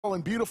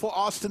In beautiful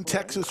Austin,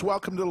 Texas.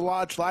 Welcome to the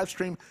Lodge live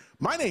stream.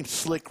 My name's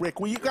Slick Rick.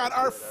 We got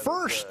our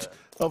first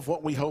of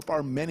what we hope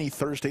are many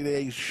Thursday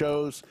day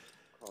shows.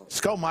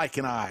 Skull Mike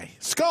and I.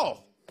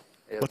 Skull,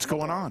 what's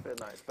going on?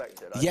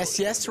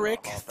 Yes,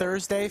 Rick.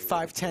 Thursday,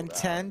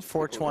 5/10/10,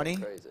 420.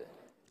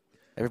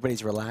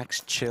 Everybody's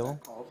relaxed,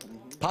 chill.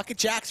 Pocket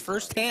Jacks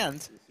first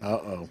hand.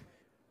 Uh-oh.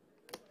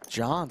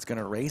 John's going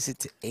to raise it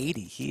to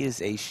 80. He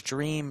is a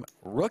stream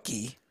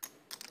rookie.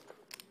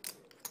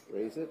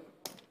 Raise it.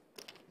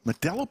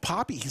 Modelo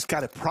Papi, he's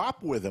got a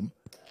prop with him.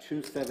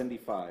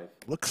 275.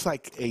 Looks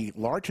like a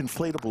large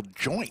inflatable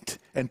joint.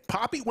 And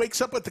Papi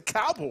wakes up with the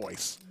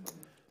Cowboys.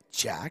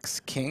 Jacks,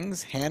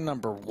 Kings, hand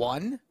number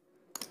 1.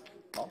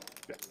 Call.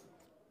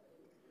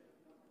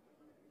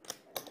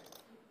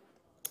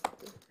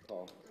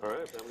 Call. All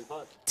right, family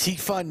pot.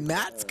 T-Fun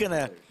Matt's going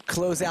to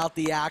close out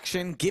the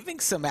action, giving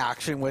some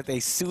action with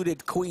a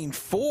suited Queen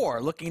 4,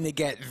 looking to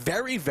get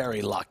very,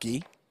 very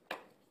lucky.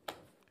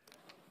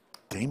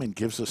 Damon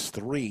gives us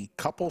 3.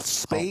 Couple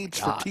spades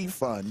for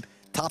T-Fun.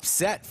 Top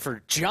set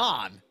for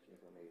John.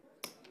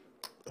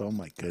 Oh,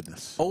 my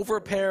goodness.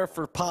 Overpair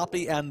for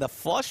Papi and the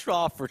flush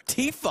draw for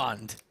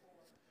T-Fund.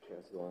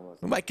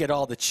 We might get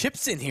all the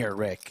chips in here,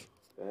 Rick.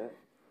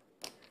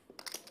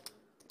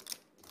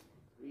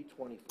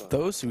 325.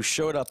 Those who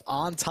showed up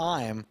on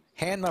time,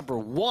 hand number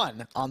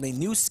 1 on the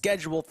new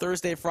schedule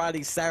Thursday,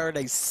 Friday,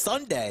 Saturday,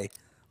 Sunday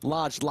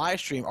Lodge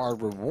live stream are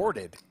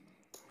rewarded.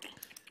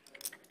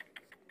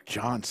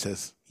 John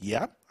says,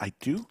 yep, I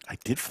do. I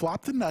did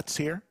flop the nuts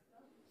here.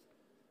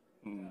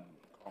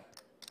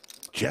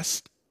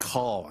 Just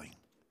calling.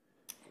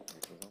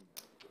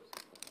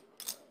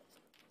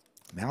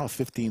 Now a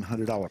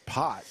 $1,500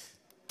 pot.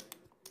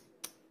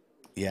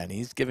 Yeah, and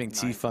he's giving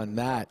T-Fun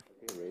Matt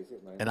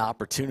an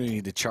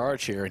opportunity to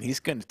charge here, and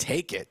he's going to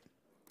take it.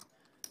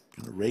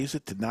 Going to raise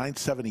it to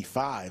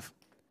 $975.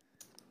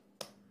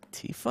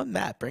 T-Fun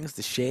Matt brings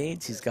the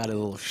shades. He's got a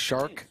little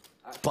shark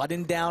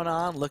button down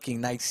on, looking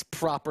nice,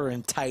 proper,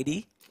 and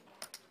tidy.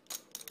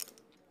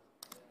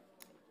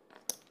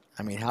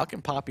 I mean, how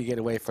can Papi get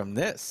away from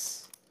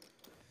this?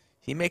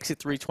 He makes it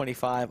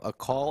 325, a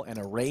call and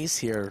a raise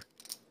here.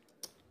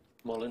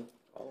 Mullen.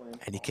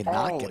 And he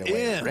cannot get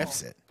away. He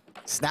rips it.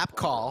 Snap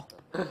call.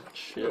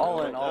 Shit,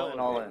 All in. I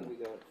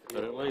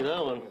didn't like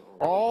that one.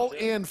 All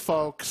in,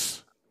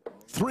 folks.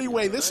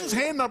 3-way. This is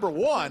hand number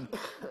 1.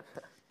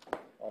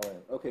 All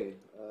in. Okay.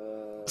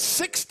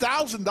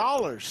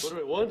 $6,000. What are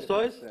we, once,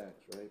 twice?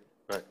 That's right.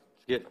 Right,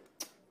 let's get it.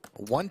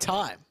 One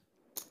time.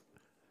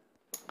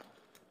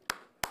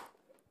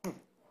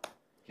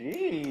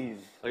 Jeez.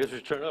 I guess we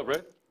should turn up,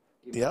 right?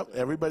 Yep,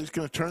 everybody's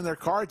going to turn their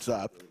cards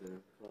up.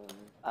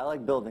 I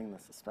like building the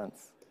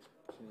suspense.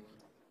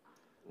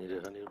 I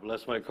need to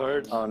bless my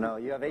cards. Oh no,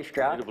 you have ace I need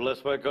jack? to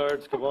bless my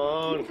cards. Come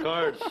on,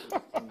 cards.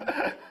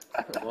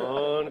 Come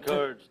on,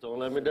 cards. Don't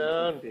let me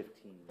down. 15.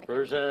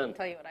 First hand. I'll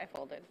tell you what I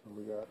folded.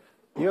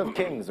 You have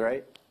kings,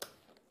 right?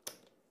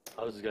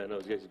 How does this guy know?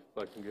 This guy's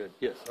fucking good.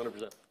 Yes,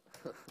 100%.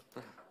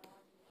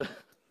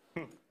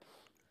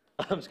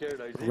 I'm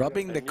scared.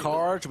 Rubbing the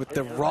cards with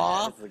the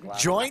raw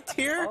joint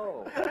here.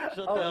 Oh,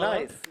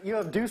 nice. You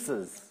have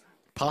deuces.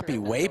 Papi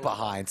way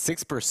behind,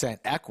 6%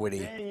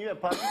 equity. And you have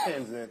pocket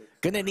tens then.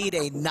 Gonna need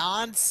a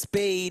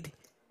non-spade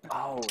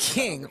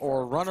king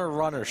or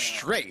runner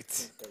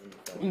straight.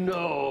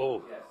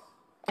 No.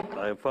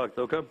 I am fucked.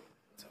 Okay.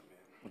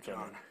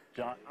 John.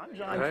 I'm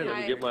John. All right, let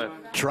me get my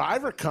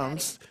Driver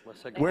comes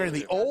wearing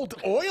the old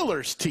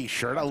Oilers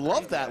T-shirt. I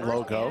love that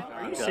logo.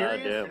 Are you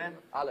serious? goddamn.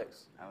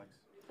 Alex.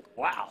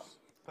 Wow.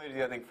 Played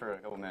together, I think, for a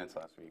couple minutes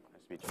last week.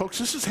 Nice to meet you. Folks,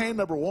 this is hand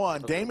number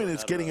 1. Damon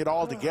is getting it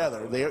all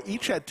together. They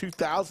each had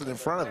 $2,000 in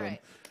front of them.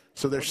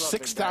 So there's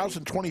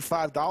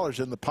 $6,025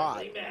 in the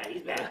pot.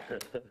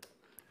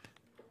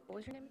 What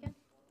was your name again?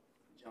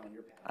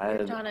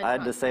 I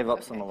had to save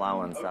up some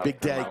allowance. Big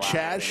Daddy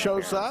Chaz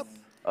shows up.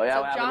 Oh, yeah,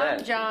 So what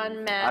happened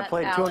John, Matt, I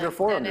played Alex, 200,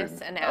 400.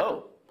 Dennis, and Al.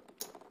 Oh,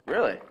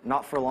 really?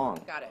 Not for long.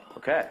 Got it.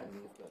 Okay.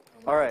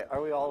 All right,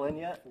 are we all in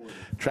yet?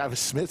 Travis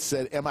Smith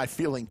said, am I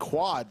feeling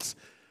quads?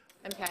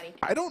 I'm Patty.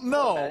 I don't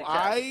know.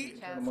 I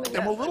Chaz.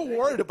 am a little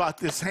worried about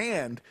this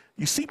hand.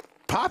 You see,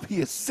 Papi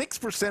is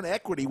 6%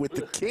 equity with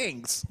the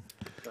kings.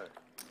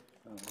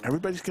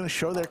 Everybody's going to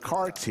show their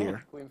cards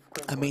here.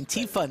 I mean,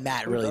 T-Fun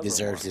Matt really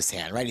deserves this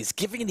hand, right? He's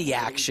giving the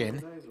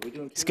action.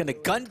 He's going to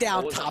gun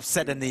down top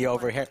set in the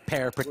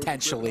overpair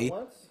potentially.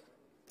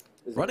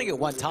 Running it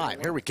one time.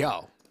 Here we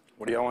go.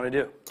 What do y'all want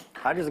to do?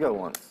 I just go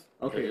once.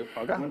 Okay.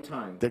 One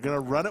time. They're going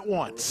to run it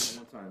once.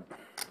 One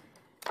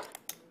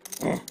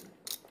time.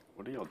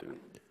 What are y'all doing?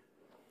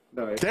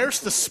 No,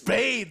 There's the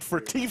spade for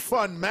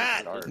T-Fun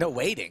Matt. No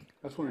waiting.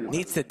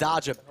 Needs to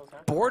dodge a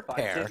board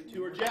pair,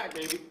 2 or jack,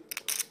 baby.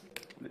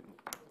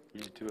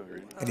 You do it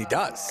already. and he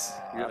does.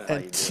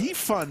 And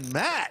T-Fun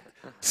Matt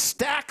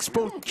stacks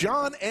both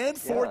John and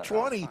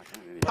 420.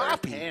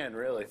 Papi, Hand,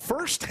 really.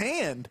 first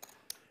hand.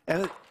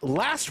 And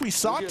last we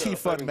saw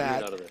T-Fun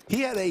Matt, he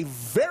had a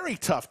very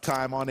tough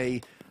time on a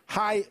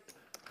high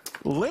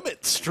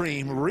limit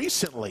stream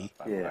recently.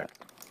 Yeah.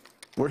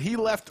 where he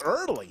left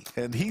early,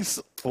 and he's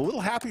a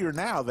little happier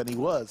now than he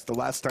was the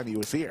last time he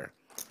was here.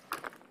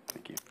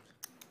 Thank you.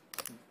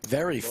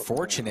 Very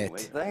fortunate.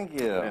 Thank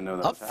you. I didn't know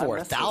that Up was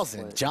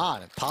 4,000.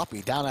 John and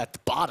Papi down at the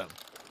bottom.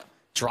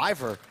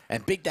 Driver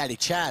and Big Daddy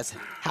Chaz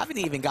haven't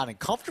even gotten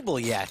comfortable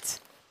yet.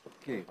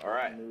 All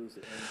right.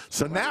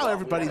 So now,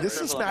 everybody, this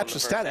is match the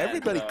stat.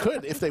 Everybody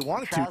could, if they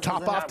wanted to,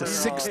 top off to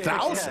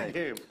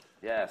 6,000.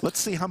 Yes. Let's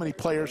see how many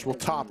players will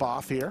top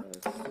off here.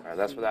 All right,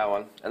 that's for that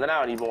one. And then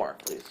I need more,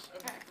 please.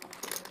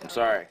 I'm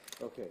sorry.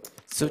 Okay.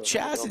 So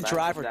Chaz and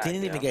Driver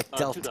didn't even get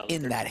dealt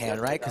in that hand,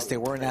 right? Because they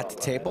weren't at the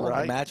table, I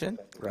Right. imagine.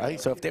 Right.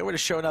 So if they would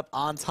have shown up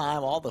on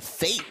time, all the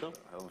fate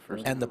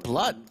and the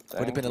blood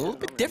would have been a little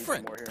bit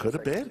different. Could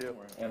have been.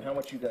 And how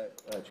much you got,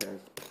 Chaz?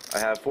 I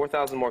have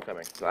 4,000 more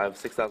coming. So I have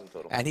 6,000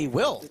 total. And he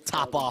will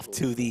top off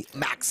to the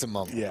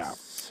maximum. Yeah.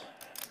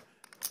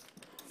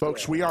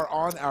 Folks, we are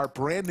on our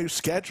brand new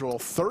schedule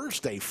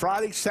Thursday,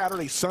 Friday,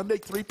 Saturday, Sunday,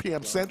 3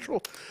 p.m.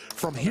 Central.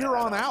 From here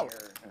on out,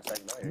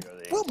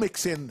 we'll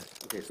mix in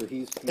Okay, so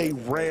he's a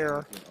rare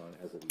on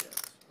as of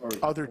yet. Or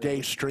other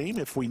day stream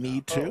if we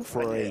need to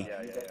for a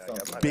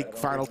big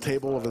final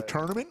table of the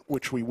tournament,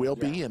 which we will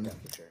be in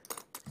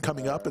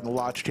coming up in the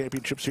Lodge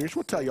Championship Series.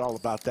 We'll tell you all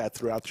about that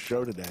throughout the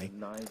show today.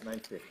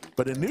 950.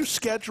 But a new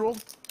schedule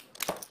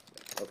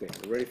Okay,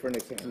 so ready for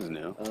next This is hand.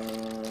 new.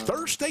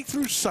 Thursday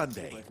through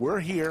Sunday. We're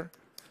here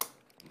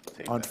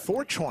on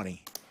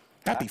 420.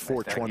 Happy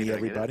 420,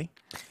 everybody.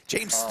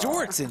 James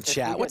Stewart's in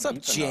chat. What's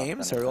up,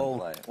 James? Our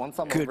old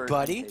good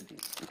buddy.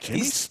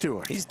 Jimmy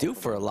Stewart. He's due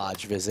for a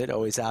lodge visit.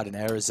 Always out in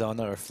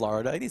Arizona or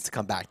Florida. He needs to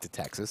come back to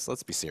Texas.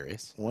 Let's be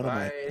serious. One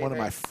of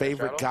my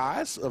favorite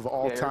guys of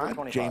all time,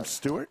 James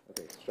Stewart.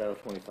 Okay, straddle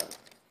 25.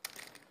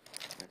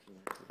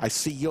 I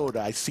see Yoda.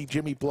 I see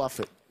Jimmy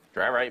Bluffett.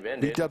 Drive right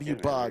in, dude.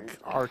 BW Bug,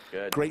 our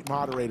Good. great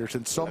moderators,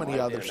 and so many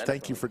others.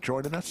 Thank you for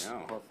joining us.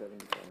 No.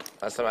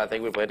 Last time I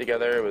think we played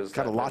together, it was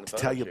Got a lot to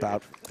tell you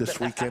about this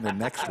weekend and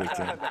next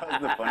weekend. That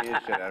was the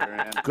funniest shit ever,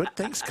 man. Good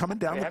things coming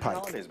down the Happy pike.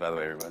 holidays, by the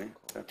way, everybody.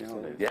 Happy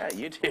holidays. Yeah,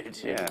 you do,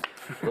 too. Yeah.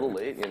 A little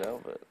late, you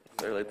know, but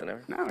better late than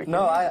never.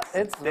 No,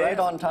 it's right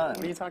on time.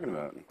 What are you talking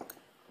about?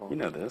 You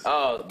know this.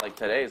 Oh, like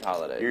today's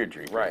holiday. You're a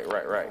drinker.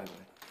 Right.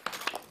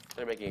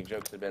 They're making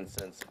jokes that have been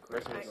since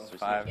Christmas.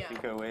 5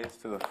 Pico ways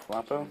to the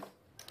Floppo.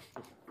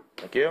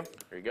 Thank you.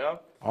 Here you go.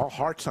 All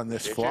hearts on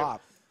this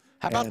flop.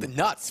 How about the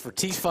nuts for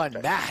T-Fun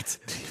Matt?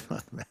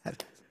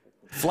 Matt.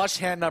 Flush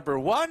hand number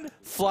 1,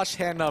 flush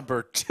hand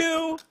number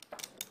 2.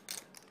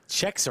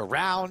 Checks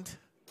around.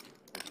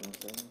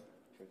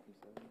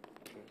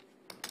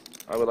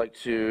 I would like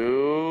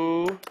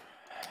to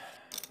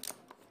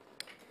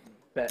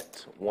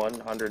bet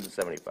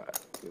 175.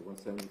 Okay,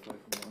 175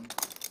 from one.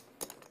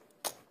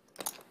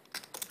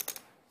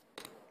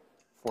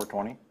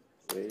 420.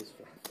 Raise.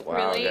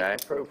 Wow, Really? guy.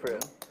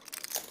 Appropriate.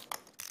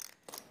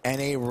 And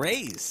a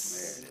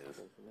raise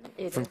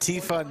from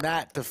T-Fun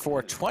Matt to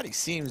 420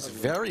 seems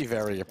very,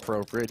 very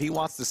appropriate. He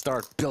wants to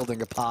start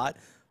building a pot.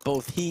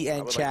 Both he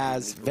and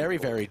Chaz very,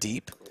 very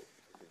deep.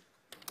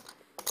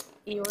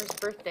 Eeyore's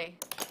birthday.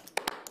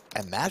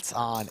 And Matt's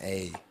on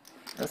a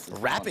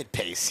rapid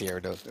pace here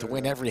to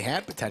win every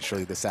hand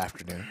potentially this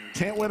afternoon.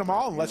 Can't win them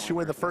all unless you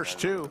win the first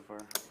two.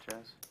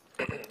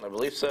 I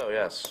believe so,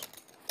 yes.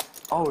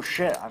 Oh,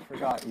 shit. I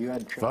forgot you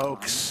had triple.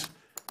 Folks,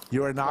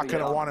 you are not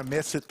going to want to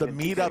miss it. The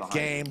meetup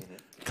game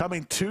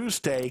coming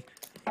Tuesday.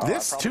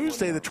 This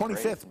Tuesday, the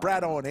 25th,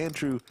 Brad Owen,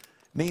 Andrew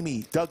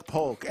Neeme, Doug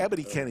Polk,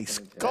 Ebony Kenny,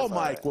 Skull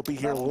Mike will be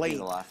here late.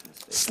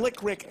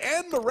 Slick Rick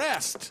and the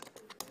rest.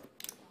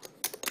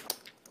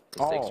 Mistakes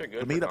Oh, are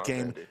good the for meetup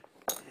game. content, dude.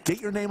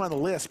 Get your name on the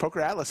list. Poker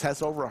Atlas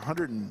has over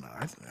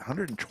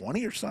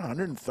 120 or so,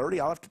 130.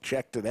 I'll have to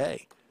check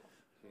today.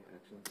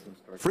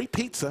 Free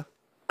pizza.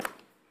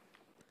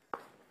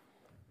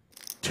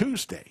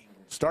 Tuesday,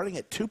 starting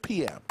at 2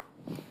 p.m.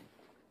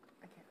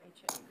 I can't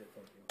reach it.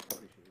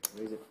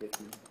 Raise it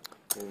 50.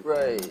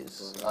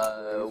 Raise.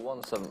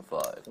 175.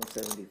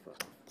 175.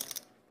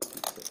 4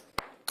 from 7.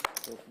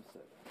 4 from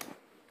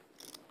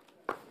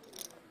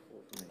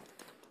 8.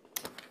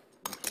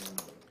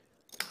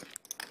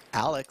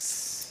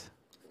 Alex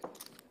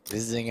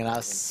visiting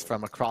us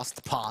from across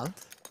the pond.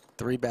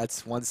 3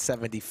 bets,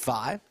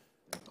 175.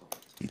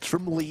 He's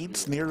from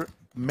Leeds, near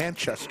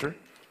Manchester,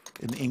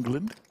 in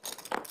England.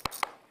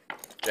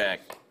 Jack.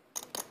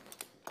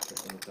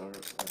 And the dark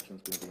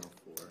action's going to be on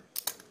 4.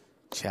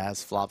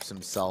 Chaz flops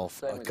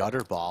himself a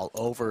gutter ball.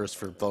 Overs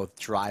for both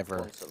Driver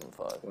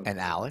 175. and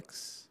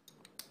Alex.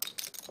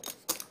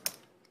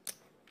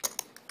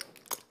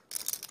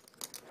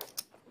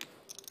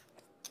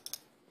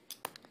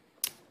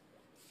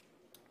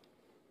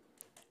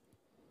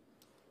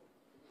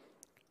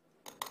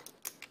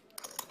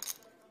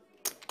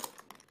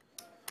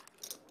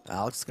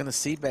 Alex is going to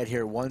c-bet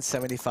here,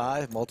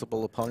 175.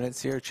 Multiple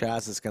opponents here.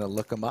 Chaz is going to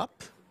look him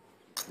up.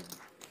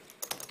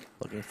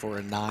 Looking for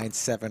a 9,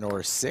 7,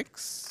 or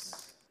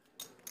 6.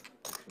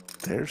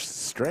 There's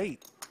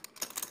straight.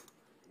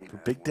 For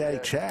Big Daddy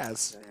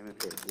Chaz.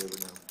 Okay, here we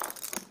go.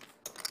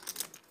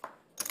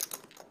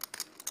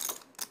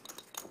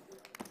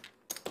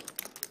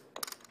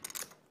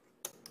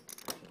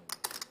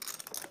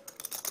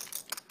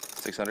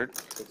 600.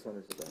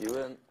 600 is the You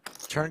win.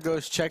 Turn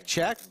goes check,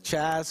 check.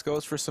 Chaz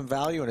goes for some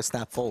value and a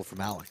snap fold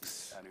from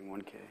Alex. Adding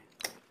 1K.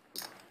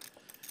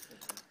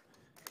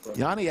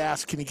 Yanni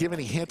asks, can you give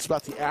any hints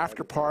about the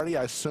after party?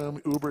 I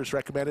assume Uber is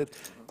recommended.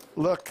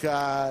 Look,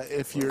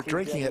 if you're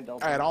drinking it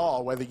at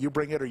all, whether you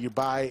bring it or you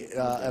buy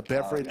a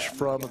beverage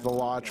from the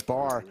lodge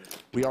bar,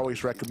 we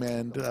always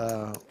recommend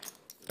A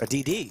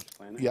DD.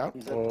 yeah,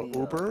 or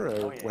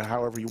Uber, or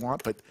however you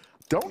want. But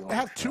don't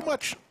have too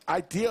much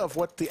idea of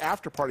what the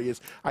after party is.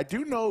 I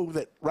do know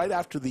that right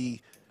after the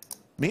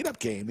meetup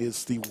game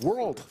is the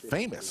world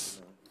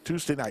famous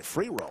Tuesday night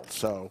free roll.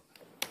 So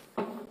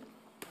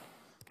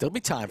There'll be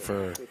time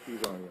for,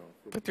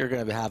 but they're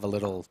going to have a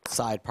little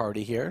side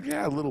party here.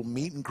 yeah, a little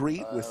meet and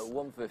greet with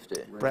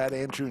 150. Brad,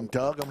 Andrew, and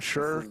Doug, I'm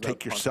sure.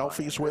 Take your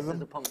selfies with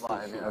them.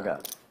 Okay.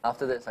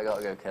 After this, I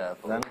gotta go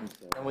careful. Then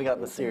we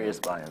got the serious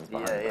buy-ins. Yeah,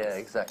 yeah,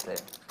 exactly.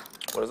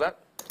 What is that?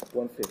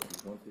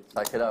 150. 150.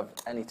 I could have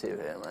any two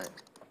here, mate.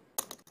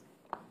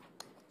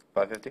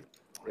 550.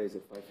 Raise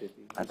it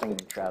 550. I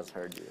think Chaz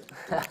heard you.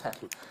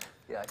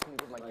 Yeah, I couldn't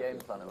give my game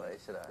plan away,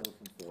 should I?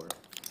 Four.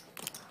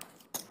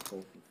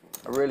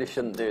 I really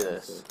shouldn't do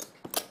this.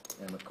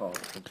 And the call.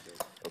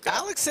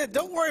 Alex said,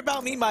 don't worry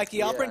about me,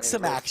 Mikey. I'll Yeah, bring I need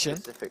some a very action.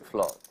 Specific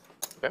flop.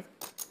 Okay.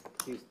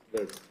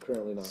 They're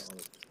currently not on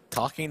it.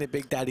 Talking to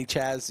Big Daddy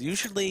Chaz,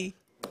 usually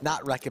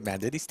not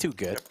recommended. He's too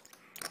good.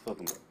 We're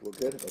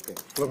good? Okay.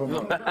 Flip them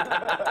up.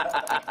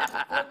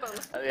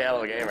 That's a hell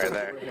of a game right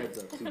there. Heads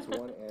up. 2 to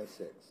 1 and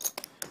 6.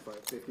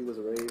 550 was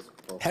a raise.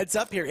 Oh, Heads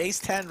up here, ace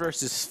 10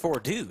 versus 4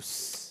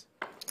 deuce.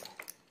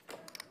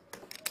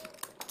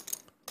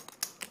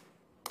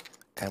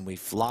 And we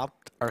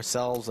flopped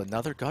ourselves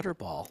another gutter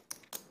ball.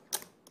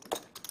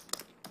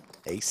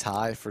 Ace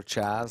high for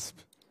Chaz.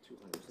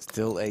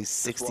 Still a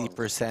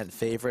 60%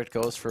 favorite.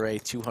 Goes for a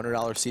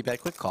 $200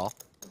 C-bet quick call.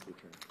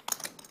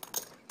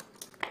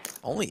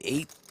 Only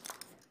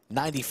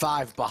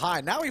 $8.95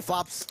 behind. Now he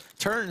flops,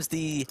 turns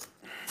the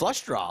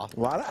flush draw. A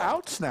lot of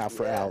outs now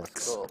for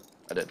Alex. Cool.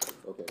 I did.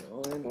 okay.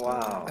 All in.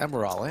 Wow. And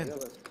we're all in.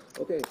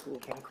 Okay, cool.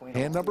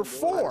 Hand number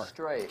 4.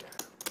 Straight.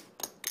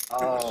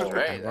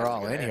 Great. We're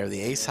all in here.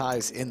 The ace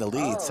high's in the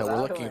lead, so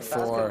we're looking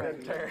for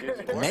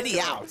many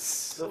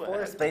outs. The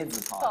 4 spades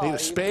is hot. Need a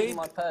spade,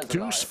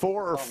 deuce,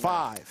 4, or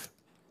 5.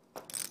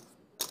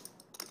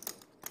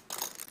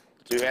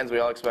 2 hands we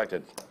all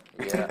expected.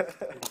 Yeah.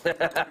 All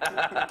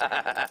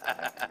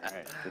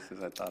right, just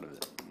as I thought of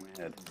it in my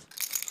head.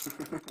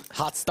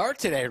 Hot start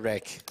today,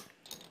 Rick.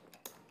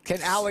 Can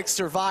Alex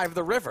survive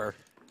the river?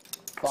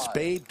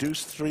 Spade,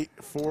 deuce, 3,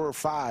 4, or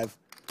 5.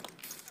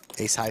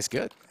 Ace high's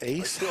good.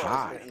 Ace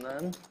high. And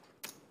then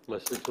My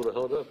 6 would have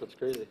held up. That's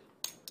crazy.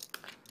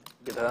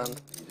 get done.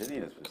 You did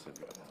need a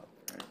specific help,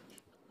 right?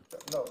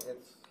 No, it's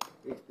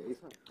ace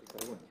high. Ace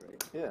high wins,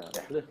 right? Yeah.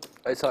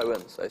 Ace high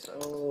wins. Ace high.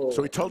 Oh,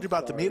 So we told you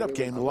about the meetup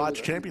game. The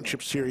Lodge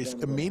Championship Series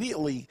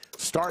immediately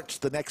starts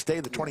the next day,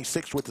 the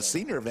 26th, with the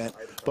senior event.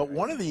 But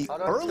one of the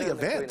early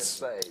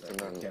events,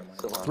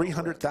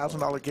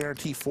 $300,000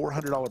 guarantee,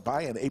 $400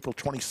 buy-in, April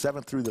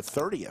 27th through the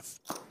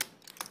 30th.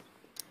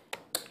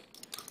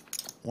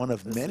 One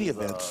of many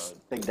events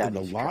Big in the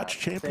Daddy Lodge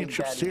Chaz.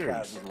 Championship Big Daddy Series.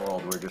 Chaz's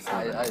world, we're just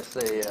I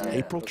say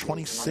April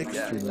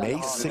 26th through May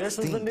This is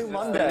the 16th. new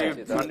Monday.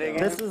 Monday game?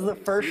 This is the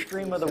first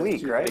stream of the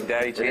week, right? Big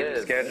Daddy changes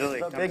is. schedule. He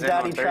The comes Big in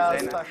Daddy on Chaz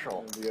Thursday night.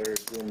 special.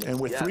 And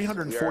with Yes,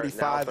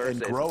 345 we are now and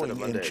Thursdays growing instead of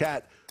in Mondays.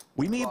 chat,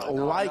 we need Oh,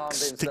 no,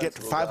 likes I'm to get to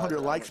being 500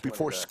 sensible likes about it.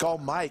 before Skull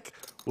Mike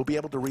will be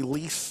able to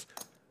release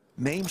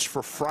names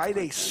for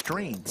Friday's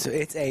stream. So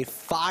it's a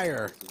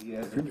fire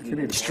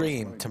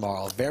stream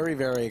tomorrow. Very,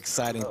 very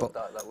exciting. But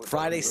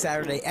Friday,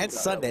 Saturday, and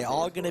Sunday,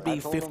 all going to be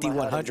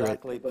 5,100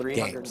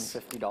 games.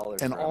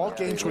 And all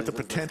games with the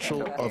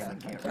potential of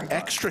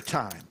extra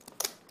time.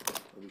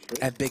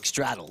 And big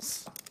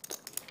straddles.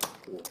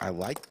 I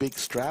like big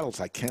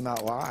straddles, I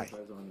cannot lie.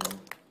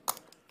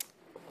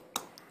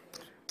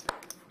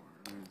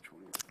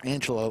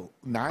 Angelo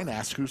 9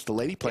 asks, who's the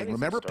lady playing?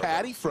 Remember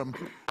Patty from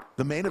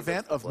the main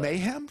event of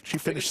Mayhem? She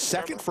finished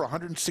second for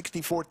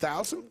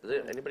 $164,000. Is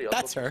it anybody else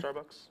That's open her.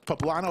 Starbucks?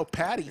 Poblano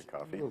Patty.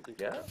 Coffee.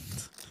 Yeah.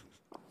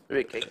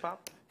 Maybe a cake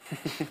pop?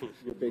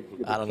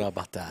 I don't know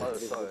about that.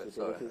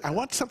 Sorry. I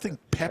want something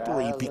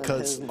peppery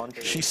because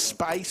she's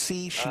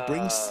spicy. She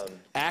brings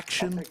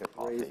action. Can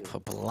I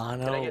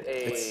Poblano. get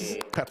a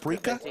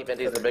Paprika?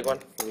 Venti's the big one?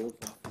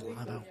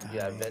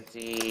 Yeah,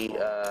 Venti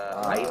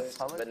ice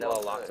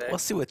vanilla latte. We'll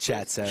see what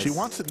chat says. She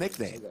wants a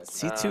nickname.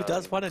 C2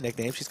 does want a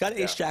nickname. She's got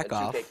ace jack and 2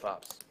 off. cake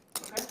pops.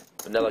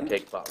 Vanilla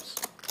cake pops.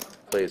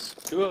 Please.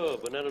 Whoa,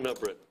 banana nut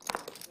bread.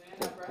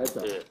 Heads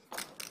up. Yeah.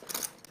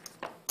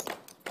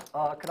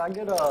 Could I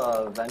get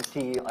a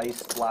venti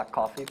iced black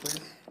coffee, please?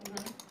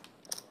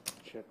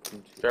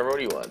 Trevor, what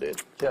do you want,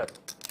 dude? Check.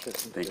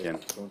 Thinking.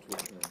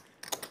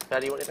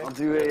 Patty, you want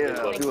anything?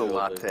 I'll do a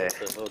latte.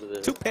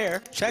 2 pair.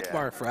 Check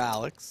mark for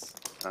Alex.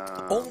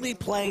 Only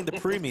playing the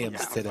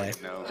premiums today.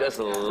 No. Just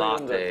a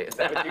latte. Is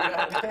that what you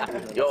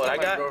got? Yo, what I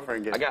got?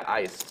 girlfriend gets I got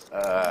ice.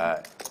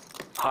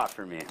 Hot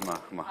for me. I'm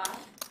a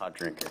hot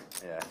drinker.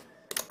 Yeah.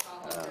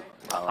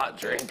 Hot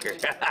drinker.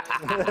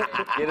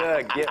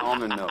 Get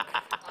almond milk.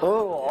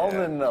 Oh,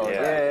 almond milk.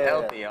 Yeah.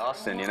 Healthy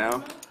Austin, you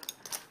know?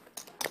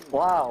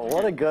 Wow,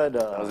 what a good.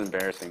 That was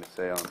embarrassing to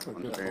say on stream.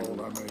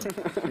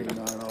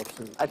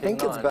 I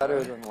think it's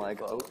better than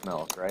like oat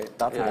milk, right?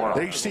 That's more.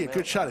 There you see a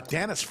good shot of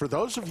Dennis. For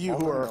those of you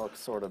who are milk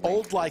sort of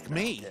old like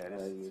me,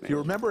 if you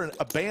remember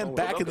a band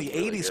back in the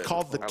 80s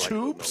called The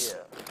Tubes?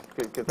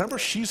 Remember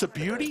She's a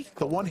Beauty?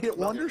 The one-hit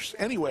wonders?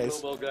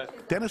 Anyways,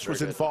 Dennis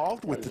was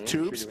involved with The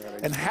Tubes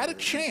and had a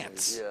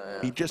chance,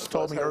 he just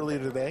told me earlier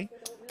today,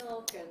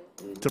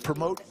 to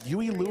promote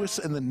Huey Lewis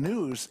and the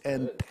News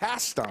and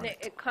passed on it.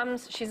 It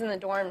comes, she's in the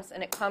dorms,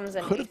 and it comes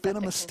in Could have been a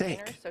aseptic mistake.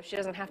 containers, so she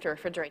doesn't have to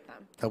refrigerate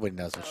them. Nobody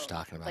knows what you're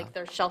talking about. Like,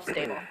 they're shelf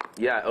stable.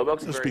 Yeah, oat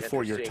milk's a This was very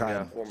before your interesting,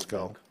 time. form Let's of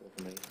go.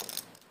 milk.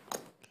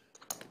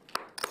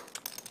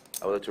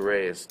 I would like to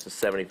raise to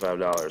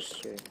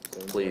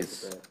 $75,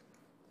 please.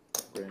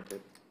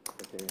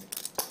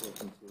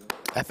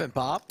 F and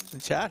Bob in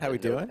chat, how we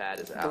doing?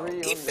 Pad is out.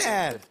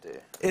 Ethan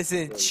is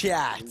in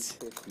chat.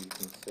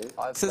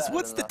 Says,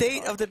 what's the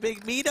date of the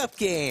big meetup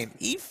game?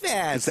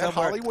 Ethan. Is that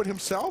Hollywood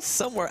himself?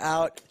 Somewhere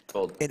out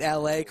Cold. in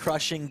L.A.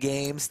 crushing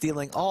games,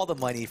 stealing all the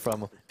money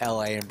from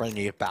L.A. and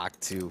bringing it back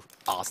to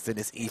Austin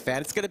is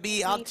Ethan. It's going to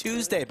be on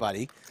Tuesday,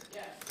 buddy.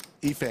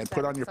 Ethan,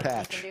 put on your Something you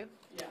patch. can do?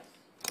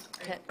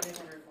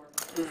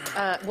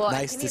 Well,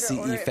 Nice I can to see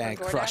either order it Ethan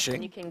from DoorDash crushing.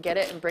 And you can get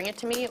it and bring it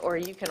to me, or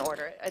you can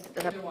order it.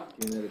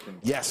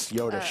 Yes,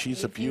 Yoda,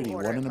 she's a if you beauty.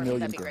 order 1 in it a for me, million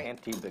that'd be girl. great.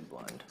 Anti-big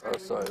blind. Oh,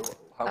 sorry.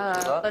 How much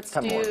is that? Let's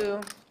 10 more.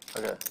 do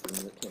Okay.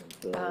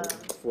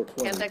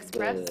 Panda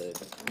Express,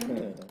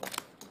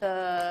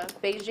 the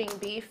Beijing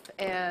beef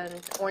and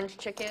orange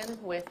chicken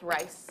with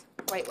rice,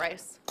 white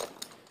rice.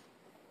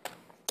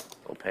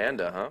 Oh,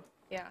 panda, huh?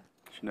 Yeah.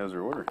 She knows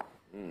her order.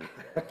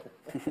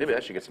 Maybe I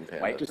should get some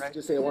panda.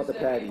 Just say I want the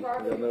patty.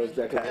 You'll know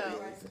exactly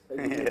what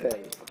it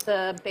is.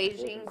 The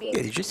Beijing beef.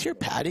 Yeah, did you just hear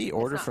Patty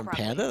order not from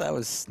broccoli. Panda? That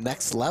was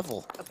next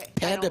level. Okay, I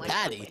Panda don't like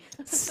Patty.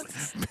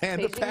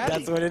 Panda Beijing patty.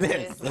 That's what it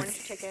is. with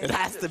orange chicken It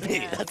has to be.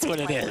 and That's what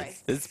it white is.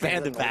 rice. It's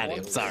Panda Patty.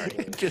 I'm sorry.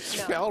 It just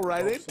No. fell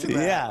right into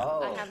that. Yeah.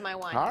 I have my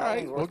wine. All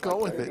right, we'll go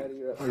with it.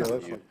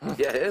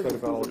 Yeah, it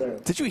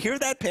is. Did you hear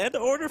that Panda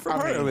order from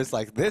her? It was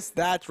like this,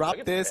 that, drop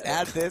this,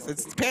 add this.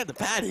 It's Panda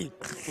Patty.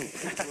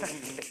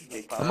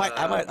 I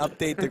might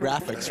update the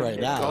graphics right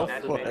now.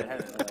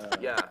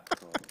 Yeah.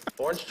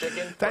 Orange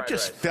chicken, That fried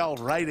just rice. fell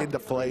right into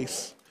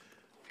place.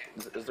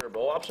 Is there a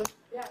bowl option?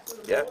 Yeah.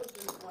 Yeah.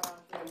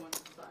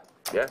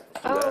 Let's do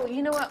Oh, that.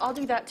 you know what? I'll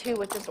do that too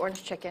with just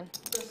orange chicken.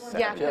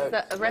 Yeah, because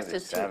the rest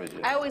is too. Savages.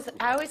 I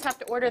always have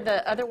to order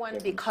the other one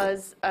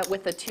because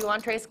with the 2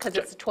 entrees, because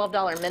it's a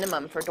 $12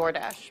 minimum for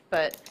DoorDash.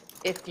 But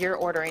if you're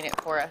ordering it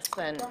for us,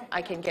 then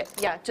I can get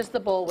just the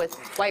bowl with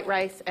white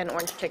rice and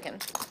orange chicken.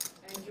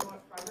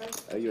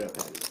 You have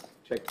patty.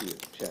 Check to you.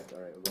 Check.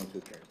 All right, 1, 2,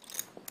 3.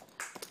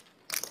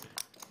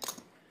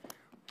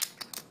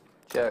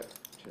 Check.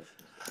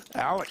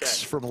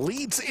 Alex from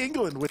Leeds,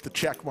 England with the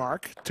check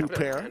mark, 2 I've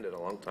pair. had panda in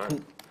a long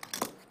time.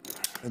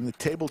 And the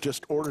table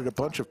just ordered a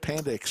bunch of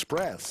Panda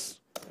Express.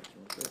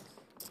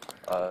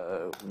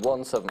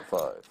 175.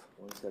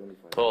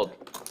 175. Cold.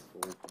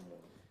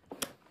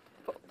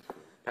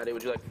 Patty,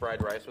 would you like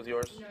fried rice with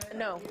yours?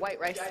 No, white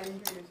rice.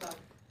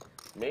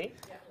 Me?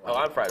 Oh,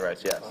 I'm fried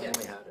rice, yes.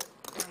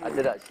 I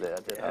did have it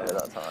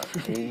that time.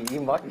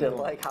 You mucked it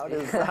like, how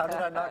did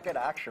I not get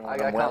action? I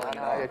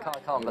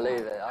can't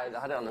believe it. I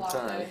had it on the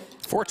turn.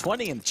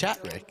 420 in the chat,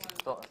 Rick.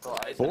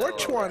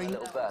 420.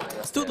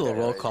 Let's do a little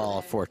roll call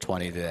at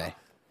 420 today.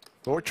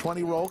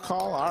 420 roll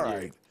call. All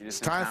right. It's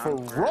time for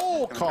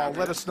roll call.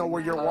 Let us know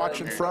where you're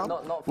watching from.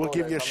 We'll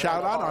give you a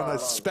shout out on a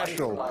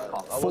special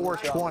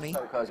 420.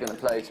 I was going to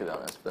play, to be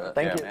honest, but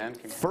thank you. Man.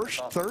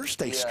 First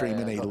Thursday stream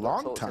in a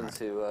long time.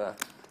 To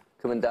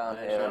coming down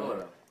here.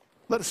 And,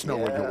 Let us know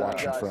where you're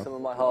watching guys, from. some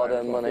of my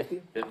hard-earned money.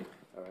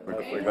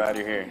 We're glad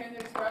you're here.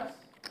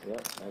 Yeah,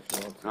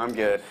 actually, I'm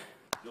good.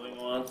 Going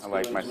once, I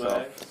like going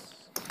myself.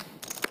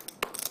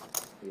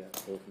 yeah,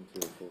 4 from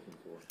 2, 4 from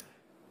 4.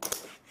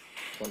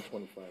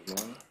 125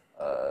 now.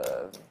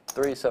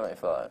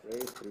 375.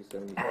 Raise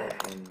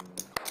 375 and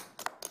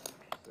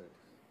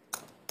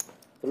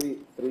 6.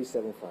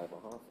 375.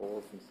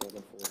 4 from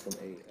 7, 4 from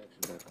 8.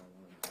 Action back on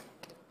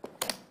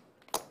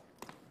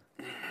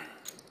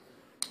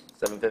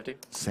 750?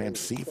 Sam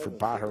C from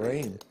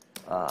Bahrain.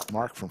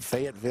 Mark from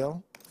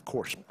Fayetteville. Of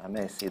course. I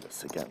may see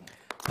this again.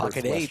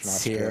 Pocket Western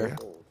eights here.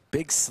 Australia.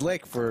 Big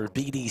slick for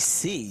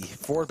BDC.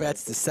 4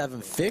 bets to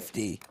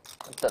 750.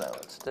 I don't know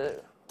what to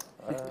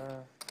do.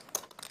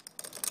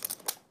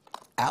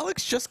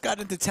 Alex just got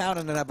into town,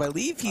 and I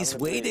believe he's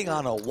waiting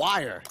on a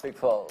wire. Big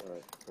fault.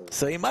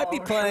 So he might be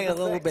playing a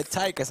little bit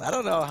tight, because I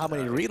don't know how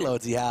many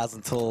reloads he has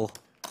until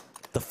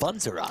the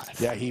funds arrive.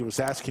 Yeah, he was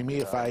asking me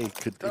if I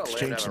could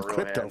exchange some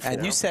crypto for And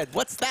him. you said,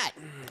 what's that,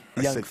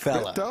 I young said,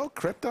 fella?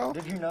 Crypto?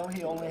 Did you know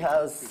he only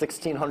has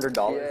 $1,600?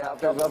 Yeah,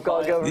 I've got to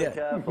go over Yeah.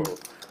 careful.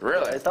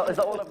 Really? Is that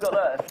what I've got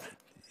left?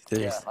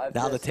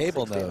 Now the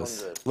table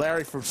knows.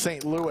 Larry from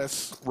St.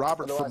 Louis.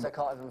 Robert Otherwise, from I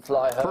can't even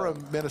fly home.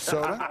 Perham,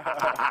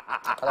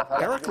 Minnesota.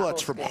 Eric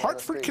Lutz from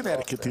Hartford,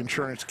 Connecticut, the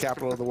insurance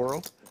capital of the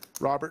world.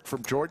 Robert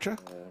from Georgia.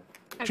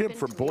 Jim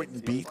from Boynton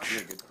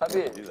Beach. Have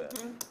you?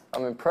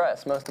 I'm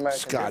impressed. Most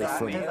Americans. Scotty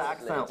from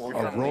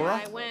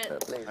Aurora. I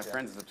went. My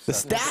friend's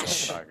obsessed The with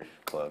stash soccer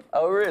club.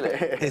 Oh, really?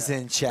 is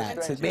in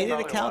chat. So it made an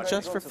account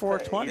just for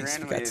 420s.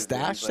 We got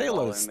Stash. Say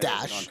hello to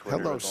Stash.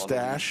 Hello,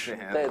 Stash.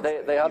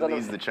 They had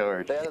Leads the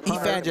charge.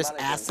 E-Fan just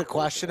asks the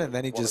question and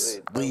then he just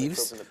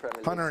leaves.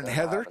 Hunter and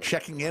Heather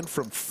checking in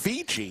from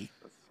Fiji.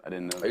 I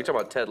didn't know. Are you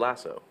talking about Ted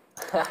Lasso?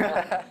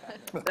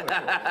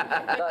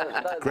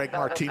 Greg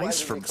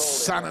Martinez from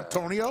San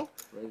Antonio,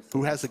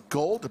 who has a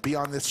goal to be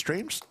on this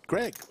stream.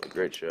 Greg,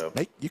 Great show.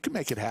 you can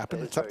make it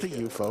happen. It's up to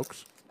you,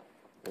 folks.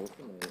 I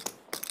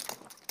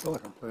feel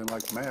like I'm playing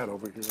like mad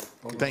over here.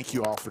 Thank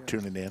you all for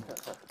tuning in.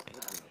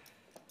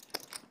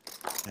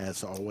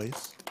 As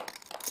always.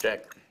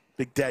 Check.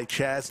 Big Daddy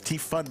Chaz,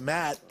 T-Fun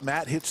Matt.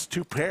 Matt hits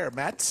 2 pair.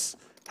 Matt's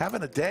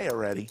having a day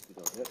already.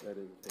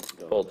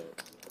 Hold.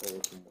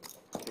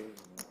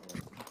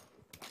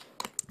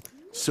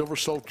 Silver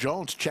Soul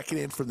Jones checking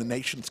in from the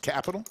nation's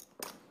capital.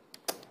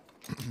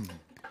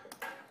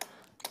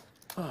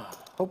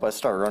 Hope I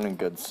start running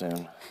good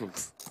soon.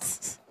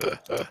 Okay,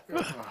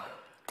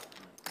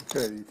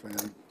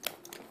 fan.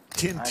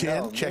 Tin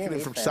checking in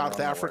from South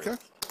Africa.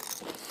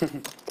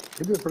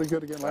 He did pretty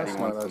good again last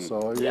night, I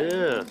saw.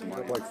 Yeah.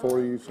 Like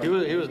 40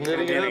 something. He was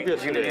knitting it up He's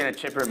gonna be in yesterday. a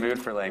chipper mood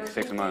for like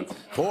 6 months.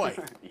 Boy,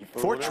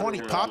 420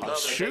 Papi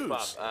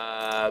shoes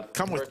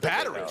come with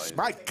batteries.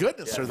 My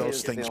goodness, are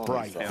those things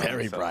bright.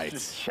 Very bright.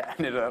 Just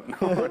chatting it up.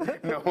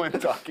 No one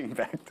talking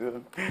back to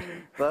him.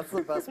 That's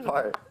the best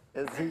part.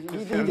 Is he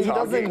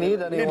doesn't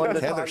need anyone to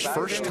Heather's talk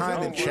first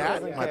time in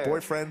chat. My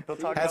boyfriend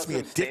talk has about me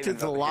some addicted to the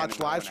statement Lodge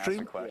about live the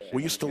stream. question.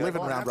 We used to live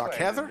in Round Rock.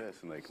 Heather,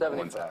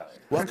 75.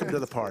 welcome to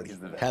the party.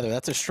 Heather,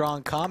 that's a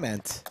strong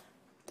comment.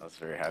 I was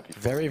very happy.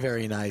 Very,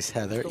 very nice,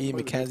 Heather. E.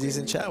 McKenzie's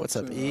in chat. What's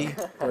up, E?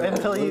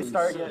 Until you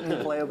start getting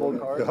playable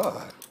cards.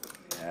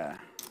 Yeah.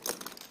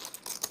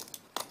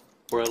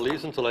 Or at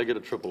least until I get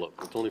a triple up.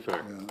 It's only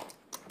fair.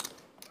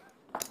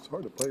 It's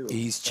hard to play those.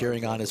 He's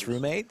cheering on his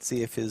roommate.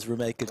 See if his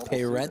roommate could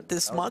pay rent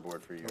this month.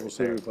 Board for you We'll right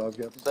see there. what Bob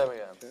got. There we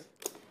go.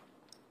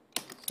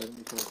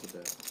 74 to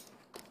bet.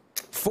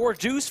 4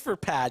 deuce for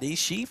Patty.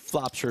 She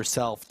flops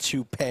herself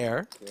 2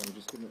 pair. Okay, I'm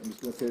just gonna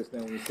say this now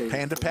when you say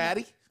Panda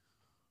Patty.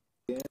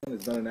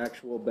 it's not an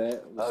actual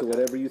bet. So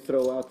whatever you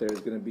throw out there is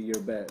gonna be your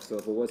bet. So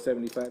if it was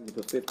 75, you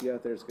put 50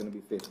 out there, it's gonna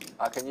be 50.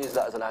 I can use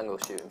that as an angle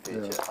shooting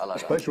feature. I like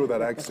that. Especially with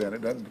that accent,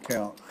 it doesn't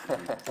count.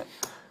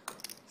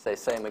 Say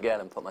same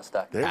again and put my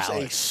stack. There's a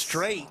Alex.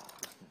 straight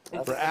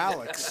for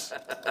Alex.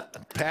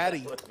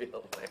 Patty.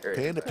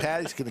 Panda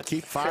Patty's going to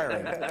keep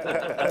firing.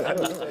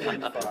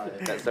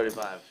 That's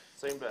 35.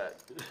 Same bet.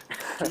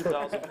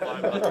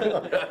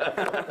 2,500.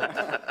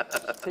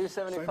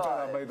 275. Same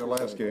time I made the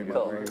last game.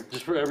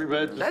 Just for every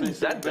bet,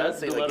 just say that does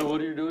same say bet. No matter like-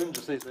 what you're doing,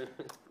 just say same.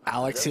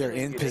 Alex here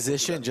in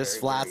position, just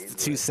flats the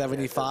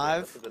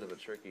 275. That's a bit of a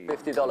tricky.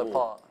 $50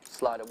 pot.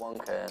 Slide a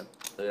 1K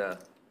in. Yeah.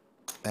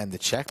 And the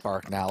check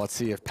mark now. Let's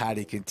see if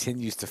Patty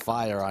continues to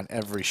fire on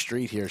every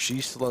street here.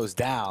 She slows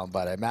down,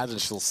 but I imagine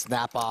she'll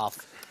snap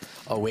off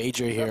a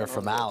wager here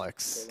from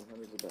Alex.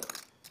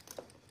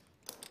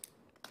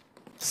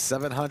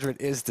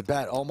 700 is the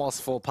bet,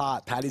 almost full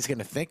pot. Patty's going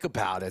to think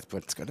about it,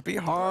 but it's going to be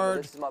hard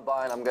This is my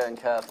buy-in I'm going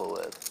careful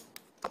with.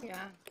 Yeah.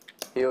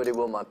 He already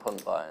won my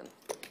punt buy-in.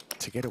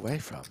 to get away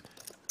from.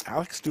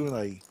 Alex doing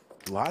a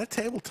lot of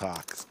table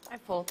talks. I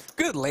fold.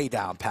 Good lay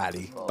down,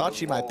 Patty. Thought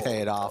she might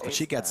pay it off, but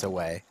she gets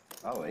away.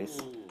 Oh, ace.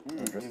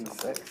 Just a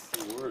 6.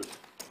 Two words.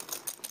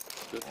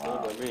 Good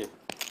fold by me.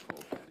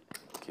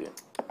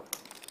 Cute.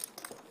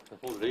 I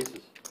folded aces.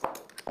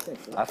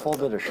 I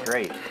folded a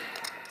straight.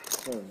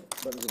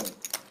 Buttons in it.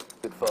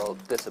 Good fold.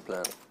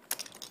 Discipline.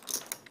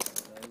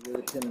 You're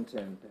the 10 and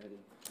 10, Patty.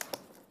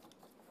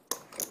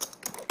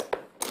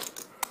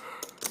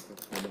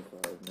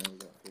 25, now we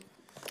got 50.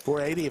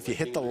 480, if you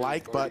hit the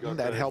like button,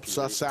 that helps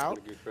us out.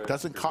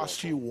 Doesn't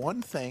cost you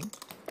one thing.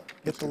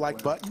 Hit the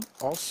like button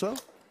also.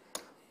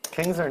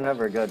 Kings are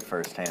never good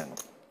first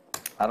hand.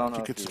 I don't know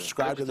You if could you...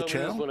 subscribe to the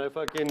channel. When I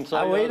fucking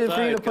saw I you waited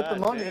for you to outside, put the God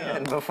money damn.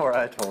 in before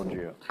I told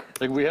you.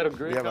 Like we had a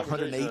great We have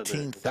conversation out there.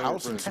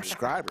 118,000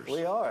 subscribers.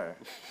 We are.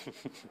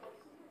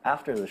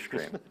 After the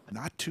stream.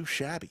 Not too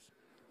shabby.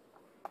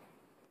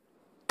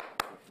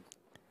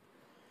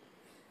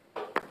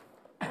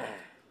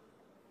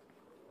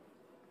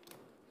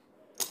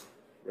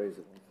 Raise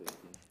it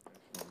 150.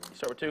 You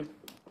start with 2?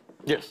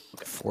 Yes.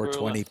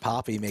 420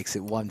 Poppy makes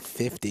it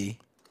 150.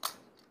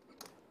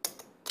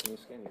 Can you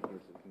scan your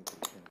cards so you can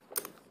put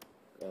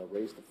 10?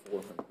 Raise to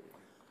 400.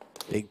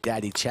 Big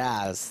Daddy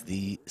Chaz,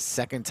 the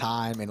second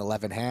time in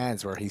 11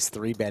 hands where he's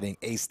 3-betting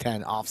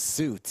ace-10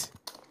 offsuit.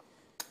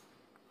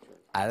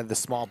 Out of the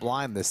small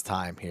blind this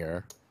time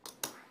here.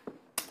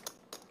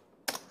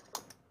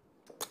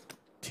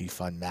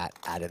 T-Fun Matt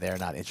out of there,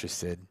 not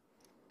interested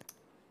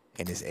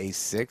in his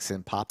ace-6,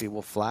 and Poppy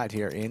will flat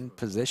here in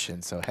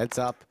position. So heads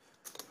up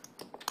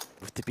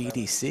with the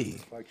BDC.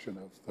 Reflection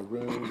of the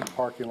room, the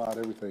parking lot,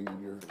 everything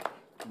in your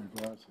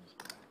glasses.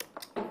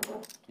 Can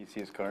you see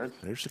his cards?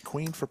 There's a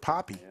queen for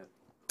Papi.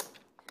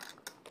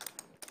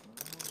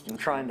 I'm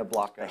trying to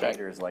block the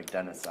haters like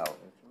Dennis out.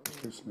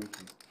 Too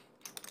sneaky.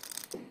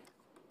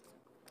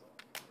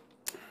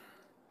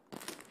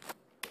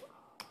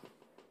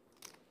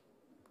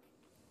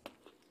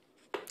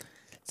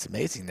 It's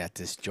amazing that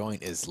this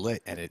joint is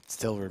lit and it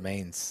still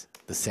remains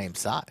the same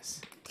size.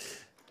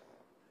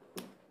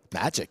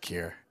 Magic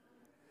here.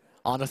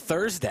 On a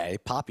Thursday,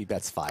 Papi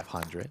bets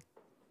 500.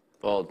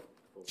 Fold.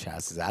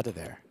 Chaz is out of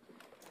there.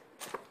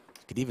 You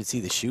could even see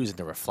the shoes in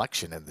the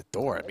reflection in the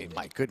door. I mean,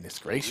 my goodness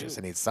gracious.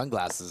 I need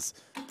sunglasses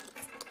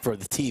for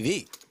the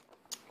TV.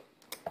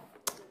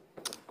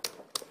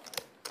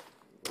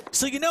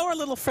 So you know our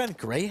little friend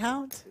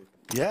Greyhound?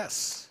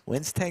 Yes.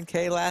 Wins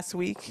 10K last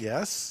week.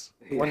 Yes.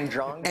 When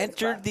John gets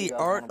Entered back, the you guys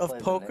art wanna of play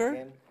the poker.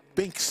 Nick game?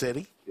 Bink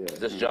City. Is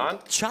this John?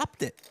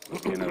 Chopped it.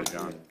 You know,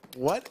 John.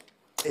 What?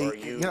 Or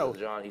you know,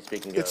 John? He's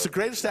speaking. it's the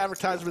greatest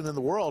advertisement in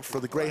the world for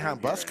the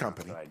Greyhound Bus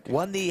Company.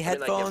 Won the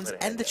headphones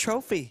and the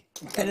trophy.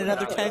 And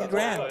another 10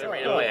 grand.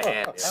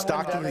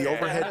 Stocking the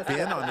overhead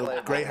bin on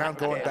the Greyhound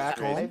going back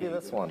home. Maybe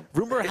this one.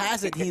 Rumor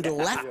has it he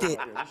left it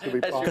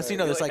because, you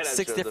know, there's like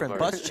 6 different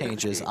bus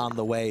changes on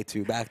the way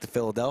back to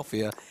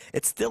Philadelphia.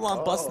 It's still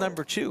on bus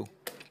number 2.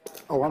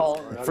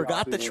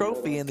 Forgot the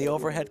trophy in the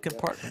overhead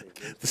compartment.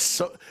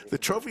 The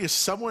trophy is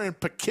somewhere in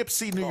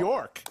Poughkeepsie, New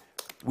York.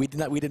 We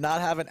did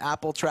not have an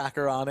Apple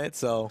tracker on it,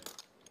 so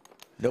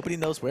nobody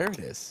knows where it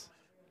is.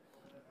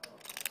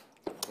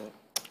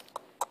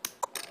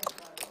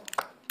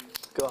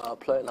 Go out,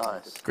 play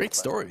nice. Great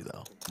story,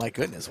 though. My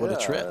goodness, what a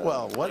trip.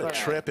 Well, what a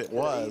trip it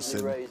was.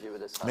 And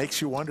makes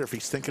you wonder if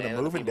he's thinking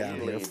of moving down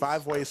here.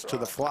 5 ways to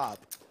the flop.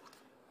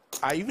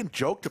 I even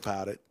joked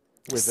about it.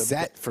 With a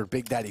set for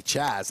Big Daddy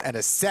Chaz and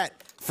a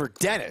set for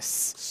Dennis.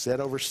 Set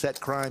over set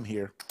crime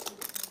here.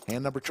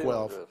 Hand number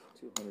 12.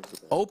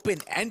 Open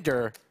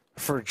ender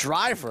for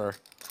Driver.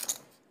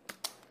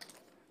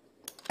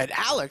 And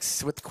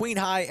Alex with Queen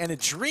High and a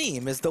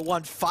Dream is the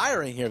one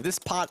firing here. This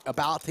pot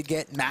about to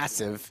get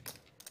massive.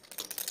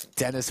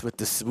 Dennis with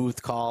the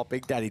smooth call.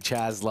 Big Daddy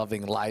Chaz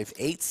loving life.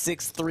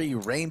 863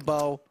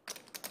 Rainbow.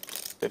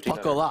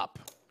 Buckle up.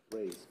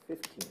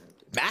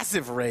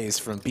 Massive raise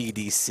from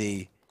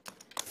BDC.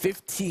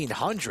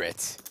 1,500.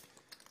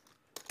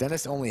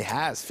 Dennis only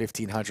has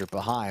 1,500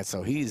 behind,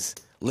 so he's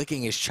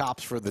licking his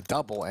chops for the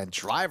double, and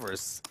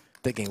Driver's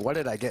thinking, what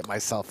did I get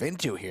myself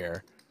into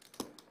here?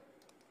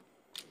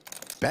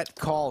 Bet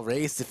call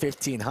raised to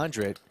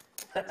 1,500.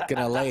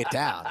 Gonna lay it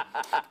down.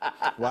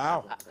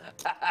 Wow.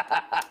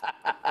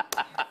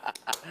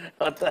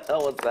 What the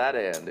hell was that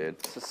hand, dude?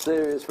 It's a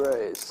serious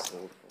race.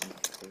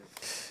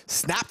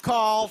 Snap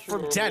call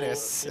from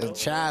Dennis, and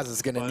Chaz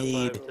is gonna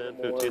need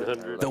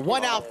the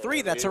 1 out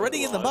 3 that's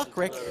already in the muck,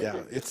 Rick. Yeah,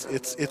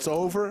 it's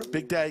over.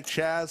 Big Daddy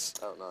Chaz.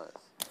 Oh, nice.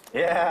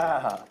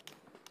 Yeah.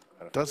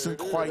 Doesn't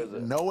quite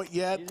know it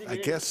yet. I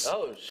guess.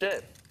 Oh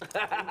shit.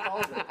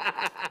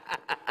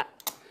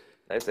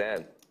 Nice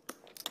hand.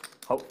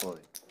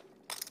 Hopefully.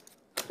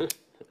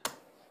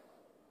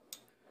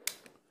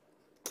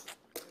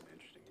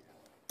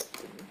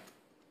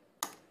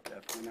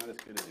 Definitely not as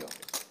good as yours.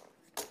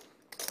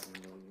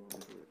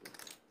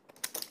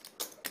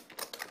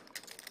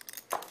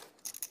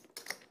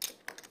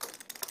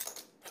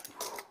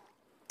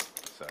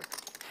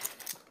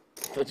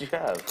 What'd you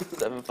have?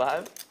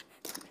 7-5?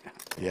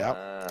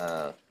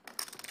 Yeah.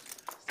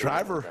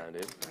 Driver.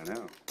 I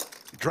know.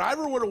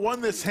 Driver would have won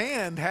this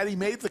hand had he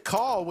made the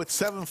call with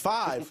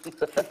 7-5.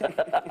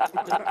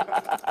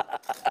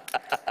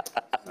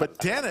 But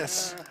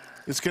Dennis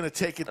is going to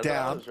take it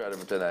down.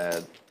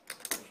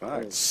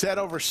 Fine. Set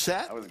over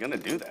set. I was going to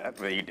do that,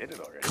 but you did it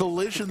already.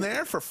 Collision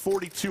there for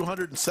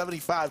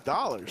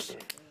 $4,275.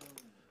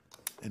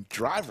 And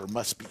Driver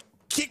must be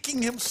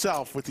kicking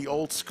himself with the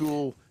old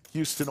school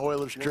Houston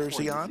Oilers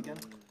jersey on.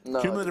 No,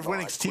 Cumulative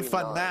winnings,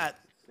 T-Fun Matt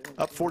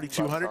up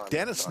 4,200.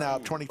 Dennis now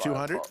up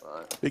 2,200.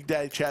 Big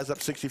Daddy Chaz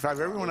up 65.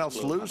 Everyone else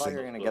I thought you were losing.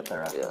 going to get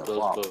there after Yeah. the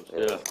flop.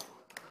 Yeah.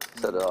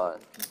 So did I.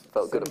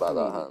 Felt good about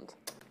that hand.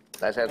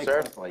 Nice hand,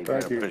 sir.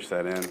 Thank you. Push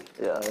that in.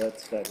 Yeah.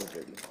 That's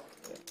dirty.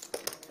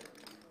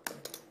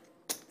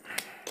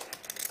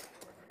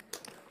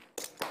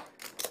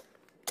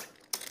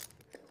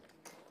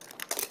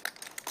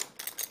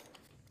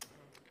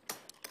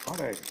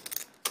 Okay.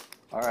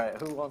 All right,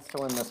 who wants to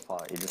win this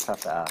pot? You just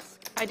have to ask.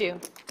 I do.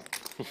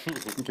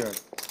 Okay.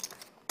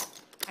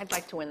 I'd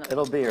like to win the.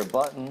 It'll be your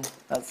button.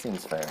 That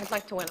seems fair. I'd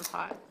like to win a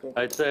pot.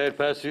 I'd say I'd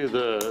pass you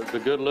the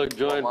good luck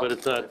joint, but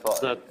it's not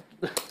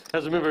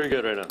hasn't been very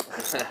good right now.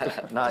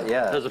 Not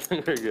yet. Hasn't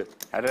been very good.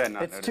 How did I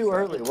not It's notice too that?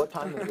 early. What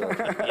time is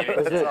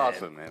it? That's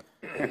awesome, man.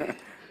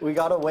 We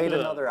gotta wait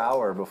another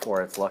hour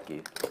before it's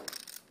lucky.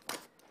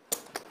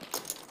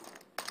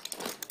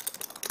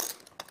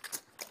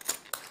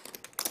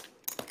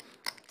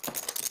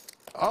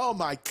 Oh,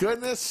 my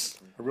goodness.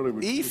 I really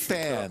would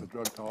E-fan. the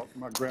drug talk.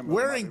 My grandma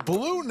Wearing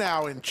blue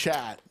now in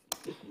chat.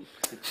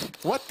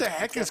 What the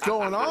heck is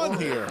going on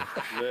here?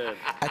 Man.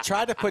 I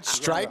tried to put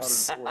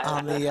stripes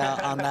on the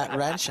on that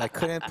wrench. I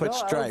couldn't put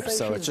stripes,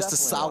 so it's just a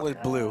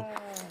solid blue.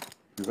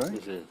 You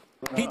think?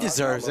 He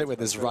deserves it with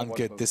his run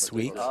good this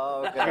week.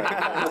 Oh, okay.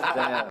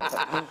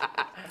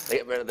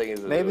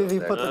 Damn. Maybe if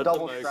you put the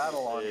double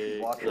straddle on,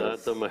 watch Not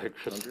this. the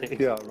microphone.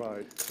 Yeah,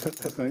 right.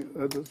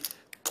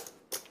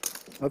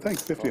 I think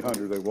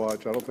 50-100 they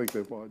watch. I don't think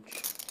they watch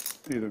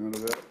either one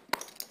of that.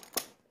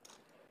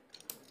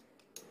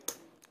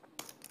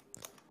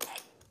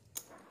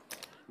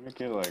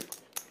 Make it like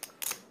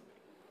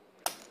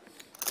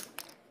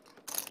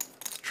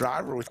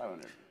Driver with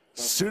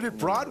suited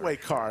Broadway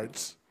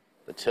cards.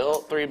 The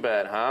tilt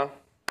 3-bet, huh?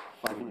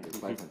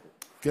 500.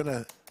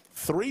 Gonna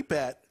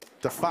 3-bet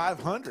to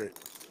 500.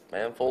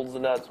 Man folds the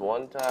nuts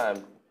one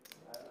time.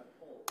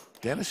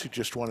 Dennis, who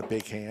just won a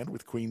big hand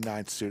with Queen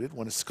 9 suited,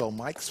 one of Skull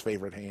Mike's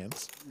favorite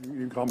hands. You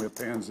can call me a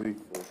pansy.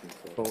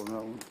 Folding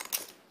that one.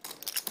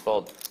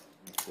 Fold.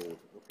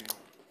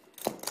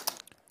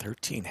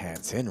 13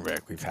 hands in,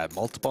 Rick. We've had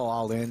multiple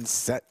all-ins,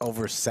 set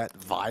over set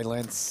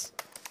violence,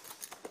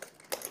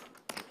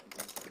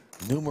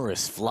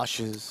 numerous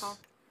flushes.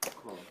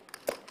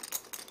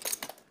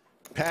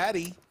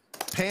 Patty,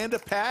 Panda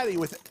Patty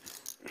with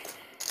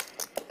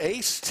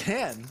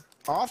Ace-10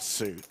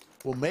 offsuit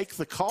will make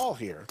the call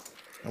here.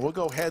 And we'll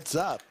go heads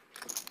up.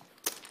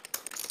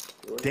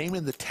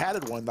 Damon the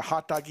Tatted One, the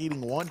hot dog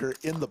eating wonder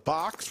in the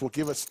box will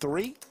give us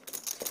 3.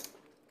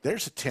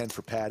 There's a 10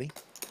 for Patty.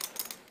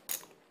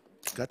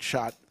 Gut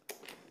shot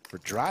for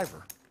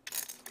Driver.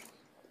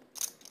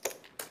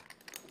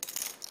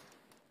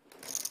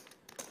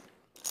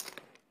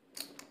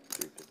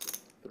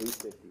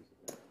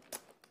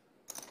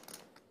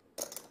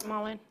 I'm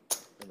all in.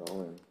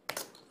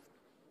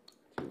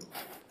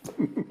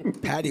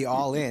 Patty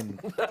all in,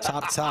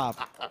 top.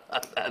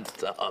 That's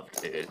tough,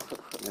 dude.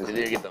 Didn't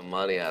even get the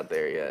money out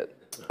there yet.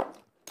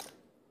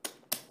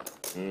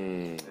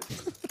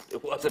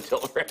 It was a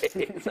tilt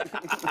raise.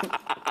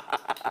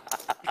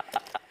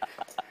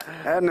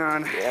 heading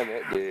on. Damn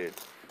it, dude.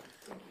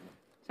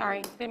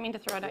 Sorry, didn't mean to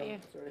throw it at you.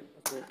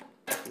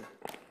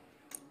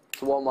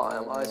 So what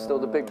am I still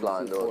the big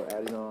blind or?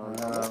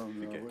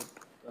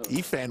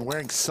 Efan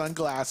wearing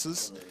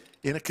sunglasses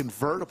in a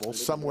convertible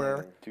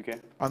somewhere 2K?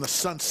 on the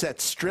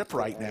Sunset Strip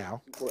right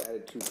now.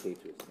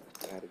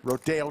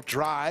 Rodeo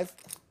Drive,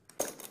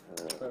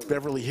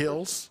 Beverly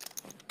Hills.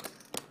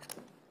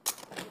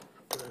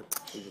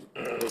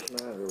 What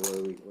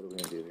are we going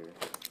to do here?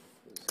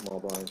 Small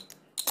blind.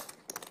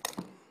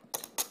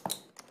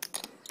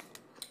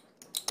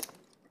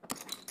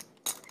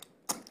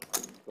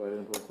 Go ahead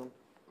and pull some.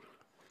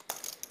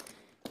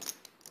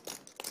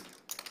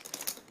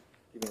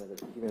 Give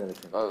me another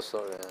chance. Oh,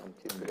 sorry, I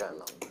keep forgetting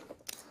that.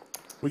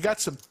 We got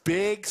some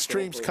big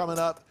streams coming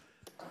up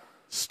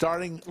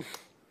starting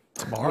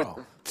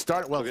Tomorrow.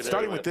 starting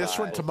with this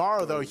one.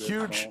 Tomorrow, though,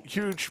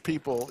 huge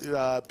people,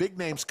 big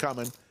names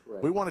coming.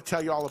 We want to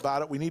tell you all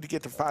about it. We need to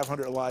get to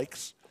 500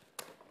 likes.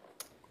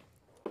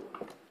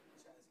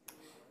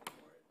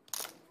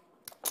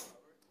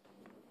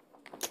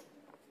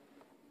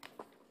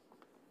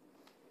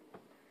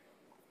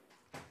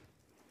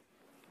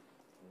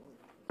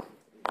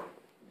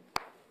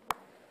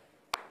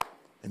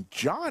 And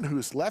John,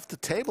 who's left the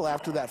table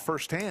after that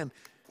first hand,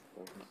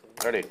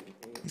 Ready.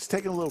 he's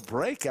taking a little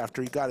break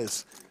after he got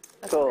his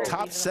Cool.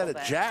 top set of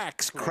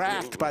jacks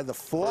cracked by the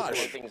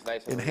flush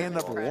in hand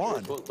number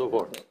 1. So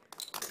far.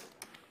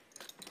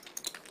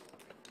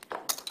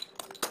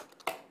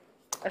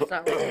 That's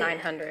not worth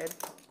 900.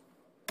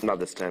 Not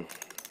this time.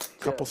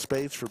 Couple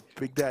spades for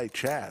Big Daddy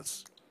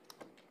Chaz.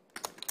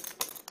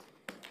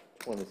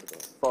 20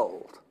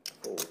 Fold.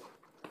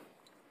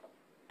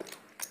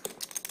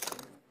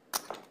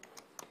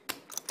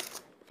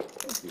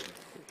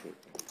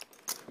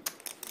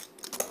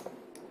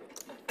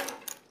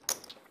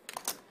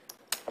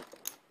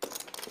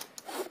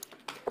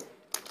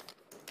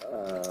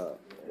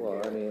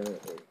 Well, I mean,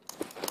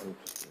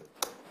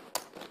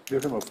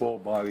 Give him a full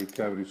body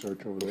cavity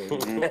search over there.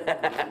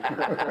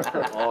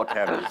 All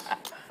cavities.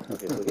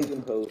 okay, so he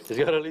can post. He's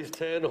got at least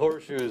 10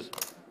 horseshoes.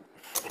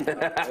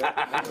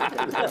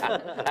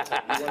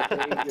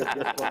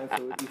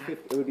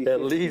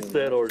 At least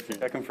 10 horseshoes.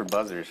 Checking for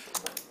buzzers.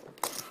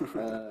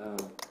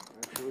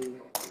 Actually,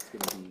 it's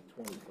going to be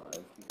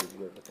 25 because you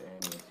got to put the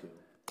ante too.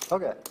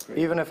 Okay,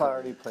 even if I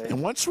already played.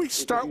 And once we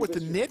start with the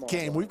knit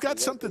game, we've got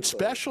something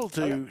special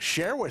to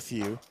share with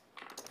you.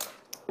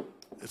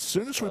 As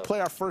soon as we play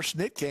our first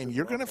knit game,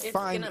 you're going to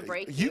find, gonna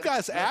break you you.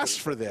 guys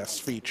asked for this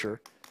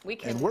feature,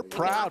 and we're we can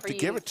proud offer to you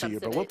give it to you,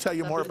 but we'll tell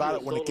you more about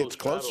it when it gets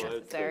closer.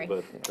 Necessary.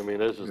 But, I mean,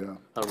 this is, Yeah.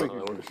 I don't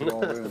know. It's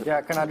all in.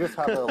 Yeah, can I just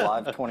have a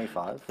live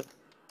 25?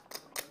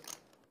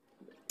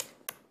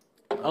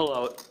 I'll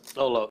allow it.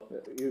 I'll allow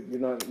it. You're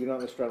not in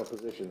a straddle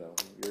position though.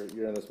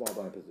 You're in the small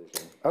blind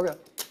position. Okay.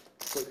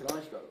 So can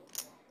I straddle?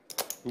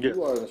 Yes.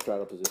 You are in the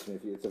straddle position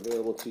if it's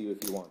available to you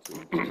if you want to.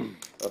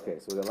 Okay,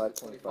 so we like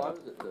 25.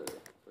 Is it the 35?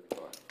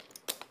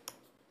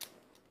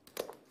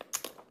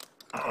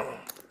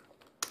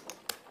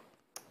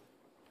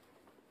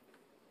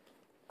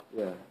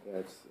 Yeah,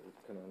 it's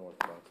kind of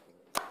unorthodox.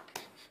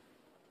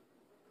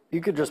 You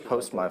could just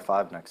post my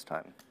 5 next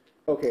time.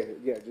 Okay,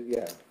 yeah.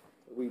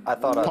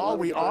 Paul,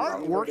 we are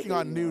working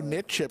on new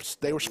knit chips.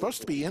 They were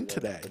supposed to be in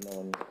today.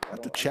 I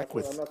have to check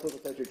with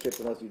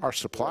our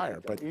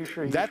supplier, but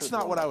that's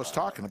not what I was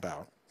talking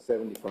about.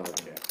 75.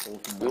 Yeah.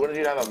 We wanted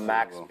you to have a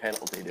max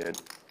penalty, dude.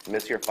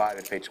 Miss your 5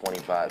 and pay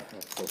 25.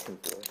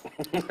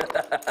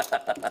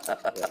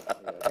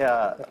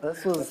 Yeah,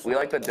 this was. We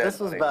like the dead This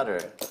was money.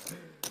 better.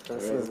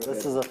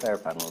 This is a fair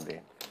penalty.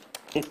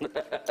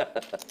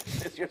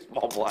 Miss your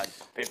small blind,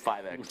 pay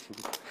 5x.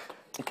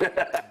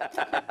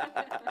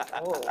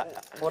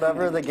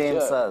 Whatever the game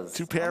says.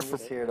 2 pair I'm for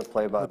just here to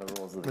play by the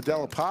rules of the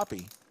Modelo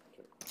game. Papi.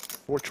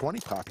 420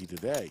 Papi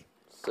today.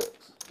 6.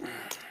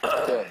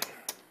 Okay.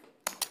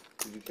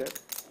 Did you check?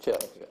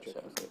 Check.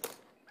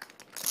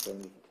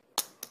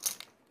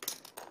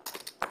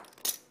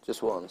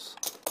 Just once.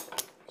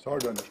 It's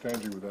hard to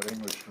understand you with that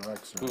English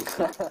accent.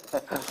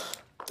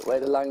 The way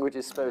the language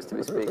is supposed to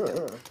be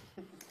speaking.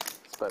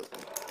 Spoken.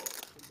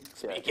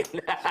 That's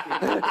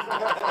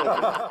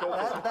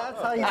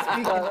how you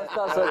speak.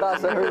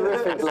 That's a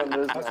horrific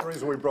blunder. That's the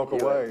reason we broke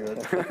away.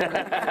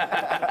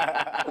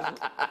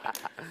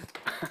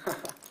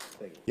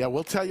 Yeah,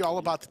 we'll tell you all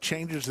about the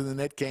changes in the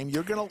net game.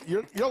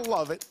 You'll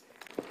love it.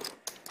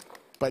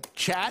 But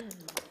chat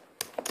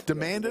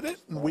demanded it,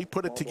 and we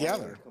put it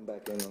together. Come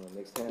back in on the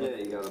next hand. Yeah,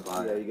 you gotta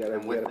buy it. Yeah,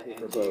 And with the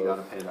ante, you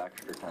gotta pay the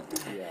extra 10.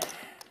 Yeah.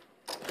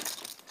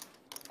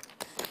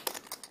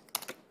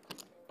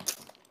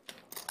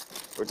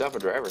 We're tough for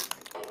drivers.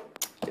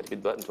 You have to beat the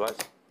button twice.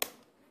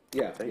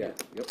 Yeah. Yep.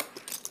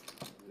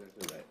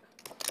 Exactly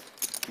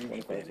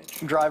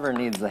right. Driver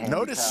needs the handicap.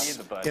 Notice,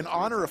 in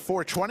honor of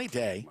 420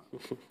 Day,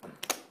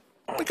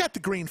 we got the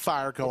green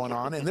fire going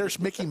on, and there's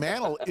Mickey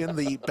Mantle in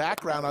the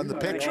background on the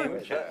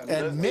picture.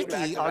 And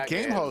Mickey, our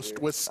game host,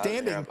 was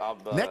standing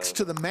next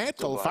to the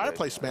mantle,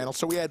 fireplace mantle.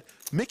 So we had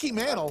Mickey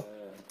Mantle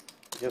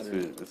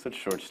It's such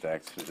short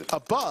stacks. Just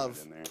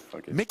above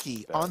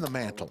Mickey on the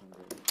mantle.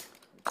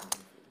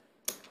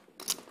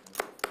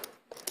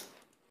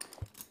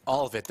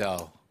 All of it,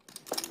 though,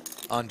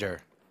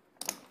 under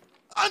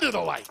the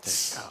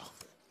lights.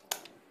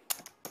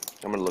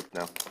 I'm gonna look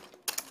now.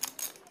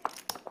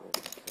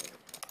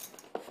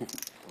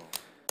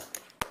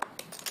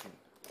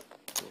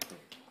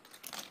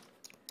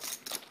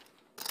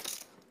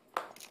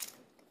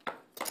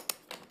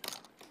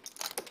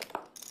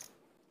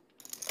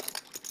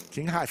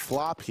 King high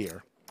flop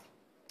here.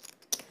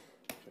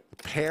 A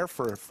pair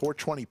for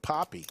 420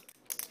 Papi.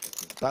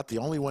 About the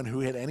only one who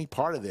hit any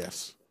part of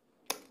this.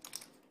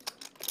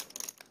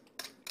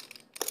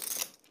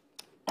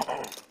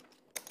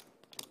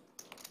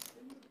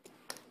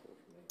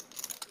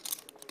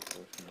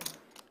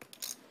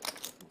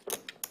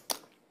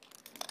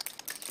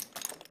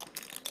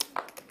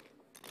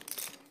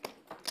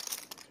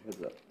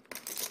 Heads up.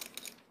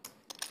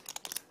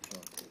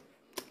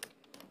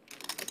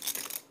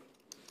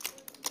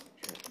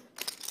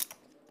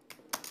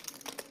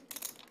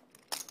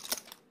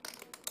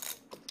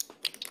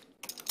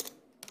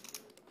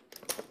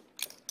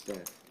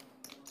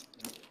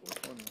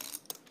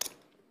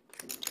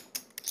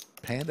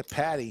 Panda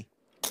Patty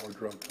Or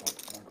drug talk,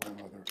 my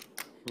grandmother.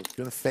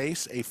 going to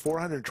face a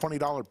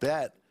 $420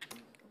 bet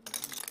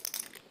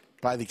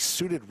by the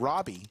suited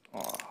Robbie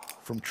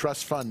from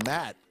Trust Fund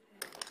Matt.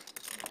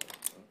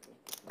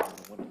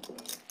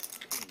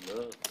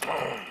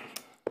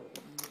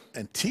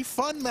 And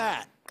T-Fun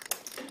Matt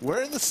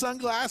wearing the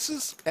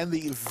sunglasses and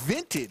the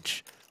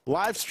vintage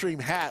live stream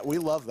hat. We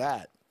love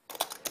that.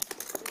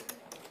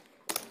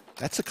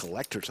 That's a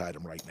collector's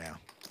item right now.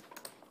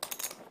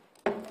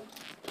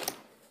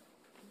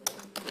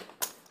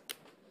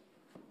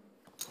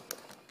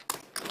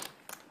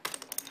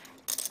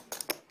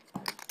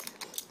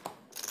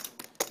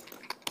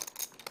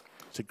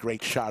 It's a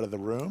great shot of the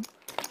room.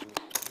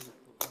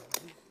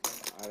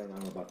 I don't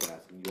know about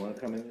that. You want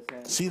to come in this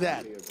hand? See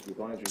that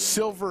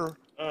silver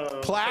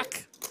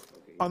plaque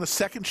on the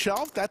second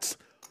shelf? That's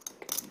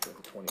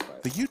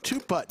the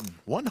YouTube button.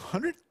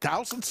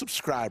 100,000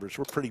 subscribers.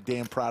 We're pretty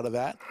damn proud of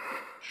that.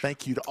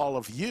 Thank you to all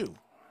of you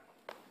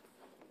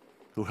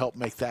who helped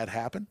make that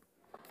happen.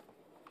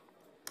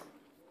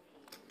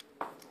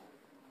 All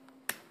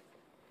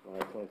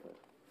right, 25.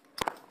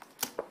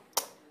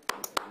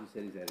 He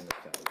said he's adding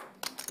up 1,000.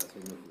 That's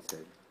what Mickey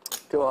said.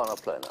 Go on, I'll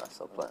play nice.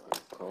 I'll play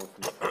nice. Call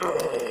from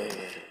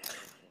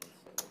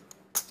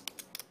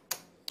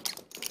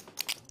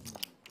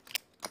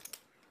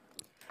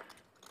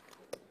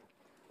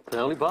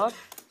Penalty box?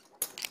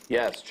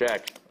 Yes,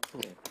 check.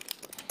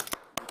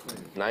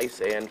 Nice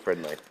and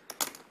friendly.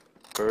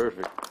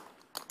 Perfect.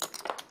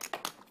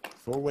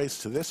 4 ways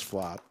to this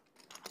flop.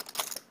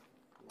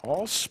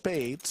 All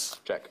spades.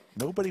 Check.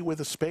 Nobody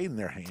with a spade in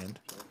their hand.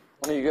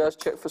 One of you guys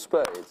check for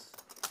spades?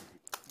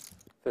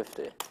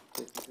 50.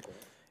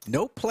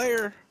 no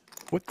player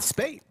with the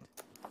spade.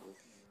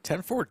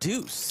 10-4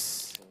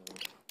 deuce.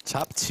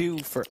 Top 2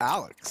 for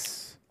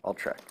Alex. I'll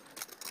check.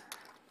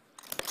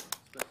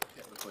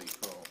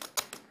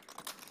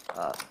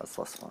 That's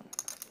less fun.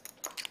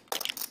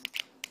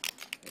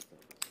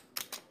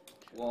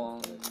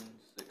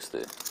 160.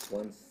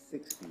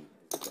 160 is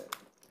the bet.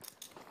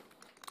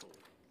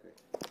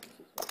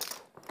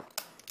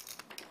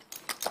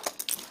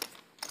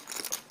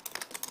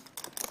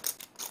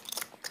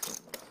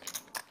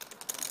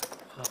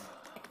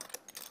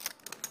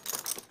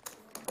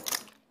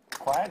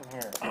 Quiet in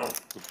here.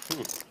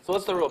 So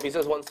what's the rule? If he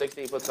says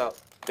 160, he puts out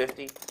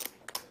 50?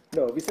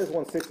 No, if he says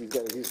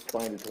 160, he's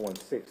blind to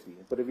 160.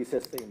 But if he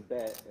says same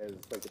bet as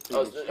like the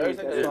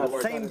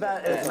previous same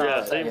bet is Yeah,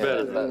 not. same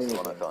bet. That's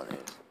what I thought.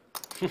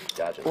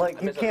 Gotcha.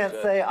 Like, you can't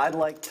say, I'd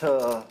like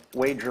to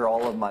wager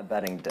all of my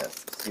betting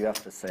discs. You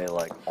have to say,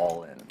 like,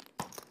 all in.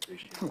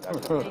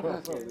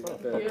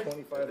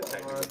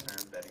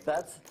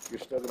 That's, you're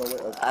still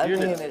gonna win. I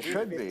mean, it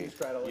should be.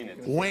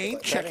 Wayne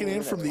checking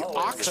in from the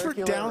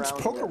Oxford Downs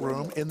Poker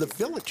Room in the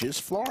Villages,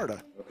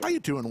 Florida. How you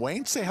doing,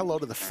 Wayne? Say hello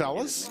to the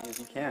fellas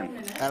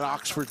at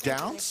Oxford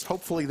Downs.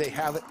 Hopefully they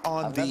have it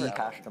on I've never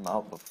cashed them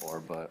out before,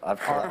 but I've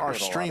our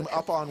stream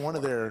up on one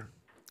of their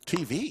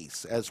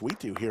TVs, as we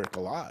do here at the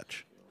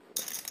Lodge.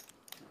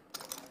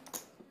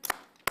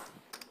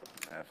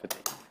 50.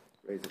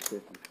 Raise it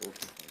 50.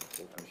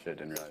 I should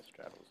didn't realize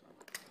straddles.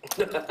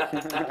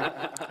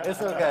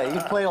 It's okay.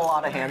 You've played a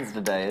lot of hands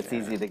today. It's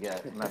easy to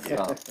get messed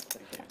up.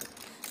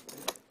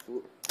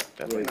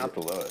 Definitely not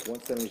the lowest.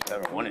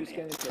 177. One in Scan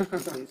here. your check,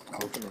 please.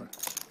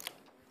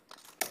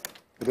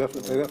 They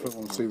definitely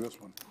won't see this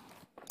one.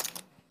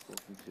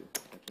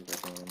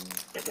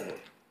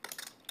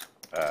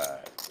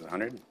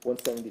 100?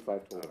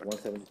 175 total.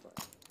 175.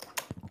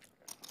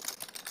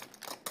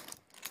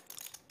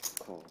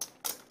 Call.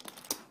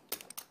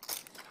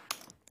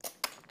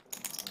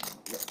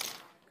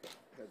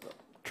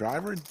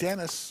 Driver and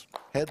Dennis,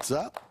 heads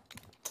up.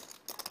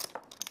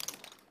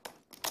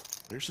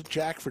 There's a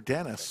jack for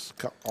Dennis.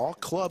 All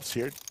clubs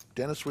here.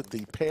 Dennis with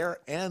the pair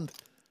and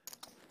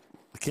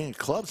the king of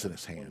clubs in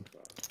his hand.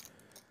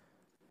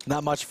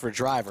 Not much for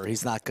driver.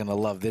 He's not going to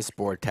love this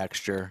board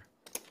texture.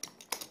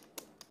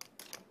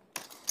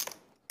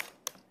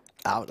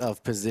 Out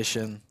of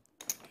position.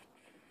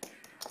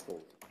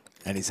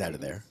 And he's out of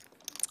there.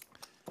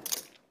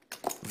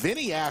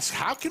 Vinny asks,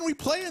 how can we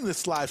play in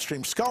this live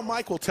stream? Skull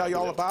Mike will tell you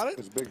all about it.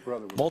 His big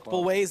brother was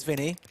Multiple ways,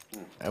 Vinny.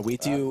 We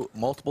do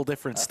multiple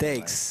different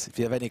stakes. If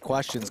you have any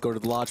questions, go to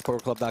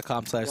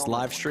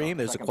thelodgepokerclub.com/livestream.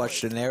 There's a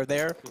questionnaire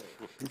there.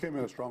 He came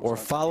in a strong Or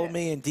side. follow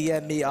me and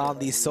DM me on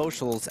these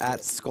socials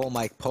at Skull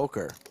Mike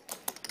Poker.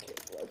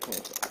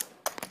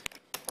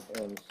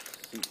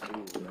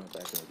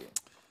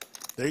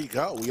 There you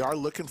go. We are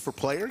looking for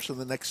players in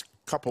the next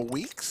couple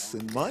weeks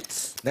and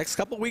months. Next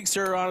couple weeks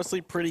are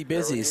honestly pretty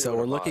busy, so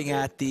we're looking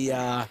at the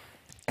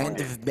end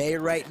of May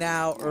right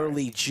now,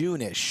 early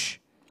June-ish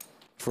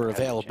for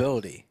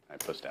availability. I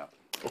pushed out.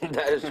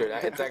 That is true.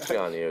 It's actually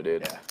on you,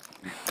 dude.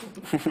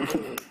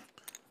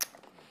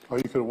 Oh,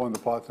 you could have won the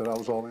pot that I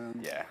was all in?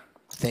 Yeah.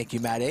 Thank you,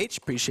 Matt H.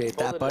 Appreciate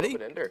that, buddy.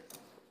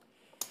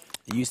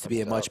 You used to be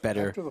a much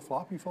better After the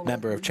flop, you fold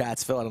member of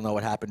Chatsville. I don't know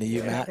what happened to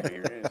you, Matt.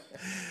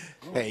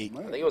 Hey, I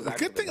think it was the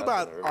good thing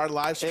about our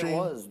live stream, It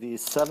was the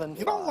 7.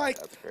 you don't like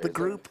the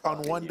group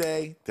on one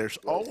day, there's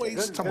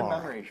always Good tomorrow.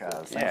 memory,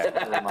 Chaz. Yeah.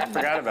 I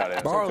forgot about it.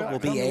 Tomorrow will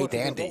be a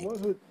dandy. What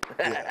was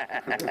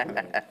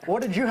it?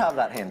 What did you have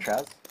that hand,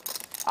 Chaz?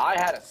 I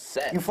had a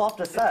set. You flopped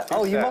a set.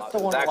 Oh, you must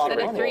have won a lot of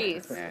The money.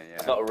 threes. Yeah.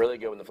 Felt really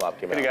good when the flop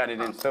came Could have out.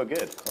 got it in so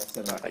good.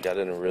 I got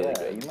it in really Yeah,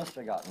 good. you must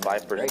have gotten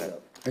 5%.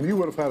 And you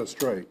would have had it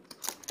straight.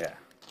 Yeah.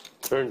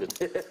 Turned it.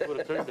 Would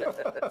have turned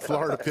it.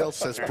 Florida Bill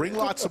says, bring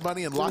lots of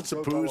money and lots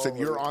of booze, and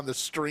you're on the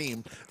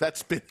stream.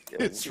 That's been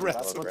his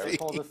That's what they recipe.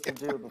 told us to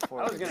do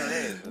before. I was going to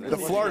raise. The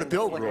Florida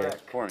Bill rule.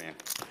 For me.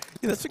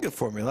 Yeah, that's a good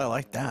formula. I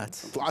like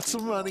that. Lots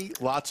of money,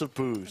 lots of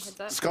booze.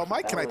 Skull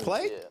Mike, can I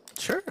play?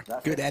 Sure.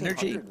 That Good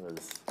energy.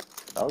 1500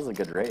 that was a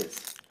good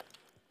race.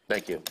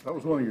 Thank you. That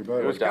was one of your better.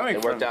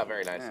 It worked out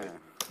very nicely.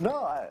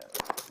 No,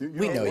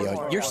 We know, Yoni.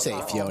 You're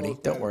safe, Yoni.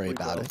 Don't worry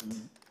about it.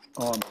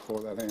 On for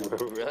that hand.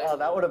 Really?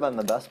 that would have been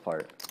the best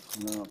part.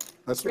 No.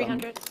 That's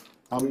 300.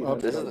 I'm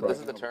up This is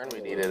the turn we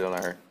needed on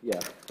our.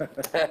 Yeah.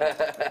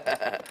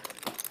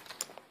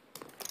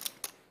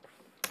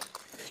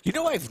 You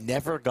know, I've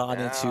never gone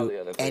Now the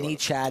into other any one.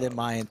 chat in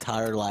my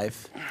entire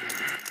life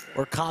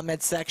or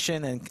comment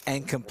section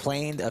and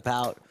complained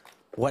about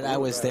what I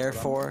was there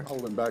for.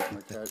 holding back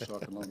my cash so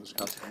I can loan this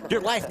customer.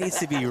 Your life needs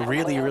to be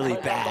really, really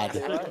bad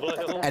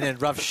and in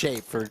rough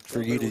shape for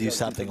you to do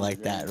something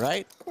like that,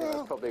 right?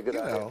 That's probably a good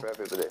idea for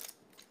everybody.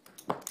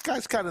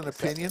 Guy's got an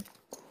opinion.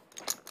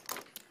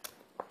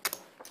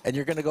 And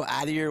you're going to go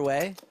out of your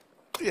way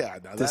Yeah,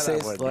 no, to that say I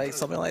wouldn't. like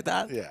something like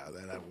that? Yeah,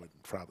 that I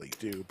wouldn't probably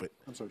do, but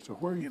I'm sorry, so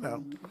where are you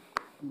know.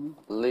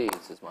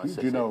 Leeds is my Do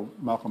city. you know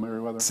Malcolm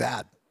Merriweather?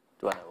 Sad.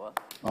 Do I know what?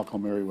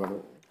 Malcolm Merriweather.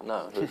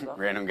 No, who's that?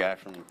 Random guy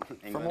from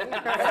England.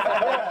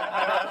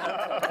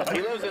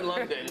 He lives in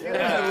London. You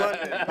know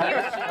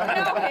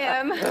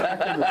him.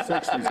 Back in the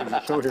 60s, there was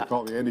a show here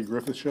called the Andy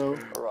Griffith Show.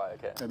 Right,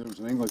 okay. And there was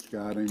an English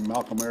guy named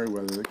Malcolm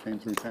Merriweather that came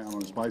through town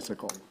on his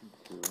bicycle.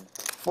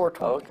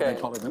 420. They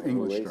Okay. call it an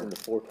English Raising start.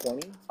 to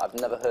 420. I've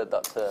never heard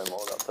that term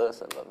or that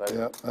person, but very.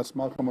 Yeah, that's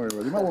Malcolm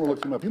Mayweather. You might want to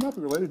look him up. You might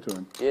be related to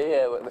him.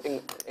 Yeah, well,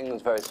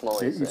 England's very small.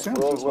 He You see. sounds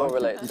We're just all like you.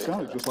 related He to each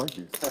sounded other. just like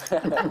you.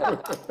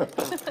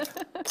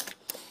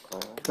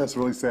 That's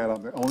really sad.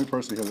 I'm the only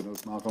person here that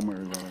knows Malcolm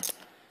Mayweather.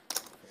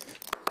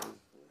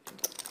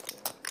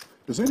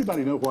 Does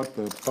anybody know what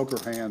the poker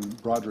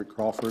hand Broderick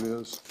Crawford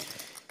is?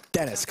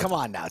 Dennis, come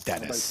on now, Anybody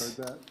Dennis.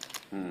 heard that?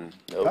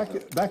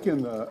 Back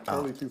in the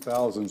early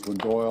 2000s when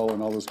Doyle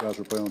and all those guys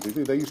were playing on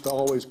TV, they used to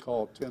always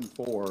call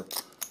 10-4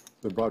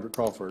 the Broderick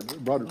Crawford.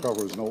 Broderick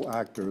Crawford was an old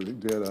actor that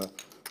did a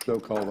show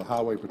called The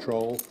Highway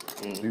Patrol.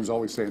 He was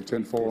always saying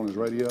 10-4 on his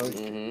radio.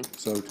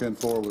 So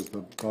 10-4 was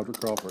the Broderick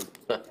Crawford.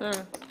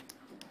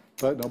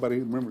 But nobody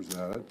remembers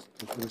that.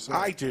 That's really sad.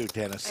 I do,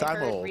 Dennis. I I'm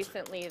heard old.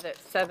 recently that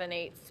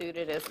 7/8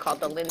 suited is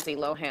called the Lindsay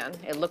Lohan.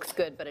 It looks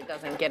good, but it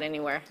doesn't get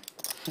anywhere.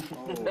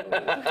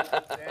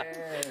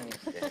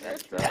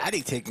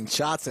 Daddy taking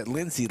shots at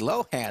Lindsay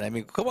Lohan. I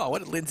mean, come on, what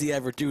did Lindsay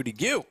ever do to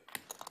you?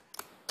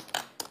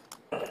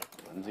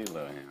 Lindsay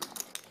Lohan.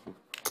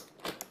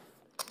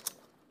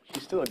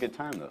 She's still a good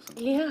time, though.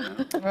 Sometimes. Yeah.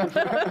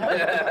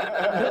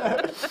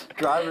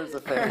 Driver's a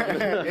fan.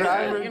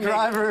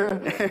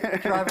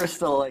 Driver's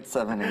still like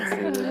 7/8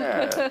 suited.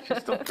 Yeah, she's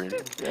still pretty.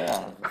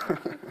 Yeah.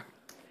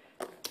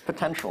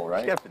 Potential,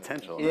 right? She got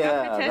potential.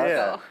 Yeah,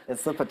 Potential.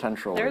 it's the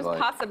potential. There's we like.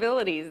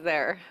 possibilities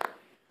there.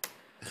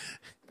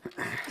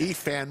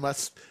 E-Fan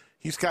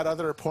he's got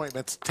other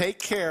appointments. Take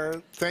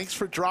care. Thanks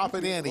for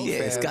dropping in, E-Fan.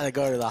 Yeah, he's got to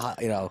go to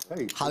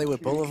the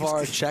Hollywood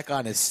Boulevard, check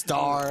on his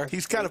star.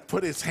 He's got to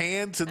put his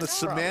hands in the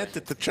cement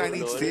at the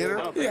Chinese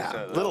theater.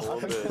 Yeah.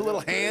 Little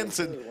hands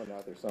and. There's one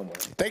out there somewhere.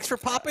 Thanks for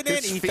popping in,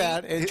 His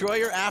Ethan. feet- Enjoy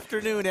your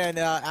afternoon and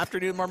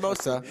afternoon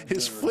mimosa.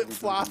 His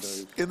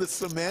flip-flops in the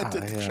cement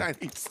at the yeah.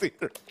 Chinese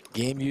theater.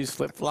 Game used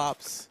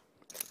flip-flops.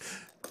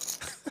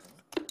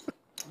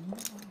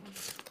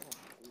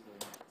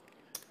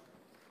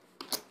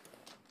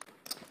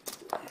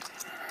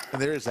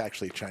 And there is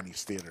actually a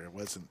Chinese theater. It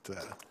wasn't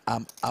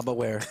I'm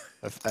aware.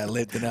 I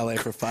lived in LA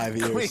for 5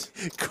 years.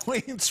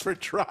 Queens for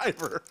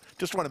Driver.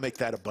 Just want to make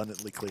that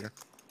abundantly clear.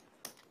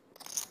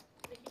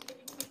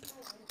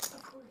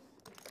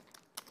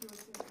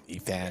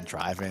 Ethan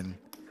driving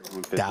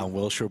down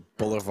Wilshire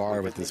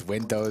Boulevard with his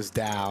windows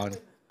down.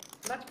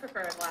 Much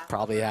preferred last.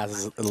 Probably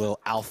has a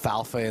little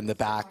alfalfa in the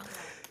back.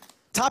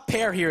 Top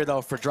pair here, though,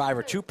 for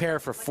Driver. 2 pair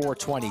for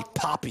 420.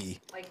 Papi.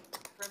 Like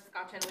for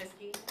Scotch and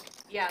whiskey.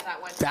 Yeah,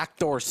 that one.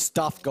 Backdoor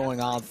stuff going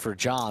on for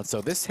John.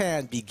 So this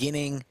hand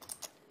beginning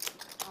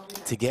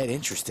to get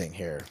interesting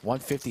here.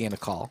 150 and a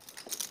call.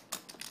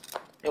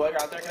 Hey, while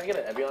you're out there, can I get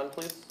an Evian,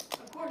 please?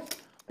 Of course.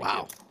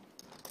 Wow.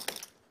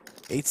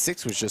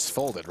 8-6 was just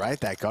folded, right?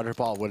 That gutter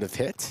ball would have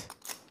hit.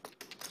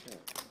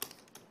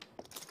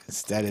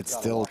 Instead, it's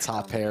still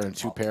top pair and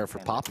 2 pair for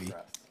Papi.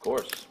 Of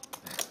course.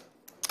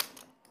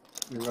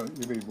 You need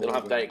They more don't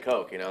have than, Diet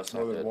Coke, you know, so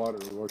more than good. water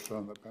to wash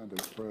on that Panda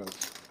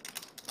Express.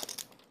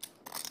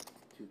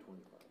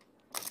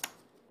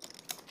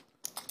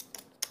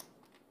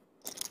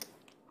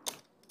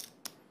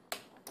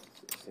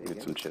 225.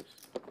 Get some chips.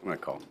 I'm going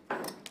to call.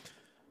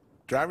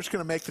 Driver's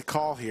going to make the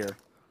call here.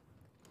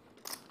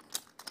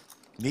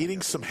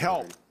 Needing some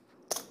help.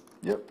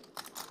 Yep.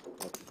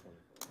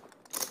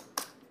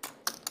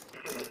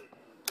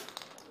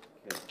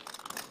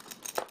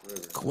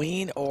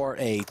 Queen or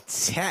a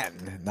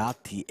 10,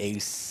 not the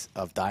ace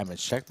of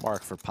diamonds. Check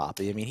mark for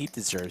Papi. I mean, he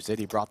deserves it.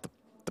 He brought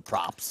the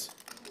props.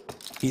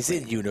 He's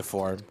in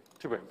uniform.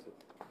 Two pair.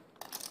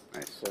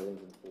 Nice. Sevens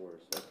and fours.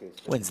 Okay.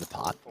 Wins the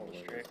pot.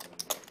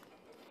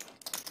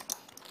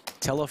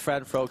 Tell a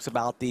friend, folks,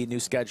 about the new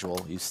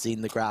schedule. You've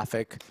seen the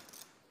graphic.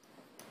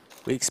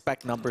 We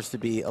expect numbers to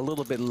be a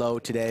little bit low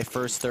today.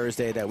 First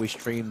Thursday that we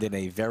streamed in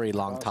a very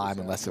long time,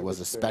 unless it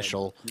was a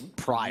special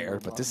prior.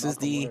 But this is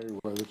the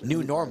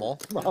new normal.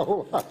 My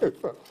whole life.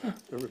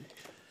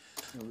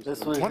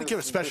 This was I want to give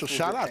a special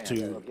shout out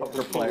to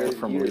poker player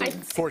from I Leeds.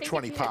 think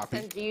 420 if you had Papi.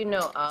 said, do you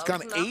know of It's gone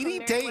Malcolm 80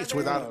 days Merriweather?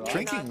 without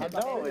drinking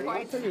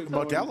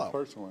Modelo.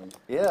 Personally.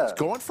 Yeah.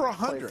 Going for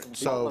 100.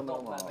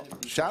 So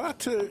shout out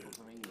to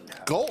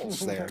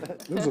Goals there.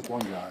 This is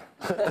one guy.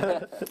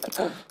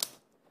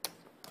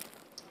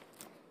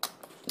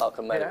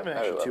 Malcolm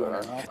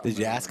Merriweather. Did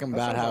you ask him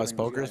about how his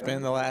poker's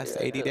been the last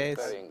 80 days?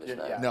 Very English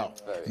name. No.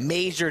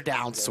 Major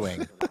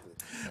downswing.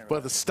 Well,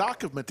 the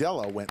stock of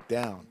Modelo went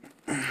down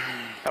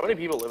How many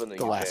people live in the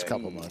the UK? last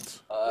couple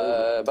months.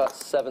 About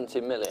 70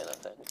 million, I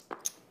think.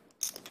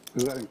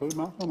 Does that include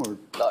Malcolm or?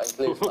 That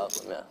includes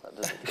Malcolm, yeah. That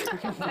doesn't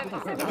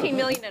include. 17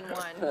 million and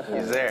one.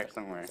 He's there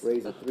somewhere.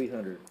 Raise a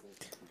 300.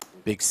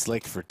 Big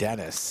slick for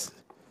Dennis.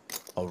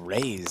 A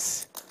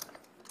raise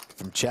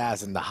from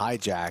Chaz in the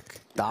hijack.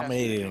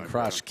 Dominated and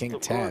crushed. King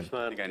 10. Of course,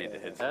 man. I think I need to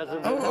hit That's some.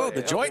 a- Oh,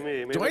 the Hey, joint, help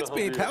me. Maybe joint's it'll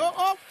being,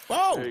 help you.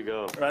 There you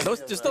oh, go.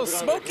 There's no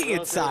smoking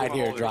inside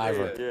here,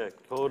 driver. Yeah,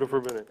 hold it for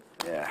a minute.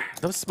 Yeah.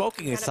 No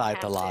smoking inside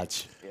the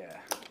lodge. Yeah.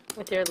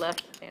 With your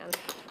left hand.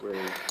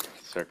 Raise.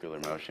 circular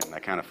motion.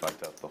 That kind of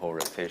fucked up the whole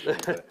rotation.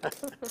 But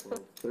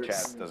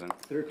Chaz doesn't.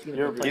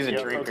 He's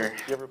a drinker.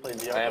 You ever play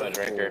VR? I am a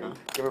drinker. You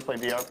ever play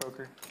VR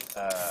poker?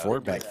 Four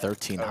bet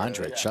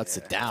 1300 shuts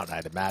it down,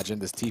 I'd imagine.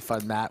 Does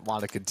T-Fun Matt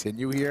want to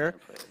continue here?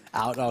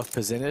 Out of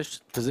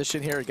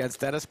position here against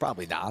Dennis?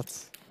 Probably not.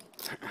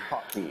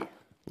 Poppy.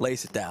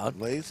 Lays it down.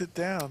 Lays it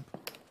down.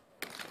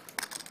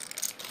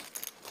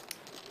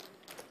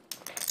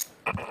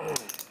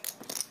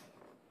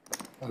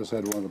 I just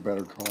had one of the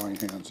better drawing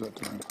hands that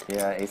time.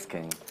 Yeah, ace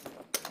king.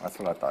 That's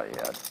what I thought you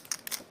had.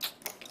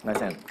 Nice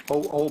hand.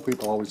 Old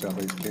people always have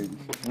ace king.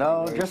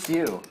 No, just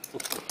you.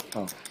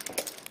 Oh.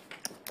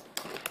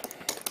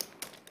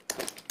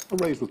 I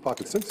raised with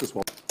pocket sixes.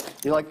 Well,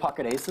 You like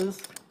pocket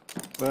aces?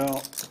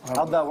 well,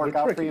 How'd that work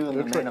they're out for tricky. you in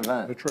the They're main tricky.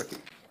 event? They're tricky.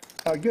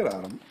 I get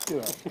at them, you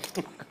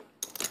know.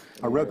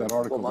 I read that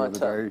article the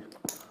other day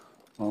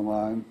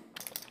online.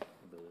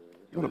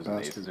 What a Losing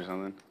bastard. aces or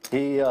something.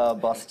 He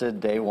busted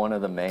day one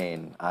of the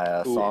main.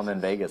 I saw him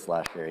in Vegas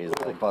last year. He's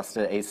like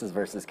busted aces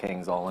versus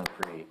kings all in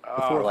free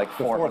for like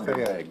The fourth 400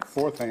 hand. legs.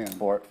 Fourth hand.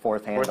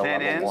 Fourth hand to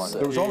hand level in? one.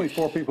 There was only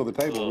 4 people at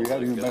the table. We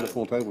hadn't even made a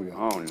full table yet.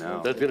 Oh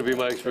no. That's gonna be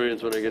my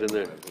experience when I get in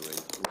there.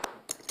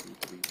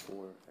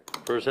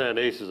 First hand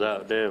ace is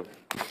out. Damn.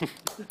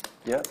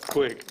 Yep,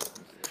 Quick.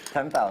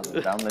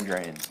 10,000 down the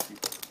drain.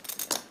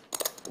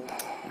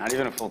 Not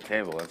even a full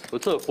table. That's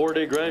What's up?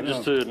 4-day grind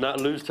just to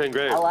not lose 10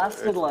 grand. I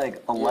lasted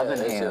like 11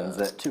 Yeah, hands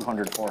at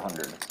 200,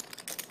 400.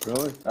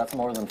 Really? That's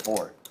more than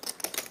 4.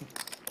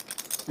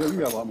 Yeah, you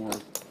got a lot more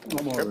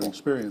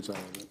experience out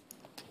of it.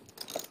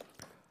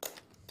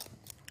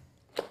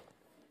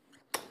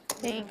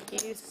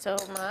 Thank you so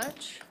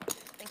much.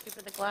 Thank you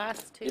for the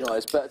glass, too. You know,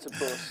 it's better to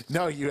bust.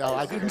 No,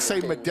 I didn't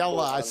say Modelo.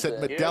 I said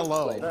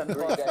Modelo.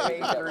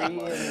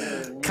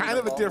 Kind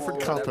of a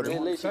different company.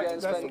 At least you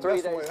can spend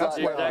 3 days That's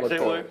like why Exact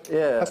same way.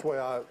 Yeah. That's why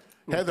I.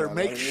 Heather,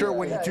 make sure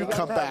when you do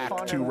come have back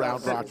fun to in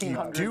Round that Rock, you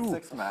 1500 do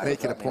six-match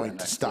make it a at the point end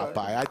to next stop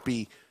by. I'd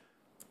be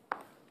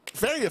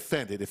very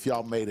offended if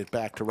y'all made it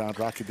back to Round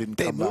Rock and didn't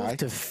They come by. moved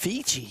to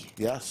Fiji.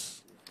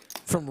 Yes.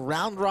 From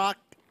Round Rock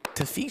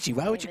to Fiji.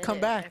 Why would you come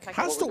back?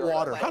 How's the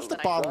water? How's the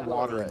bottled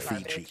water in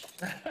Fiji?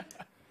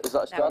 Is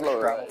that straddle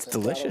or It's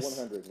delicious.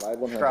 100, live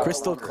 100.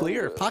 Crystal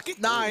clear. Pocket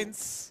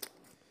nines.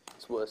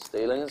 it's worth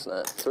stealing, isn't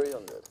it?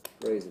 300.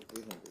 Raise it,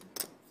 300.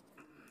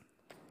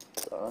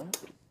 It's all right.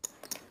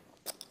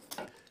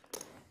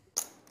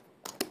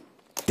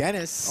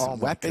 Dennis, Oh,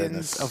 my weapons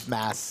goodness. of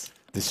mass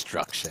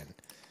destruction.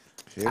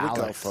 Here we go,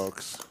 Alex.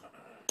 folks.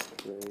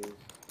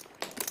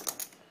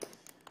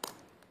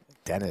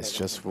 Dennis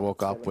just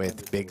woke up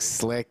with Big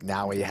Slick.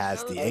 Now he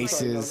has the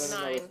aces.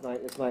 No,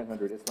 it's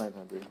 900. It's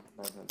 900.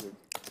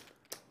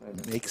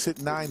 900. Makes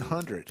it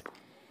 900.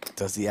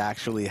 Does he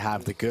actually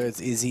have the goods?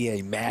 Is he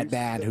a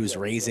madman who's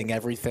raising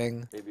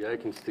everything? Maybe I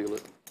can steal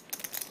it.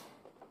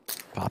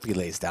 Poppy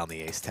lays down the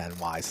ace-10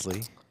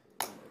 wisely.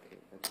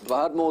 If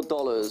I had more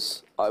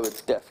dollars, I would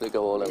definitely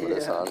go all in with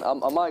this hand. I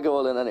might go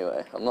all in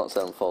anyway. I'm not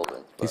saying I'm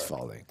folding. He's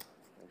folding.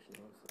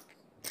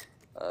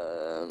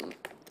 It's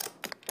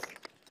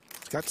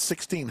got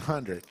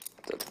 1,600.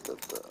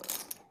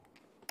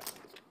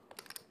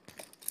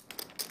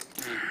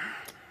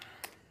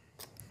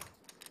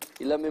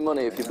 You lend me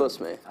money if you bust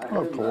me.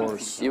 Of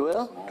course. You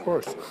will? Of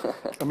course.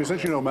 I mean,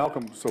 since you know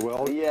Malcolm so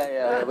well.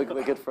 Yeah, we're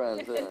good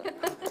friends. Yeah.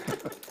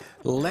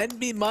 Lend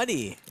me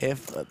money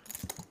if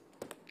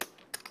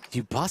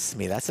you bust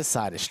me. That's a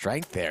sign of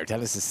strength there.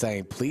 Dennis is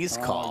saying, please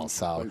call.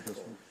 So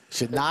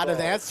should not have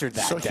answered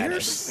that, So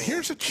Dennis.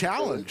 here's a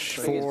challenge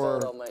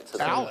for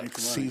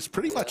Alex. He's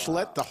pretty much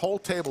let the whole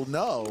table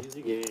know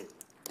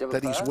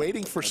that he's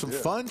waiting for some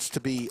funds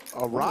to be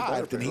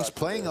arrived, and he's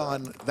playing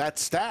on that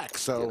stack.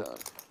 So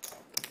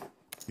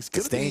he's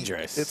gonna It's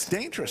dangerous. It's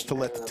dangerous to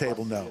let the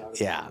table know.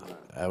 Yeah,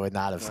 I would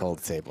not have told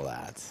the table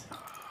that.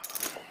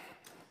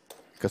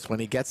 Because when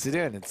he gets it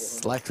in,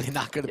 it's likely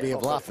not going to be a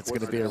bluff. It's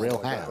going to be a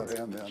real hand.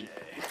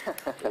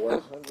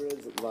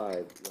 100s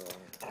live.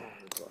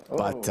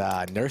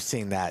 But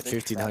nursing that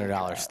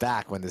 $1,500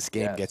 stack when this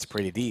game gets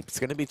pretty deep, it's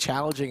going to be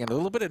challenging and a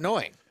little bit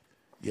annoying.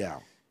 Yeah.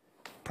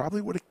 Probably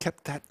would have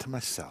kept that to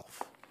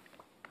myself.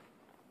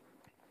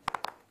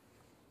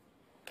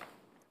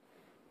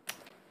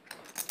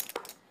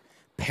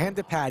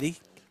 Panda Patty,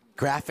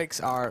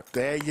 graphics are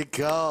There you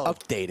go.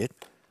 updated.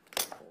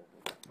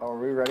 Are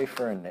we ready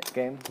for a Nick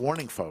game?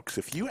 Warning, folks,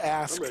 if you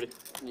ask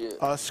Yeah.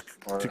 us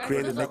to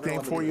create a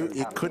nickname for you,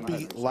 it could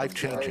be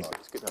life-changing.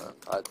 It's good, man.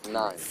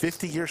 9.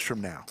 50 years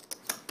from now,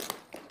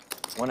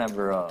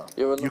 Whenever,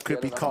 You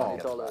could be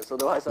called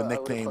Otherwise, the I would've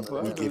nickname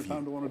put we that. give Time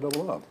you. to want to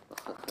double up.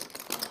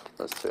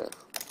 That's true.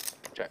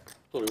 Check.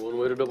 Only one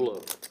way to double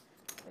up.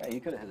 yeah, you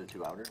could have hit a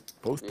 2-outer.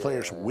 Both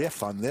players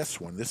whiff on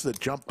this one. This is a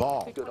jump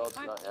ball. Good odds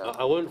tonight, yeah.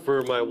 I went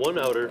for my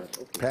 1-outer.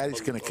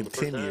 Patty's going to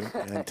continue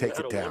and take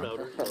it down.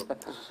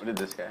 What did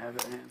this guy have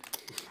at hand?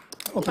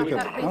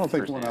 I don't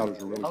think 1 out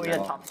is a really Oh, good yeah,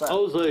 lot. top set. I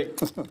was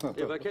like,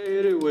 if I can't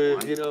hit it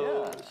with,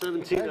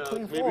 17 outs,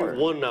 maybe four.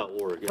 1 out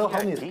work. Phil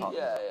Hellmuth's top.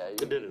 Yeah, It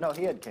didn't. No,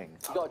 he had king.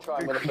 You got to try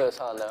him with the first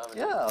hand now, haven't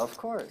you? Yeah, of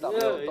course.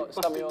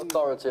 Stamp your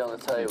authority on the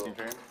table.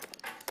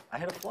 I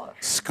hit a flush.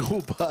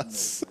 School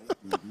bus.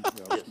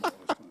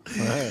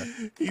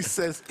 He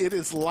says it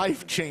is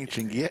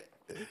life-changing. Yeah,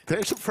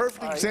 there's a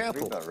perfect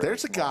example.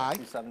 There's a guy,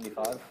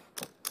 275.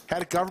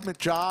 had a government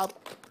job,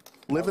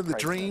 living the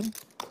dream.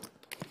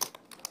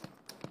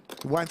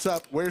 Winds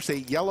up, wears a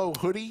yellow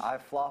hoodie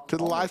to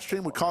the live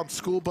stream. We call him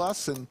School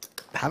Bus, and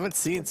haven't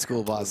seen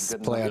School Bus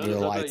play under the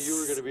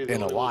lights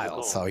in a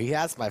while, so he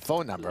has my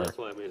phone number.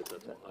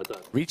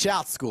 Reach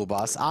out, School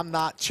Bus. I'm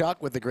not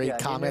Chuck with a great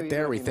comment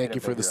there. We thank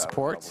you for the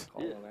support.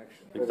 Yeah,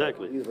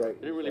 exactly.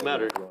 It didn't really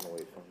matter.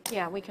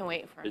 Yeah, we can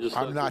wait for it.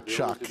 I'm not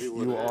Chuck.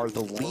 You are the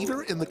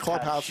leader in the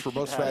clubhouse for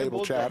most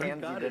valuable chatter.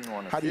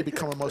 How do you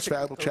become a most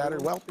valuable chatter?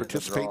 Well,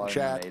 participate in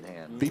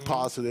chat, be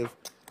positive,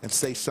 and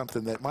say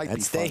something that might be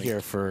funny. Stay here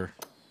for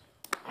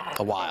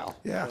a while.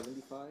 Yeah.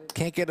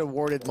 Can't get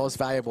awarded most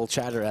valuable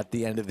chatter at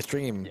the end of the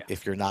stream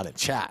if you're not in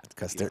chat,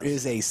 because there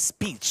is a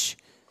speech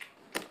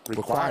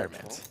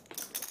requirement.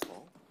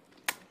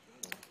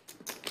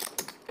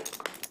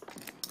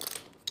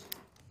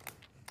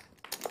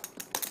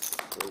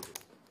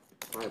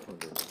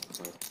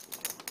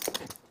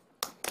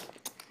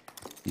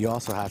 You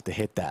also have to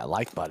hit that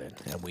like button,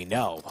 and we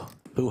know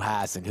who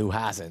has and who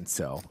hasn't,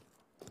 so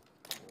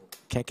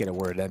can't get a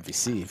word at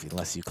MVC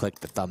unless you click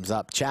the thumbs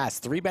up.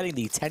 Chaz, 3-betting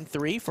the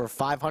 10-3 for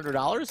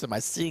 $500. Am I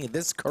seeing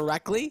this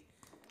correctly?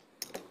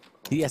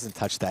 He hasn't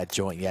touched that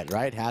joint yet,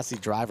 right? Hassie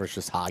Driver's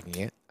just hogging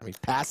it. I mean,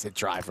 pass it,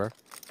 Driver.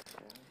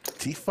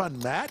 T-Fun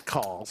Matt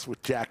calls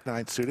with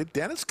Jack-9 suited.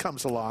 Dennis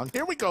comes along.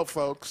 Here we go,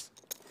 folks.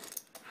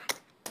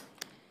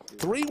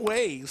 3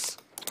 ways.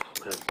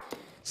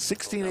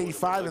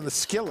 1685 in the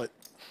skillet.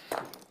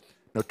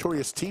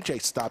 Notorious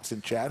TJ stops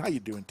in chat. How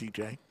you doing,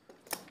 TJ?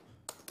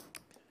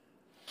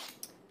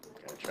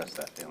 Gotta trust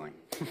that feeling.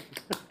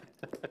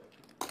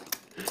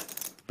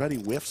 Bet he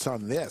whiffs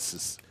on this.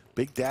 Is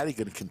Big Daddy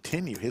going to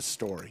continue his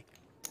story?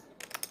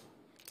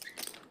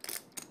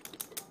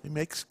 He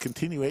makes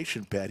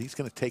continuation bet. He's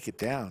going to take it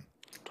down.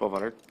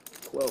 1,200.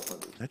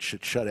 1,200. That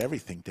should shut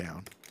everything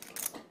down.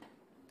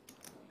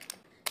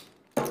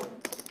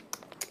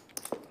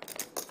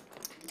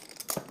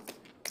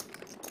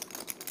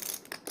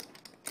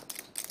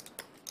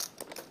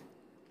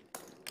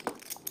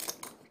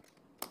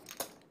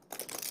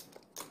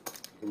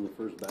 In the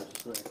first batch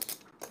of strikes.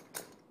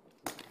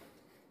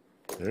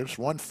 There's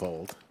one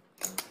fold.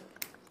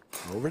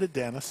 Over to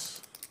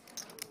Dennis.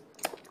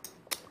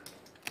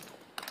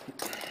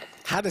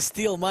 How to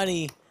Steal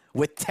Money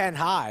with 10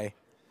 High,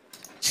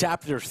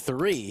 Chapter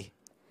 3,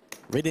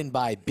 written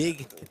by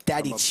Big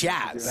Daddy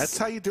Chaz. That's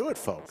how you do it,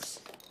 folks.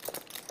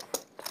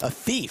 A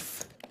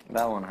thief.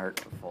 That one hurt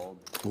to fold.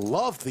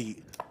 Love the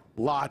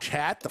lodge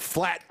hat, the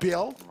flat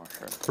bill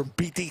from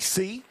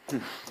BTC.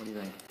 What do you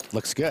think?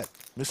 Looks good.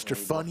 Mr.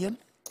 Funyon.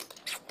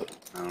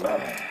 I don't know.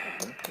 I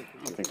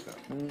think so.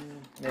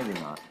 Maybe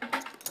not.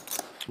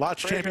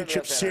 Lodge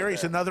Championship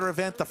Series, another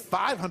event, the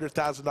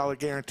 $500,000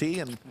 guarantee.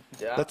 And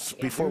let's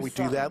before we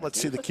do that, let's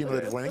see the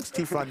cumulative winnings.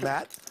 T-Fun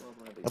Matt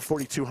up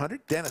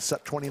 4,200. Dennis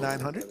up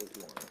 2,900.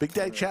 Big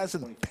Daddy Chaz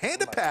and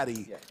Panda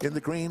Patty in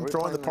the green,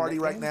 throwing the party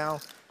right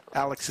now.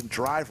 Alex and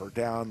Driver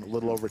down a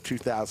little over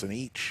 2,000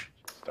 each.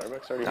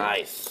 Starbucks already.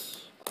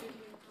 Nice.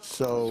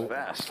 So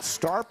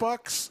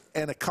Starbucks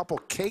and a couple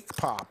cake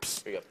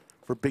pops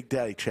for Big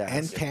Daddy Chaz.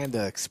 And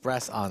Panda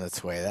Express on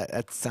its way.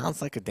 That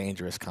sounds like a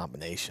dangerous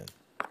combination.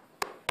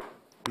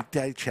 Big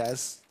Daddy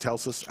Chaz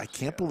tells us, I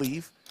can't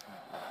believe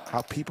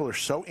how people are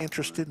so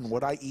interested in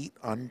what I eat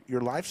on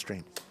your live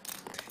stream.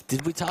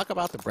 Did we talk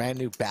about the brand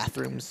new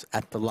bathrooms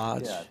at the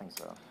lodge? Yeah, I think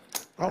so.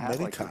 Oh, I had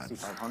many like times.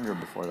 6,500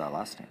 before that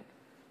last time.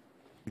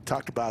 We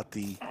talked about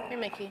the Here,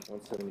 Mickey.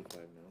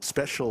 175 now.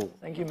 special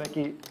Thank you,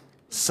 Mickey.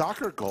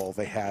 soccer goal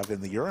they have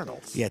in the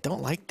urinals. Yeah,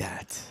 don't like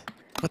that.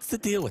 What's the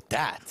deal with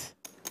that?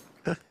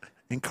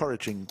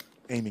 Encouraging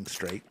aiming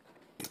straight.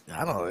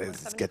 I don't know.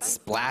 It gets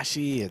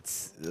splashy.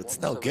 It's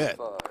no good.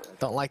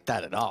 Don't like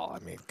that at all.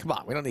 I mean, come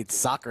on. We don't need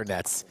soccer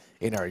nets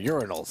in our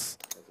urinals.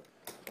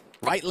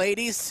 Right,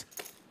 ladies?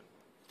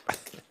 I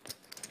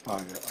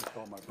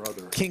told my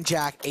brother. King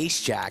Jack,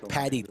 Ace Jack.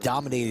 Patty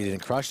dominated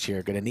and crushed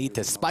here. Going to need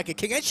to spike a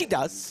king, and she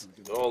does.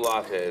 Go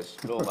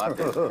lattes. Go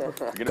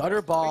lattes.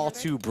 Gutter ball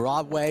to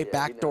Broadway.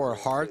 Backdoor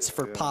hearts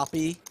for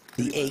Poppy.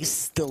 The ace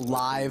still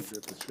live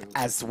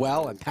as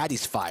well, and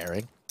Patty's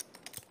firing.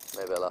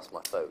 Maybe I'll ask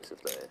my folks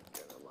if they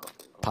get them up.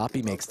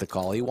 Poppy makes the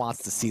call. He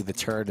wants to see the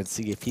turn and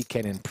see if he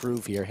can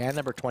improve here. Hand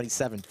number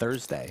 27,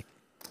 Thursday.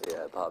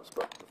 Yeah, perhaps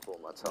before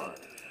my time.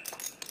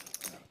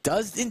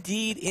 Does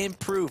indeed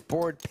improve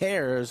board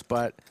pairs,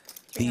 but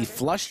the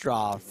flush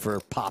draw for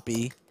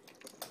Poppy.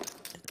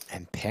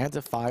 And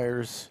Panda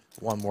fires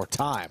one more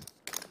time.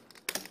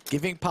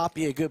 Giving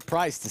Poppy a good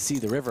price to see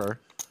the river.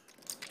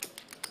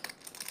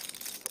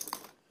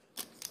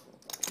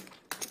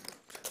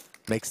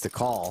 Makes the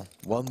call.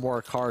 One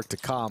more card to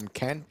come.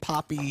 Can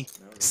Poppy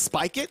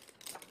spike it?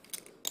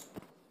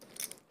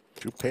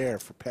 2 pair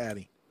for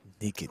Patty.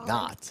 He could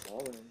not.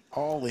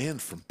 All in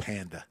from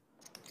Panda.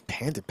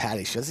 Panda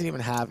Patty. She doesn't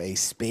even have a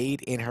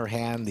spade in her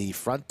hand. The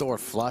front door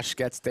flush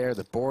gets there.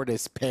 The board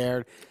is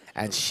paired.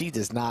 and she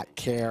does not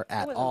care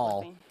at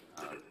all.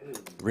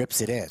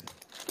 Rips it in.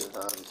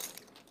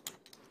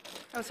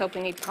 I was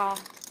hoping he'd call.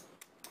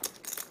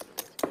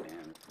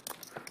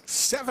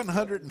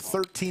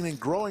 713 and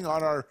growing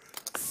on our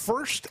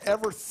first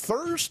ever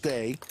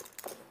Thursday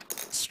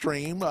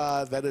stream.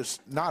 That is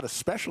not a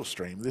special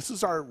stream. This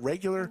is our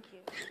regular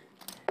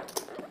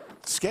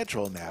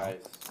schedule now. Nice.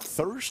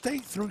 Thursday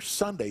through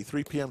Sunday,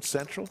 3 p.m.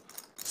 Central,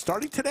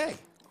 starting today.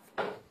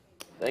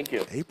 Thank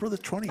you. April the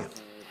 20th.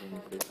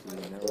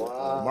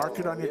 Wow. Mark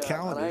it on your I ain't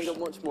calendars. got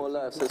much more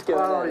left, so it's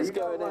going in, it's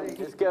going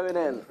in, it's going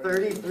in.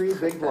 33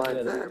 big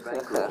blinds there,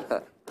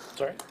 bankroll.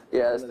 Sorry?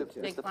 Yeah,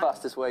 it's the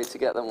fastest way to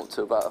get them up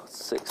to about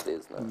 60,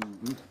 isn't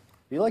it? Do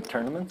you like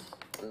tournaments?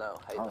 No,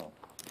 hate them. Oh,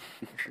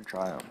 you should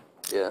try them.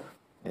 Yeah.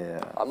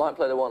 Yeah. I might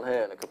play the one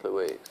here in a couple of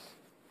weeks.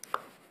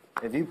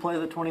 If you play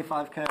the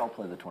 25K, I'll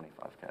play the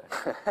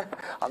 25K.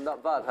 I'm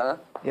not bad, huh?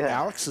 Yeah.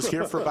 Alex is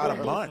here for about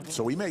a month,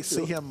 so we may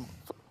see him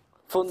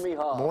Fund me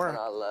hard, More and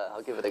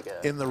I'll give it a go.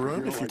 in the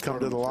room if you come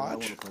to the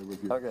lodge.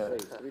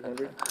 Okay.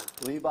 300.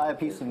 Will you buy a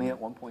piece of me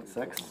at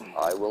 1.6?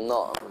 I will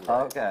not.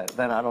 Okay,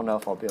 then I don't know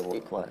if I'll be able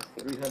to play.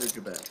 300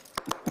 your bet.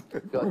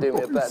 Got to do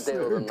me a better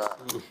deal than that.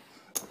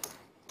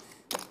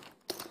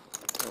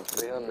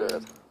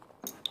 300.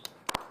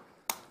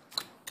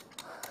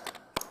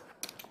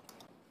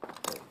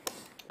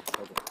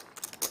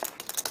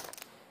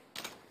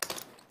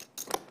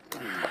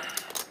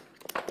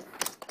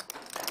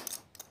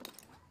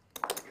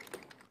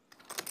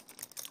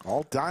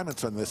 All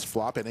diamonds on this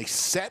flop, and a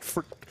set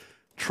for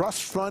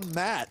Trust Fund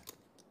Matt.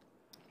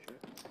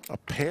 A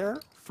pair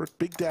for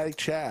Big Daddy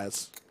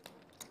Chaz.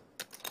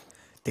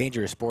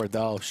 Dangerous board,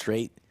 though.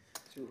 Straight.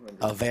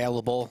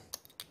 Available.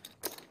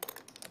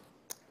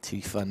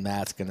 T-Fun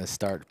Matt's going to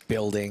start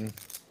building.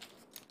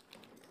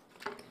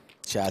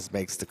 Chaz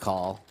makes the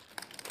call.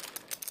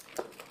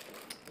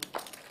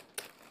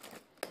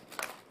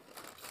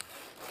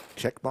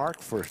 Check mark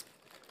for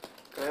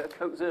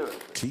Coke Zero.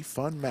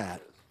 T-Fun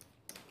Matt.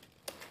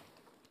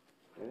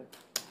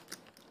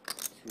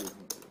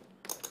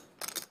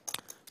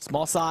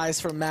 Small size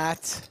from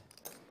Matt.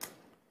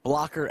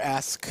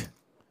 Blocker-esque.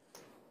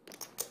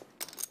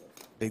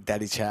 Big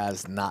Daddy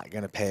Chaz not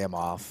going to pay him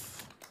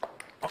off.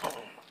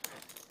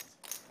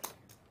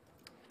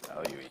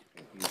 Value.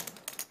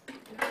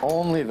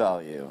 Only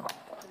value.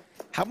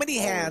 How many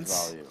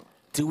hands Value.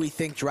 do we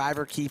think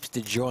driver keeps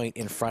the joint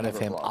in front of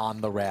him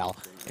on the rail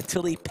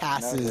until he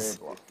passes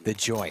the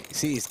joint?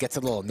 See, he gets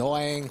a little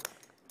annoying.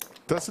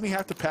 Doesn't he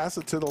have to pass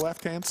it to the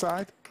left-hand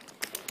side?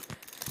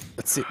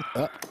 Let's see.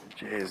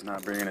 Jay is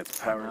not bringing its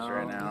powers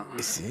right now.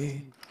 You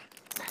see?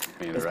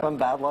 It's been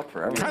bad luck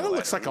for everyone. Kind of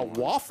looks like a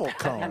waffle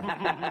cone.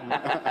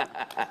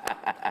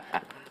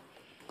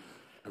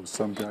 There was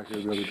some guy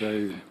here the other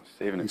day.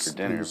 Saving it for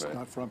dinner, but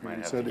not from here. might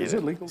He have said, to "Is get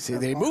it legal?" See,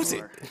 they moves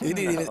it. They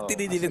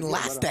didn't even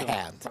last a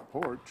hand.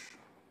 Porch.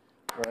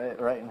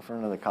 Right in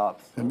front of the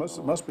cops. It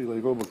must be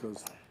legal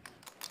because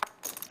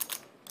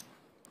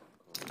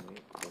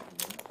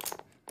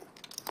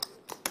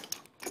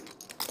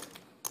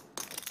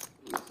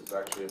This is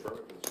actually a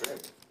perfect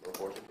constraint. No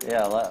fortune.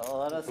 Yeah,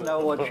 let us know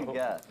what you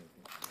get.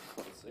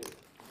 Let's see.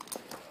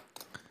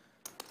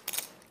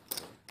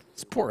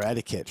 It's poor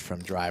etiquette from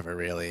driver,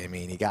 really. I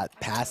mean, he got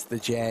past the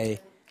J,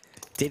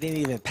 didn't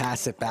even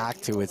pass it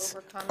back to its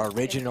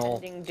original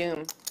Impending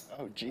doom.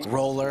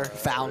 roller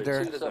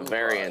founder. That's a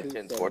very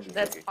intense fortune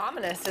That's cookie.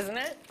 ominous, isn't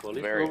it? Well, at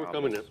least Very we're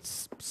overcoming it.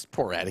 It's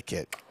poor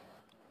etiquette.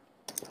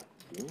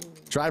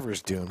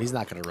 Driver's doomed. He's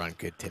not going to run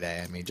good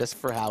today. I mean, just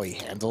for how he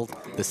handled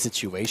the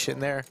situation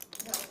there.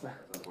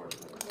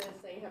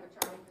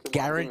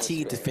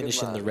 Guaranteed to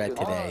finish in the red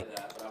today.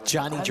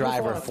 Johnny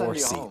Driver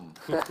 4C.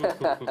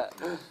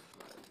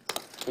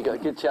 You got a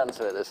good chance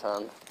at this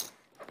hand.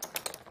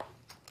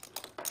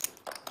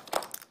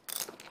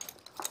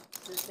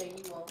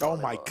 Oh,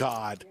 my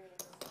God.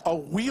 A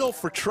wheel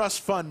for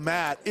Trust Fund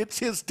Matt. It's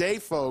his day,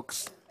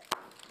 folks.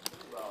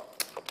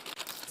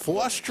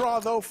 Flush draw,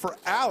 though, for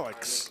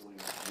Alex.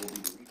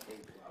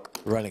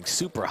 Running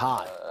super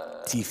hot.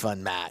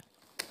 T-Fun Matt.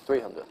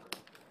 300.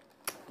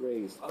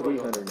 Raise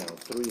 300 now.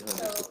 300 for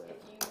that.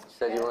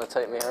 Said you want to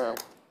take me home?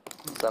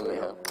 Send me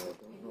home.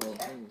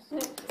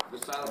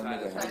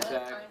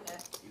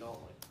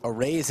 A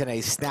raise and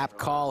a snap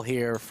call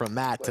here from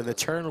Matt. To the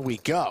turn we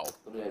go.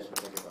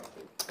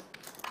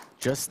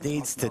 Just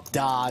needs to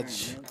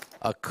dodge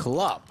a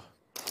club.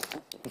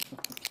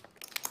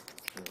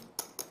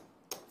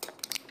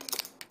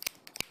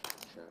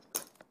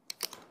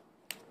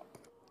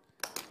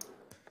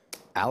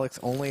 Alex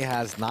only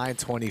has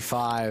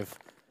 925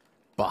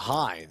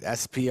 behind.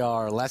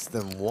 SPR less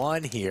than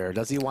 1 here.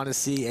 Does he want to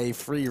see a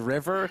free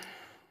river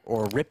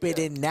or rip it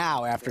in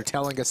now after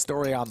telling a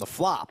story on the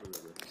flop?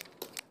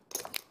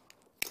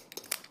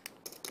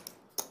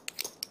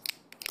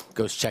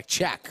 Goes check,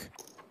 check.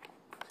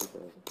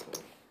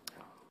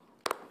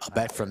 A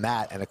bet from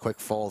Matt and a quick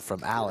fold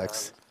from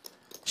Alex.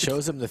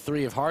 Shows him the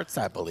 3 of hearts,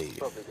 I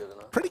believe.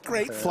 Pretty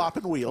great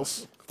flopping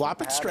wheels.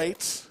 Flopping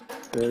straights.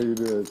 there you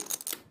did.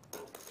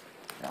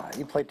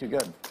 You played too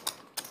good.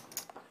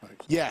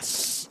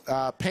 Yes.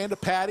 Panda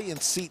Patty in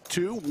seat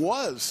 2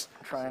 was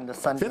trying to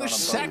send finished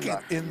second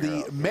in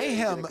the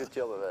Mayhem Good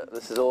job of it.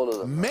 This is all of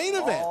them. main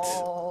event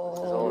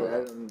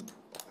Oh.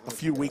 a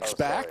few weeks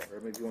back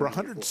for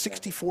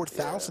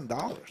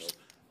 $164,000.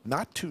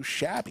 Not too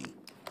shabby.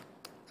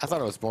 I thought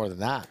it was more than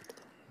that.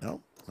 No,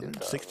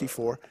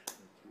 164.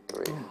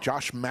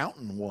 Josh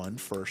Mountain won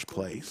first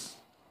place.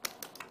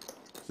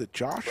 Is it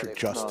Josh or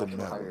Justin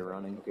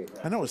Mountain?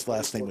 I know his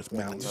last name was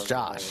Mountain. It's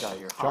Josh.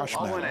 Josh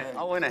Mountain.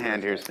 I'll win a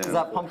hand here soon. Is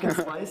that pumpkin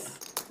spice?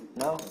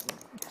 No.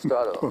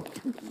 Straddle.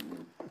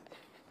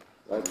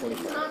 It's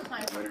not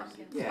time for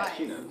pumpkin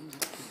spice.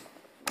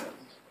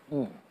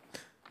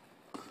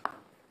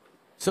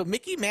 So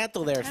Mickey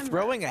Mantle there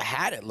throwing a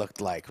hat, it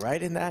looked like,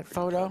 right, in that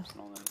photo?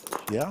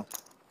 Yeah.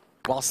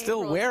 While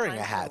still wearing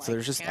a hat. So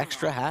there's just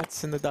extra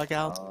hats in the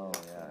dugout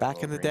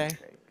back in the day.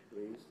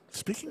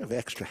 Speaking of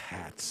extra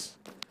hats,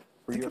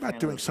 think about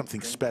doing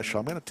something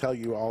special. I'm going to tell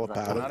you all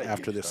about it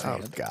after this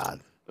hand. Oh,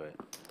 God.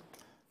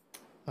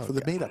 For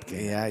the meetup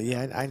game.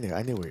 Yeah, I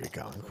knew where you're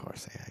going, of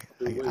course.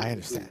 I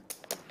understand.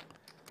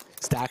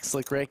 Stack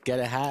Slick Rick, get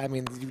a hat. I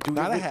mean,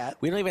 Not a hat.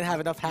 We don't even have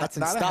enough hats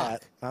in Not a stock.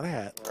 hat. Not a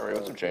hat. All right,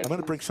 what's some change? I'm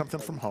going to bring something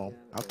from home.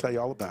 I'll tell you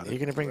all about You're it.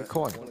 going to bring a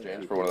coin.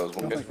 Change for one of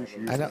those ones.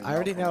 I know. I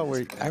already know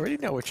what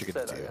you're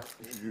going to do.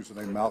 Use the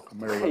name Malcolm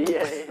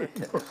Merriweather.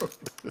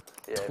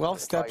 Yeah.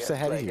 12 steps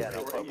ahead of you.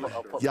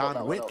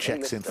 Jan Witt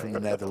checks in from the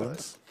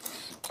Netherlands.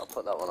 I'll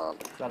put that one on.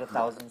 Is that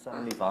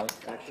 1,075?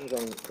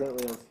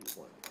 Currently on seat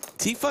 1.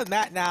 Tifa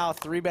Nat now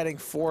 3-betting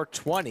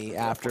 420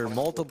 after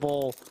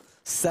multiple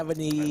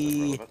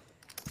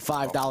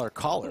 $75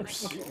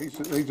 callers. He's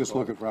just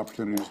looking for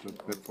opportunities to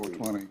hit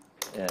 420.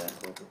 Yeah.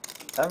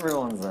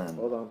 Everyone's in.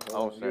 Hold on.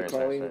 Oh, You're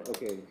sorry. calling?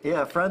 Okay.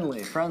 Yeah,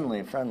 friendly.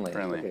 Friendly.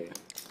 Okay.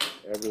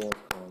 Everyone's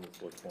calling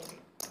 420.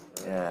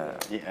 Yeah.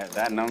 Yeah,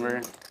 that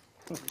number,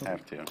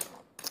 have to.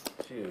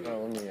 Two, Oh,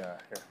 let me, here.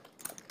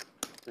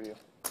 For you.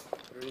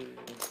 3,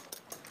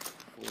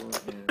 4, and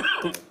 5.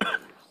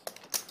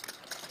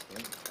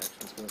 Okay,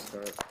 action's going to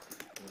start.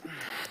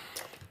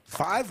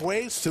 5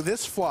 ways to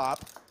this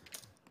flop.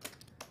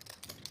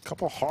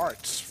 Couple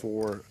hearts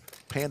for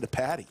Panda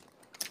Patty.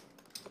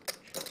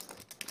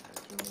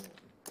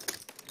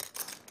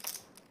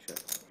 Check.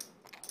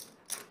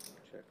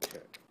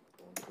 Check.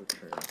 Going to a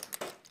turn.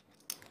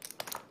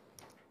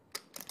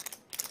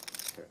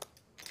 Check.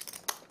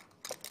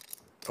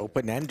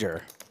 Open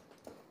ender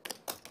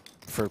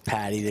for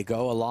Patty to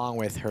go along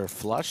with her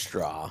flush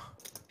draw.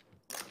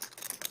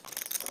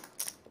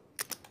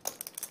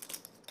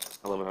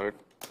 1100.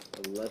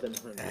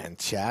 1100. And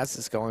Chaz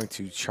is going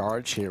to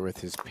charge here with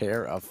his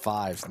pair of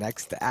 5s.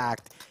 Next to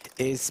act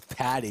is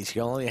Patty. She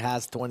only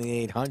has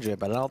 2,800,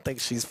 but I don't think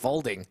she's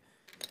folding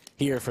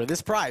here for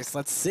this price.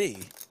 Let's see.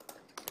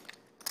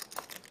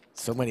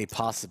 So many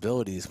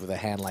possibilities with a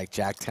hand like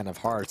Jack 10 of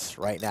hearts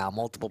right now.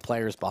 Multiple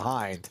players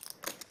behind.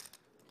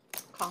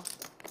 Call.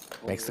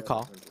 Makes the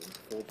call.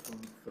 Fold from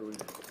 3.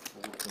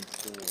 Fold from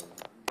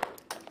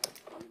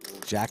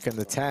 4. Jack and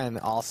the 10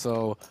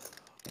 also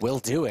will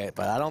do it,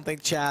 but I don't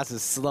think Chaz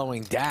is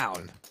slowing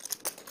down.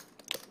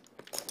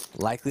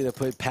 Likely to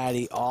put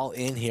Patty all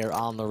in here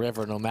on the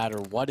river no matter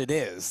what it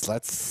is.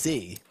 Let's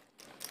see.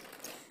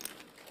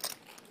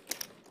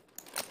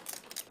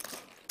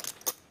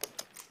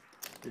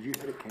 Did you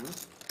hit a king?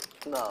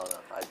 No,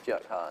 I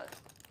jack high.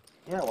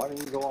 Yeah, why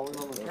didn't you go all in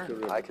on the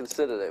turn? I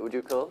considered it. Would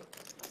you call?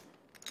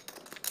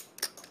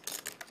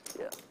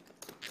 Yeah.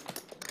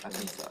 I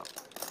think so.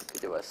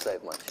 Do I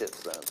save my chips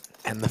then?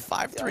 And the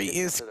 5-3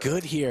 is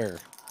good here.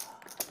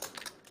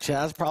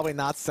 Chaz probably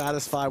not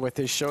satisfied with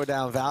his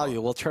showdown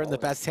value. Will turn the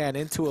best hand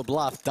into a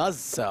bluff. Does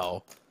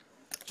so.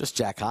 Just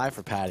jack high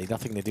for Patty.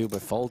 Nothing to do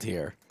but fold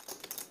here.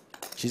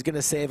 She's going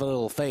to save a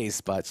little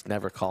face, but she's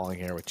never calling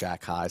here with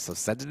jack high. So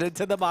send it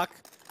into the muck.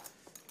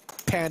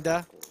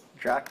 Panda.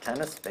 Jack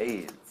 10 of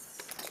spades.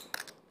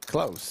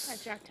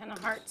 Close. Jack 10 of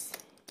hearts.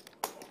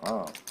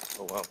 Oh.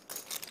 Oh, wow.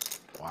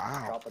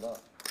 Wow.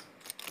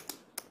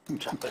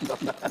 Chop it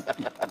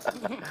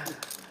up.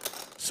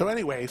 So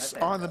anyways,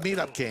 on the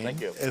meetup game,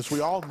 as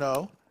we all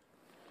know,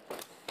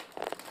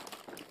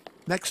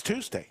 next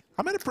Tuesday,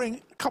 I'm going to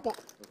bring a couple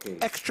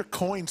extra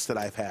coins that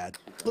I've had.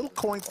 Little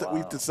coins that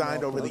we've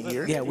designed over the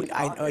years. Yeah, we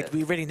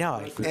already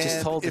know. We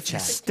just told the if you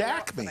chat.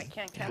 stack me, I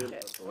can't catch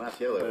it.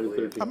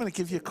 I'm going to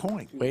give you a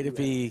coin. Way to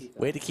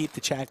keep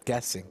the chat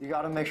guessing. You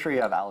got to make sure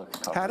you have Alex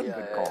covered.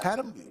 Had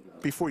him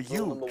before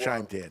you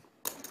chimed in.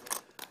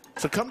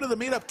 So come to the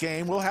meetup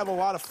game. We'll have a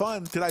lot of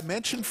fun. Did I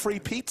mention free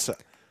pizza?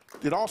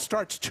 It all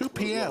starts 2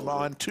 p.m.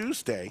 on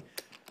Tuesday.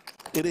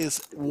 It is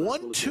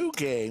 1-2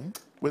 game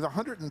with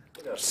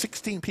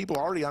 116 people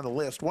already on the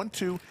list.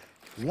 1-2,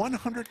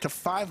 $100 to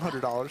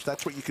 $500.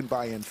 That's what you can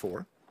buy in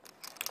for.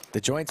 The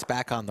joint's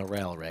back on the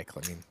rail, Rick. I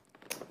mean,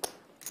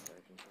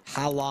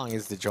 how long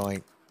is the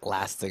joint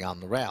lasting on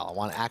the rail? I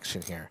want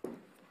action here.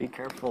 Be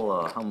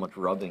careful how much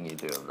rubbing you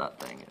do of that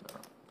thing.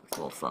 It's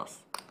a little sus.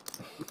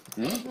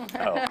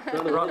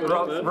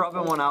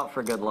 Rubbing one out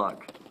for good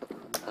luck.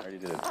 I already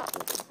did.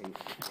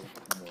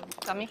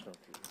 Dummy.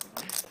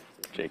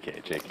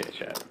 JK,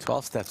 chat.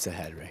 12 steps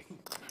ahead, Rick.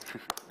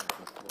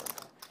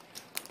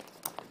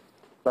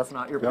 That's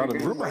not your Yeah,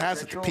 pregame. Rumor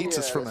has it the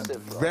pizza's from a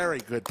very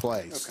good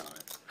place.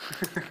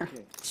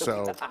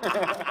 So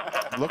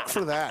look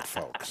for that,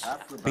 folks.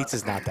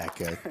 Pizza's not that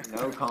good.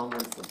 No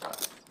comments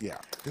about it. Yeah,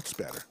 it's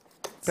better.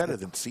 Better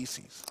than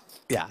Cece's.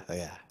 Yeah,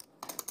 yeah.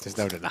 There's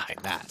no denying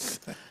that.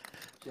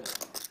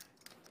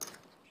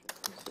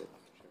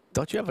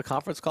 Don't you have a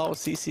conference call with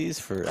CC's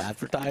for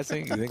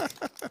advertising? You think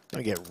you're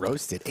going to get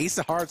roasted? Ace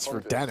of hearts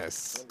for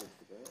Dennis.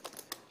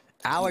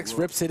 Alex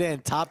rips it in.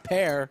 Top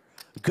pair.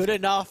 Good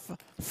enough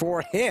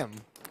for him.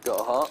 Got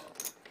a heart.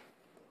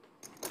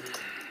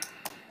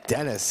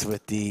 Dennis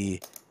with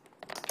the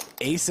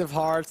ace of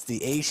hearts.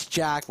 The ace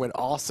jack would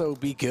also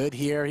be good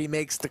here. He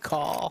makes the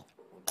call.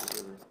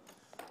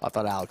 I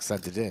thought Alex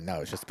sent it in.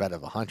 No, it's just bet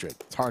of 100.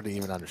 It's hard to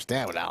even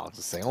understand what Alex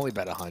is saying. Only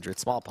bet 100.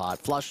 Small pot.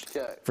 Flush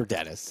for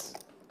Dennis.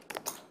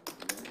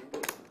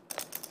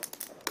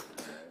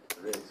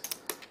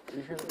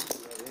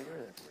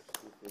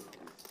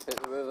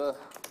 Hit the river.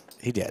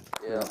 He did.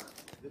 Yeah.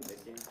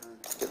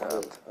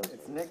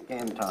 It's Nick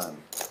game time.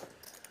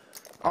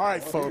 All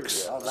right,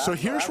 folks. So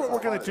here's what we're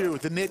going to do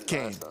with the knit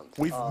game.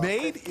 We've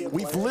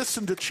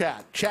listened to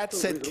chat. Chat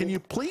said, can you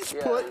please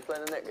put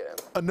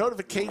a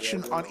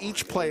notification on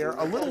each player,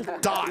 a little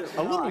dot,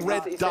 a little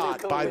red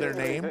dot by their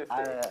name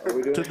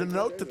to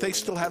denote that they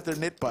still have their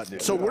knit button.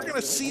 So we're going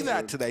to see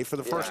that today for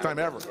the first time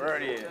ever.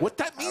 What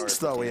that means,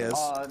 though, is,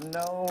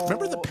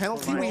 remember the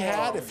penalty we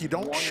had? If you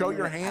don't show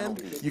your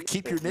hand, you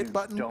keep your knit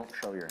button? Well,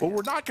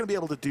 we're not going to be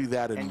able to do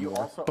that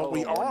anymore, but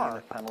we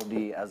are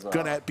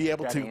going to be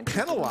able to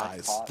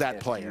penalize that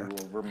player.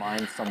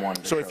 Remind someone.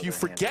 So if you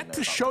forget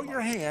to show your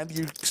hand,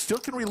 you still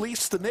can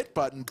release the knit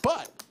button,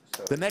 but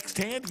the next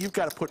hand, you've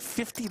got to put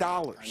 $50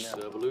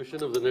 The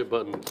evolution of the knit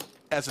button.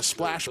 as a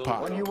splash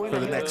pot for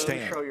the next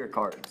hand. Show your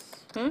cards.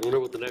 Wonder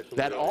what the next one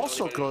That is.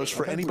 also goes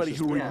for anybody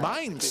who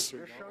reminds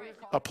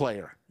a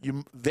player.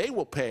 They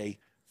will pay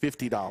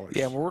 $50.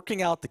 Yeah, we're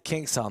working out the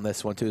kinks on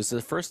this one, too. This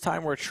is the first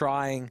time we're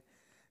trying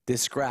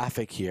this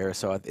graphic here,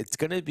 so it's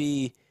going to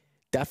be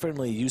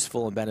definitely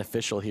useful and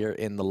beneficial here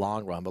in the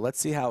long run, but let's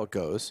see how it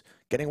goes.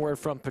 Getting word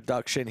from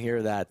production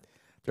here that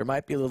there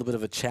might be a little bit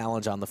of a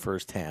challenge on the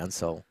first hand,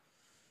 so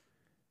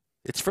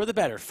it's for the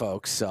better,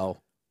 folks, so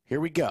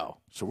here we go.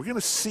 So we're going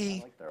to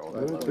see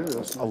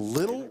a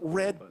little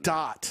red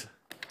dot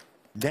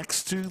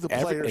next to the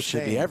player's name. It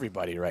should be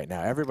everybody right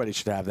now. Everybody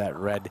should have that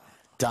red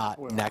dot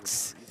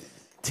next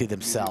to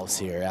themselves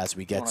here as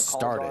we get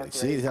started.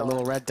 See that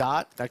little red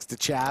dot next to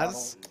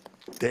Chaz?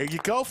 There you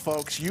go,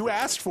 folks. You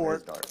asked for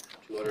it.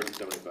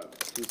 275.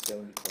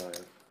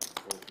 275.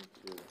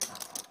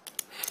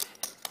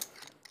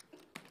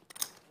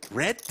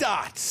 Red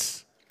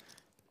dots.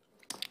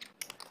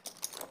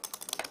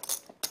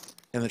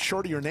 And the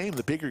shorter your name,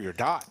 the bigger your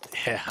dot.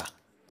 Yeah.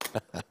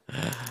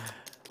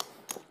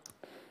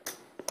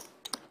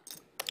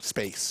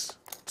 Space.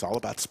 It's all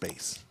about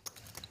space.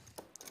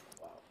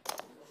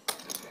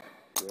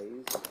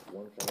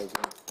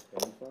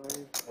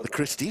 Well,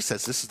 Chris D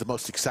says this is the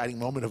most exciting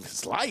moment of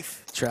his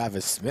life.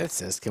 Travis Smith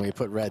says, can we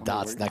put red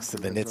dots next to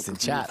the nits in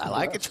chat? I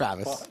like it,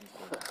 Travis.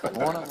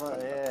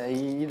 Yeah,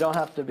 you don't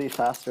have to be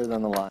faster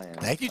than the Lions.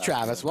 Thank you,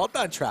 Travis. Well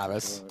done,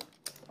 Travis.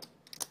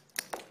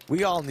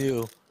 We all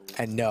knew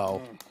and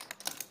know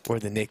where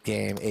the knit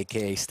game,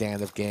 a.k.a.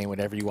 stand-up game,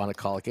 whatever you want to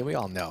call it, we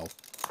all know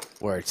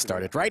where it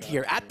started. Right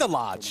here at the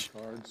Lodge.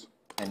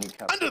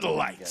 Under the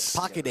lights.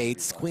 Pocket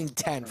eights, queen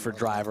 10 for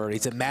driver.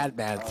 He's a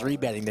madman,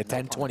 3-betting to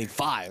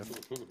 1025.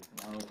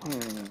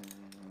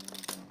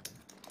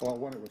 Well, I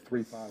won it with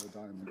 3-5 of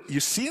diamonds.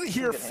 You see it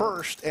here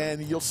first,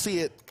 and you'll see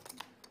it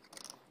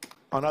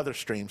on other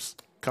streams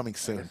coming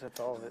soon.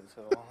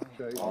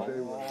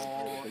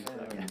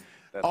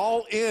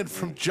 All in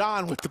from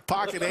John with the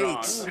pocket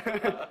eights.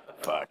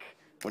 Fuck.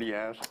 What do you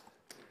have?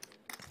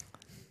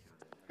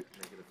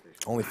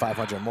 Only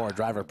 500 more.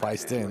 Driver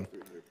priced in.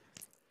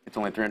 It's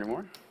only 300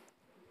 more?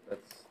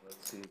 Let's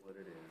see what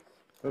it is.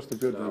 That's the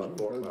good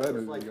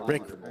news.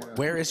 Rick,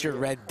 where is your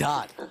red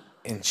dot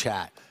in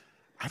chat?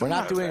 We're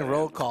not doing a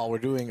roll call. We're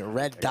doing a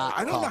red dot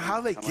I don't call. know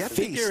how they get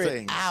these Figure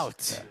things. it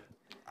out.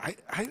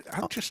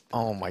 I'm just.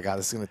 Oh my God,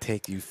 this is going to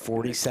take you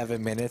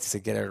 47 minutes to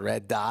get a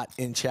red dot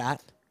in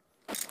chat.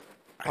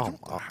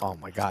 Oh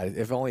my God,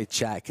 if only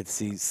chat could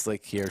see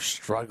Slick here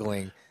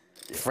struggling,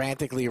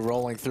 frantically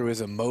rolling through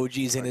his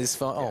emojis in his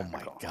phone. Oh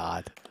my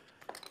God.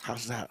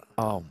 How's that?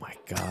 Oh my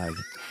God.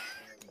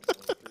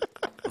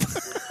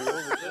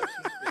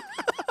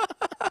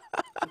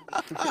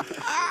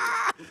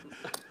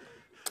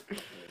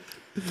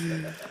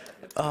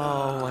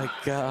 Oh my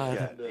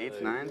God.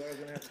 8s, 9s?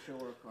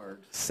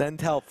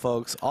 Send help,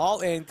 folks. All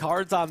in,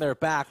 cards on their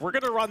back. We're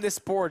going to run this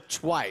board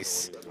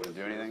twice.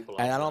 Do anything?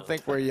 And I don't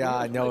think we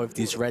know if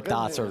these red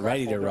dots are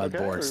ready to run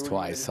boards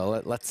twice.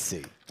 So let's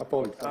see.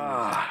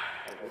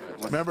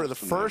 Remember the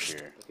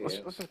first Let's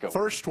just go.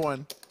 first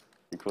one.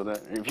 You cool with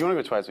that? If you want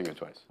to go twice, we can go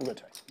twice. We'll go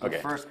twice. Okay.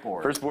 First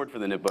board. First board for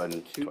the knit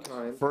button.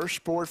 Twice.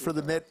 First board for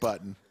the knit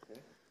button.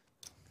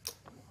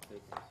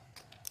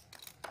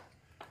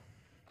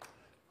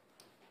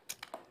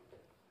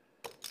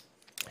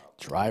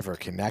 Driver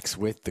connects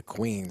with the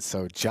queen,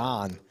 so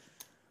John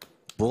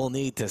will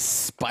need to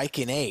spike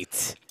an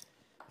 8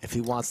 if he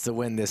wants to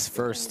win this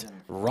first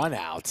run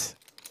out.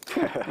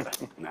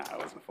 Nah, I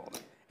wasn't folding.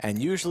 And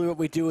usually what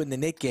we do in the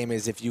Nick game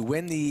is if you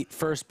win the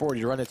first board,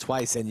 you run it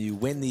twice, and you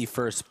win the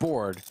first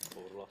board,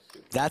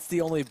 that's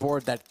the only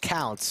board that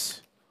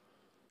counts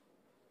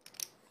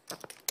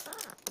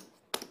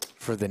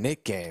for the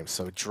Nick game.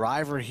 So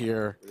Driver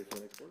here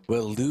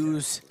will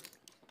lose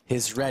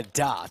his red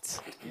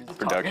dot.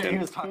 Production. He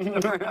was talking to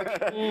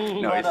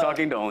production. No, he's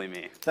talking to only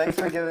me. Thanks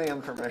for giving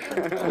him permission.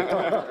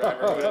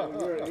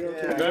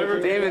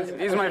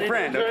 David, he's my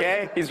friend,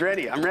 okay? He's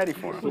ready. I'm ready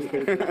for him.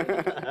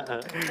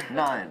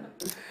 9.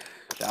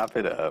 Chop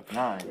it up.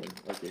 9.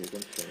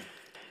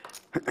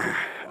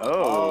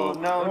 Oh.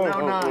 No,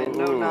 no 9.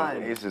 No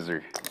 9. Aces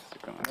are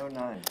going. No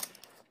 9.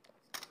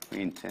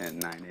 Queen 10,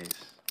 9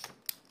 ace.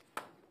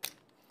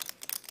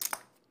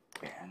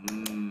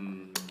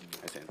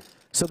 That's in.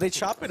 So they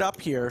chop it up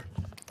here,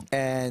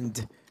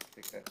 and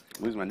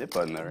Lose my nip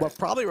button though, right? well,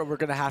 probably what we're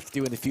going to have to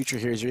do in the future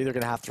here is you're either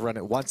going to have to run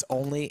it once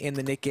only in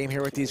the Nick game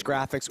here with these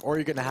graphics, or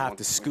you're going to have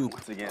to scoop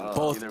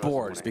both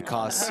boards,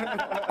 because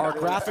our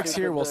graphics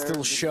here will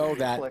still show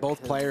that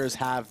both players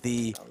have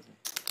the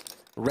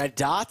red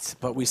dots,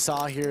 but we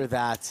saw here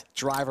that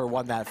Driver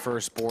won that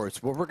first board.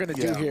 So what we're going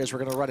to do here is we're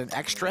going to run an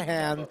extra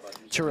hand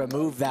to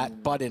remove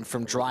that button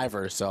from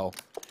Driver. So,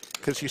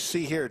 because you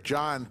see here,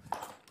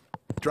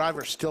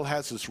 Driver still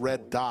has his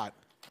red dot.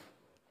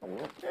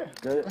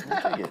 Good.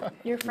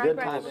 Your front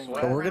right.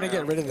 but we're going to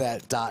get rid of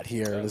that dot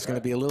here. There's going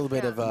to be a little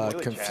bit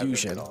of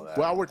confusion.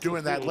 While we're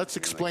doing that, let's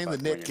explain the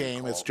Nick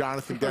game as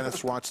Jonathan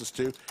Dennis wants us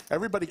to.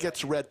 Everybody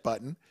gets a red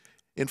button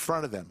in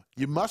front of them.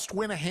 You must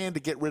win a hand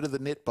to get rid of the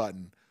nit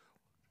button.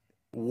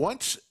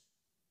 Once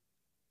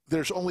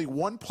there's only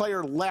one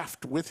player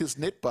left with his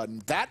nit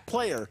button, that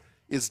player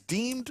is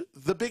deemed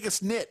the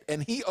biggest nit,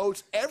 and he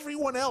owes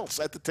everyone else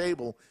at the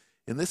table,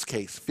 in this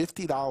case,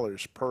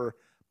 $50 per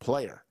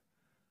player.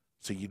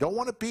 So you don't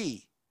want to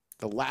be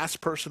the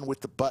last person with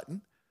the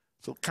button.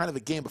 So kind of a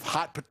game of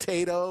hot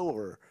potato,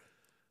 or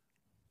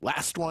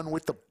last one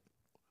with the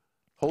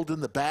holding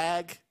the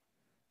bag.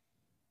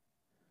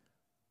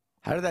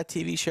 How did that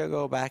TV show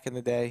go back in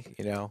the day?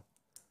 You know,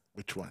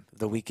 which one?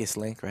 The Weakest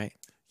Link, right?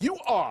 You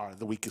are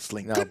the weakest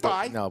link. No,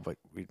 Goodbye. But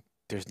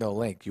there's no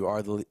link. You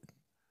are the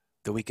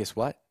weakest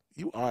what?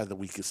 You are the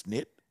weakest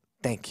nit.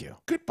 Thank you.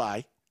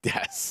 Goodbye.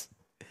 Yes.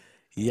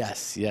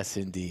 Yes,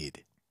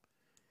 indeed.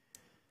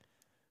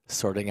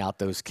 Sorting out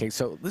those kings.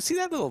 So let's see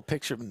that little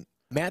picture.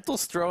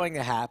 Mantle's throwing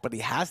a hat, but he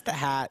has the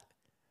hat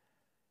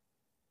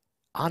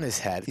on his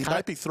head. He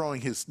might be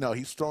throwing his. No,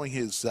 he's throwing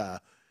his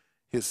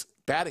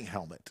batting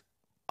helmet.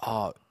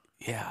 Oh,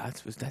 yeah.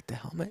 Was that the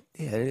helmet?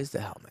 Yeah, it is the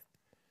helmet.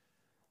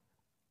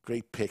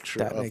 Great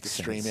picture of the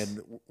stream, and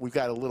we've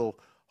got a little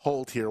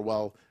hold here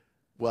while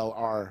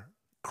our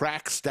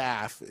crack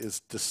staff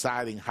is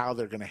deciding how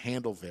they're going to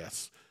handle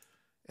this.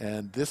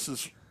 And this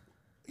is,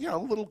 a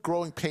little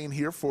growing pain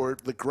here for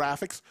the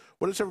graphics.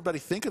 What does everybody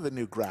think of the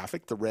new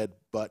graphic, the red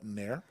button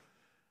there?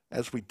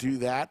 As we do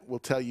that, we'll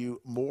tell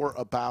you more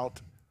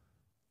about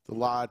the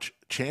Lodge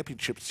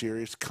Championship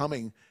Series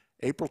coming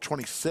April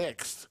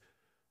 26th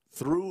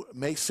through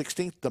May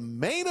 16th. The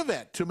main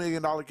event, $2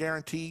 million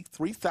guarantee,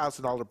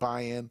 $3,000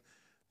 buy-in.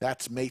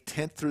 That's May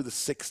 10th through the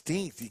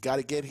 16th. You got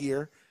to get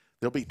here.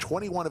 There'll be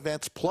 21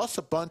 events plus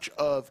a bunch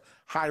of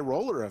high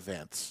roller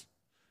events.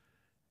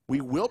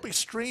 We will be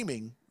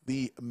streaming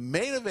the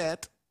main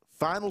event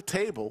final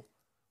table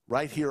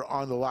right here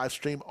on the live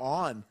stream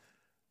on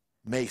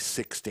May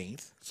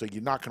 16th. So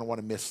you're not going to want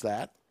to miss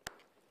that.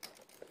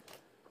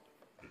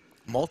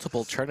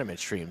 Multiple tournament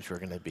streams we're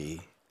going to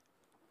be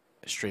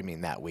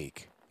streaming that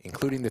week,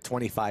 including the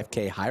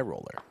 25K high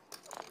roller.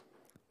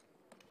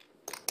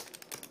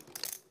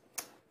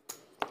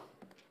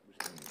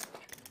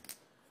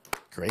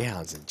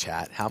 Greyhound's in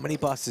chat. How many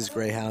buses,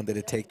 Greyhound, did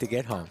it take to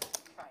get home?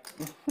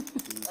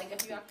 Like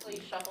if you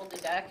actually shuffled the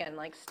deck and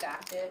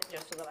stacked it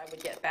just so that I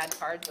would get bad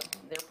cards,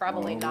 they're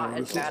probably not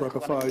as bad as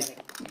what I'm getting.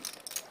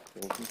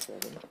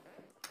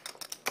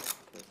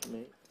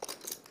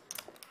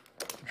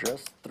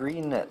 Just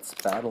 3 nits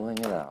battling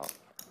it out.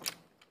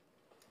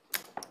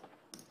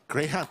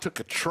 Greyhound took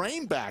a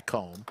train back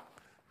home.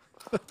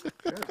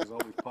 He's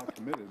always pot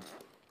committed.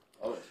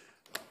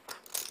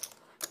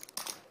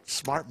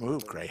 Smart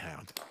move,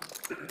 Greyhound.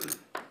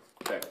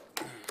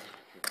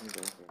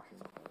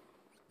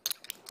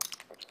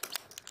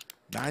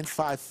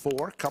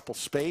 9-5-4, couple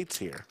spades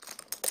here.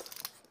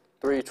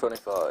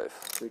 325.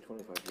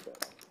 325, you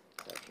bet.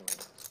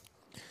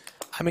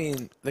 I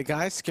mean, the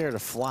guy's scared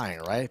of flying,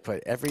 right?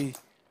 But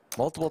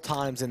multiple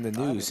times in the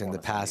news in the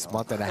past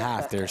month and a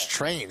half, there's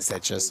trains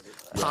that just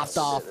popped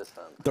off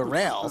the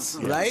rails,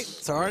 right?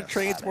 So aren't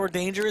trains more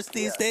dangerous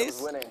these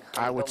days?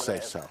 I would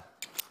say so.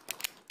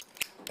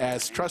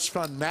 As Trust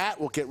Fund Matt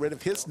will get rid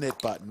of his nit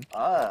button.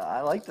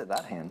 I liked it,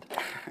 that hand.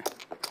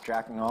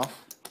 Jacking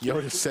off.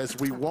 Yoda says,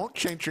 we won't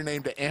change your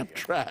name to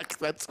Amtrak.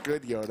 That's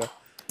good, Yoda.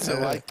 I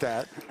like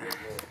that.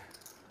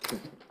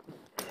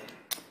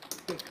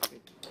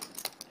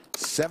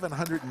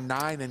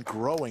 709 and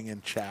growing in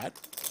chat.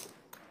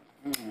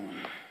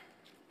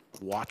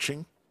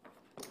 Watching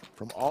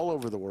from all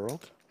over the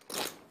world.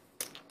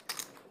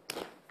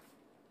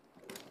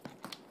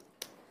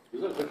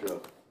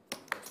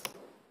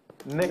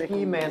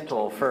 Mickey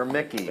mantle for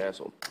Mickey.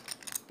 Mantle.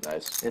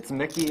 Nice. It's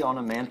Mickey on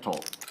a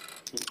mantle.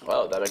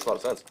 Wow, that makes a lot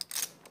of sense.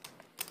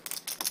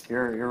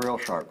 You're real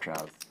sharp,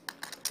 Chaz.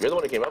 You're the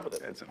one who came up with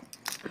it.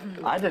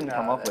 I didn't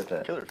come up with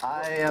it.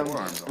 I am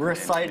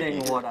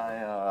reciting what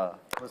I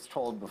was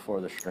told before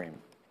the stream.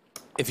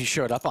 If you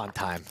showed up on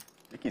time.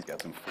 Mickey's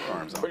got some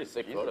forearms on. Pretty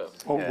sick photo.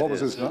 Oh, what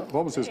was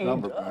his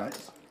number, Matt?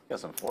 Got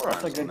some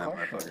forearms That's a on good that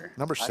question. motherfucker.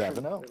 Number I should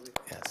 7. know.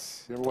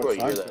 Yes. You ever watch What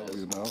year that Seinfeld, is?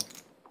 you know?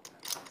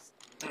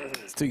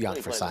 It's too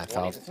young for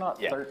Seinfeld. It's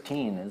not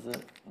 13, is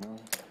it? No.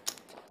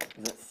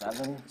 Is it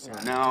 7?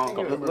 No,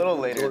 a little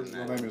later George than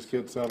will that. name his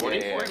kid 7.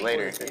 Yeah,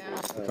 later.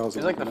 Because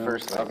He's like the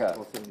first Okay.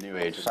 new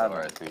age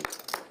star, I think.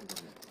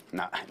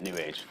 Not new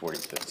age,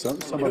 42. Some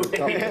other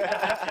couple was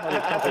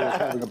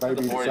having a baby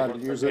and decided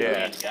to use it.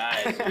 Yeah.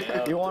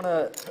 Guys,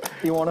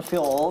 You wanna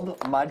feel old?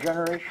 My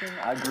generation,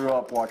 I grew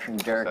up watching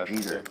Derek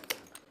Jeter.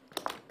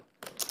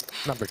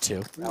 Number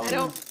 2. I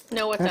don't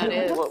know what that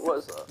is. What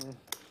was that?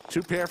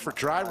 2 pair for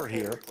driver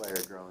here.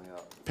 Player growing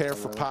up. Pair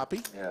for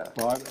Poppy. Yeah.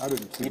 Well, I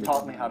didn't see He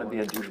taught me how to be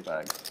a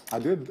douchebag. I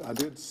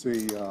did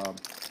see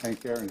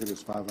Hank Aaron hit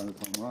his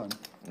 500th home run.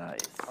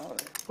 Nice.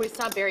 We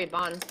saw Barry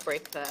Bonds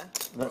break the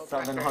The world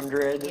record.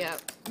 700.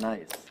 Yep,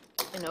 Nice.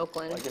 in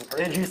Oakland.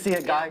 Did you see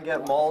a guy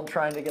get mauled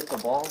trying to get the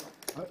ball?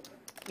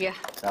 Yeah,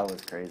 That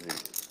was crazy.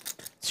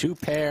 2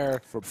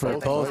 pair for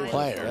both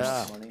players.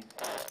 Yeah.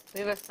 we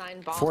have a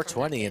signed ball.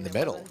 420 in the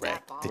middle,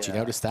 Rick. Did you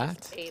notice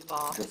that? A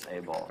ball Just a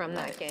ball. from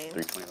that game.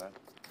 325.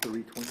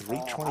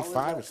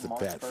 325 is the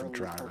bet from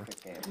driver.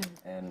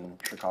 In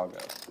Chicago.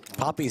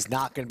 Poppy's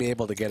not going to be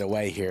able to get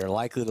away here.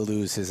 Likely to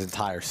lose his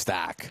entire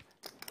stack.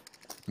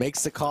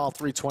 Makes the call,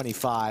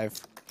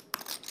 325.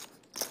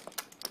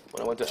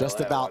 When I went to Just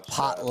LA, I about watched,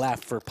 pot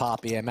left for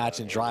Poppy. I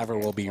imagine driver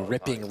will be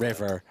ripping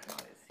river,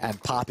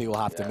 and Poppy will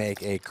have to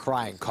make a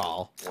crying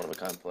call. One of a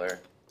kind player.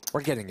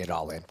 We're getting it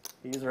all in.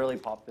 He's really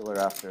popular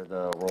after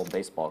the World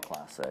Baseball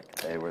Classic.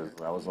 That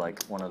was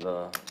like one of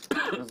the.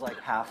 It was like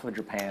half of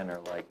Japan or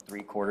like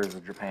 3/4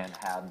 of Japan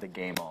had the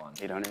game on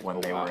 800?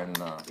 when they Oh, wow. were in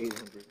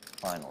the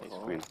finals.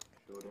 Queen.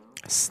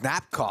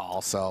 Snap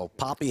call, so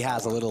Poppy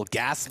has a little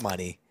gas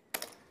money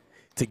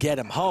to get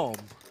him home.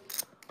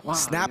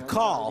 Snap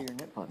call,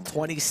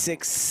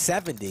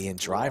 2670 in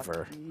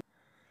driver.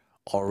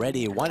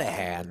 Already won a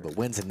hand, but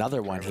wins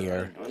another one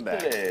here I'm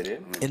back.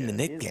 in the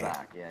Nick He's game.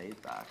 back. Yeah, he's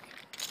back.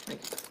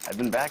 I've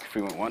been back if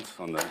we went once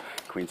on the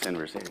Queen 10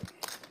 versus 8.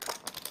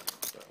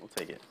 So we'll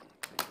take it.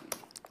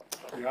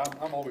 Yeah,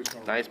 I'm always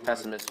going Nice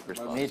pessimistic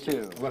response. Me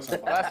too.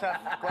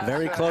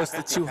 Very close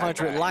to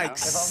 200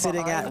 likes,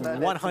 sitting at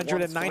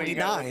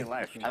 199.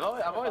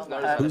 I've always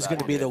noticed Who's going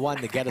to be the one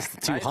to get us to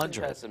Nice and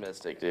 200?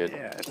 pessimistic, dude.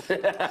 Yeah,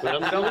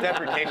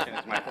 self-deprecation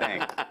is my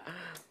thing.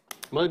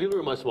 Am I dealer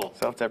or am I small?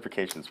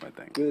 Self-deprecation is my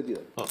thing. Good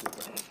deal. Oh.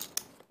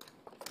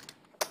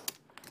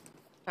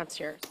 That's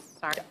yours.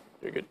 Sorry.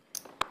 You're good.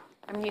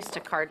 I'm used to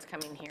cards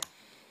coming here.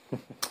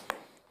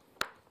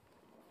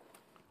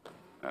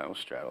 We'll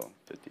straddle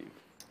 50.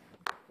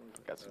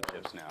 Got some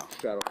chips now.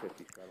 Straddle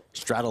 50.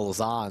 Straddle's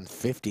on,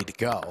 50 to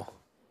go.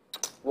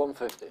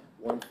 150.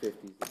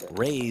 150 is the bet.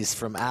 Raise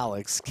from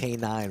Alex,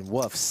 K9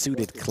 Wolf,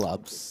 suited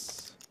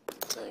clubs.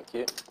 Thank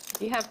you.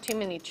 If you have too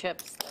many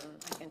chips, then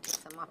I can take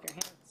some off your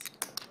hands.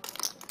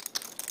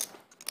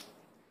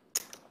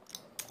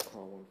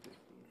 Call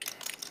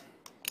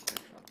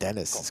 150.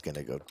 Dennis is going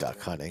to go duck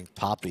hunting.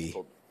 Poppy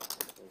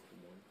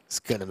is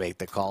going to make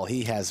the call.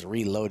 He has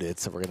reloaded,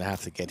 so we're going to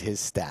have to get his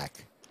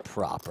stack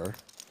proper.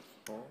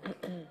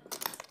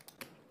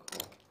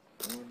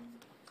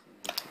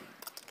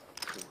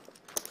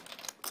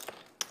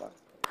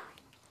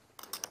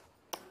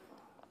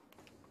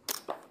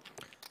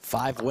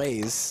 Five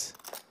ways.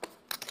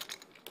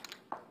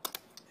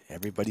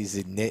 Everybody's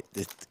in it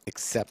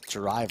except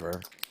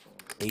driver.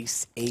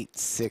 Ace, 8,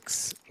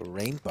 6,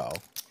 rainbow.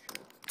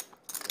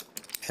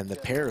 And the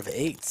pair of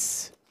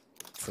 8s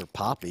for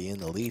Poppy in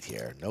the lead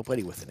here.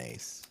 Nobody with an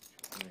ace.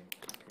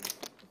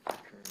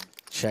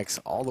 Checks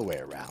all the way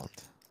around.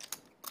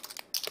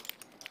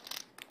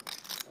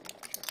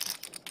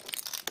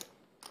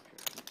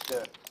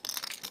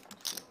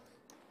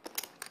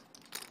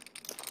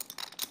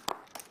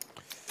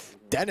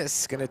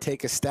 Dennis going to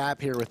take a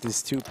stab here with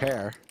his 2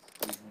 pair.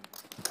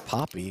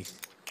 Poppy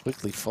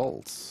quickly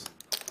folds.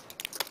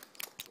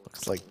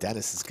 Looks like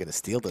Dennis is going to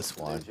steal this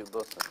one.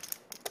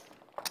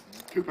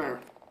 2 pair.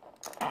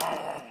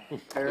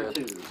 Pair of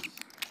 2s.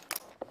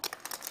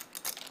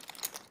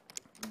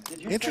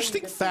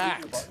 Interesting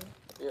fact.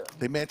 Yeah.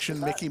 They mentioned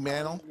Mickey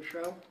Mantle.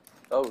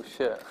 Oh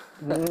shit.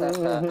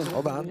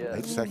 Hold on. Wait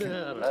a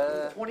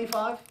second.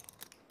 25?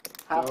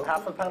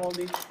 Half a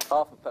penalty?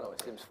 Half a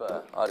penalty seems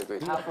fair. I'd agree.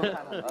 Half a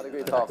penalty. I'd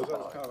agree to half a That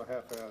was penalty. kind of a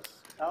half-ass.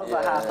 That was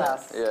a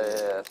half-ass.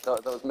 Yeah.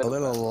 That was A middle.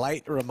 little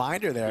light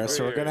reminder there,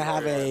 so we're going to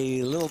have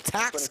a little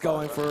tax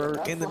going for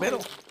in the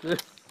middle.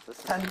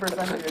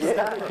 10% of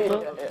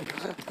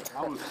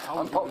your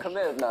I'm pot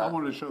committed now. I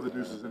wanted to show the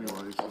deuces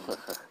anyway. So.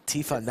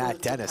 Tifa,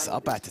 Nat, Dennis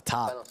up at the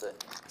top.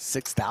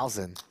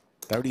 6,000.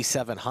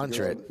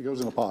 3,700. It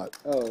goes in a pot.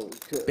 Oh,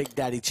 Big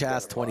Daddy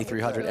Chaz,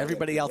 2,300.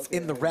 Everybody else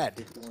in the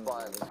red.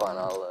 Fine,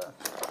 I'll...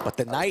 But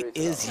the night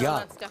is No, young.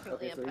 that's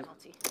definitely a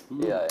penalty.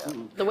 Yeah.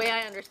 The way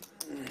I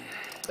understand,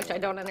 which I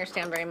don't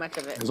understand very much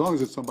of it. As long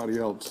as it's somebody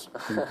else.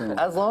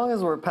 As long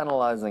as we're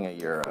penalizing a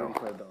euro.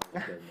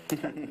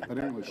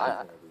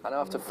 I don't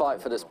have to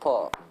fight for this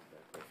pot.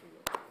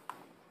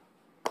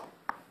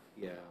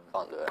 yeah.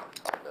 Can't do it.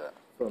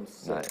 From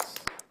 6. Nice.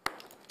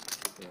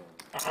 Yeah.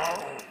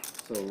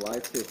 So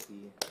live 50.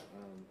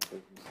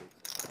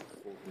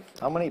 46.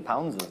 How many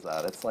pounds is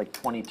that? It's like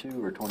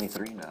 22 or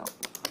 23 now.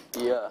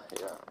 Yeah.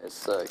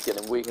 It's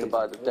getting weaker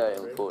by the day,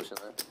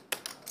 unfortunately.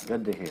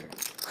 Good to hear.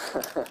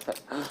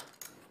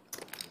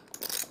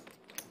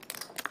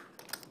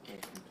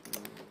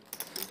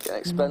 Getting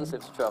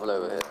expensive to travel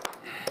over here.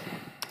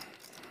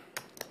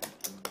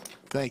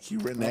 Thank you,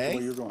 Renee.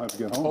 You're gonna have to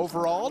get home.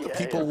 Overall, the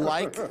people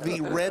like the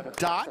red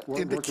dot,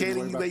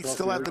 indicating they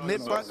still have the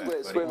mid button.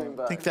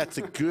 I think that's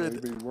a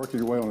good Maybe working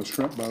your way on a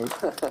shrimp boat.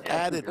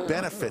 added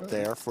benefit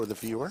there for the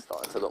viewer.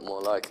 Starting to look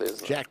more likely,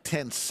 isn't it? Jack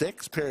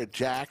 10-6, pair of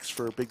jacks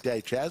for Big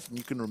Daddy Chaz, and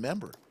you can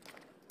remember,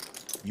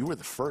 you were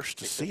the first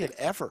to see it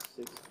ever,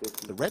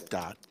 the red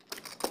dot.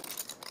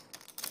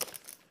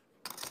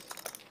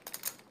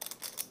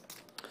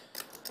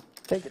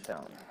 Take it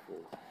down.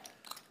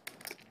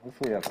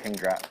 Hopefully you have king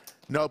jack.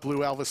 No, Blue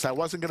Elvis, I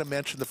wasn't going to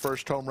mention the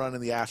first home run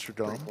in the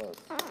Astrodome.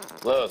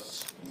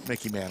 Close.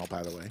 Mickey Mantle,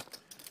 by the way.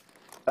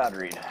 Bad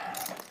read.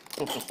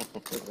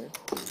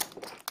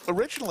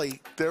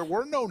 Originally, there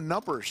were no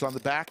numbers on the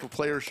back of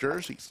players'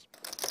 jerseys.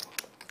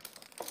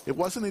 It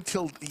wasn't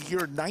until the year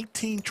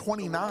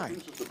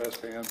 1929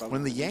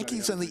 when the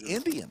Yankees and the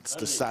Indians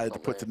decided to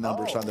put the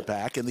numbers on the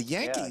back, and the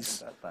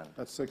Yankees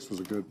That 6 was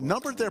a good one.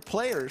 numbered their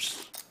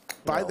players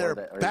by their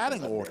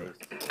batting order.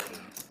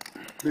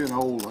 Being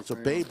old. So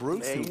Babe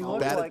Ruth, who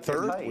batted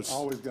third, was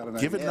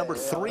given number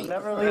 3.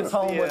 Never leaves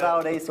home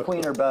without ace,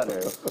 queen, or better.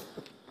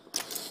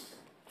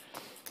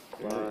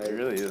 It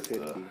really is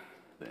the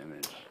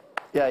image.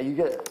 Yeah, you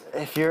get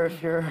if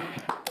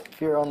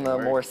you're on the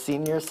more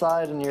senior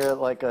side and you're at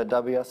like a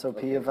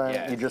WSOP event,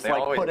 Yeah, you just they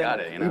like always put in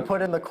got it, you know?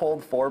 put in the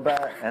cold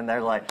 4-bet, and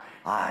they're like,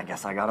 I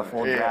guess I gotta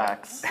fold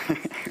jacks,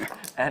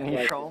 and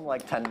you show them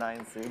like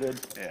 10-9 suited.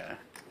 Yeah.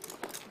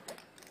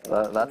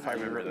 That's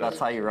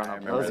how you run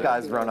up. Those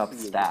guys run up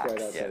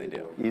stacks. Yeah, they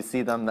do. You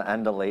see them the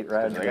end of late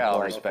red. Like, I'll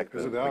respect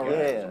Is the it out?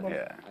 Yeah.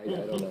 Yeah. I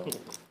don't know.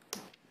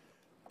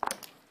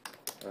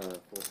 4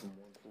 from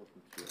 1, 4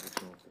 from 2,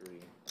 actually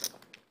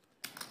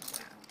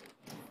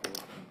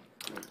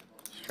 3.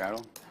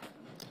 Straddle?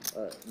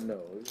 No,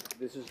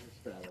 this is the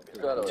straddle.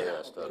 Straddle,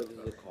 yeah, So straddle. this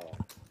is a call.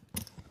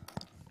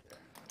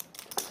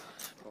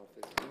 Call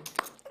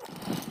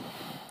 50.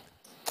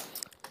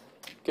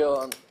 Go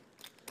on.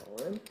 All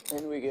in?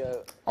 In we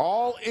go.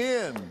 All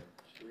in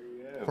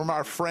from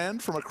our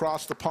friend from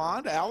across the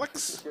pond,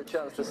 Alex. Your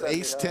chance to send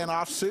Ace 10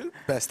 offsuit.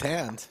 Best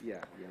hand.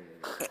 Yeah.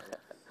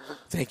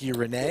 Thank you,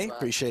 Renee.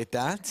 Appreciate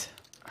that.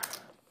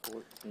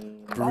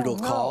 Brutal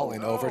call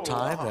in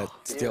overtime. That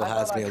still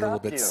has me a little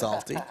bit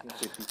salty.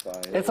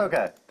 65. It's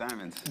okay.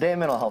 Diamonds.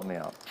 Damon will help me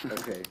out.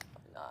 Okay.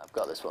 Nah, I've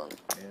got this one.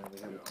 And we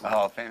have a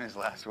Oh, famous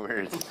last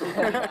words.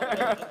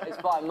 It's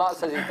fine. Matt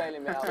says he's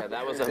bailing me out. Yeah,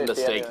 that was a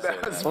mistake.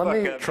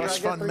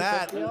 Trust fund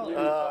Matt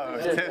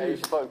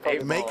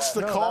makes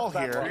the call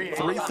here.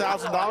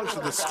 $3,000 to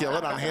the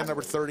skillet on hand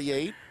number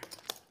 38.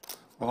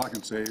 Well, I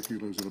can say if you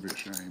lose, it'll be a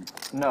shame.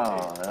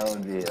 No, that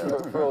would be.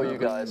 For all you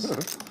guys.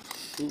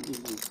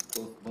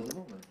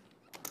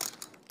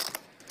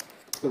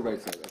 the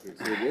right side. Okay,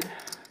 so you're good?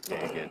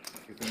 Yeah, good.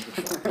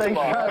 Thank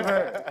you.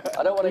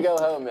 I don't want to go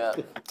home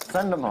yet.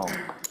 Send them home.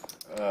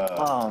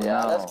 Oh,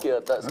 Yeah, no. that's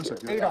good. That's That's a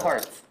good. good 8 of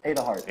hearts. 8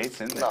 of hearts.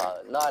 Eight's in there. No,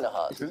 9 of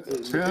hearts.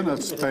 10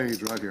 of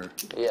spades right here.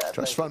 Yeah.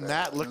 Trust fund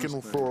Matt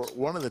looking for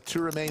one of the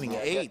 2 remaining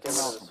Give me the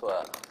 8s.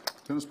 swear.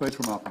 10 of spades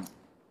from Malcolm.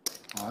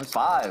 Oh, that's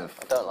 5.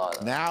 I don't like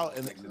that. Now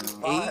an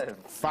 8,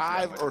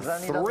 5, or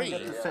Then he doesn't 3.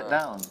 get to sit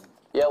down.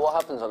 Yeah, what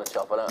happens on a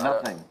chop? I don't know.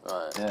 Nothing.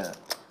 Right. Yeah.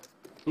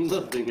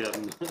 Nothing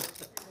happened.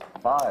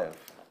 5.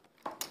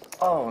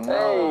 Oh, no.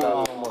 Hey. That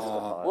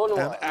almost One And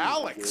more.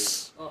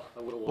 Alex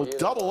will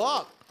double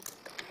up.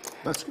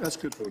 That's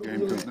good for the game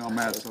because now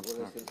Matt's up to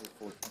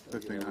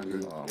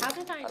 1,500. How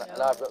did I know?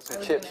 And I've got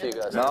some chips for you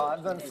guys. No,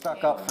 I've been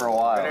stuck up for a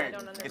while.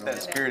 Get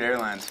that Spirit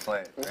Airlines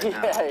flight right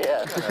now.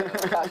 Yeah.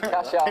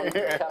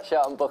 Cash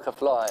out and book a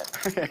flight.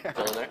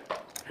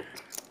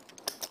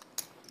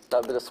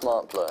 That'd be the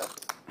smart play.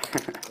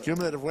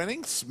 Cumulative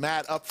winnings,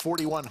 Matt up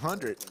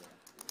 4,100.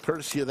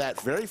 Courtesy of that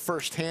very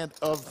first hand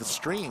of the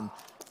stream.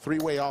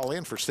 3-way all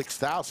in for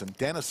 6,000.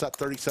 Dennis up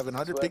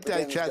 3,700. Big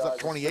Daddy Chaz up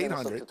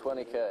 2,800.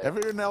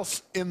 Everyone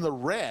else in the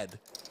red.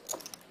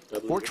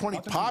 420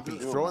 Papi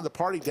throwing the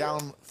party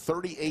down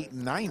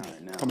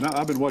 38.90. I mean,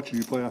 I've been watching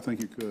you play. I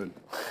think you could.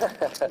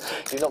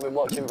 You've not been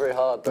watching very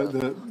hard, though.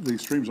 The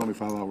stream's only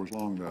 5 hours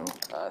long, though.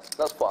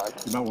 That's fine.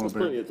 You might want to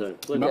bear. Plenty of time.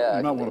 You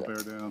Yeah, might I want can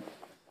to do bear down.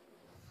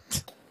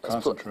 That's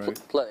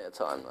Concentrate. plenty of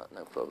time,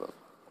 no problem.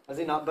 Has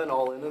he not been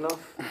all in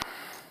enough?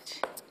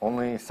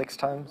 Only 6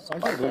 times? I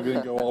can't believe you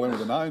didn't go all in with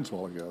the 9s a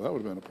while ago. That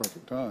would have been a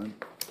perfect time.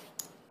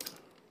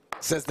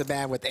 Says the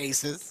man with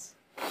aces.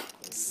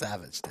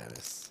 Savage,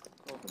 Dennis.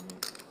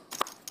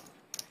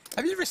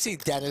 Have you ever seen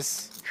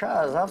Dennis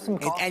Chaz, have some in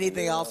coffee.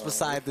 anything else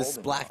besides this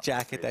black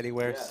jacket that he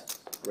wears?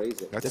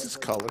 Raise it. That's his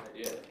color.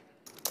 Get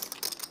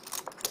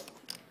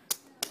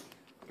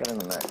in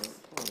the mix.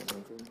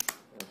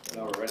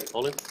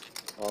 All in?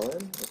 All in?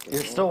 Okay.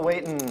 You're still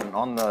waiting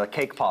on the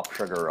cake pop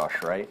sugar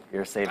rush, right?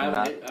 You're saving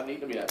that? I haven't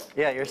eaten them yet.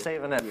 Yeah, you're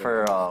saving it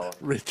for...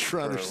 Rich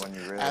Runners when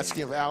you really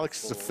asking if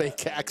Alex is a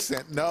fake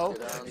accent. No,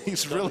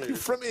 he's really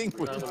from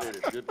England.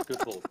 Good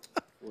pull.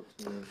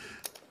 14.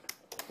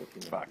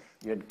 Fuck.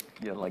 You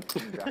had like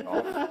jack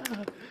off.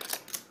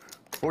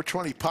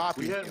 420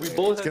 Papi. We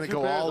both It's had going to two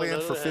go pairs all on the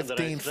in for other hand that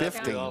I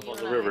snapped 15.50. off on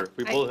the river.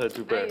 We both had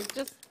 2 pairs.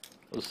 It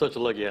was such a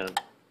lucky hand.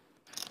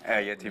 Yeah,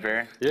 you had 2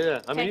 pair?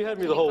 Yeah, I mean, you had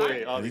me the whole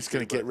way. And he's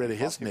going to get rid of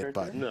his knit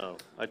button. No,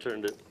 I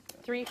turned it.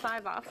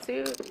 3-5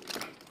 offsuit,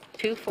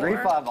 2-4.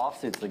 3-5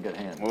 offsuit's a good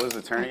hand. What was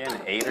the turn again?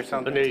 8 or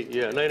something? An 8,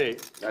 yeah,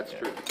 9-8. That's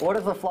true. What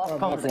if the flop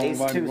comes one ace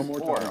more 2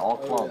 4 time. all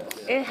clubs?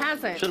 It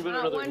hasn't. Should've been Not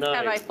another once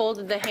have 9. I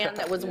folded the hand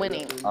that was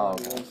winning. Oh,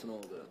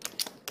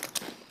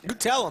 You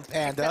tell him,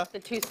 Panda. Except the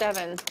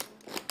 2-7.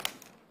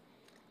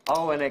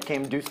 oh, and it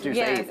came deuce deuce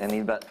Yes. 8 and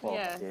he bet 12.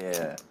 Yes.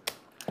 Yeah.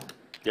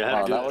 Yeah, I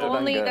had to do that would've it. been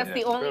Only good. that's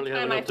the only Barely time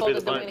have I enough to pay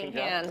the folded the fine. winning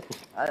hand.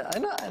 I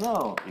know. I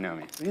know. You know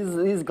me.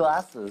 These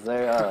glasses,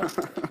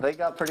 they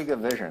got pretty good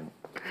vision.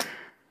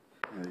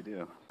 Yeah, they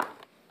do.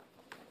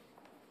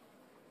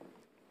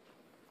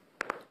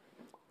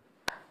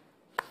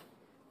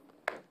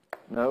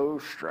 No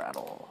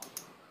straddle.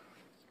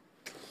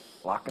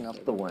 Locking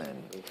up the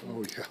win.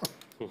 Oh, yeah.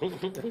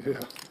 Yeah.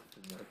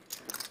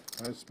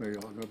 That's me.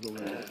 I'll go the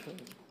way.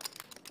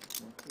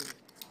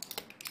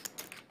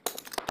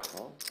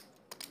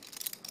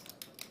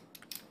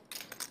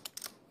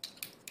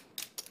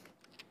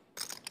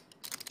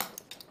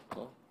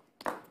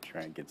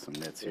 Try and get some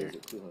nits here.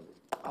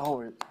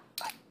 Oh,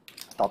 I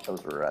thought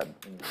those were red.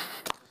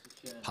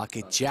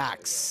 Pocket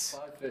jacks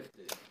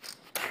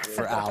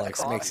for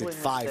Alex makes it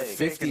Costly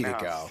mistake. $5.50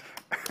 to go.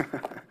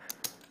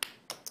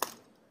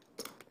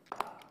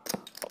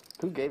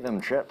 Who gave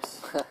him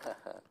chips?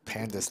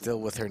 Panda still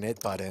with her knit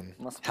button.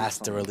 Must be Has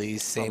to some-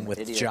 release. Same some with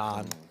idiot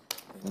John.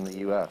 from the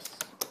U.S.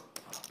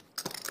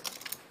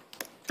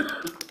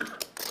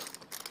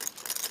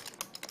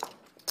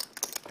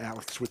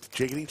 Alex with the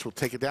jiggities. We'll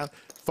take it down.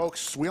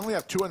 Folks, we only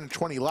have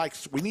 220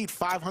 likes. We need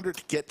 500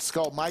 to get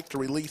Skull Mike to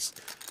release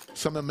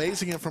some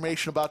amazing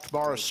information about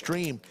tomorrow's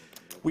stream.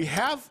 We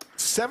have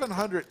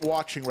 700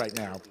 watching right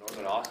now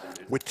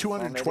with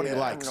 220 Maybe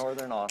likes.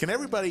 Northern Austin. Can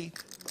everybody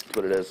That's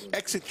what it is.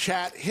 exit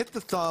chat, hit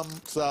the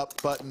thumbs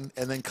up button,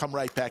 and then come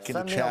right back into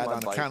Send me chat on my on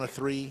the bike. count of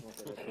 3.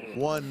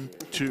 1,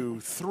 2,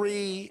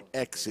 3.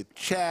 Exit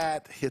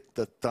chat, hit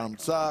the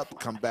thumbs up,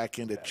 come back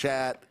into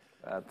chat.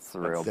 That's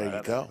real There bad.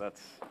 you go.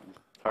 That's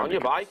On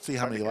your bike? See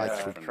how many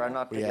likes Try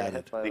not to we get added.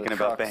 hit by Thinking the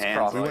about the trucks hands.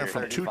 crossing We went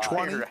from 35.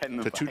 220 Riding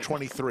the to bike.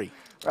 223.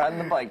 Riding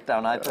the bike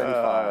down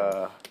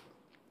I-35.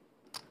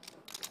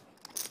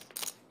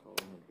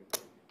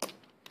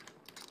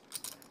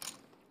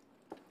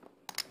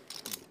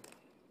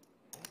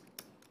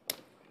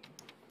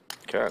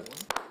 Okay.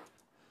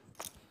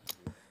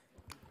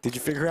 Did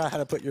you figure out how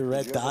to put your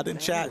red dot in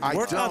chat? I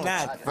Work on don't.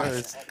 that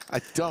first. I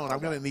don't. I'm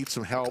going to need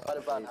some help. Quite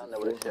a bad hand I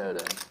would have showed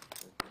it.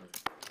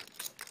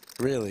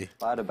 Really?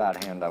 If I had a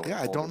bad hand, I would.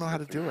 Yeah, I don't know how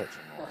to do it.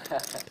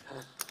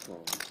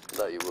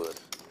 No, you would.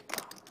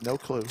 No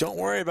clue. Don't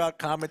worry about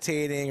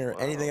commentating or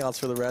anything else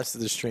for the rest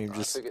of the stream.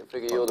 Just Figure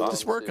you're the one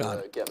Just work to on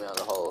it. get me out of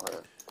the hole.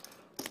 Huh?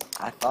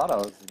 I thought I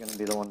was going to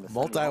be the one to.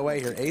 multi-way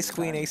here. Ace,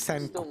 queen, ace,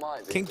 10, Still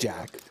might be. king, I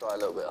jack. could try a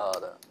little bit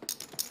harder.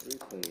 3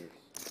 players.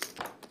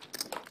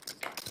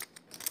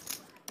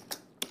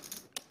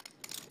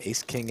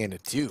 Ace, king, and a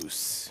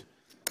deuce.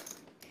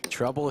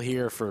 Trouble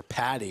here for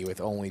Patty with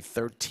only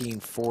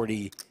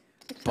 1340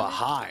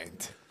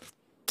 behind.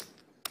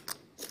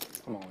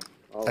 Come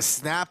on. A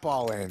snap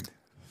all in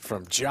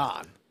from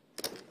John.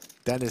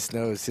 Dennis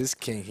knows his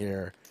king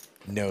here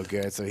no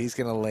good, so he's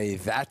going to lay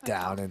that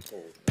down. And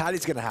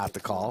Patty's going to have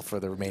to call for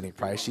the remaining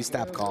price. She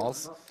snap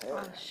calls.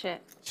 Oh,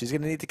 shit. She's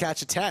going to need to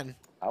catch a 10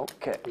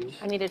 Okay.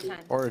 I need a 10.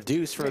 or a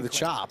deuce for the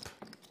chop.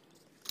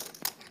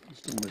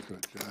 Still make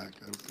it a jack.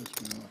 That would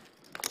piss me off.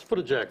 Let's put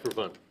a jack for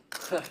fun.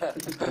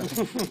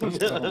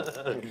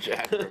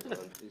 Jack.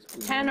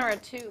 10 or a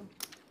 2.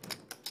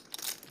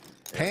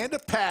 Panda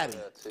Patty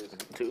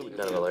Two kind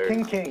of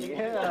hilarious. King,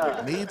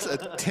 yeah. needs a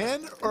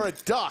 10 or a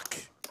duck.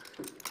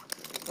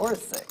 Or a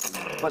 6,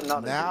 but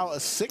not Now a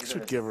 6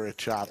 would give her a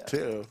chop,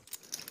 too.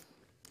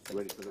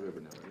 Ready for the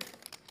river now, right?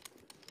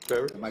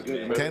 Am I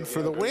good? 10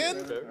 for the win.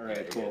 All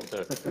right, cool.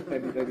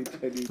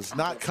 Does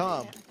not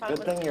come.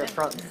 Good thing you're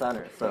front and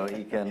center, so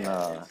he can.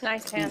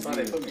 Nice hand.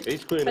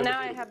 Ace queen. But now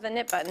I have the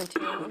nip button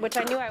too, which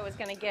I knew I was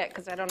going to get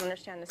because I don't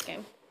understand this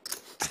game.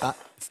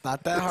 It's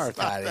not that hard,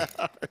 Patty.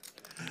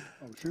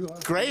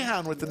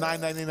 Greyhound with the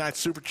 $9.99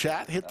 super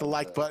chat. Hit the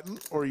like button,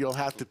 or you'll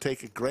have to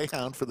take a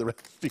Greyhound for the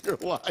rest of your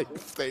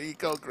life. There you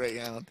go,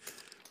 Greyhound.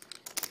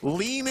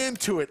 Lean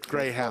into it,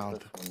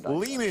 Greyhound.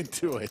 Lean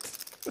into it.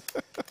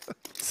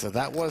 So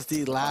that was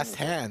the last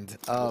hand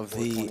of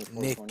the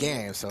Nick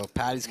game. So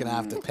Patty's going to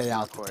have to pay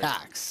out the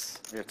tax.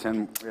 We have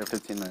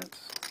 15 minutes.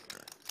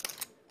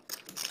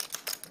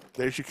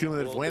 There's your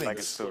cumulative I can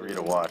winnings. still read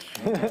a wash.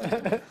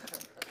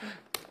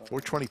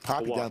 420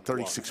 Poppy down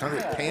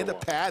 3,600. Panda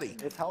Patty.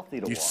 It's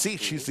healthy to You walk. see,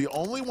 she's the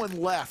only one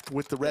left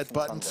with the red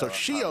button, so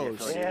she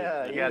owes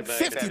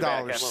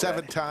 $50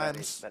 7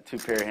 times. That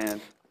 2-pair hand.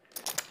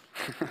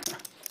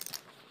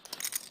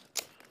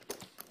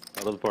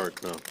 Out of the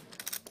park, no.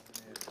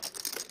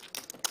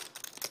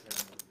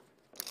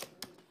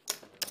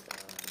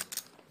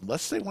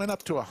 Unless they went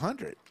up to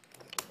 100.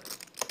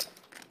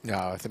 No,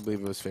 I believe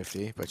it was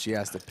 50, but she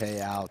has to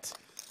pay out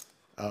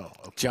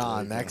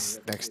John next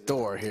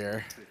door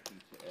here.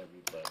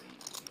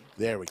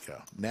 There we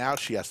go. Now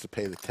she has to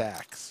pay the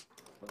tax.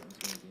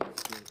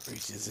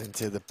 Reaches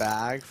into the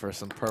bag for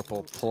some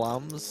purple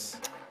plums.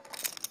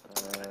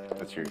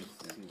 That's yours.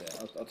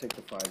 I'll take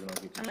the 5 and I'll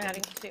get you. I'm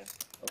adding 2.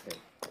 Okay.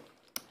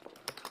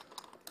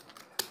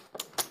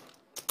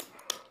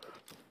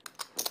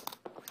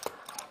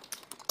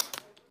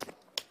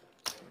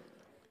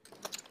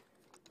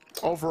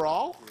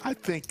 Overall, I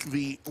think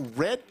the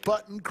red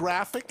button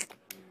graphic,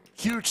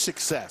 huge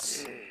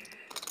success.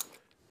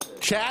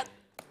 Chat,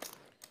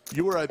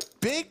 you were a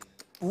big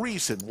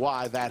reason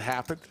why that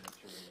happened.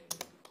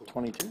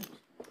 22.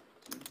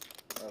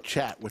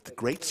 Chat with the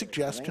great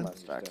suggestion.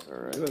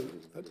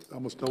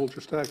 Almost doubled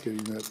your stack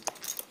getting that.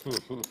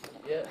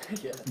 Yeah.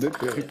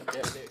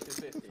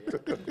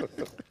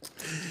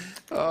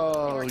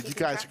 Oh, you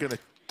guys are going to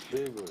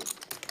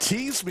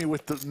tease me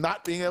with the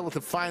not being able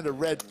to find a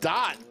red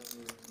dot.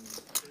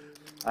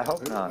 I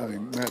hope not. I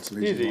mean, Matt's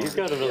an Easy, he's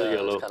got another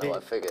yellow. That's kind of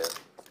what I figured.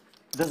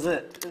 Does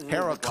it?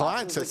 Harold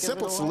Klein says,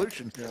 simple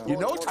solution. You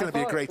know it's going to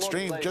be a great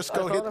stream. Just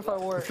go hit the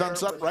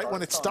thumbs up right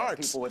when it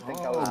starts.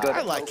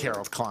 I like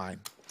Harold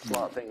Klein.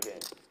 Smart thinking.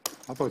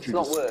 I thought you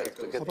Not just,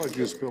 work, I thought you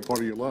just spilled part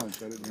of your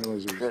lunch. I didn't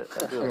realize it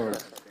was. All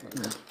right.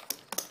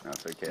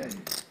 That's okay.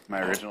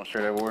 My original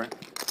shirt I wore, it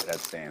had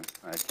stains.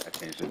 I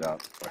changed it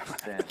out.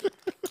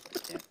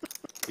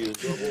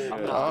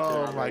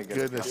 Oh, my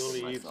goodness.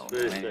 He only eats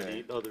fish that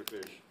eat other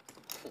fish.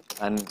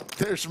 And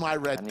There's my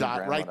red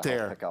dot right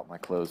there. Pick out my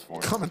clothes for me.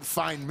 Come and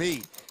find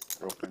me.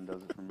 Girlfriend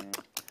does it for me.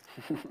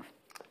 Not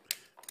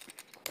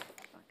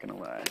gonna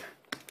lie.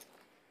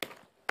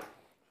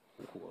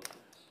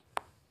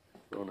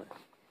 Real nice.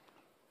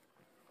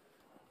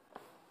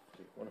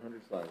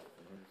 100 slides. 100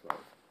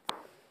 slides.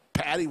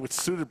 Patty with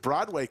suited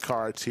Broadway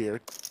cards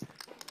here,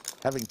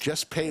 having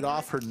just paid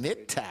off her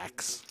knit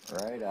tax.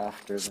 Right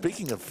after.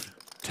 Speaking of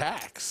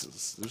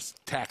taxes, there's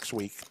tax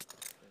week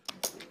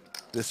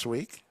this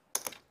week.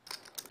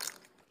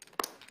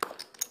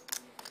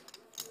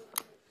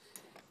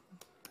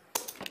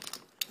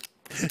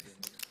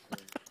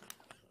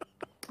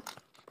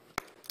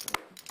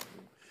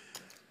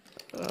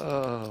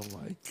 Oh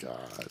my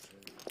God.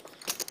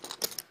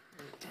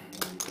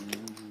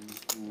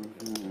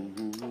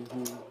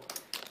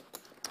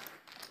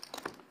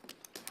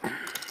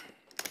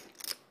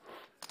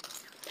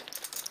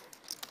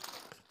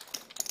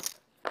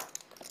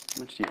 How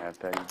much do you have,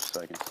 Peggy, just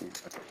so I can see?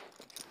 Okay.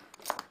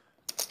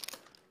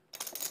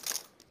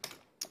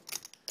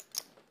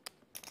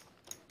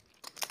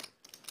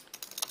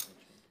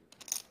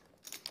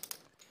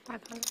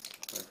 $500.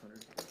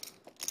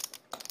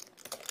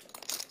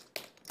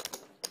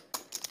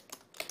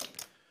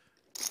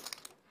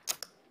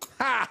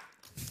 Ha!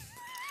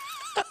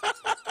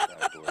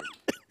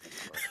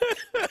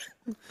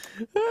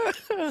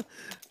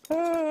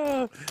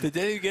 Did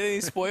you get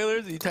any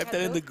spoilers? You typed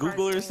that into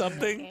Google or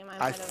something?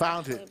 I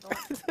found it.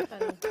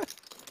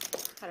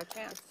 Had a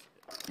chance.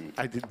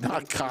 I did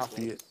not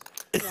copy it.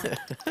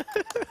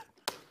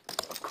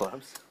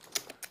 Clubs?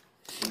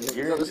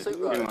 You're just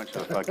too much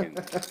of a fucking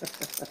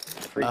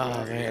freak.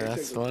 Oh, man,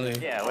 that's funny.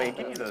 Yeah, wait,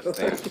 give me those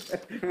things.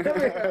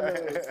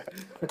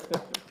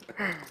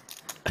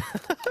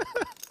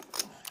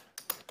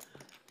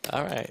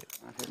 All right.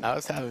 I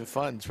was having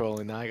fun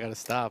trolling. Now I got to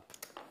stop.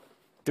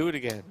 Do it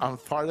again. I'm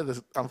part of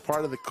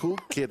the cool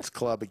kids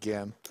club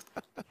again.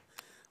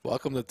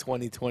 Welcome to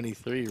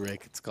 2023,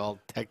 Rick. It's called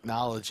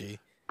technology.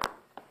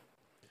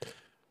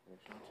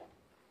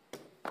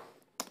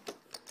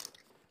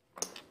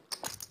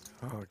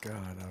 Oh,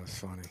 God, that was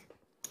funny.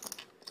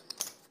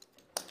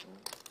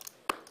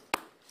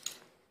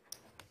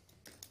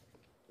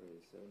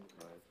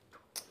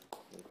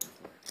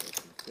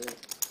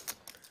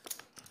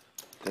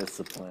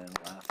 Discipline,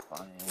 laugh,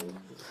 fine.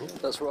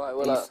 That's right.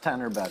 Well, Ace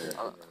 10 or better.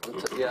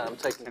 yeah, I'm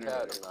taking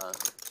care of them now.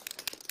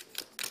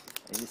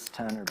 Ace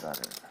 10 or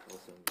better.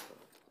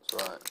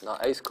 No,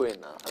 ace queen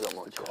now. I got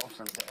more Call chips.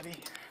 from Daddy.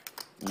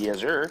 Yes,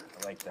 sir.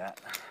 I like that.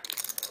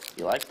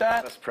 You like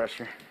that? That's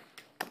pressure.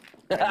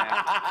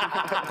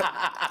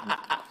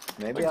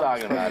 Maybe We're I'll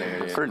talking just about it,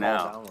 dude. For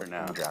now. down For with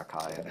now. Jack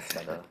high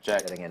instead of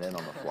Jack. getting it in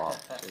on the flop.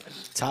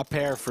 Top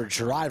pair for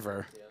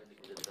driver.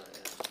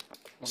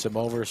 Some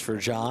overs for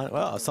John.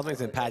 Well,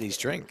 something's in Patty's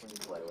drink.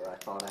 Play where I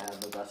thought I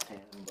had the best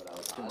hand, but I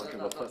was too much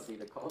of a pussy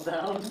to call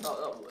down.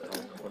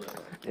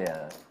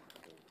 Yeah.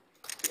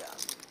 Yeah.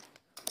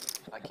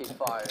 I keep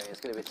firing. It's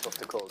going to be tough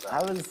to call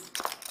down.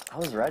 I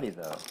was ready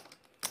though.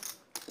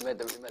 You made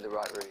the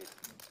right read.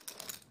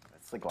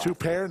 It's the glasses. Two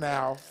pair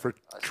now for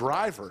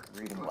driver.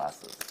 Reading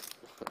glasses.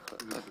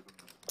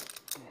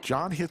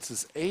 John hits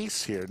his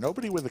ace here.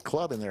 Nobody with a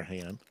club in their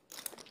hand.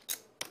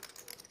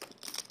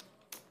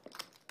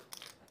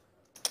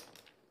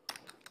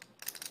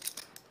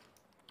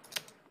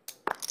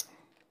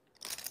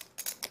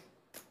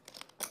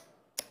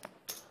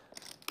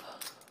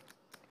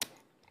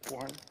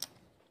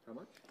 How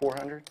much?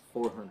 400.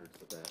 400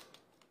 for that.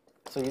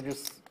 So you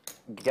just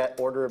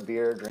order a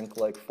beer, drink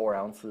like 4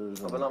 ounces,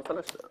 Have I not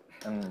finished it?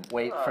 and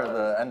wait for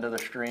the end of the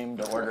stream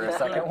to order a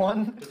second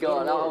one? Go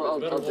on, I'll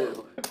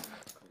do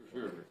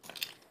it.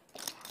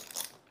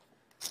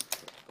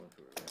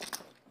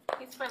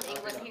 He's from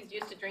England. He's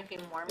used to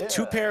drinking warm.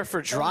 Two pair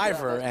for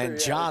driver, and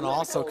John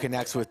also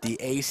connects with the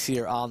ace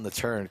here on the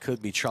turn.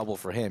 Could be trouble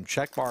for him.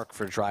 Check mark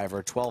for driver,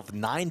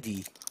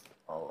 1290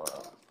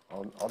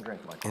 I'll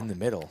drink my coffee. in the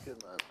middle.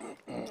 Good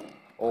man.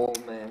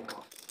 Old man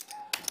coffee.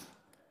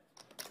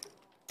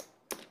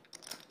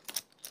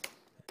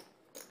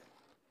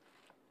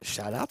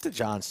 Shout out to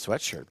John's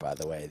sweatshirt, by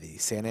the way. The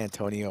San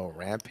Antonio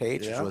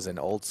Rampage, Yeah. which was an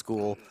old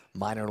school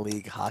minor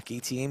league hockey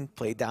team,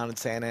 played down in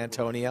San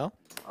Antonio.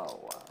 Oh,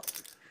 wow.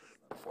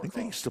 I think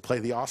they used to play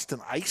the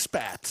Austin Ice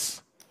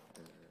Bats.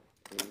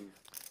 Back in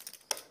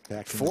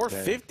the day.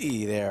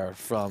 450 there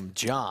from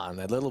John.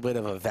 A little bit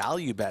of a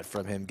value bet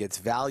from him. Gets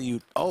value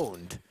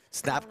owned.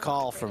 Snap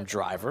call from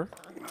driver.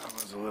 That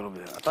was a little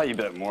bit. I thought you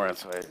bet more,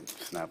 that's why I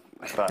snapped.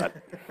 I thought.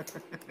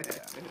 Yeah,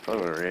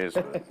 probably would have raised.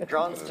 But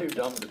John's too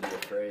dumb to be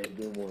afraid.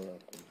 Do more.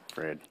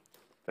 afraid.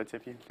 Did I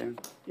tip you, Dan?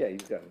 Yeah,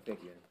 he's got it. Thank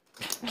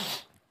you.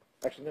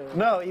 Actually, no.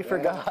 No, you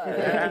forgot.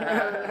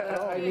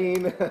 I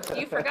mean.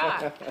 You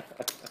forgot.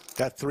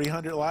 Got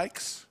 300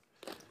 likes.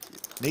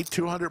 Need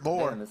 200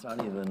 more. Man, it's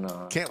not even.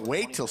 Can't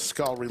wait till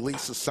Skull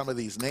releases some of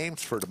these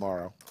names for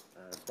tomorrow.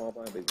 Small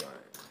blind, big blind.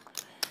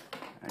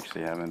 I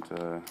actually haven't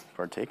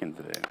partaken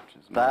today, which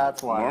is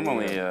That's why.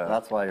 normally.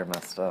 That's why you're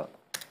messed up.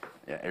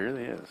 Yeah, it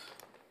really is.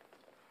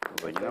 I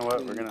was like, you know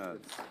what? We're gonna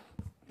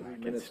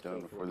get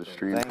stoned before the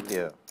stream. Thank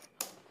you.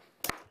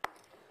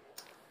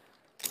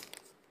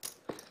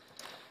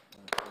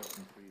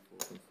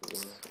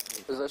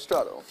 Is there a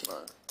straddle?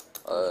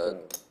 No.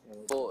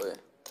 40.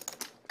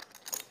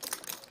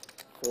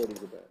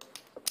 40's a bet.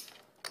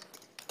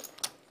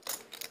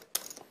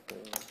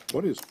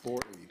 What is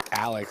 40?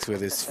 Alex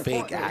with his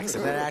fake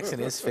accent. That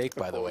accent is fake,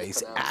 by the way.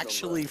 He's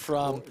actually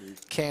from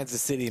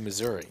Kansas City,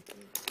 Missouri.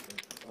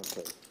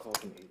 Okay, call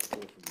from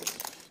 8.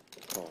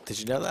 Call. Did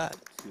you know that?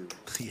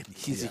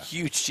 He's a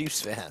huge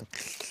Chiefs fan.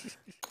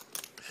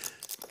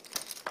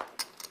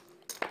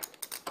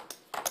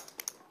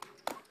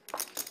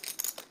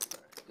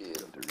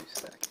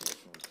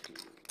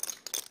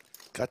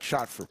 Got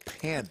shot for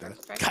Panda.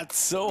 Got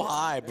so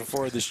high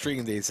before the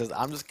stream that he says,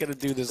 I'm just going to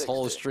do this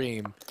whole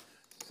stream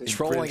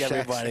trolling British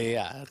everybody.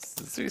 Yeah, that's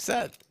what he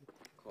said.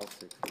 Call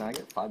 6. Can I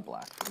get 5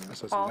 black?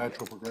 That's just a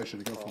natural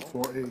progression to go from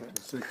 48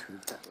 to 60.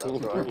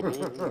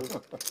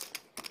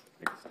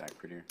 Big stack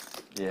prettier.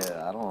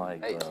 Yeah, I don't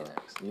like. 18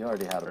 next. You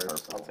already had a I'll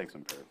purple. take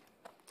some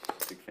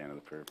perp. Big fan of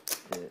the perp.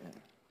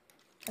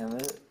 Yeah. And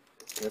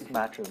this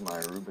matches my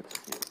Rubik's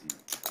Cube.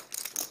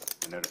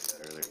 I noticed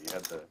that earlier.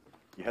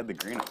 You had the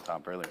green up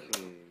top earlier.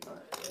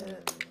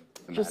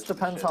 It just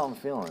depends how I'm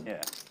feeling.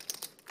 Yeah.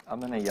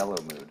 I'm in a yellow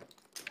mood.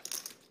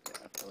 Yeah,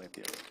 I feel like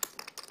the other.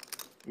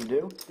 You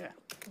do? Yeah.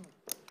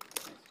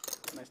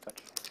 Nice touch.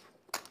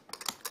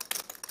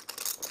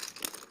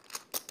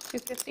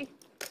 250.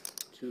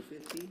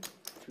 250?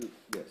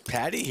 Yes.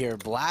 Patty here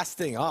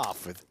blasting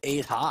off with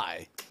 8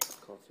 high.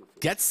 Call 250.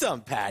 Get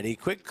some, Patty.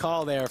 Quick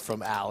call there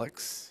from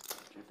Alex.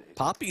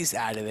 Poppy's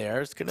out of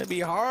there. It's going to be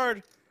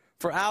hard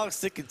for Alex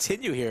to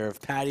continue here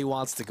if Patty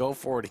wants to go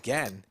for it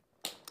again.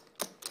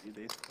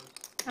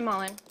 I'm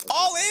all in.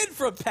 All in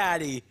from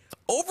Patty.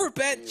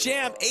 Overbet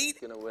jam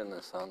 8 Gonna win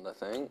this hand, I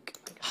think.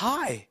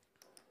 high.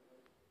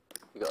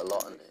 You got a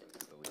lot in it.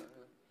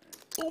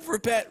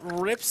 Overbet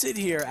rips it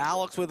here.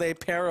 Alex with a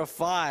pair of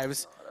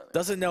 5s.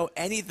 Doesn't know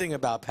anything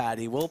about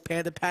Patty. Will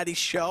Panda Patty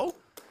show?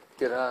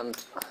 Good hand.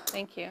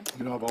 Thank you.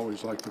 You know, I've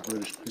always liked the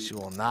British people. She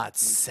will not.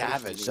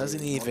 Savage.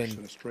 Doesn't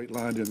even Straight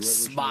line in the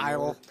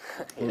smile.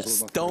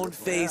 Stone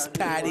face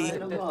Patty.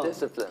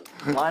 Discipline.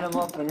 Line them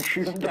up and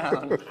shoot them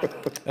down.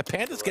 The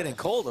Panda's getting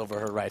cold over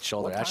her right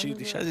shoulder.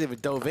 Actually, she hasn't even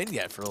dove in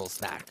yet for a little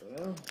snack.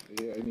 Well,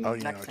 yeah, I mean, Oh,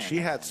 you know, she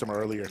had some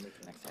earlier.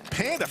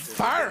 Panda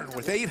firing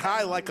with 8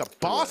 high like a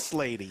boss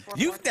lady.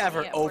 You've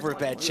never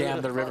overbet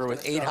Jam the River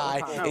with 8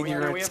 high in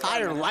your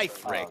entire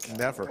life, Rick.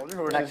 Never.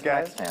 Next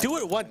guy. Do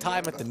it one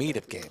time at the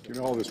meetup game. You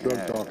know, all this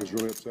drug talk is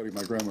really upsetting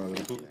my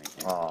grandmother.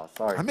 Oh,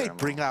 sorry. I may Grandma.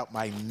 bring out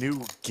my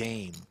new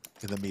game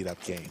in the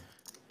meetup game.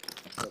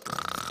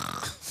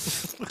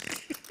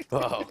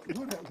 Whoa.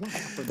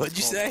 What'd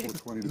you say?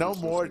 No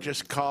more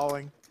just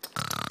calling.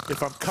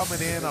 If I'm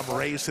coming in, I'm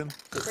racing.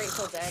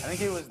 Grateful I Dead.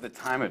 think it was the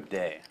time of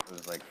day. It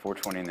was like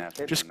 4:20 in the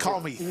afternoon. Just call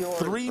me Theodore's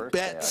 3-bet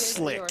birthday.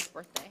 slick. Yours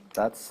birthday.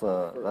 That's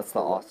the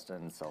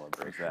Austin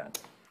celebration.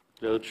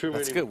 Yeah, the true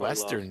That's a meaning good of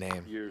Western lost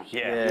name. Years,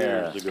 Yeah.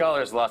 years ago.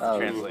 Scholars lost the Oh.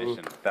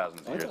 translation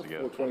thousands of years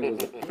ago. 420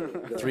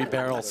 was a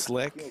 3-barrel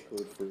slick.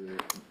 code for.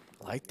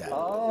 I like that.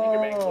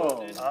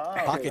 Oh.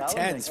 Pocket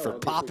tens for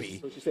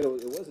Papi. So she said it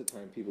was a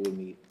time people would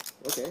meet.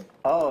 Okay,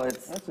 Oh,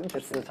 it's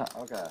the time.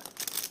 Okay.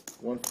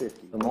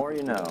 150. The more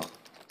you know.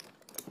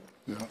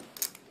 Yeah.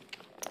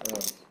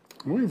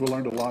 We've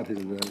learned a lot here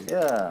today.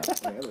 Yeah.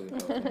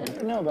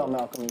 I know about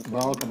Malcolm.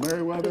 Malcolm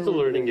Merriweather. It's a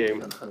learning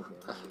game.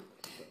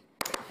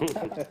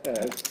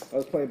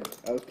 was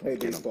playing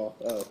baseball.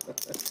 Oh. I was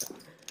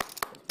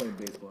playing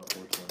baseball at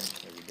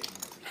 420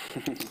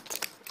 every day.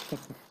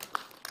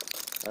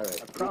 All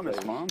right. I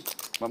promise, Mom.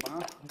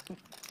 Mama,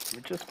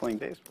 we're just playing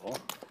baseball.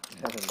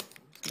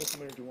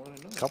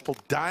 Couple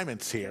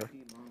diamonds here.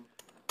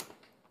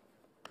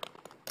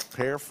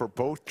 Pair for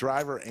both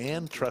driver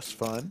and trust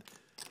fund.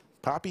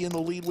 Papi in the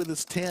lead with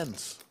his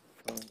 10s.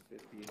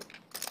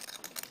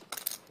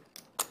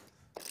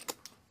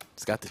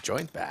 He's got the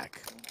joint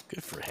back.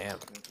 Good for him.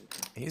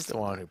 He's the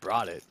one who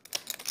brought it.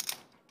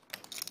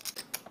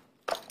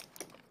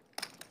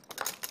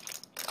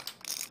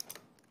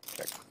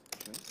 Check.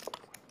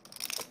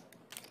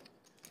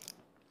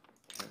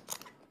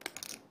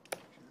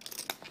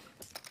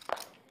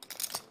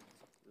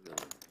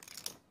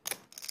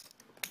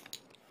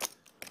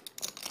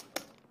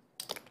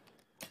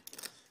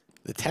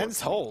 The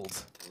 10s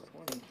hold.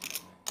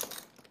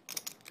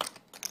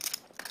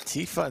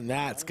 T-Fun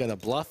Nat's going to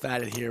bluff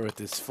at it here with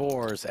his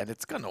 4s, and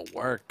it's going to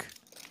work.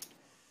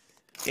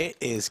 It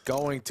is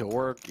going to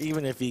work.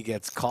 Even if he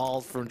gets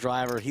called from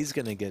driver, he's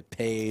going to get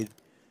paid.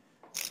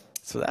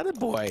 So that a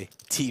boy,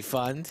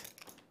 T-Fund.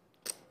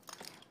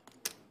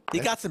 He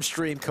got some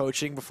stream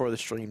coaching before the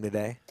stream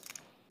today.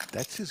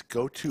 That's his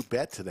go-to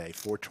bet today,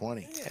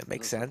 420. Yeah, it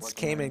makes sense.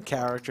 Came in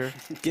character,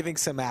 giving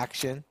some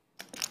action.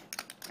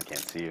 I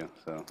can't see you,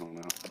 so I don't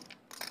know.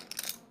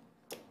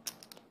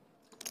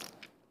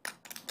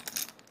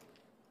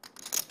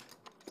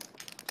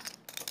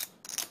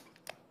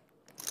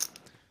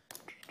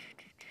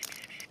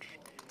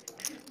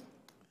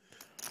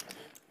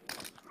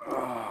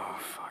 Oh,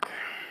 fuck.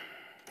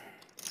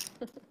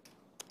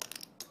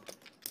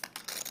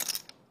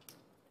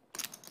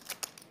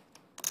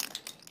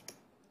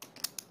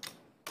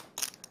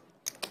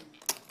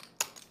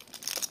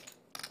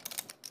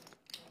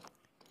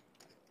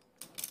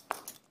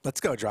 Let's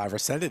go, driver.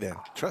 Send it in.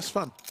 Trust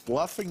fund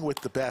bluffing with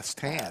the best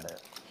hand.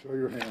 Show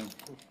your hand.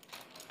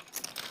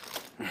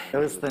 It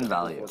was thin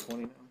value.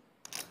 420 now?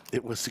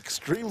 It was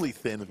extremely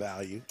thin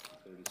value.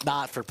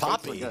 Not for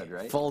Papi. good,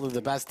 right? Folded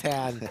the best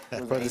hand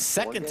for the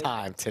second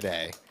time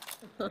today.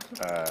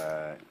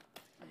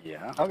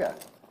 Yeah. Okay.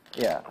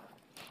 Yeah.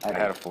 I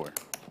had a 4.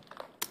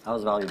 I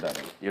was value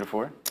betting. You had a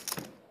 4?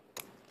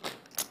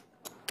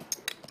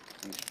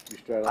 You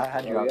straddled. I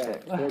had you oh, out yeah.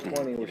 picked.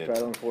 420. We're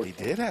straddling He 420.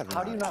 did have an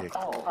How do you not kick.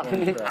 call? I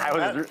don't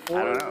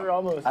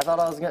know. I thought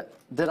I was gonna.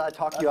 Did I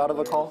talk you out of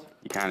a call?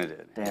 You kind of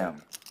did.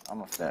 Damn.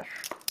 I'm a fish.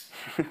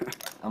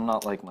 I'm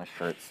not like my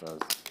shirt says.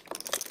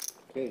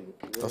 Okay.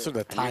 Those are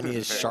the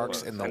tiniest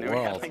sharks in the I knew we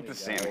had world like the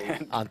same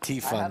hand. on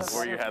T-Fun's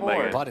Or you had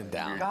like a button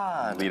down.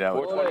 God. lead out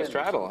with 420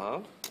 straddle, huh?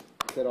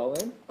 Is that all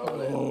in?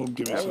 Oh,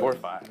 give me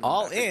 4-5.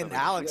 All in.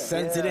 Alex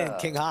sends it in. Yeah.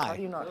 King How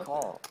do you high. not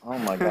call? Oh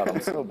my God,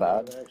 I'm so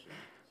bad. So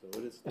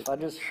what is? If I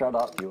just shut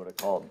up, you would have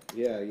called.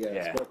 Yeah.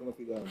 Yeah. Spoken with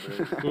you down,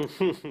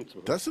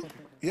 bro. Doesn't?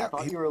 Yeah, I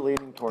thought he you were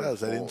leaning towards.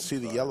 does. I didn't fold, see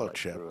the so yellow I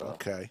chip. threw it up.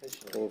 Okay.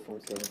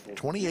 447.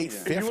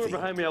 28.50. If you were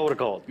behind me, I would have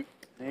called.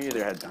 You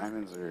either had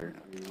diamonds or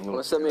a little.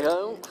 Want to send me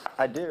home?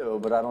 I do,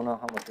 but I don't know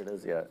how much it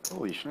is yet.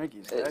 Holy shnikes,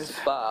 It's guys.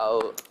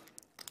 about,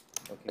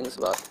 I think it's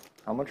about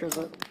How much is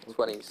it?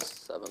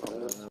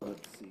 2,700.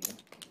 Let's see.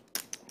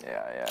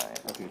 Yeah.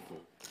 Okay,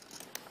 cool.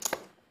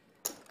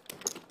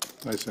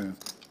 Nice hand.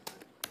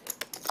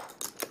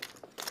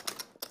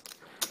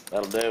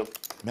 That'll do.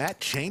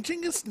 Matt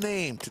changing his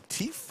name to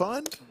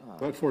T-Fund.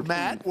 But 420.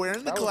 Matt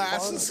wearing the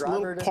glasses,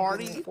 little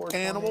party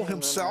animal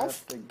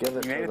himself. Give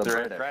it You made to it the the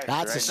right British. price.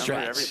 That's a the right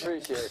number, stretch.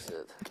 everything. Appreciate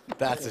it.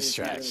 That's a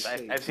stretch.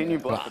 I've seen you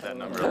bluff with that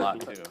number a lot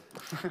too.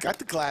 Got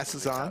the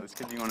glasses on. This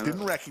could be one of Didn't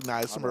those.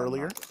 recognize him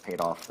earlier.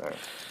 Paid off there.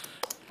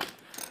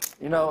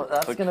 You know,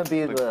 that's Look- gonna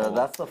be look the full.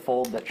 that's the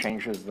fold that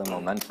changes the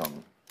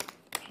momentum.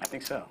 I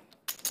think so.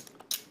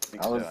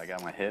 I was- I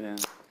got my hit in.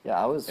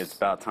 Yeah, I was It's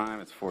about time.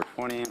 It's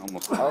 420.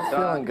 Almost. I was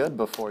feeling good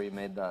before you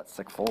made that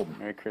sick fold.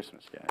 Merry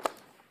Christmas, guys.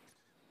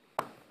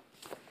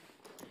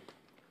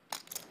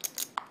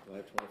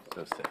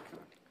 So sick. Huh?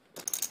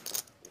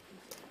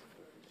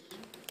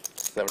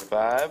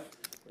 75.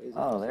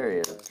 Oh, there he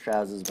is.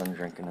 Chaz has been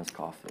drinking his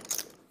coffee.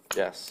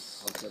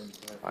 Yes.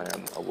 I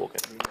am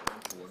awoken.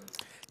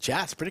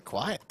 Chaz, pretty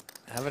quiet.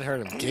 Haven't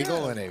heard him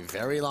giggle in a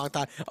very long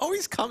time.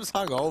 Always comes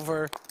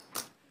hungover.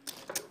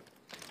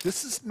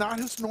 This is not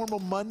his normal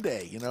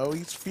Monday. You know,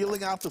 he's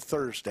feeling out the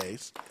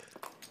Thursdays.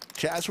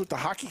 Chaz with the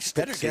hockey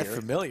Better sticks get here.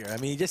 familiar. I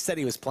mean, he just said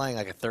he was playing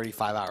like a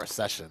 35-hour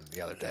session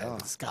the other day. Yeah.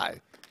 This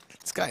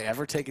guy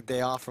ever take a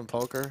day off from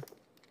poker?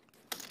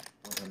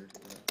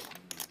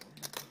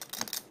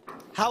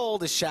 How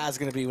old is Chaz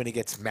going to be when he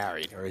gets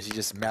married, or is he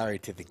just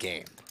married to the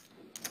game?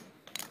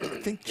 I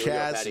think Here we go,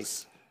 Chaz Patty.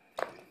 is.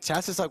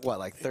 Chaz is like what,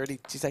 like 30?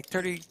 He's like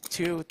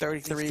 32,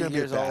 33 He's gonna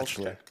years be a old.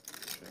 bachelor.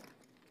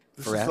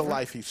 This is Forever? the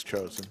life he's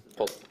chosen.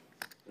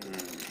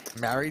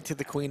 Married to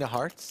the Queen of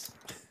Hearts.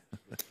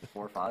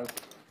 4 or 5.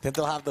 Then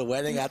they'll have the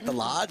wedding at the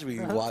lodge. We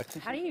walk.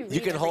 How do you You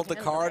read can hold the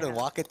every card hand and that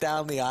I walk it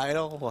down the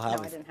aisle. We'll have.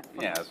 No, I didn't have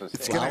fun. Yeah, that's what's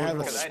It's gonna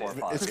have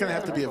Flower. it's gonna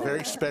have to be a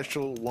very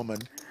special woman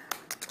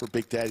for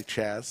Big Daddy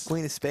Chaz.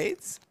 Queen of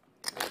Spades.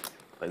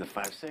 Play the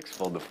 5-6,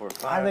 fold the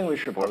 4-5. I think we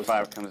should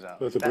 4-5 comes out.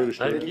 That's a British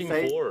I'm game.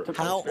 king 4.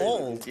 How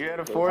old You had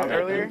a 4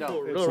 earlier? No,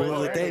 will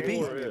the right, day be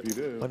four, yeah. If you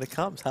do. when it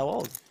comes? How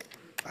old?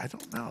 I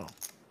don't know.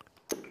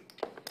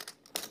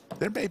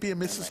 There may be a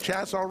Mrs.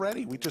 Chaz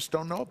already. We just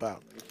don't know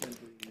about.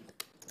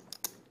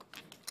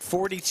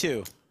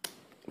 42.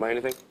 Am I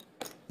anything?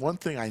 One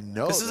thing I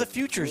know. This is a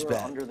futures We're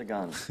bet. under the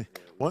gun.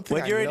 one thing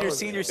When I you're in know your is-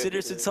 senior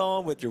citizens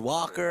home with your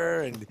walker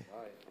and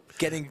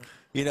getting,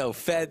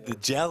 fed the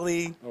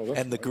jelly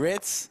and the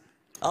grits,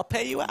 I'll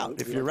pay you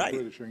out if you're right.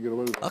 British, you can get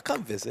away with it. I'll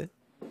come visit.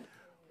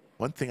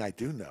 One thing I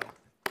do know.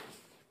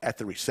 At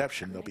the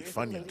reception, there'll be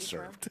Funyuns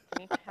served. I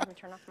need to have him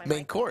turn off my Main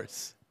mic.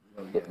 course.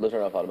 Those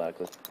are off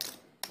automatically.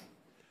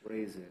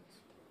 Raise it.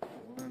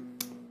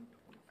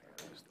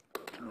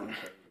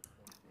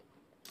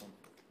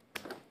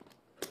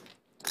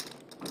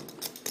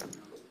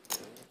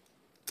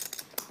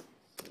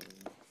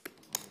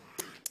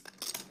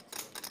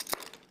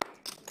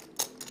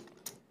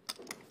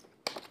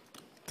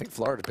 I think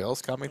Florida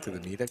Bill's coming to the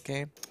meetup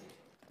game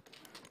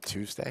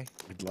Tuesday.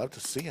 We'd love to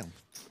see him.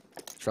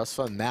 Trust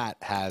Fund Matt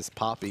has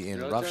Poppy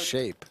in rough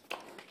shape.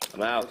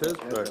 I'm out. Heads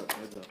up,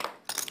 heads up.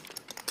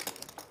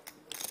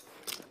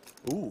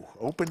 Ooh,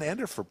 open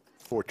ender for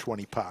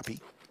 420 Poppy.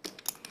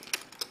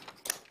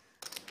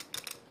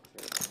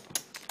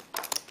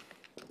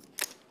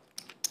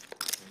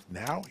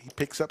 Now he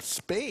picks up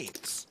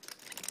spades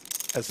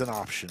as an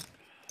option.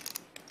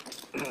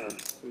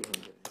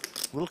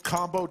 Little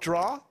combo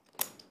draw.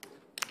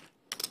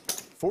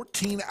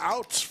 14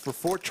 outs for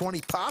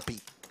 420 Poppy.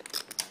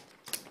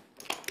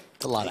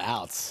 It's a lot of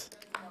outs.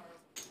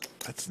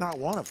 That's not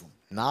one of them.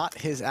 Not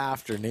his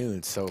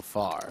afternoon so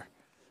far.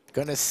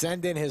 Gonna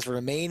send in his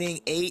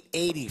remaining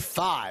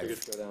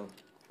 885. Go down.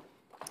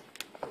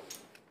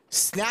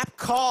 Snap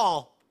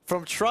call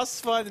from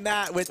Trust Fund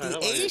Matt with the no,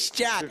 ace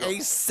jack. A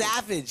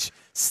savage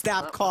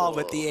snap call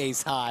with the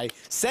ace high.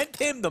 Send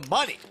him the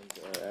money.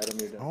 Adam,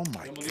 you're down. Oh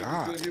my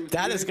God.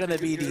 That is gonna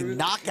be the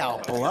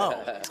knockout blow.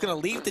 It's gonna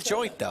leave the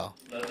joint though.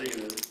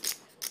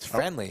 It's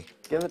friendly.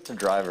 Give it to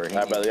driver. He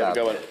All right, brother. You have a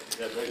good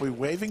one. We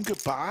waving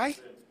goodbye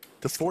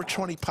to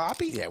 420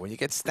 Poppy? Yeah, when you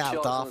get snapped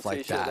Shots on off the like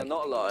t-shirt, that. They're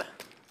not a lie.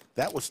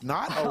 That was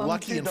not a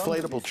lucky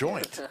inflatable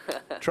joint.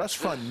 Trust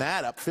Fund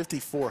Matt up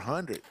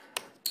 5,400,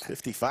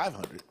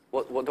 5,500.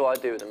 What do I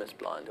do with the missed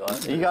blind? Do I?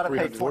 You got to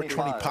pay 420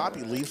 25.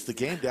 Poppy leaves the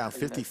game down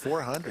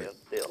 5,400.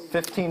 Deal.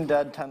 15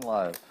 dead, 10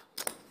 live.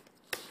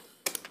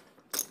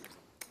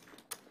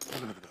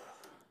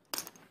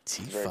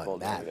 T-Fun bold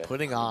Matt today.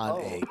 putting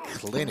on a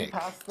clinic.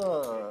 Pass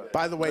the.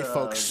 By the way,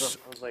 folks,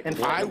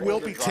 inflatable I will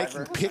be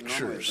driver. taking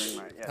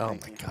pictures Oh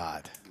my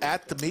God.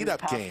 at the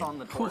meetup game on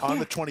the 20th. on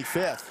the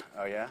 25th,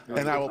 Oh, yeah?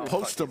 and I will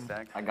post them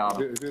I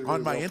got him.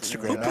 on my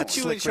Instagram. Who put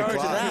you in charge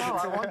of that?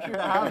 I want you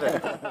to have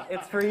it.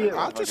 It's for you.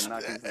 I'll just,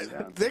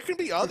 there can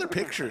be other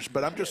pictures,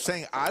 but I'm just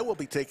saying I will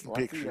be taking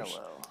pictures.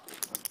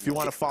 If you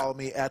want to follow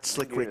me at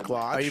Slick Rick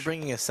Lodge. Are you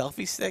bringing a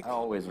selfie stick? I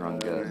always run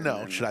good.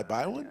 No, should I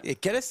buy one? Yeah,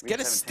 get a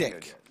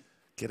stick.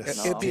 Get a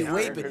It'd be No.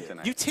 way No. better.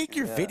 You take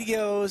your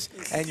videos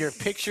and your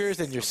pictures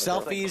and your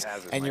selfies,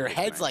 and your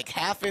head's like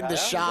half in the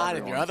shot,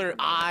 and your other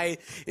eye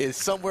is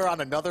somewhere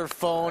on another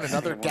phone,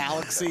 another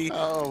galaxy.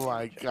 Oh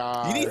my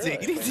God! You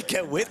need to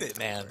get with it,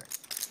 man.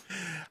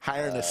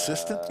 Hire an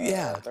assistant.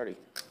 Yeah. 30.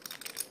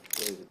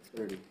 Raise it.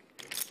 30.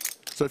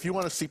 So if you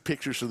want to see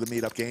pictures of the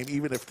meetup game,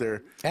 even if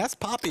they're Ask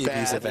Poppy if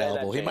he's Bad.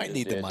 available. He That might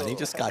need the changes, money. He yeah.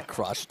 just got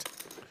crushed.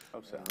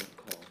 Hope so.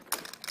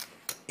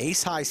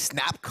 Ace high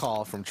snap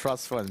call from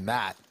Trust Fund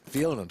Matt,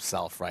 feeling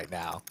himself right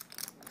now.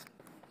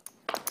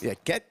 Yeah,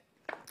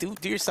 do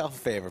yourself a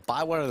favor.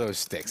 Buy one of those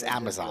sticks,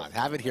 Amazon.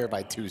 Have it here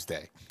by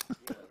Tuesday.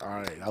 all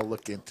right, I'll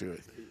look into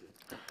it.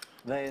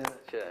 They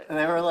Check.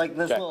 were like,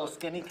 this little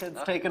skinny kid's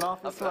taking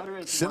off his sweater.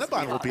 It must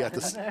Cinnabon be will be hot at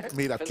this in there.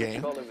 meetup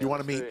game. You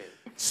want to meet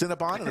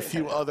Cinnabon and a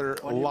few other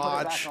When you put it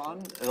back Lodge on,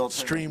 it'll turn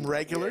stream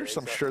regulars.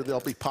 I'm sure they'll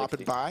be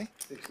popping by.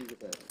 60 to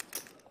that.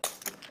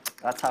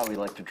 That's how we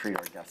like to treat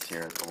our guests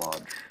here at the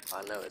lodge.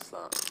 I know it's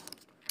that.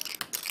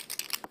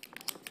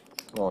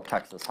 Well,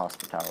 Texas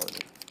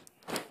hospitality.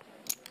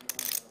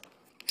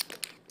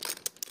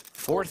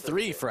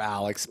 4-3 for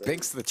Alex.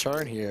 Binks the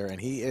turn here, and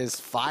he is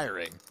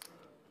firing.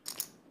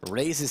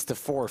 Raises to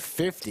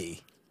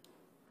 450.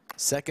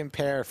 Second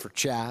pair for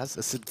Chaz,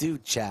 a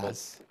subdued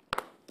Chaz.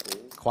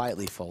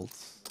 Quietly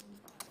folds.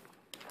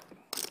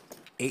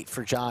 8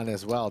 for John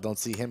as well. Don't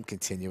see him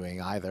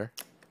continuing either.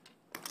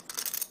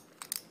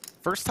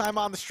 First time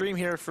on the stream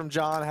here from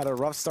John. Had a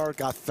rough start,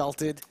 got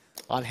felted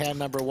on hand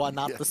number 1.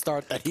 Not the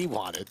start that he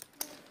wanted.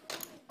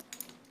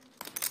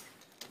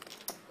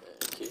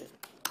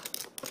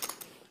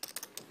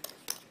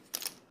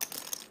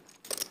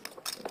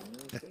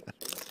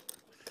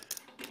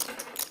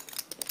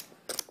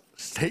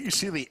 You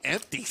see the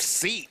empty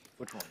seat.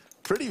 Which one?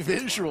 Pretty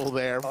visual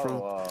there.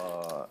 From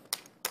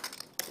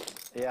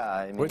yeah,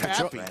 I mean,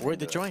 Where'd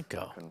the joint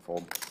go? Couldn't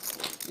fold.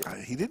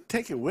 He didn't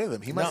take it with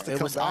him. He must have it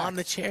come was back. on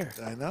the chair.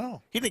 I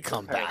know. He didn't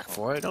come back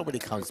for it. Nobody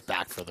comes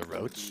back for the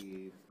roach.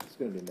 It's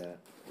going to be Matt.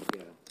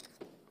 Yeah.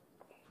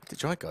 Where'd the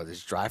joint go?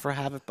 Does Driver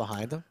have it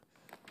behind him?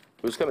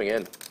 Who's coming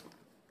in?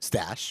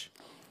 Stash.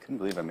 Couldn't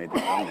believe I made the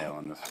thumbnail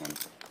on this one.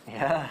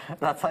 Yeah,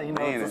 that's how you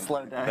know it's a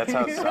slow down. That's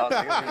how it's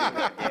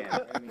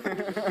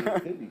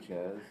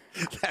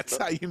That's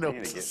how you know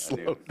it's a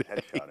slow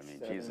day. Headshot, I mean,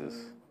 Jesus.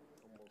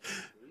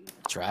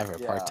 Driver,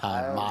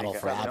 part-time model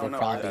for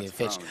Abercrombie and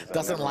Fitch.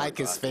 Doesn't like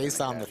his face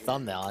on the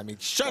thumbnail. I mean,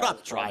 shut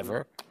up,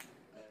 Driver.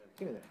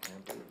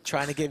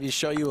 Trying to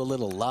show you a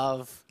little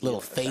love, little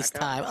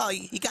FaceTime. Oh,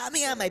 you got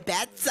me on my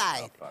bad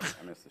side.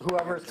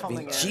 Whoever's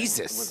coming in.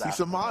 Jesus. He's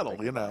a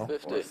model, you know.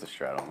 Oh, it's the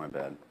straddle, my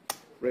bad.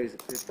 Raise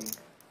it 50.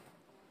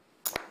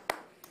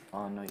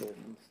 Oh, no, you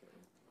didn't.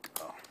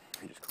 Oh,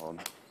 he just called.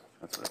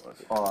 That's what it was.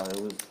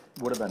 Oh,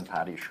 would have been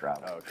Patty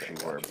Shroud. Oh, okay,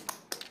 She were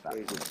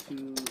Raise it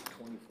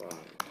 225.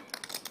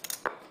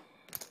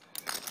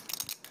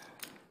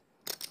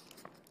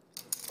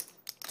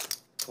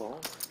 Well,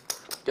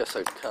 guess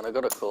I kind of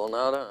got a call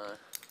now, don't I?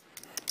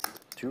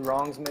 2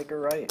 wrongs make a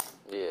right.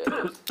 Yeah,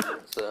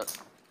 that's it.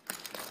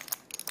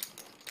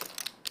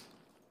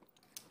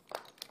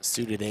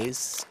 Suited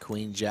ace,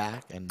 queen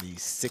jack, and the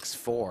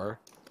 6-4.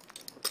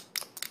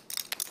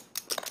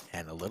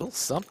 And a little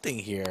something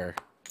here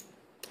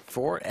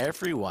for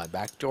everyone.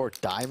 Backdoor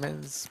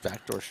diamonds,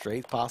 backdoor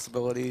straight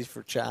possibilities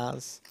for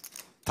Chaz.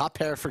 Top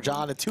pair for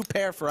John, and 2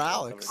 pair for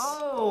Alex.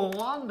 Oh,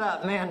 want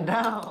that man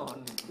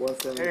down.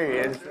 There he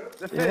is.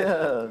 The fifth.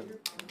 Yeah.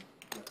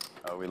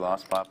 Oh, we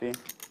lost Papi.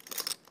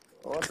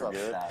 What's up,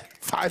 Stash?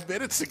 5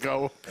 minutes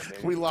ago,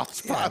 we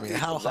lost Yeah, I Papi. mean,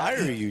 how high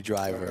are you,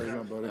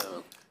 Driver?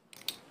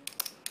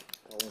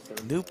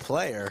 New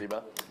player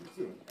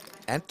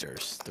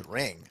enters the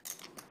ring.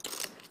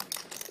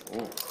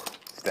 Ooh.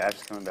 Stash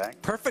is coming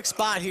back. Perfect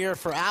spot here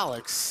for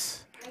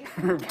Alex.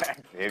 We're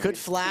back, baby. Could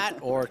flat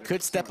or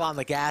could step on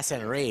the gas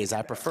and raise.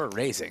 I prefer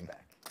raising.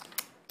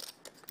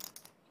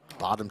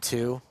 Bottom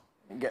 2.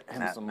 Get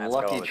him some Matt's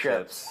got all lucky the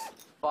chips.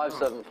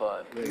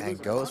 575.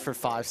 And goes for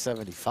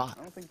 575.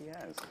 I don't think he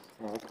has.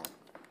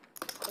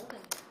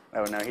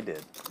 Oh, no, he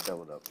did.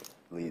 Doubled up.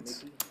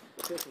 Leads.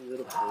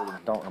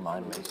 Don't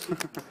remind me.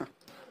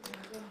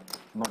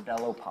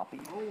 Modelo Papi.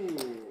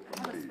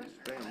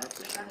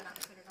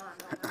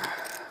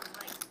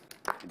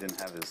 He didn't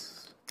have his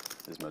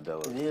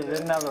Modelo. He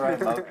didn't have the right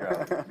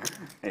mojo.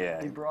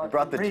 Yeah, He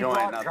brought the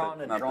joint, not drawn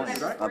the, a not joint.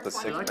 the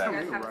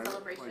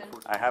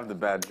 6-pack. I have the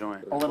bad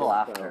joint. A little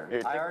after.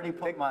 Here, I already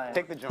put my.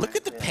 Take the joint. Look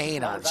at the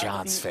pain on That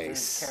John's seat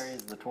face.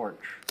 carries the torch.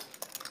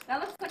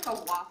 That looks like a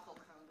waffle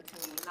cone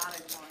to me, not a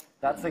joint.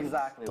 That's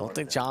exactly. Don't what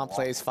think it is. John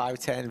plays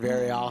 5'10"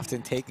 very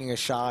often. Taking a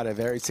shot, a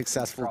very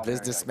successful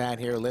businessman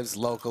here, lives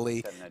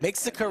locally.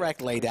 Makes the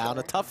correct laydown,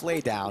 a tough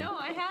laydown, No,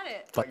 I had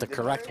it. but the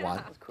correct one.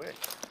 That's quick.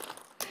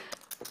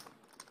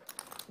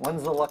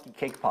 When's the lucky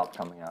cake pop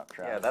coming out,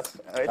 Travis?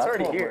 Yeah, it's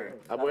already what here.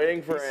 I'm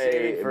waiting for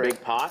a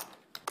big pot,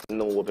 and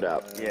then we'll whip it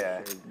out.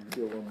 Yeah.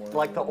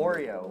 Like the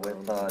Oreo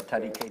with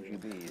Teddy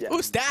KGB.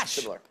 Ooh,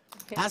 Stash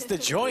has the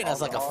joint as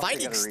like a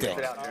fighting stick.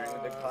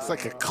 It's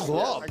like a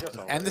club.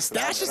 And the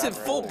Stash is in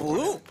full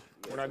bloom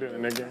We're not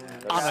doing it again.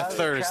 on a Chaz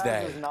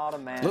Thursday. is not a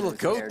man Little who's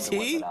scared to whip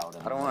goatee? it out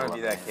in I don't want to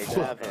be that cake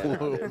pop.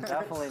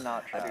 Definitely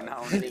not Chaz. I do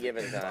not want Any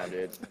given time,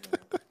 dude.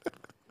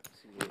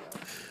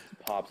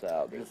 Pops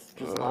out, dude.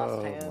 Just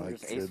last hand,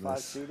 just ace-5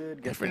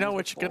 suited. Never know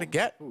what you're going to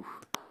get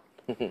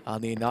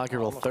on the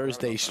inaugural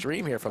Thursday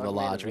stream here from the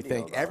Lodge. We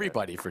thank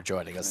everybody for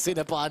joining us.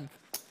 Cinnabon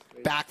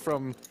back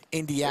from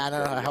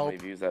Indiana, I How hope. many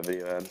views that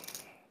video had?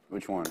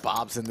 Which one?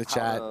 Bob's in the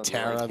chat.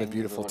 Tara, the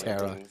beautiful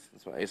Tara.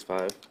 That's my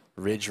ace-5.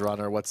 Ridge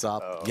Runner, what's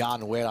up?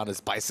 Jan Witt on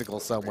his bicycle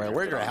somewhere.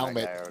 Where's your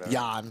helmet,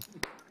 Jan?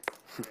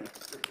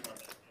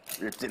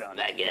 Ripped it on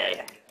That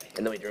guy.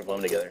 And then we drove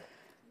home together.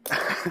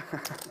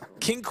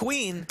 King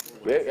Queen.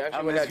 We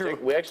actually had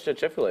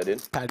Chick-fil-A,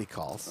 dude. Patty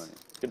calls.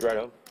 Good ride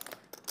home.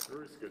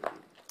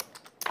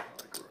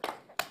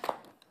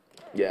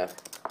 Yeah.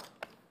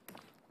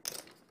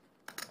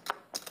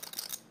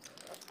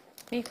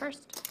 Me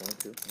first.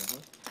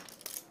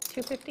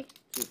 250.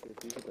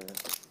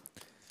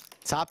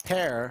 Top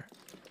pair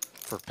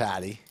for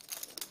Patty.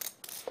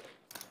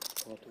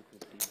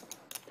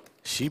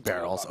 She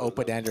barrels.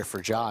 Open-ender for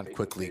John,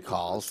 quickly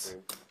calls.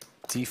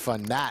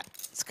 T-Fun Matt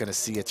is going to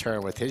see a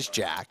turn with his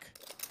jack.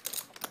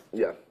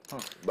 Yeah,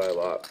 by a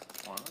lot.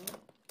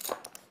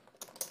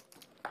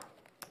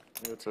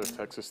 Yeah, it's a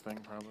Texas thing,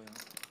 probably.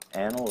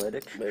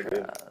 Analytics.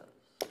 Maybe.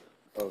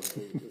 Oh, let's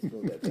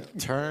move that down.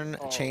 Turn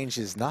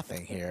changes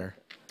nothing here.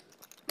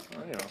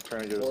 You know,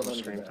 trying to get us some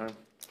screen time.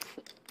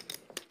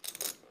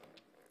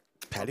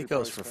 Patty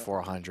goes for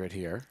 400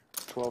 here.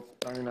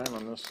 $12.99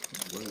 on this.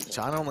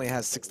 John only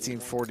has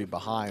 1640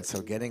 behind,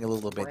 so getting a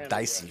little bit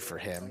dicey for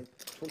him.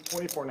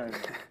 $24.99.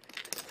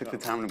 Took the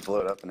time to blow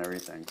it up and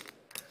everything.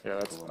 Yeah,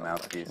 that's A little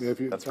mouthpiece. Yeah, if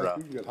you, That's if rough.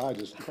 you get high,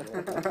 just.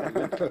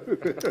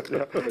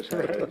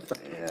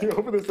 You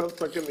open this up,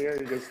 stuck in the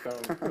air, you get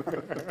stoned.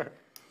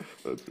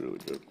 That's really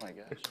good. Oh my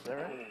gosh, is that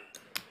right?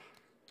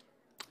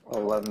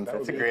 11.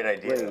 That's a great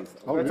idea.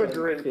 That's a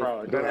great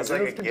product. As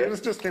like a Dennis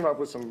gift? just came up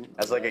with some.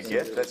 As like a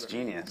gift, that's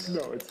genius.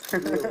 No, it's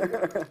really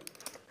good.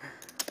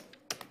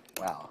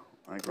 Wow,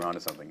 I think we're onto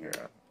something here.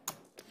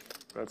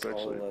 That's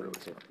actually really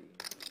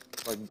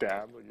smart. Like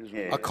dab, like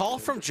usually. A call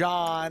from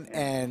John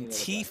and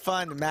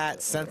T-Fun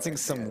Matt sensing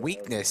some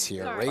weakness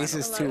here.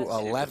 Raises to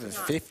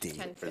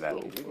 1150. For that,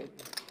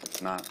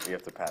 it's not. We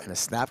have to pass. And a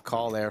snap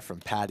call there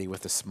from Patty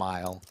with a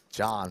smile.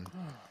 John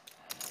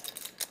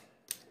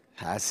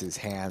has his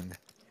hand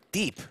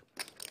deep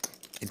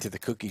into the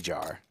cookie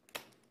jar.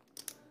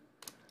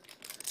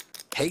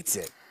 Hates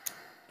it.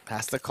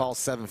 Has to call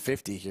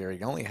 750 here.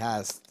 He only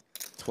has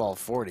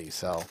 1240,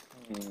 so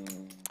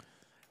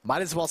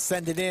might as well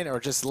send it in or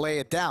just lay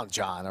it down,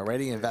 John.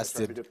 Already To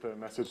invested get the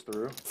message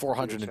through.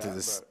 400 into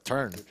this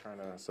turn. You're trying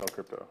to sell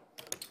crypto.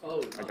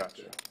 Oh, I got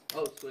you.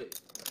 Oh, sweet.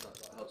 That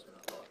helps me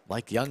a lot.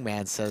 Like Young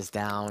Man says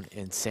down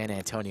in San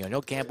Antonio,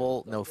 no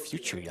gamble, no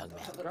future, Young Man.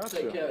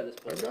 Take care of this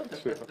place. I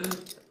got you.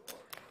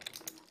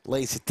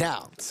 Lays it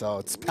down. So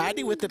it's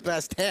Patty with the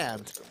best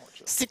hand.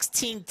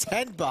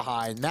 16-10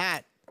 behind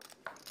that.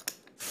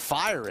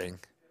 Firing.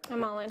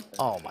 I'm all in.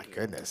 Oh, my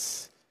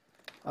goodness.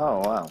 Oh,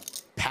 wow.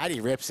 Patty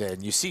rips it,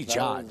 and you see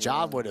John.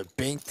 John would have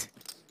binked.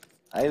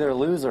 I either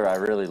lose or I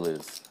really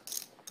lose.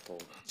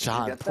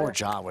 John, poor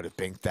John would have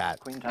binked that,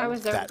 I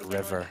was there. that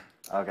river.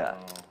 Okay.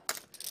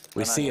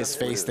 We see his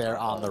face there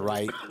on the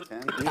right.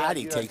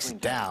 Patty takes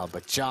it down,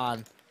 but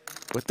John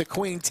with the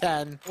queen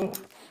 10.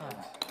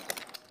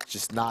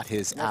 Just not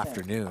his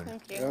afternoon.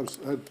 Thank That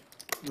you.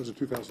 was a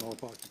 $2,000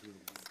 pocket.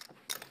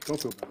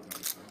 Don't feel bad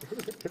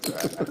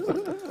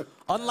about it.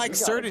 Unlike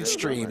certain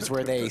streams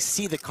where they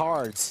see the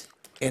cards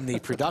in the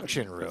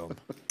production room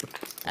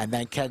and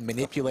then can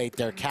manipulate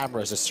their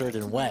cameras a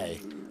certain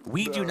way,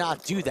 we do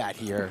not do that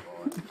here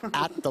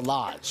at the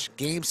lodge.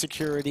 Game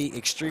security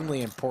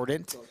extremely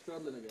important.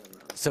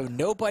 So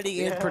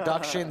nobody in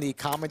production, the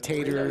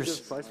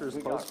commentators,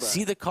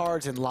 see the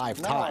cards in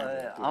live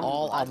time,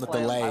 all on the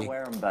delay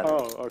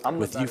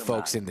with you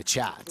folks in the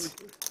chat.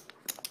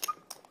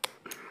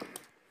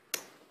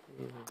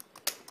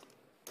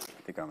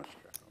 I think I'm a straddle.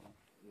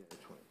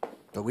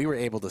 But we were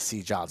able to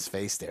see John's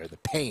face there, the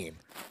pain,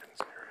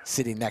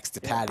 sitting next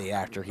to Patty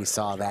after he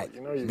saw that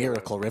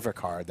Miracle River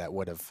card that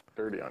would have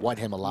won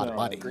him a lot of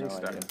money. Green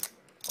stack.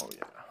 Oh,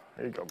 yeah.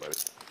 There you go, buddy.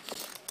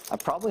 I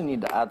probably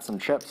need to add some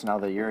chips now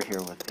that you're here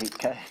with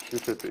 8K.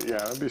 250. Yeah,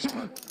 that'd be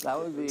smart. That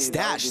would be.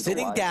 Stash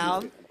sitting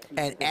down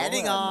and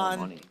adding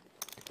on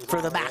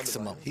for the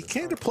maximum. He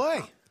came to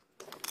play.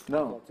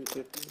 No.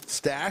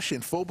 Stash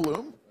in full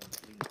bloom.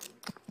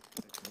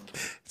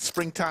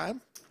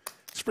 Springtime.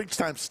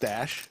 Springtime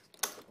stash.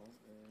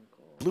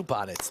 Blue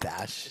bonnet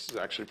stash. This is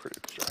actually pretty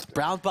distracting.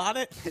 Brown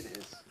bonnet? It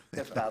is.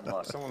 That's bad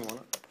luck. Someone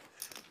want it?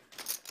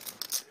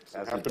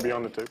 Does it have to be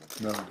on the table?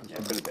 No, Yeah,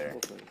 put it there.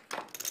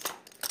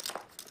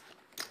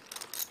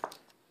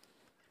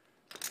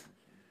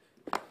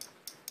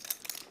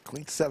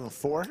 Queen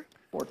 7-4.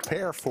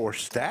 Pair for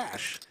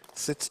stash.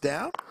 Sits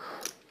down.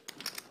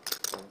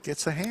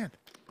 Gets a hand.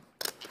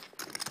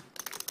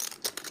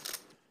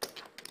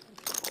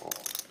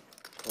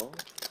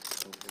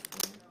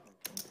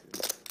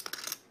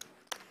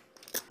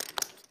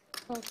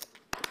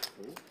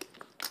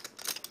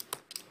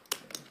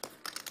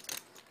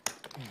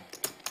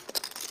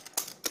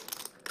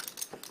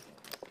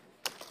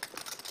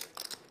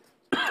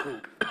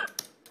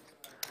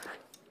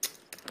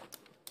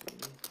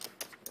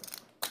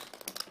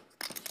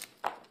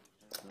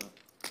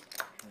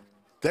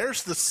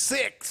 There's the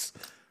 6,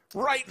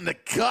 right in the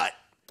gut.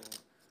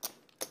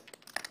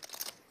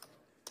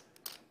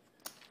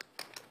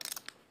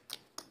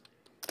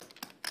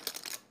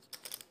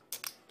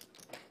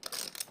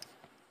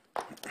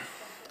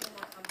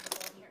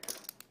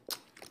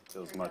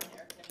 Feels much.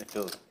 It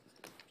feels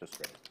just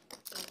right.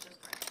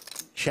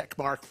 Check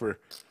mark for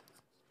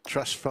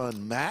Trust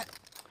Fund Matt.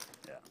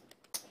 Yeah.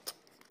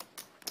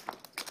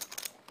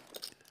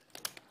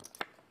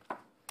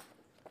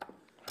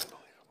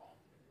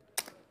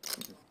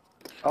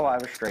 Oh, I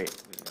was straight.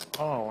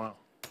 Oh, wow.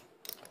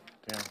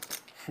 Damn.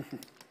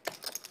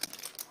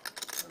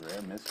 A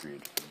rare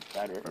misread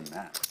from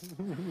Matt.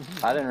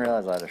 I didn't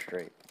realize I had a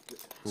straight.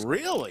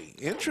 Really?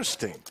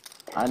 Interesting.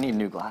 I need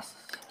new glasses.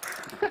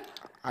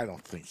 I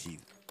don't think he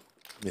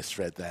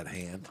misread that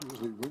hand.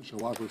 Usually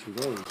windshield wipers for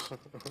those.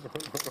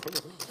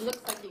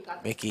 Looks like you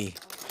got Mickey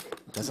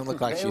doesn't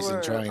look like They she's were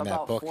enjoying that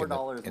about book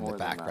 $4 in more the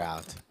than that.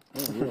 background.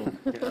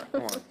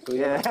 Come on. So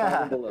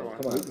yeah. Below.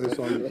 Come on. They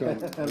saw you coming.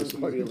 They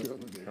saw you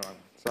coming. Come on.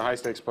 It's a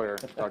high-stakes player.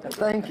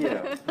 Thank you.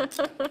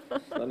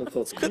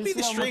 Could be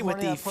the stream with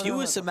the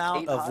fewest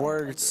amount of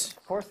words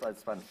Of course, I'd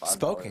spend $5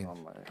 spoken.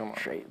 on my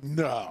shades.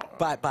 No.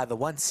 by the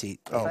one seat.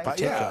 Oh, Thank but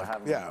you. yeah,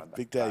 Have yeah. them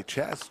Big Daddy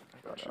Chaz.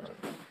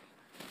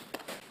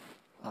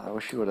 I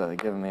wish you would have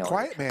given me.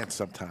 Quiet man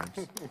sometimes.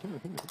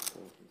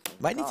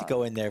 Might need to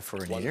go in there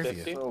for an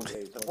interview.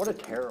 What a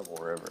terrible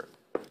river.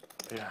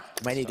 Yeah.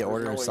 Might need to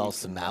order himself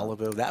some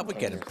Malibu. That would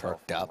get him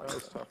perked up. That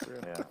was tough,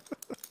 yeah. Yeah,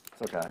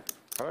 it's okay.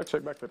 How did I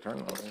check back the turn?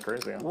 That was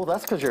crazy. Well,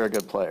 that's because you're a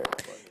good player.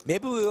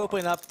 Maybe we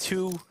open up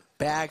 2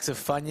 bags of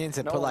Funyuns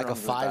and No put one like a runs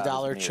as bad as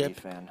 $5 me, chip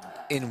fan.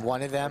 in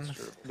one of them,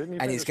 Didn't you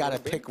and he's finish got to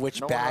really big? pick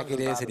which No one bag runs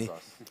it as is, and bad as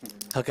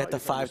us. he'll get the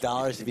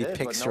 $5 if he Did,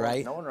 picks but no one-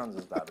 right. No one runs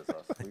as bad as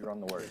us. We run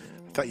the word,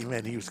 I thought you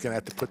meant he was going to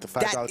have to put the $5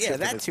 That, chip yeah, in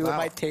that his too. It mouth.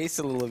 might taste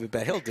a little bit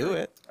better. He'll do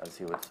it. as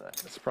he would say.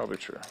 That's probably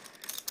true.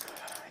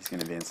 He's going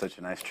to be in such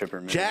a nice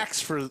chipper mood.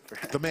 Jacks for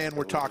the man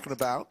we're talking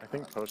about. I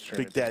think post-stream.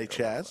 Big Daddy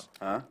Chaz.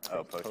 Huh?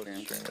 Oh, post-stream.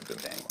 Post-stream it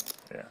didn't. Dang.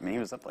 Yeah. I mean, he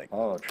was up like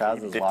Oh, Chaz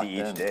is 50 locked each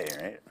in. day,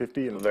 right?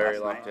 50 and Very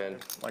last locked night. in.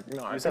 Like,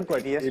 no, I was think up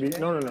like 50 80. yesterday?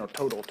 No,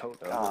 total.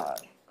 God.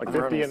 Like I'm 50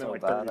 running and then so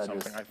like bad, 30 I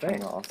something, just I turn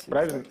think. off But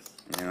I didn't.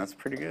 Yeah, that's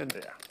pretty good.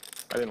 Yeah.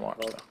 I didn't watch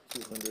though.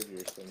 200, you're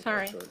 75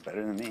 Sorry. short.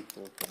 Better than me.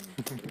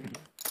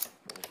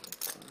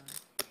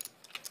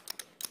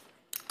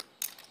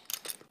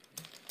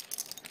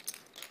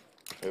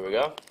 Here we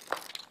go.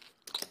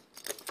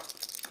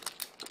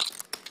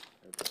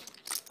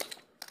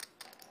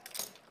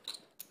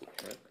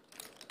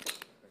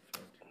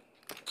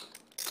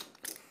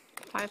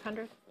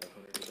 $500.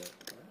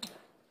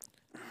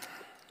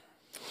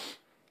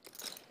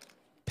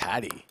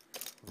 Patty,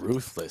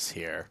 ruthless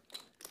here.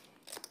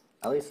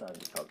 At least I'd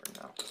be covered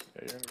now.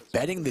 Yeah, you're gonna get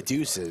Betting the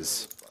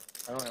deuces,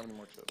 I don't have any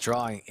more chips.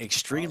 drawing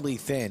extremely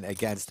thin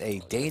against a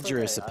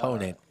dangerous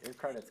opponent Your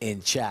credit's in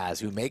Chaz,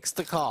 who makes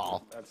the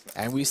call.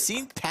 And we've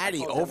seen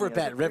Patty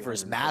overbet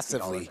Rivers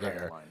massively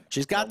here.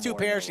 She's got 2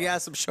 pairs. She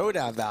has some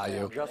showdown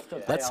value.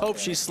 Let's hope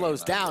she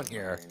slows down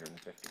here.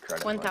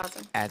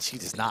 1,000. And she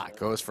does not.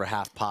 Goes for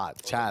half pot.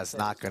 Chaz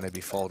not going to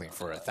be folding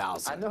for I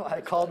 1,000. know,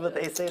 I called with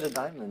ace-8 of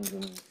diamonds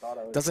and thought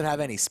I was... Doesn't have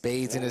any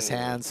spades in his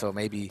hand, so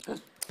maybe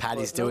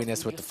Patty's doing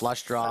this with the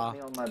flush draw. Sent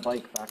me on my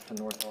bike back to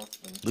North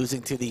Austin.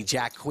 Losing to the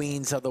Jack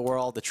Queens of the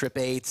world, the trip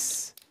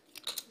 8s,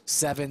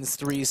 7s,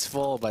 3s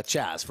full. But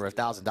Chaz, for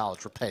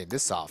 $1,000, we're paying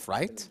this off,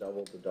 right?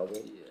 Double the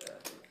double.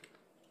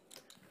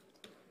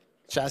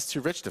 Chaz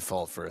too rich to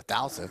fold for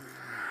 1,000.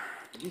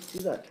 Did you see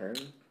that turn?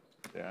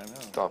 Yeah, I know.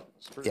 Stop.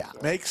 Yeah.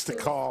 Makes the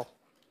call.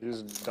 He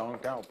just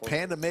donked out.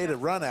 Panda made a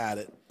run at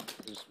it.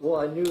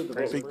 Well, I knew the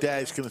Big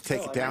Daddy's going to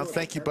take it down.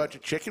 Thank you,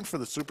 Budget Chicken, for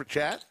the super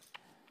chat.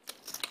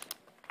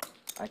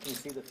 I can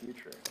see the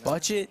future.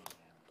 Budget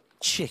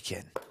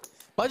Chicken.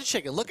 Budget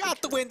Chicken, look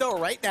out the window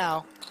right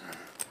now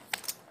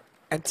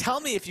and tell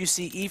me if you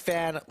see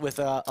Efan with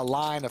a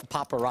line of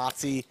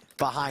paparazzi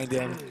behind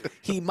him.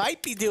 He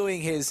might be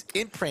doing his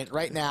imprint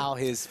right now,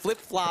 his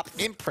flip-flop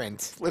imprint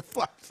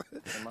Flip-flops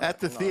at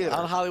the theater.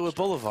 on Hollywood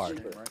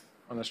Boulevard.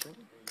 On the stream?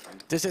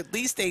 There's at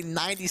least a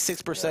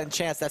 96%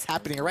 chance that's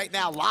happening right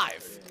now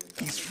live.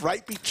 He's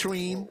right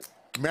between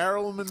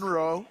Marilyn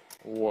Monroe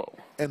Whoa.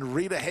 and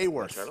Rita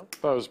Hayworth. I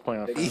thought I was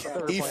playing a friendly. I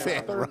thought we were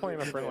Efan.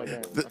 playing a friendly game.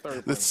 I thought we were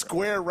The playing-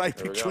 square right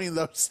between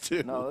those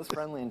two. No, it was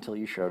friendly until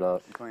you showed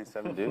up. You playing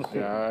 7 deuce?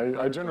 Yeah,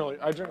 I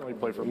generally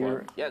play for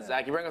blood. Yeah,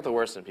 Zach, you bring up the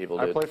worst in people,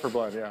 I dude. play for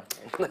blood, yeah.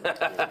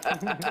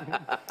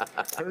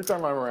 Every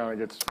time I'm around, it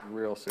gets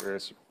real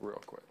serious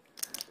real quick.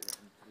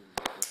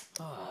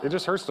 It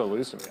just hurts to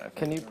lose to me, I think.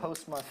 Can you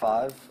post my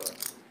 5?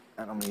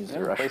 And I'm going to use the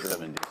Never played restroom.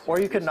 7 deuce. Or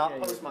you could not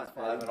post my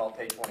 5 and I'll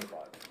pay 25.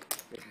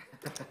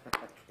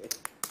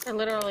 They're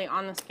literally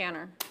on the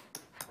scanner.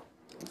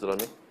 Is it on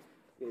me?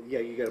 Yeah,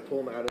 you got to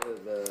pull them out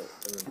of the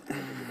and then put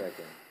it back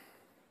in.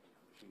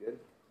 She good?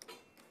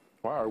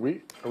 Wow, are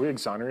we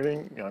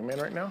exonerating young man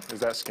right now? Is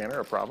that scanner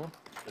a problem?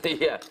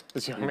 Yeah.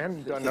 Is young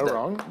man done no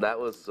wrong? That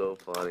was so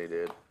funny,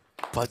 dude.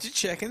 Budget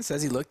Chicken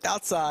says he looked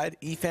outside.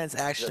 Efan's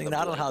actually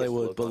not on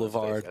Hollywood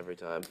Boulevard. Every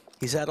time.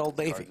 He's at Old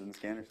Navy. Cards in the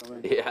scan or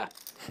something? Yeah.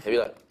 Maybe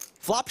like.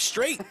 Flop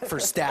straight for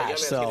stash, Give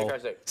me so a card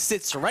stick.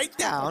 sits right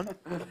down,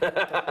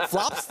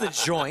 flops the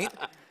joint.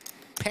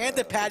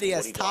 Panda Patty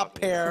has top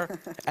pair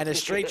and a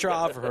straight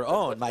draw of her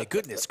own. My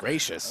goodness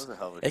gracious. was a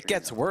hell of a It stream.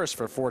 gets worse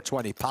for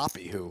 420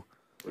 Poppy, who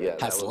Yeah,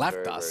 that has was left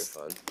very, us.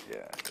 Very fun. Yeah.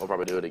 We'll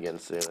probably do it again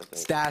soon, I think.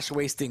 Stash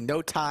wasting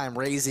no time,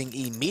 raising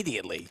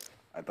immediately.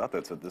 I thought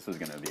that's what this was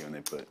going to be when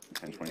they put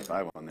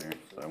 1025 on there.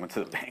 So I went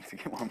to the bank to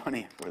get more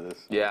money for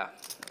this. Yeah.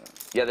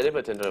 Yeah, they did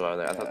put 1025 on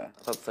there. I Yeah.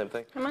 thought the same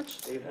thing. How much?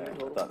 I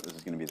thought this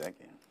was going to be that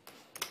game.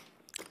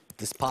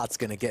 This pot's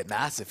going to get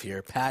massive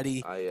here.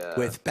 Patty I,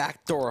 with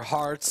backdoor I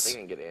hearts, think I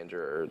can get Andrew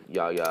or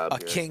Yaya up a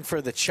here king for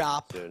the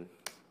chop. soon.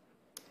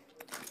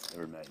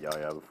 Never met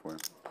Yaya before.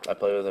 I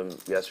played with him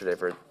yesterday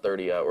for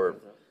 30 hours.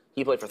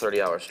 He played for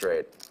 30 hours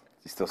straight.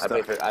 He's still I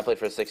stuck. played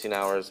for 16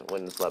 hours,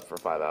 went and slept for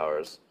 5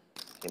 hours,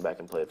 came back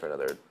and played for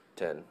another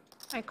 10.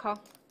 I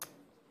call.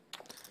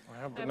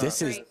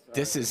 This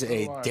is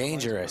a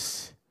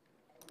dangerous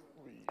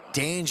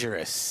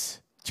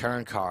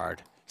turn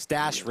card.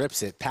 Stash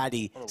rips it.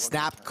 Patty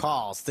snap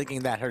calls,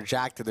 thinking that her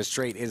jack to the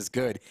straight is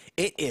good.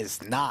 It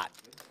is not.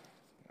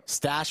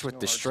 Stash with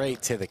the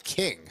straight to the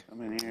king.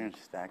 Come in here and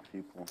stack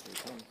people.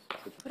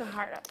 Put a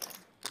heart up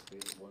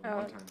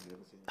there.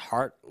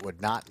 Heart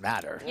would not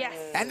matter. Yes.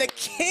 And the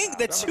king,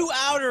 the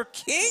two-outer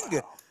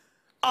king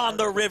on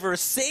the river,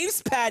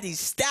 saves Patty's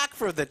stack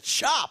for the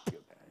chop.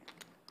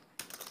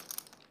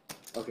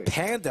 Okay.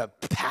 Panda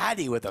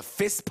Patty with a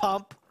fist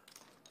pump,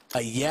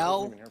 a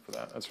yell. I'm here for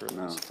that. That's really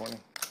disappointing.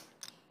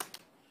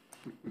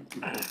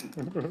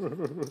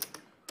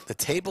 The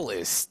table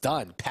is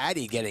stunned.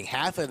 Patty getting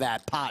half of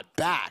that pot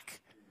back.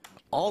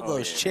 All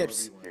those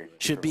chips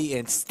should be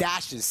in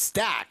Stash's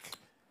stack.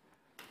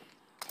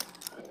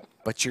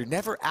 But you're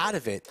never out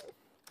of it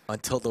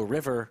until the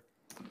river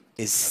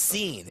is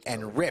seen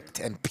and ripped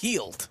and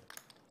peeled.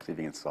 See if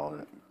you can solve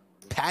it.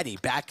 Patty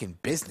back in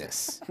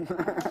business.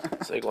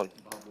 Take one.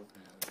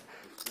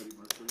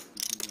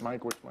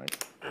 Mike, which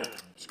Mike?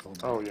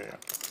 Oh, yeah.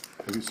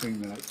 Have you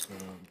seen that?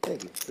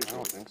 Thank you. I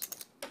don't think so.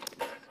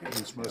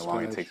 This How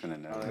long it mustache? takes in a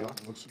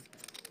note.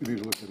 You need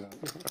to look it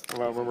up.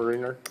 I'm a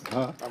mariner.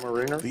 Huh? I'm a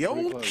mariner. The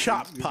old Close.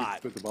 chop You can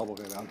pot. Put the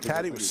bobblehead out.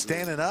 Patty was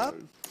standing up.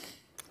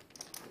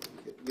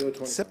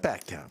 Sit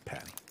back down,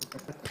 Patty.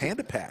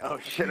 Panda Patty. Oh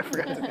shit, I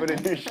forgot to put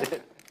in your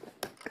shit.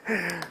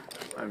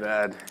 My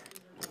bad.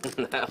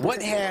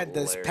 What hand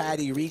does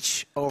Patty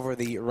reach over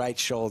the right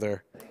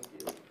shoulder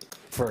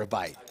for a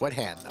bite? What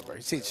hand number?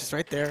 You see, it's just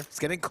right there. It's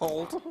getting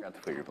cold. Forgot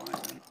to put your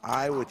blind in.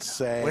 I would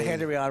say. What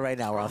hand are we on right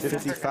now? We're on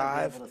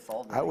 55.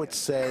 I would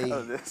say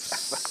Oh, this.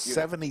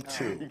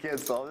 72. You can't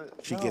solve it?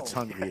 She gets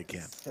hungry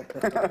again.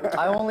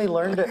 I only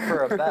learned it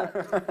for a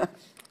bet,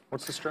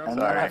 What's the strap? and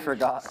then I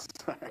forgot.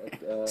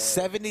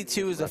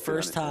 72 is the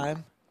first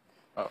time.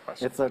 Oh, I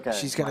see. It's okay.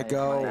 She's going to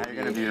Now go you're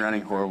going to be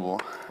running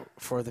horrible.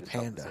 for the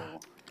panda.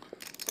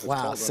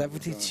 Wow,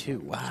 72.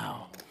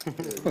 Wow.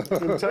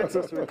 In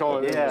Texas, we call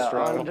it Yeah,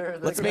 straddle. under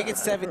the Let's make it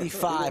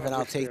 75, and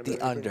I'll take the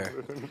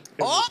under.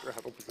 Oh!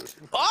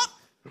 Oh!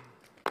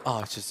 Oh,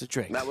 it's just a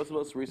drink. Matt, what's the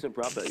most recent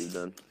prop that you've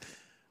done?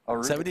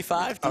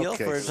 75 deal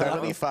Okay, for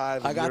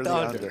 75. I got you're the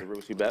under. The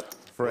Rubik's bet?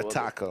 For a What was it?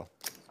 taco.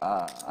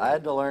 I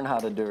had to learn how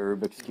to do a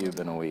Rubik's Cube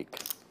in a week.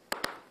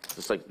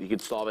 Just like you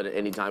could solve it at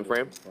any time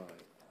frame?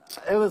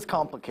 It was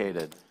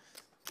complicated.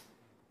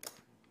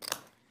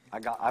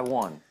 I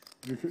won.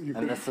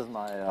 And this is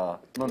my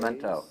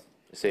memento.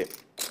 I see it.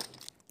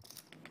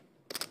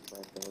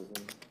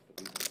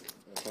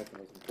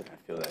 I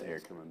feel that air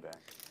coming back.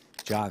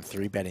 John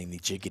 3-betting the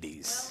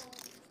jiggities.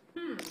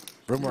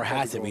 Rumor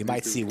has it we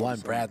might see one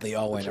Bradley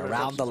Owen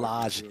around the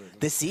lodge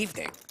this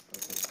evening.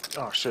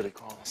 Oh, shit, he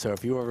called. So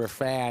if you were a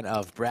fan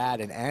of Brad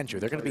and Andrew,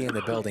 they're going to be in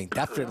the building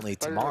definitely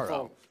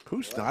tomorrow.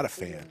 Who's not a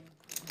fan?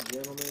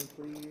 Gentlemen,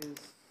 please.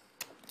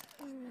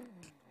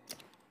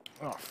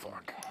 Oh,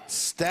 fuck.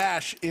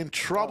 Stash in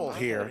trouble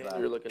here.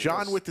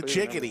 John with the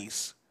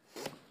jiggities.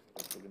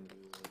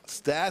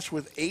 Stash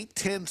with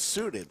 8-10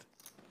 suited.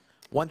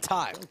 One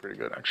time. Pretty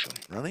good, actually.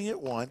 Running it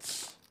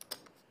once.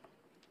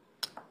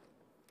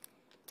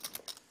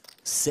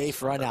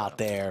 Safe run out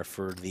there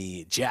for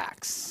the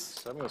Jacks.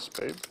 7 of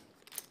spade.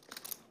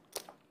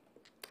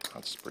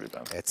 That's pretty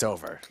bad. It's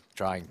over.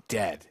 Drawing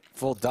dead.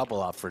 Full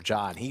double up for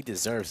John. He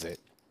deserves it.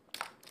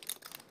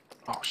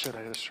 Oh, shit,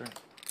 I hit a straight.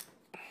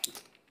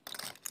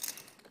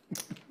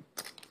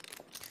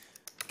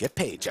 Get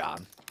paid,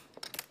 John.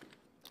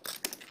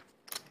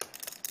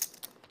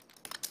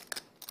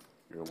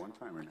 You're a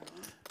one-timer now,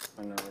 huh?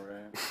 I know,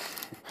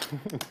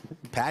 right?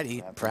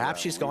 Patty,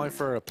 perhaps she's going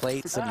for a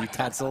plate, some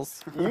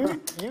utensils.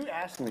 You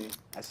asked me.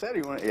 I said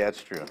you want. Yeah,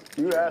 it's true.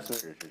 You asked me.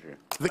 True.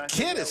 The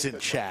kid is in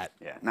chat.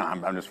 Yeah, no,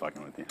 I'm just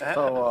fucking with you.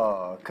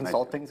 So,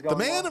 consulting's The going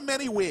man on? of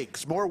many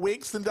wigs. More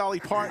wigs than Dolly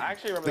Parton. I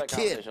actually remember the that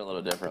kid. conversation a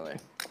little differently.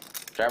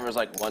 Trevor's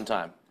like one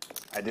time.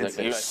 I did Like,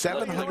 say you- that.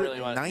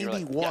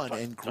 791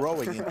 and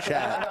growing in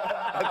chat.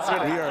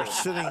 We are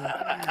sitting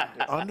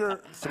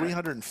under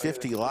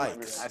 350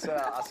 likes. I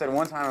said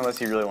one time unless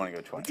you really want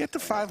to go twice. Get to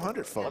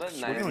 500, folks. What a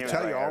We're going nice- to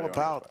tell you all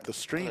about the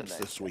streams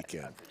this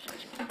weekend.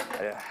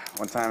 Yeah,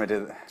 one time I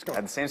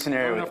had the same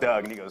scenario with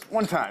Doug, and he goes,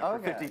 one time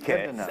for Okay, 50K.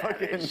 good to know.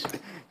 Fucking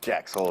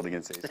Jack sold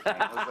against Ace King.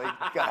 I was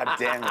like, God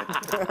damn it.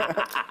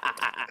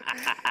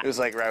 It was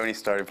like right when he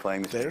started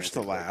playing the There's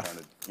the stream, laugh. kind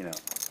of, you know,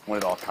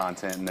 wanted all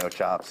content, no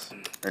chops,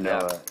 or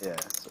no, so.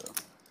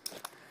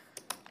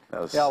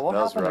 That was, Yeah, what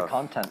that was happened to rough.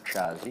 content,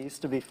 Chaz? He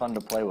used to be fun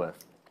to play with.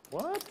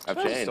 What? I've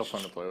It's changed. still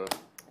fun to play with.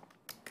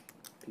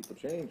 People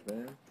change,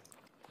 man.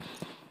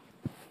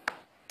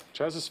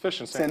 Chaz is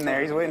fishing. He's in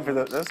there, he's waiting for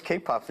those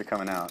cake pops are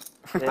coming out.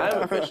 I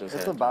have a fish in It's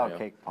San about Antonio.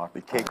 cake pop.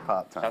 The cake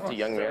pop Talk time. to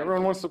young man.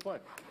 Everyone wants to play.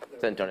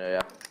 San Antonio,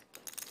 yeah.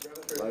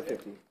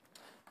 550.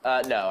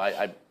 No,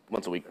 I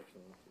once a week.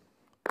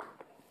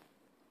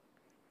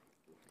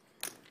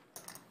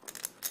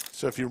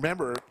 So if you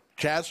remember,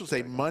 Chaz was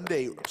a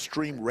Monday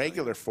stream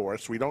regular for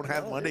us. We don't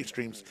have Monday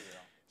streams.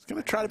 He's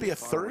going to try to be a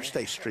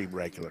Thursday stream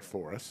regular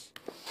for us.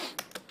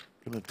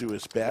 Going to do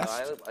his best.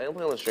 No, I don't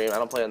play on the stream. I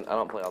don't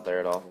play out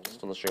there at all.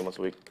 Just on the stream once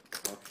a week.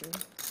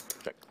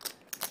 Check.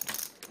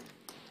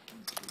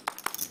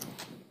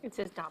 It's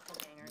his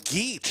doppelganger.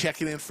 Guy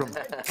checking in from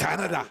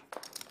Canada.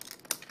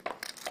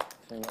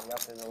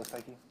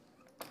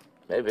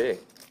 Maybe.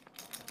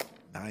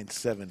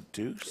 9-7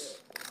 deuce.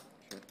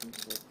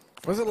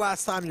 When was the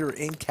last time you were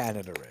in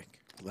Canada, Rick?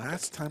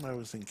 Last time I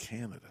was in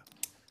Canada,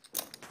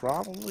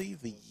 probably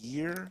the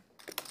year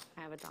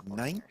I have a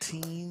doppelganger.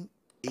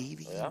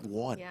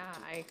 1981. Yeah,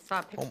 I saw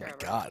a picture Oh, my of it.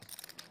 God.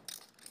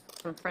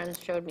 Some friends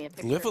showed me a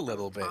picture. Live a from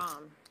little bit.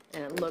 prom,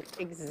 and it looked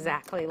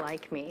exactly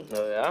like me.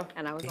 Oh, yeah?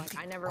 And I was like,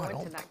 I never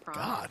went to that prom.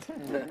 God.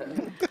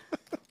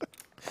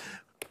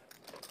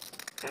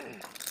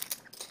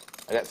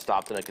 I got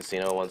stopped in a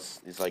casino once.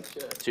 These like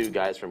two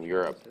guys from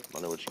Europe, I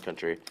don't know which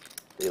country.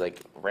 They like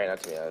ran up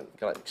to me and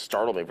kind of like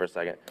startled me for a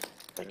second.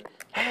 Like,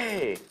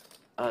 hey,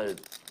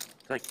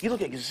 like you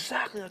look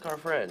exactly like our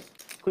friend.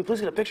 Can we please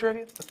get a picture of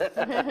you?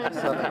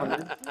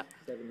 700.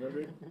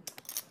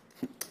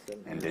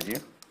 And did you?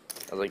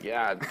 I was like,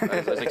 yeah. I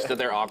just like stood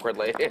there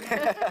awkwardly.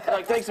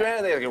 Like, thanks, man.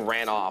 And they like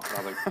ran off.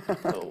 And I was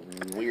like, so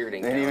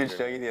weirding. They didn't even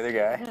show you the other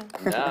guy?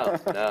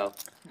 No.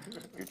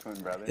 Your twin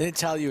brother? They didn't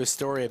tell you a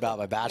story about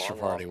my bachelor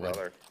Long party. lost When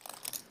brother.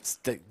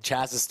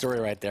 Chaz's story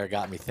right there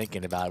got me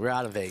thinking about it. We were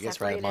out of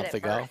Vegas right a month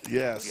Separated at ago.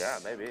 Yes. Yeah,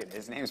 maybe.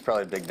 His name's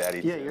probably Big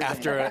Daddy. Yeah, you're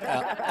After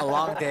a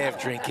long day of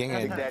drinking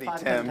Big and Daddy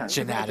Tim.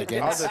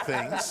 shenanigans, Other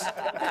things.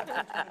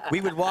 we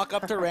would walk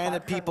up to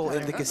random people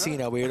in the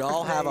casino. We would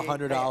all have a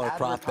 $100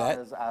 prop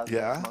bet,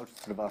 Yeah.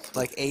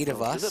 like 8 of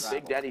There's us. a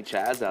big Daddy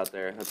Chaz out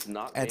there. That's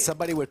not And me.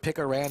 somebody would pick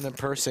a random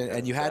person,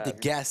 and you had to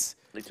Chaz. guess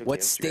They took what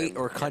the state Instagram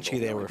or country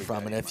handle. they were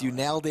from. And if you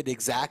nailed it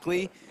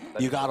exactly,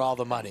 you got all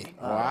the money.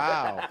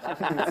 Wow.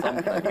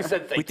 He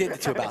said thank We did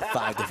it to about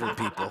 5 different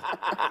people.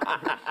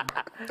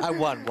 I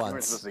won We're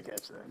once. supposed to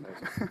catch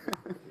that.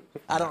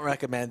 I don't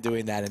recommend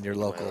doing that in your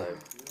local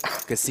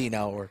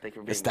casino or Thank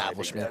you for being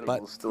establishment, but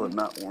Edible's still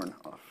not worn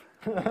off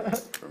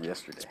from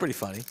yesterday. it's pretty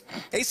funny.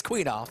 Ace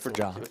Queen off for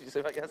John. What did you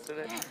say about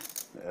yesterday?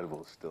 The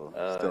edible's still in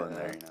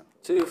there, you know.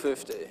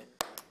 250.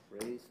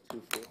 Raise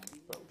 250.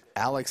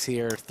 Alex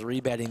here,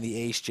 3-betting the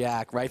Ace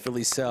Jack,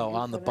 rightfully so,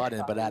 on the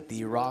button, but at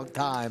the wrong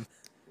time.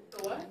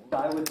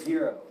 Die with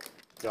 0.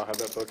 Y'all have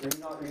that book? Are you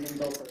not reading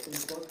Bill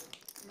Perkins' book?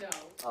 No.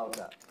 Oh,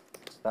 okay.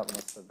 That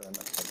must have been.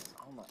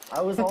 Oh my.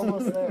 I was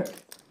almost there.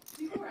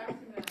 People were asking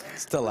that.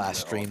 It's the last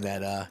stream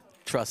that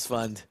trust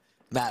fund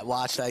Matt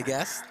watched, I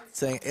guess,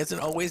 saying, isn't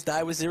always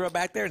die with 0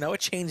 back there? No, it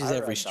changes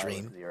every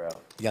stream. 0.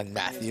 Young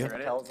Matthew.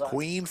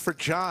 Queen for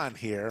John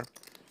here.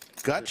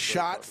 Gut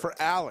shot for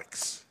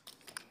Alex.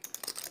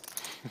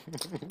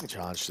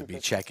 John should be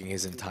checking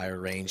his entire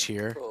range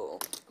here.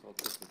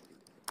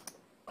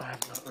 I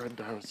have not read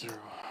Die with 0.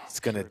 It's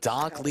going to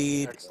donk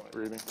lead Excellent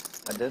reading.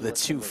 I did the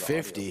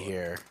 250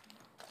 here.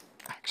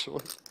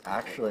 Actually.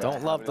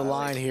 Don't love the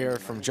line here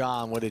from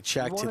John. Would have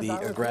checked to the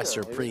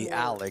aggressor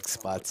pre-Alex,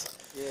 but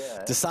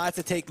decides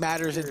to take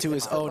matters into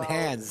his own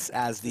hands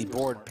as the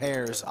board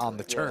pairs on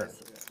the turn.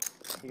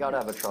 You gotta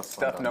have a trust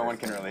fund. Stuff no one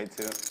can relate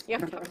to. You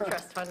have to have a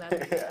trust fund.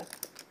 Yeah.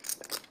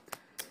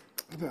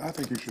 I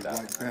think you should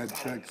write bad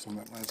checks on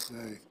that last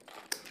day.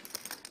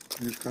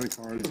 Use credit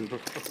cards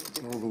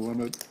that over the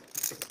limit.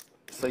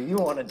 So you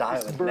want to die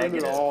with Burn it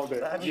negative. all day.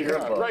 That's Yeah, your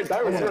book. right,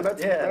 Die with 0.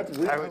 That's, Yeah. that's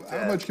real.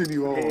 How much can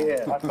you owe?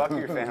 Yeah. Fuck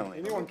your family.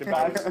 Anyone can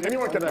die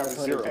with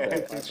 0.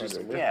 It's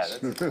interesting. Yeah,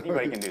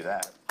 anybody can do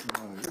that.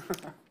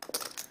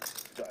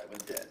 Die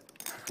with debt.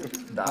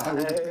 Die Yeah,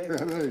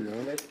 there you go.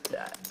 with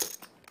that.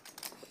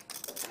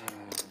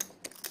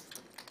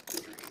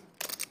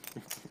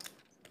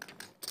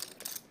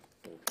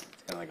 It's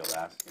kind of like a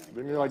last.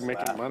 Then you're like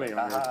making laugh, money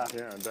like, on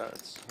your,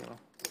 debts, you know.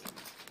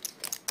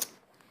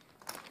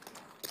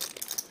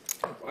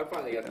 I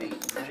finally got the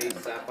Jade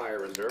Sapphire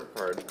Reserve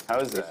card. How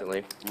is that?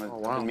 recently.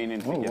 I've been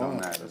meaning to get on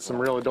that. That's some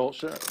real adult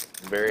shit.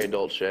 Very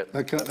adult shit.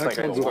 That like comes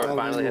a with war a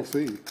finally annual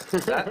fee.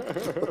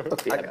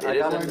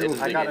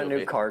 I got a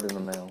new card in the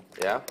mail.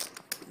 Yeah.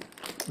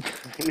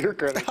 Your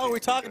credit. How are we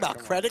talking about?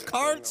 Credit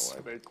cards?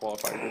 They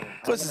qualify.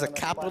 Was this a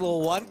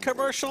Capital One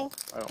commercial?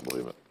 I don't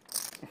believe it.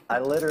 I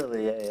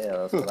literally,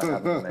 that's what I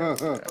have in the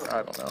mail.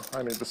 I don't know.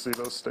 I need to see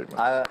those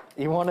statements.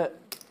 You want it?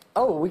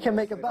 Oh, we can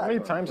make a bet. How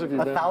many times have you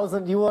been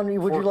 1,000.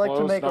 Would you like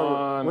to make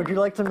foreclosed Would you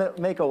like to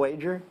make a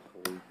wager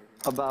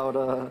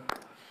about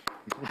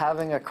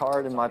having a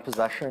card in my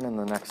possession in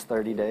the next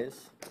 30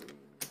 days?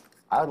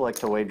 I'd like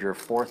to wager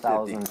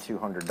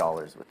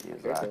 $4,200 with you,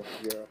 Zach.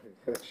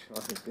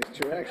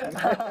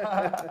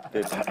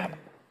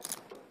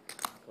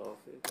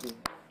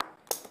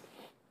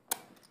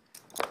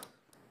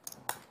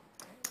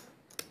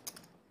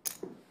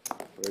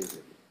 There you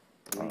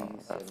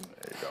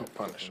go.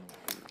 Punish.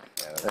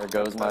 Yeah, There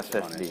goes my that's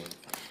funny. 50.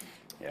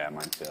 Yeah,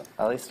 mine too.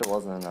 At least it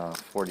wasn't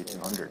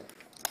 4,200.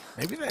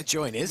 Maybe that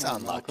joint is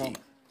unlucky.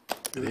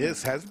 It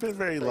is. Has been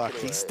very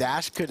lucky.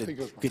 Stash could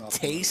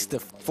taste the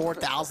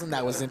 4,000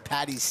 that was in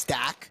Patty's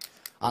stack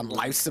on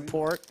life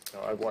support.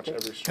 No, I've watched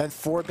every stream. And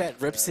 4-bet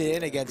rips it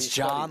in against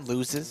John,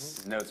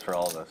 loses. Notes for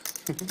all of us.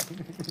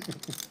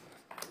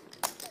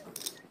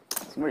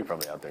 Somebody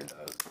probably out there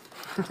does.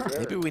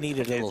 Maybe we need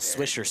a little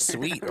Swisher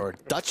Sweet or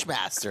Dutch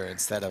Master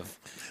instead of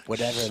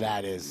whatever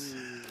that is.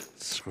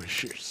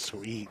 Swisher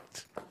Sweet.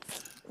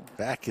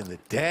 Back in the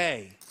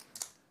day.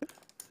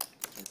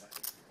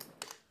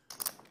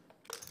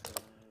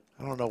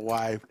 I don't know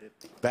why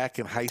back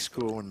in high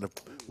school when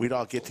we'd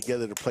all get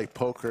together to play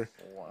poker.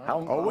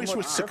 Always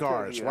with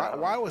cigars.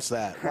 Why was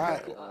that?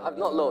 Why? I've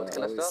not looked.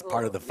 Can I It's start?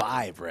 part of the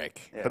vibe,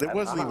 Rick. Yeah, But it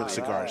wasn't even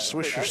cigars.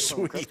 Swisher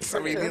Sweets. I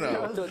mean, you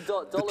know,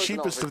 the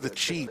cheapest of the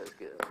cheap.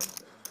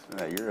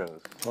 Yeah,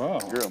 euros. Wow.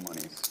 Euro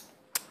monies.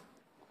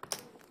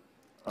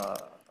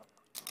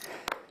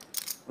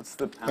 What's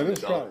the That pound is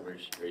to dollar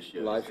right.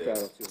 ratio? Live these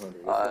days? straddle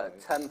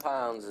 200.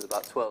 £10 is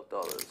about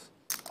 $12.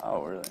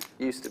 Oh, really?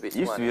 Used to be 20.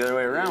 Used to be the other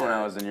way around when Yeah.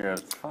 I was in Europe.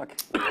 Fuck.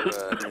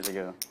 Years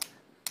ago.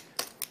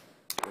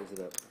 Raise it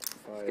up.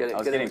 Get I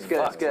was it, getting it's getting,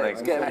 fucked, it's getting, like,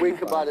 it's getting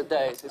weaker by the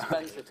day. It's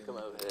expensive to come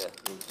over here.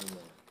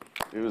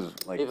 It was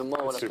like Even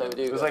more when I play with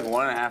you it was guys. like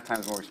 1.5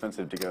 times more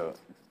expensive to go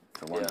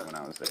to London Yeah. when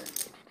I was there.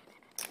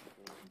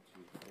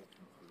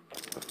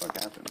 What the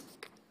fuck happened?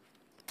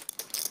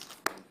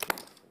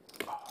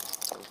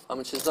 How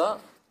much is that?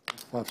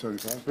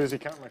 575. Busy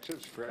counting my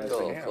chips for every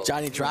Cool, hand. cool.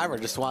 Johnny Driver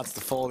just wants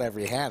to fold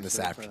every hand this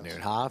afternoon,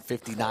 huh?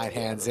 59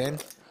 hands in.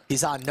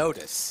 He's on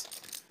notice.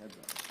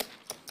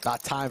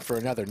 Not time for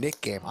another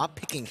Nick game. I'm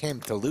picking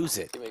him to lose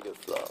it. Give me a good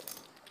flop.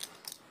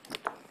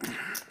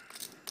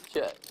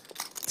 Check.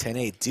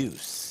 10-8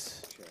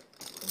 deuce.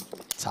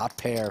 Top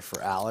pair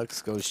for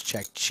Alex. Goes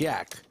check,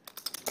 check.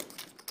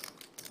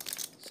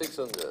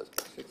 600.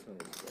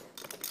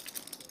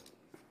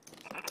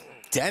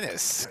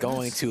 Dennis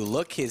going to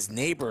look his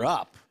neighbor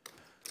up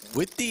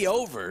with the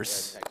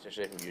overs. Text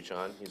yesterday from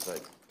Uchon. He's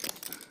like,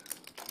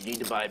 you need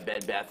to buy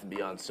Bed Bath &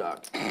 Beyond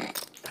sock.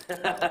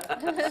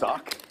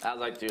 Sock? I was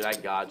like, dude, I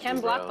got you,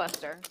 And bro.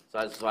 Blockbuster. So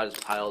I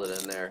just piled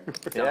it in there.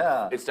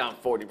 Yeah. It's down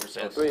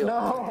 40%.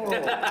 No.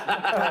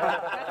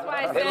 That's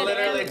why I They said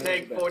literally and-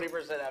 take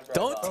 40% after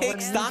Don't I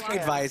take stock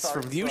advice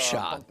from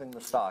Ushan. Pumping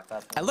the stock.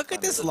 That's And look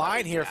at this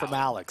line here from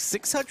Alex.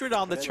 600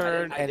 on the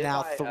turn and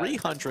now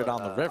 300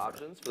 on the river.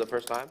 Options for the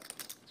first time.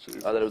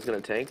 That it was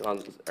going to tank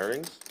on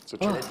earnings. It's a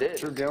And it did.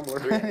 true gambler.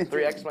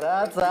 3x.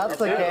 That's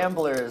the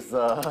gambler's.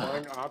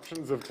 Buying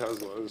options of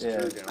Tesla is Yeah.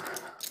 true gambling.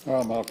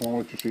 Oh, Malcolm, why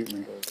don't you cheat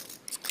me?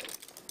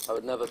 I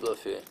would never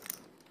bluff you.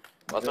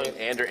 I was talking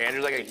to Andrew.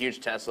 Andrew's like a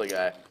huge Tesla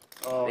guy.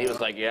 He was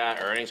like, yeah,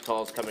 earnings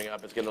calls coming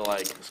up. It's going to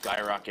like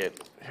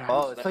skyrocket.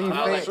 Oh, so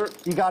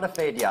you gotta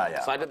fade,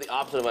 yeah. So I did the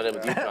opposite of what I did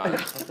with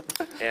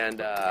Uchon.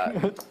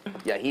 And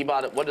yeah, he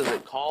bought it. What is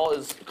it? Call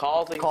is thing?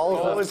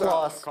 Call is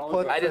plus,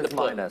 put I did the is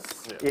put. minus.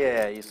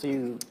 Yeah, you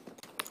see.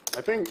 I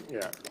think,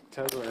 yeah,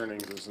 Tesla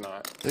earnings is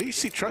not. There you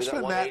see Trust It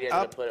was Fund at Matt 180, I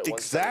up put it at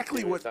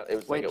exactly 172. what It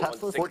was Wait, like at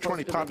Tesla's 420 supposed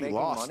to be Poppy making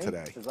lost money?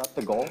 today. Is that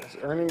the goal?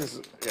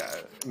 Earnings, yeah,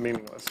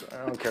 meaningless.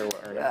 I don't care what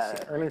earnings.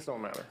 Yeah. Earnings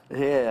don't matter.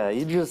 Yeah,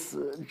 you just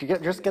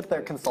get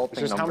their consulting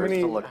It's just how numbers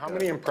many to look how good.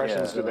 many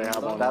impressions do they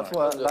have online? That's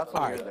what.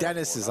 All right,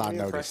 Dennis is How on many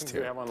notice impressions do they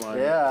too. have online?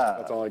 Yeah.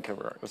 That's all I care.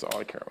 That's all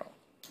I care about.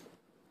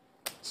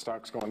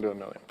 Stock's going to $1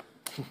 million.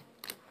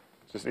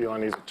 Just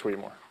Elon needs to tweet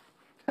more.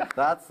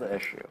 That's the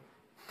issue.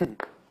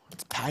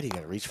 It's Patty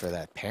gonna reach for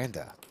that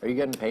panda. Are you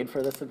getting paid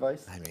for this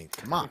advice? I mean,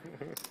 come on.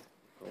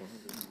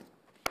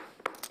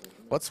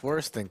 What's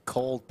worse than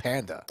cold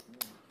panda?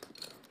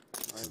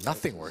 There's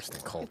nothing worse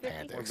than cold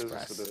panda More business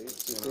to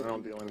express. do. You know, I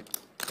don't deal in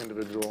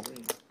individual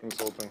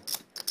consulting.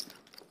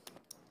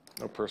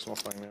 No personal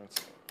finance.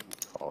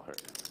 All her.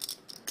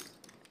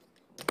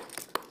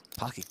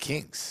 Pocket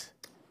kings.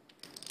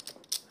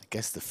 I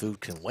guess the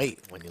food can wait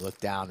when you look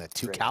down at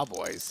two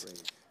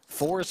cowboys.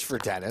 4s for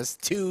Dennis,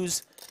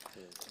 2s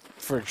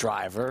for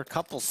Driver.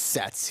 Couple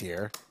sets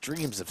here.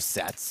 Dreams of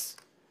sets.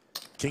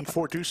 King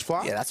 4 deuce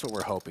flop? Yeah, that's what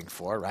we're hoping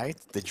for, right?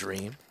 The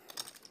dream.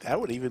 That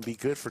would even be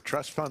good for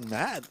Trust Fund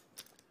Matt.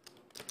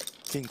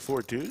 King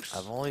 4 deuce.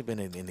 I've only been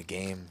in the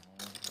game.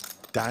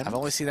 Diamond. I've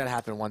only seen that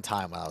happen one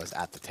time when I was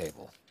at the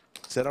table.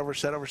 Set over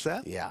set over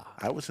set? Yeah.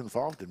 I was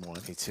involved in one.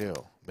 Me too.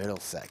 Middle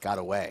set. Got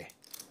away.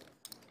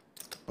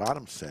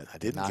 Bottom set. I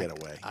didn't get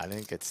away. I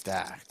didn't get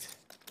stacked.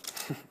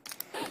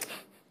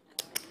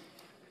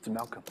 It's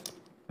Malcolm.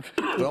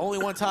 But only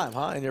one time,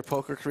 huh? In your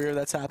poker career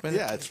that's happened?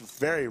 Yeah, it's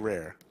very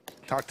rare.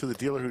 Talk to the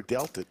dealer who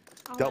dealt it.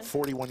 Dealt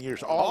 41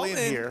 years. All in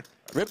here.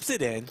 Rips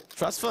it in.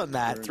 Trust fund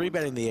that.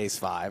 3-betting the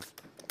ace-5.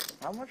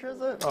 How much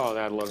is it? Oh,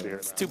 I'd love to hear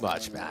that. Too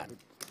much, man.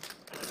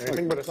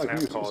 Anything but a It's like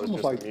snap you- call it's is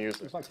almost just like,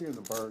 music. it's like hearing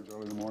the birds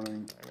early in the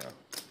morning. I know.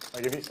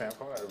 Like if he snap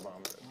called, I'd have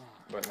bombed it.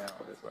 But now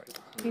it's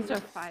like, These are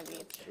 5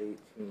 each.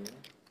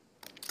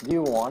 Do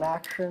you want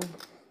action?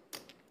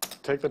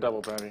 take the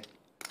double, Patty.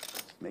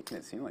 Making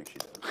it seem like she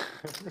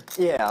does.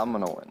 Yeah, I'm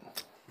gonna win.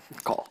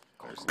 Call.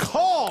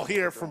 Call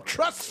here from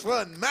Trust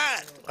Fund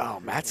Matt. Oh,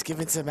 Matt's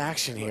giving some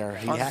action here.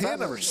 On hand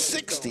number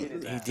 60.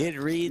 He did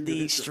read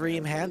the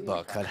stream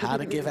handbook on how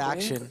to give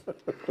action.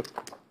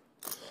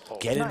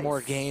 getting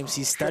more games.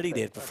 He studied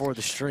it before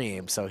the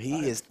stream, so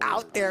he is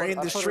out there in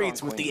the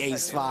streets with the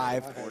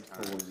ace-5.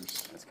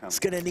 It's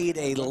going to need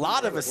a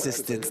lot of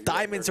assistance,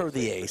 diamonds or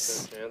the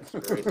ace.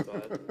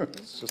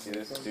 It's just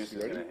this deuce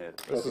is going to hit.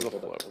 This is a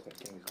flip.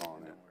 He's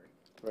calling it.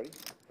 Ready?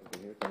 Okay,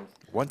 here it comes.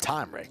 One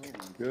time, Rick.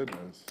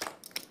 Goodness.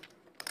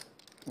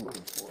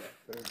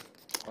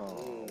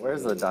 Oh,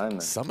 where's the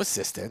diamond? Some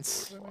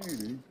assistance.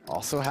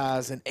 Also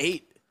has an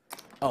 8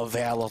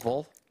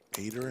 available.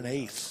 8 or an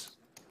ace.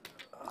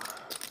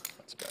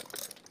 That's a bad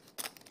card.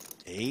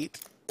 8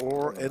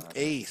 or an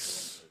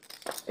ace.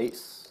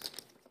 Ace.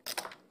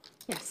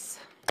 Yes.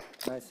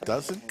 Nice.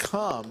 Doesn't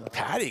come.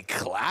 Patty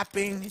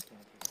clapping.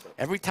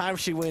 Every time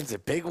she wins a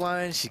big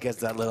one, she gets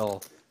that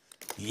little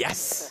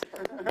yes.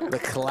 The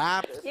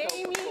clap.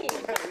 Yay, me.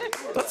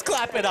 Let's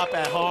clap it up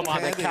at home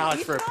on the couch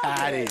for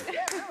Patty.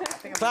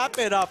 Clap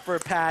it up for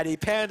Patty.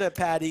 Panda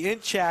Patty in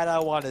chat. I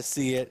want to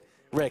see it.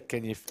 Rick,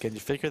 can you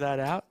figure that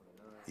out?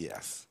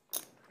 Yes.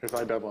 If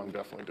I double, I'm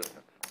definitely doing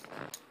it.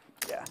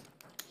 Yeah.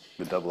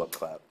 The double up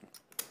clap.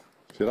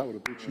 See, that would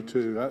have beat you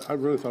too. I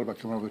really thought about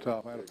coming over the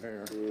top. I had a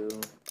pair.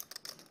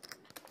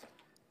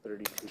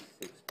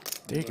 32.60.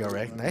 There you go,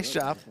 Rick. Nice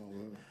job.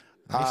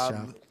 Nice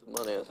job.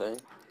 Money, I think.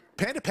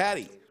 Panda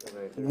Patty,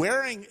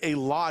 wearing a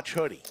Lodge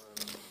hoodie,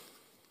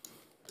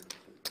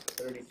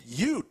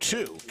 you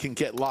too can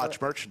get Lodge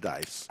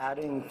merchandise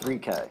Adding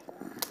 3K.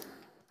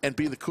 and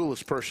be the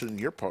coolest person in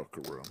your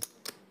poker room.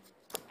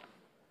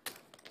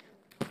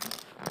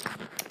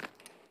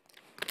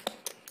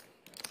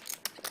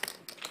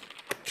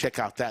 Check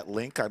out that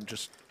link. I'm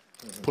just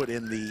put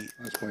in the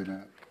Let's play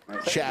that.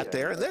 chat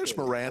there. And there's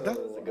Miranda.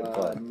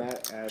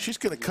 She's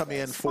going to come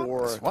in I for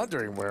was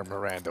wondering where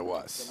Miranda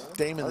was.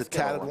 Damon the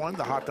Tatted One,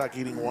 the hot dog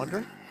eating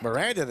wonder.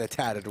 Miranda the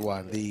tatted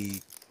one,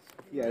 the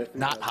Yeah,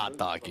 not hot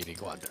dog eating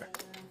wonder.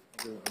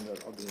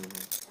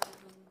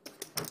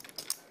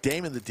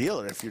 Damon the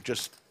dealer, if you're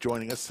just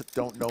joining us,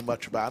 don't know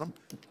much about him,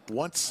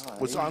 once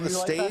was on the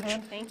stage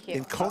Thank you.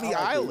 in Coney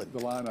Island The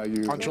line I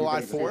used. on July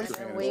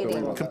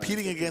Waiting. 4th,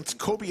 competing against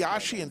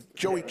Kobayashi and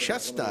Joey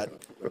Chestnut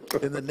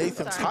in the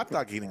Nathan's Sorry. hot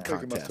dog eating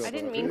contest. I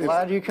didn't mean to.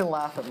 Glad you can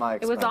laugh at my It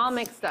expense. was all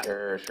mixed up.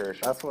 Sure.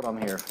 That's what I'm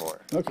here for.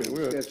 Okay,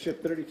 we're Yeah,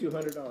 ship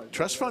 $3,200.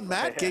 Trust Fund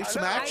Matt gave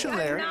some action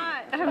there.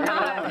 I'm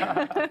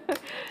not.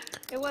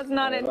 It was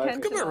not Look at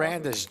intentional.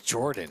 Miranda's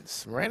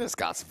Jordans. Miranda's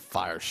got some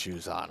fire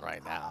shoes on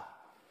right now.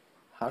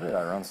 How did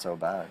I run so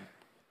bad?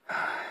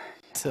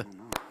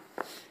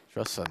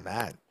 Trust on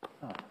Matt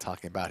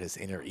talking about his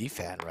inner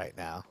E-fan right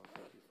now.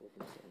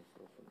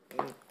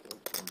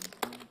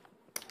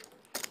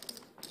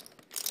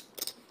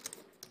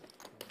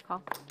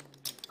 Call.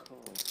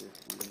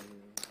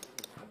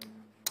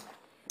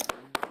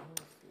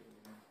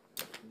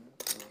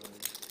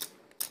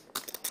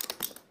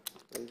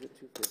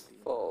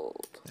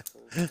 Fold.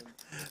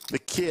 The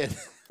kid.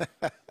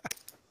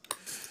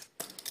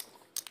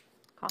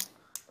 Call.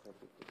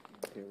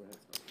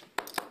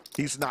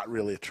 He's not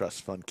really a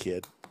trust fund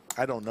kid.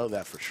 I don't know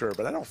that for sure,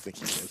 but I don't think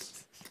he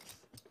is.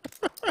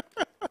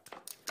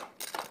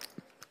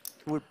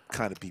 It would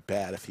kind of be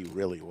bad if he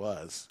really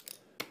was.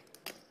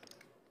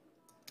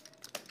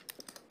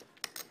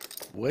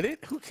 Would it?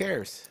 Who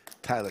cares?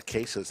 Tyler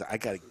K says, I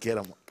got to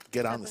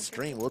get on the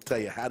stream. We'll tell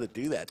you how to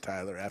do that,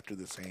 Tyler, after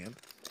this hand.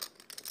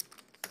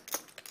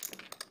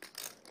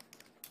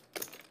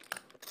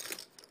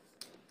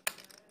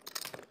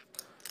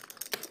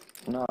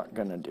 Not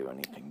gonna do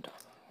anything.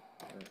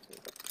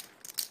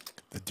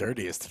 The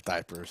dirtiest of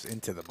diapers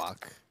into the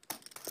muck.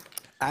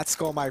 At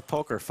Skull Mike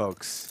Poker,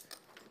 folks.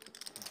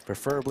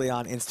 Preferably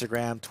on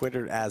Instagram,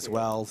 Twitter as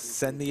well.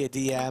 Send me a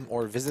DM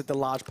or visit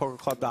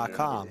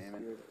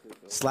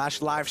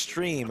thelodgepokerclub.com/live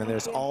stream, and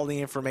there's all the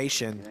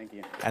information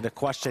and a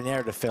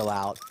questionnaire to fill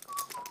out.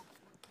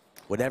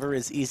 Whatever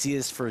is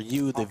easiest for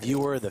you, the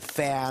viewer, the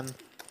fan,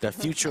 the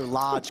future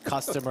Lodge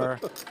customer.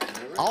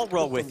 I'll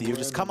roll with you.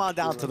 Just come on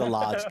down to the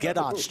Lodge, get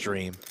on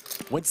stream,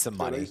 win some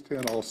money. Ace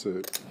 10 all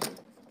suit.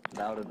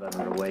 That would have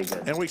been way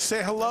good. And we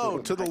say hello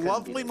to the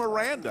lovely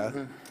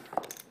Miranda,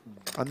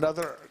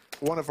 another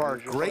one of our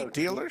great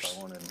dealers.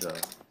 I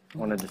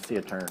wanted to see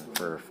a turn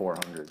for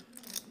 400.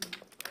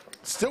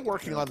 Still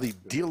working on the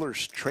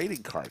dealer's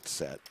trading card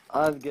set.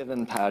 I've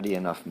given Patty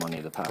enough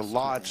money the past. The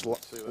Lodge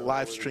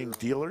live stream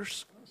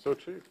dealers. So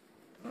cheap.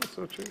 That's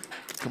so cheap.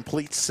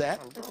 Complete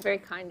set That's very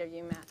kind of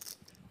you, Matt.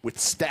 with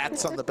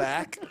stats on the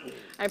back.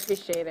 I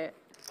appreciate it.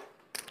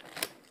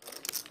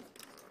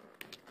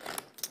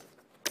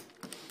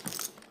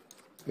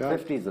 Yeah.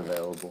 50's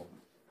available.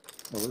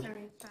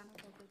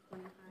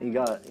 You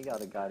got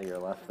a guy to your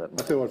left that. I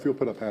tell you what, if you'll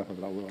put up half of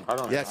it, I will.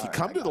 Yeah, if you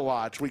come to the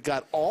Lodge, we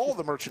got all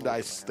the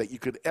merchandise that you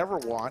could ever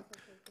want.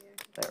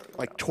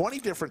 Like 20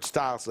 different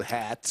styles of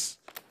hats.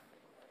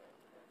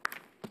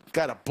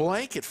 Got a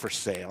blanket for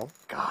sale.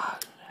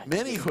 God.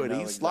 Many I know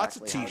hoodies, lots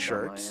of exactly how dumb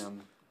T-shirts, I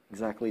am.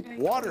 Exactly.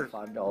 Water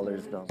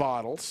 $5 dumb.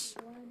 bottles.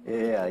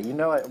 Yeah, you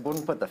know I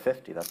wouldn't put the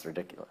 50. That's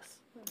ridiculous.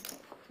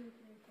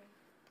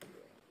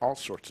 All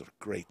sorts of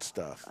great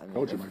stuff. I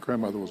told you my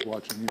grandmother was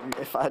watching you.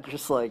 If I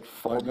just like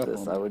fold Lighten up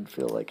this, on I it. would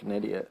feel like an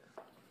idiot.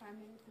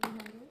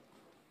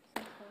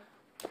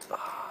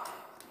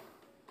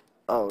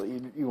 Oh,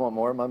 you want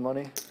more of my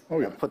money?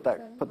 Oh, yeah. Put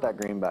that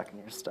green back in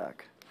your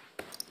stack.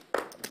 I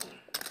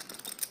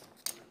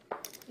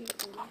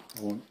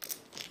want-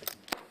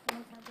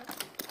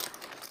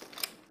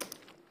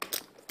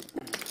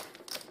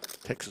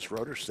 Texas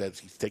Rotor says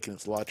he's taking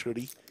his lodge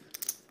hoodie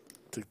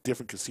to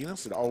different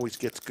casinos. It always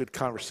gets good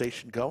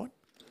conversation going.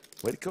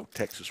 Way to go,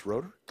 Texas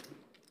Rotor.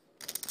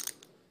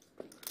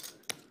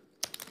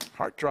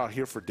 Heart draw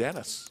here for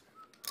Dennis.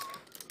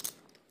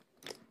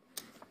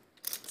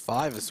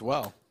 5 as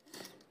well.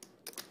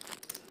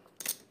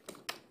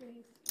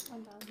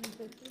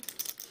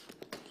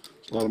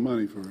 It's a lot of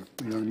money for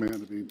a young man to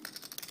be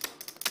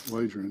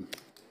wagering.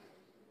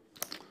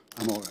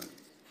 I'm all in.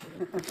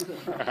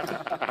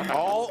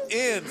 All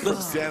in for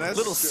Dennis.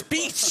 Little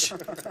speech.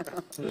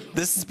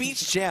 The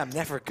speech jam,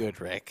 never good,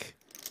 Rick.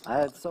 I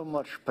had so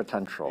much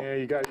potential. Yeah,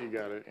 you got it,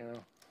 you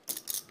know.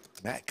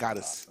 Matt got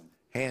his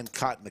hand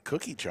caught in the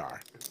cookie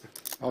jar.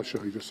 I'll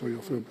show you just so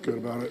you'll feel good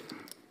about it.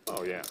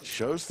 Oh, yeah.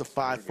 Shows the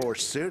 5-4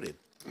 suited.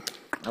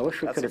 I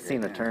wish we could have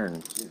seen a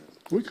turn.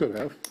 We could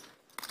have.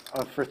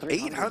 For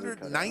 300,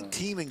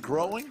 819 and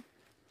growing.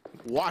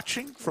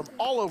 Watching from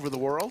all over the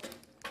world.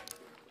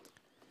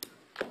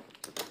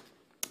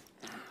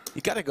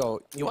 You gotta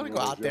go. You want to go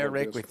out there,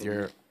 Rick, with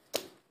your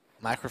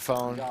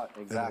microphone.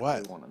 exactly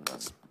what? one of them.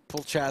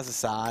 Pull Chaz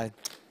aside.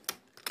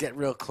 Get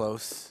real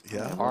close.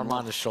 Yeah. Arm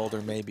on his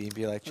shoulder, maybe, and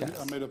be like, I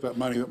Chaz. made up that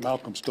money that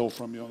Malcolm stole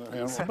from you on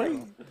that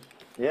hand.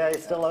 Yeah, he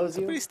still owes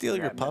you. Somebody steal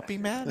your puppy,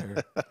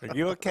 man? Or, are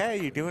you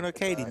okay? You doing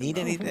okay? Do you need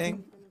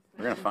anything?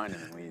 We're going to find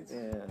him in weeds.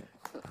 Yeah.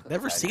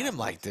 Never seen him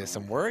like this.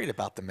 I'm worried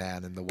about the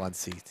man in the one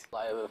seat.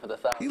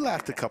 He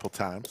laughed a couple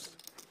times.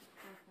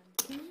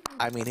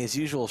 I mean, his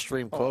usual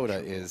stream quota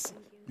is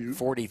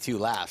 42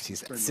 laughs.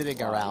 He's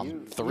sitting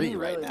around 3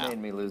 you right really now. made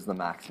me lose the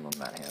maximum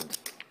that hand.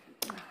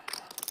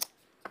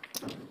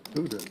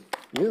 Who did?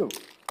 You.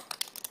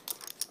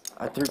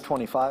 I threw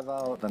 25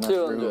 out, then I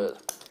 200.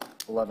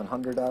 threw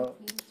 1,100 out.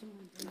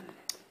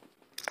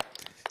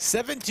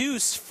 7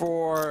 deuce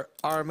for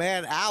our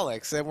man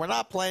Alex, and we're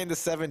not playing the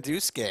 7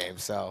 deuce game,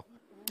 so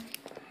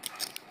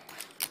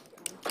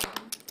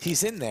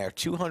he's in there.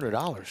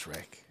 $200,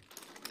 Rick.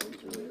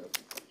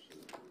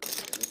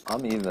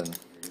 I'm even.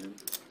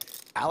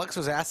 Alex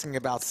was asking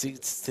about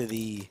seats to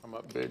the I'm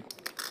up big.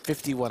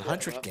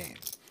 5100 game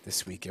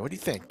this weekend. What do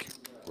you think,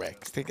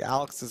 Rick? Think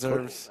Alex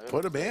deserves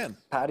Put him in.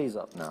 Patty's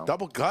up now.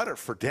 Double gutter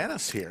for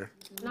Dennis here.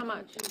 Not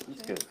much.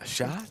 He's good. a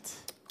shot?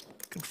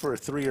 Looking for a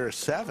 3 or a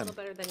 7.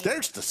 better than you.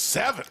 There's the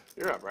 7.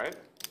 You're up, right?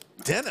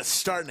 Dennis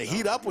starting to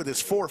heat up with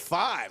his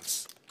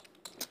 4-5s.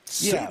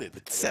 Yeah, Suited.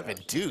 but 7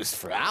 deuce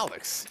for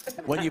Alex.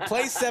 When you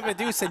play 7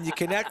 deuce and you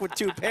connect with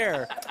 2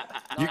 pair,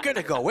 you're going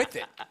to go with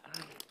it.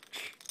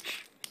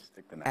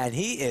 Stick the knife. And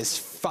he is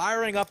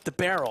firing up the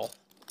barrel.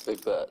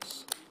 Big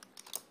bets.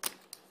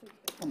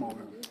 Come on,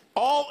 man.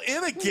 All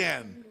in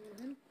again.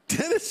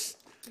 Dennis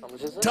How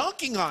much is it?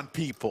 dunking on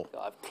people.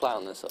 I've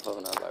clowned this up,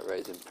 haven't I, by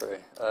raising 3.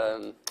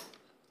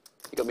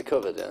 You got me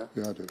covered, yeah?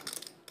 Yeah, I do.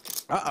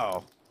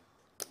 Uh-oh.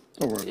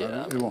 Don't worry Yeah.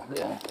 about it. It won't.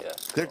 Yeah, yeah.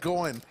 They're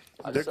going.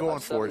 They're going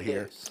for it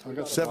here. I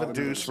got 7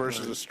 deuce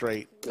versus a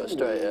straight. Go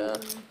straight, yeah.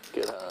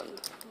 Good hand.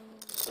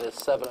 There's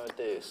 7 or a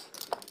deuce.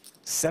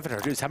 7 or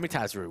deuce. How many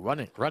times are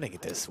we running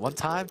at this? 1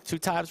 time? 2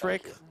 times,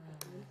 Rick?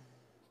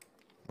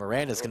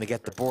 Miranda's going to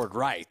get the board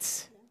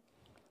right.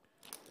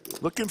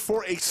 Looking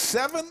for a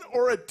 7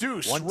 or a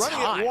deuce. One Running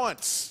time. it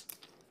once.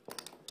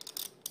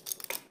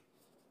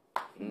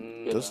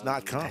 Does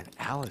not come. And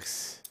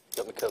Alex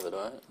Got me covered,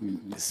 right?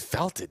 is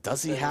felted.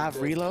 Does he have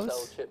reloads?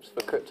 Sell chips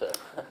for crypto.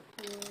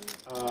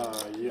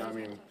 Yeah, I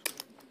mean,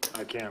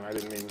 I can. I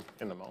didn't mean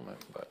in the moment,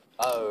 but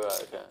Oh,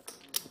 right, okay.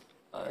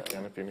 I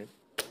can if you need.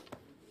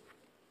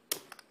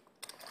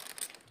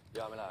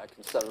 Yeah, I mean, I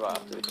can send right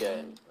after the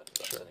game. If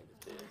that's any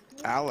good to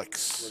you.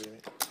 Alex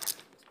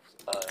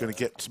going to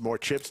get some more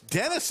chips.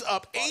 Dennis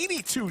up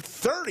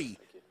 82-30.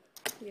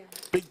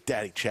 Big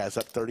Daddy Chaz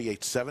up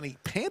 38.70.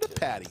 Panda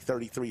Patty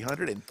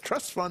 3,300. And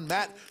Trust Fund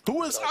Matt, who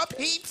was up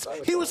heaps.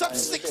 He was up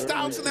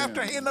 6,000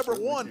 after hand number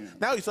 1.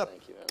 Now he's up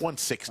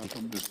 160.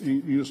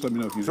 You just let me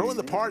know if you Throwing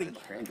the party.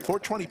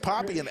 420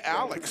 Poppy and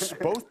Alex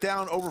both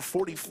down over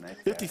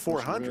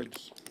 5,400.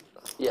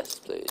 Yes,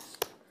 please.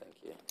 Thank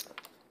you.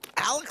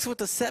 Alex with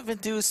the 7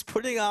 deuce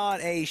putting on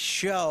a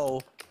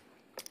show.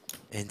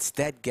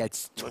 Instead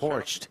gets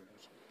torched,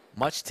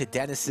 much to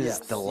Dennis's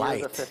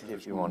delight. 50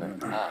 if you want it.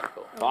 Ah,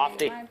 cool.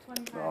 50.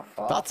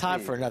 About time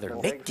for another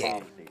Nick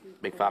game.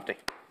 Big 50.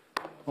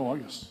 Oh, I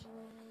guess.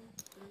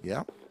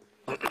 Yeah.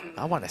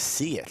 I want to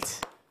see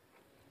it.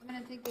 I'm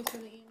gonna take this to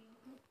the evening.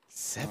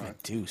 7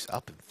 deuce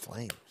up in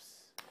flames.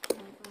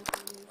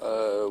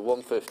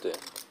 150.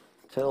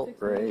 Tilt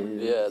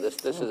raise. Yeah, this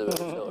is a bit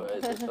of a tilt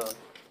raise. This one.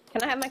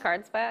 Can I have my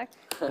cards back?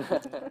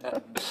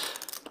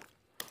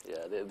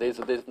 Yeah, these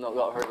have not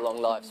got a very long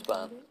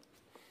lifespan.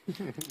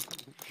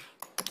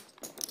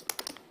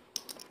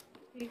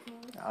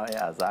 Oh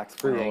yeah, Zach's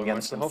free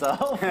against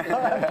himself. Let's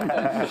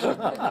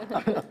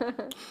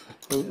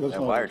That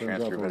not wire let things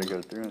transfer up better on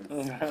go through.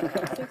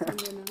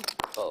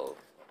 Oh.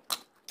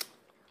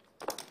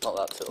 Not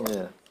that tilt.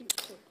 Yeah.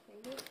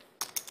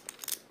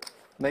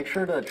 Make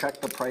sure to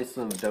check the price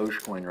of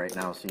Dogecoin right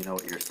now so you know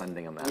what you're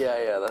sending them at.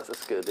 Yeah,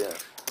 that's good, yeah.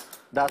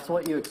 That's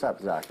what you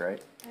accept, Zach,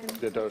 right?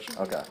 Yeah, Doge.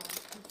 Okay.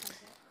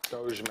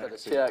 Doge For the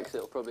Maxi. checks,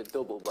 it'll probably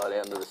double by the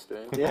end of the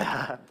stream.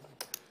 Yeah.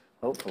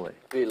 Hopefully.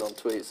 Elon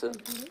tweets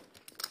it.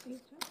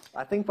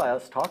 I think by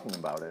us talking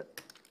about it.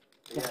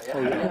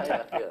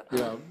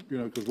 Yeah, you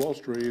know, because Wall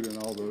Street and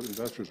all the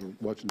investors are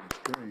watching the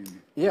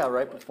stream. Yeah,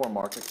 right before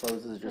market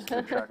closes, just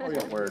to check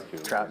what we're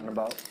chatting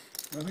about.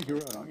 I think you're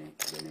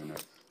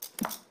right.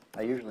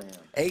 I usually am.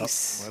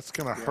 Ace. That's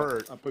going to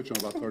hurt. I put you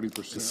on about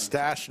 30%.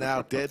 Stash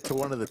now dead to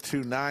one of the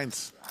 2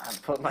 9s. I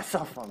put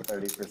myself on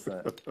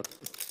 30%.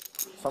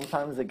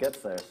 Sometimes it gets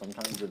there,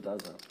 sometimes it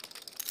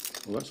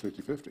doesn't. Well, that's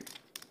 50-50.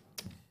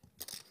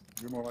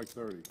 You're more like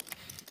 30.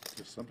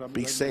 Sometimes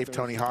Be safe,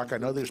 Tony Hawk. I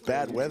know there's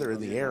bad weather in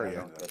the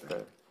area.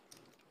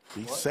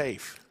 Be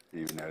safe.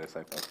 You even notice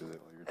I fucked with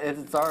it while you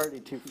were It's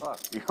already too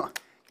fucked.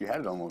 You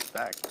had it almost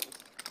back.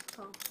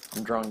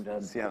 I'm drunk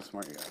dead. See how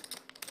smart you are.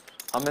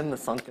 I'm in the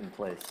sunken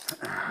place.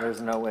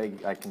 There's no way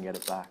I can get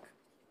it back.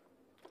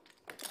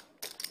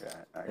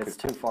 Yeah, It's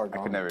too far gone.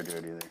 I could never do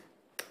it either.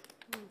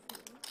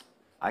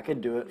 I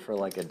could do it for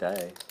like a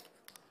day,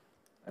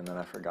 and then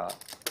I forgot.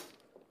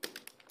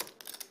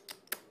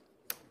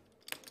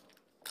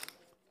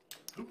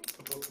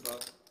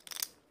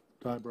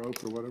 Die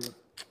broke or whatever.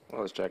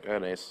 Well, let's check. I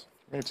had an ace.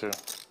 Me too.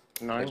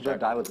 9 Did you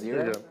die with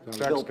 0?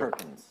 Yeah. Bill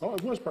Perkins. Oh,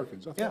 it was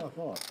Perkins. I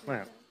thought.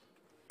 Man.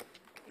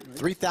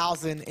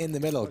 3,000 in the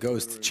middle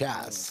goes to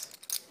Chaz.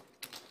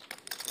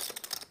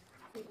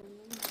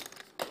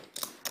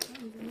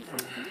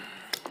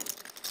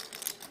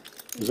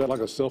 Is that like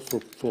a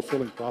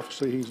self-fulfilling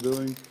prophecy he's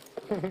doing?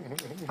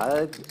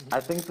 I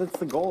think that's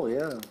the goal,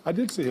 yeah. I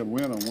did see him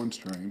win on one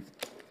stream.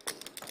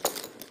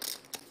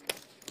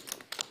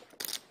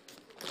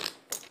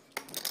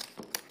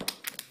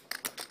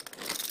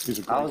 He's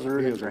a great, I was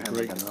rooting for he is him a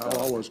great against guy. Doug.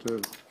 I was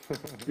too.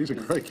 He's a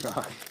great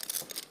guy.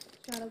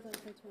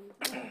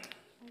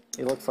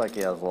 He looks like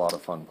he has a lot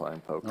of fun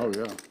playing poker. Oh,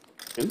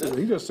 yeah.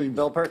 He just seems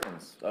Bill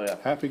Perkins. Oh, yeah.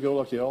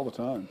 happy-go-lucky all the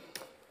time.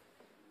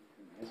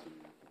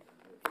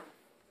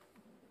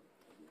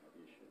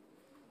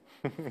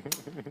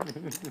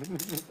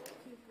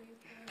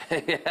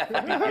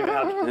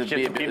 Just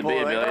be a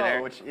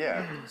millionaire.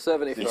 Yeah.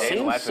 75. He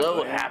seems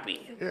so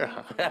happy.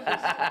 Yeah.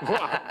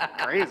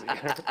 Crazy.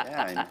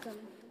 Yeah.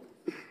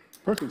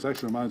 Perkins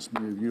actually reminds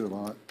me of you a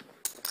lot.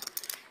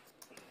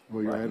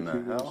 Well, your What in the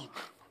attitude hell?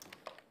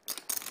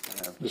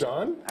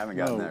 John? I haven't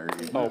gotten No.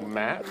 that read. Oh,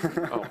 Matt?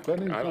 Oh,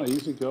 Isn't he kind of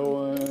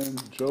easygoing,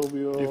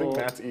 jovial? Do you think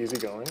Matt's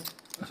easygoing?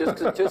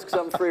 Just because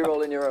I'm free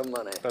rolling your own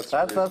money. That's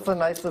the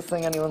nicest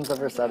thing anyone's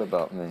ever said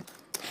about me.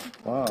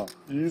 Wow.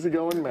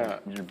 Easygoing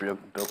Matt. You're Bill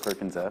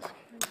Perkins-esque.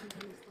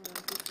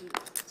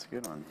 It's a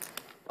good one.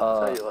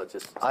 Tell you what,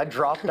 I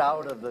dropped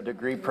out of the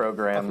degree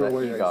program that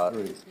he got.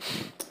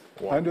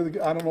 I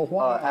don't know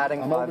why.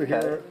 Adding I'm over 5K.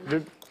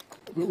 here.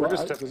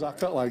 Because I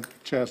felt like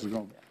Chaz was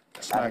going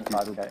to smack you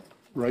for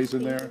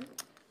raising there.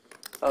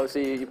 Oh, so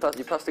you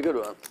passed a good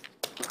one?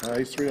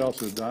 Ace 3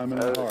 also,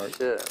 diamond in the heart.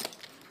 Shit.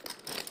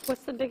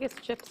 What's the biggest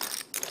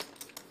chips?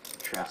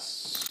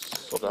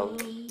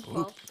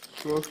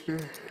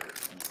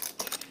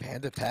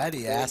 Panda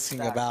Patty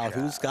asking about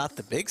who's got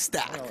the big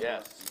stack.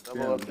 Yes.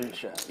 Double up in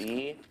chat.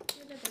 BSC.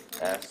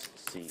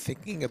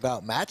 Thinking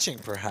about matching,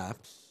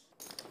 perhaps.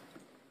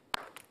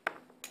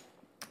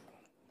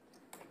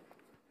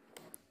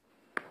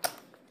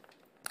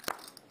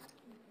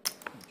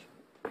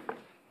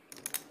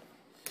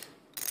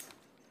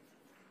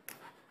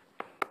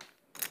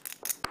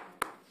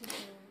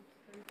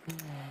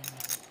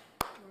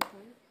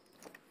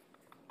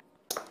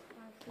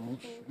 Oh,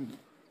 shoot.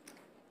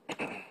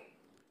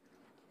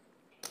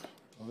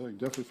 Oh, they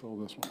definitely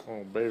fold this one.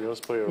 Oh, baby, let's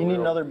play a You need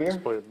another beer?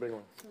 Let's play a big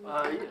one. Yeah,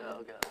 I'll get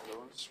another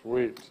one.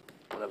 Sweet.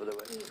 Whatever the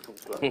way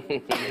comes to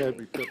You had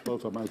me flip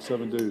both of them. I had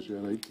 7 dudes. You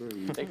had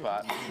 8-3. Big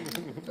pot.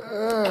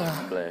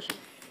 Splash.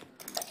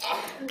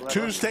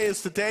 Tuesday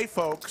is the day,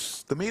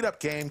 folks. The meetup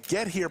game.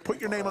 Get here.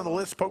 Put your name on the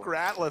list. Poker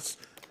Atlas.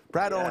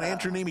 Brad Owen,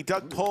 Andrew Neeme,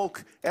 Doug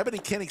Polk, Ebony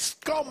Kinney,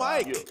 Skull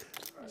Mike,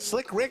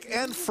 Slick Rick,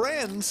 and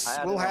friends.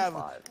 We'll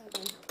have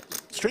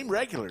stream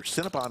regulars.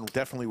 Cinnabon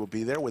definitely will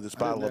be there with his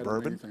bottle of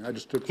bourbon. I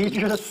just took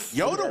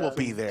Yoda will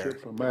be there.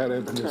 from Matt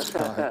Evans'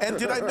 guy. And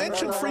did I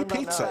mention free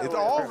pizza? It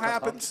all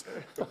happens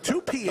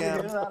 2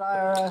 p.m.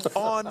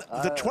 on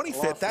the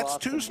 25th. That's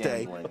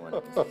Tuesday.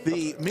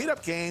 The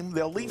meetup game,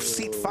 they'll leave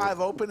seat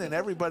 5 open, and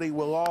everybody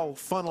will all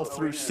funnel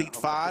through seat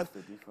 5.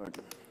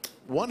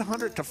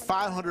 $100 to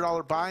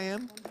 $500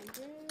 buy-in.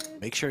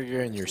 Make sure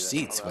you're in your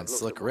seats when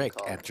Slick Rick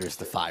enters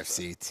the 5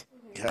 seat.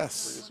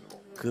 Yes.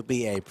 Could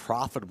be a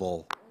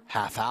profitable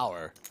half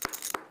hour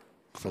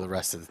for the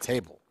rest of the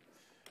table.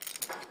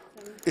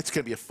 It's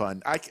going to be a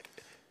fun.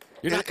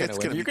 You're not going it's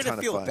to win. gonna You're be a going ton to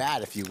of feel fun.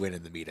 bad if you win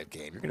in the meetup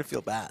game. You're going to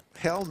feel bad.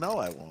 Hell no,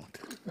 I won't.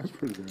 That's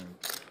pretty good.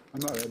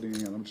 I'm not adding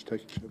in. I'm just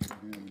taking chips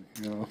in,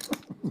 you know.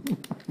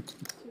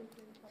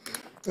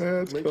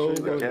 Let's Make go, sure you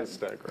got buddy. that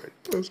stack right.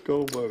 Let's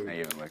go, buddy. I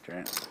even looked,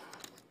 right?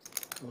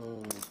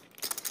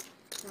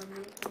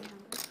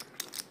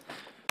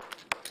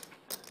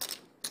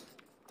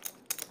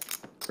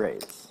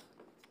 raise.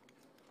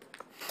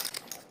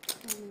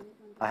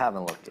 I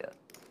haven't looked yet.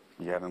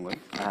 You haven't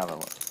looked? I haven't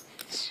looked.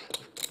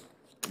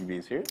 You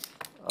being serious?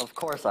 Of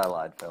course I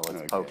lied, Phil.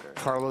 It's poker.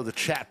 Carlo, the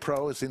chat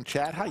pro, is in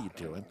chat. How you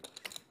doing?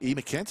 E.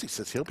 McKenzie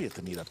says he'll be at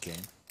the meetup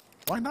game.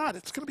 Why not?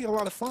 It's going to be a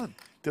lot of fun.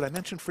 Did I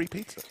mention free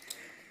pizza?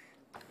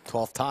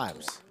 12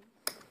 times.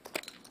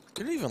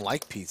 You don't even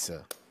like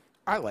pizza.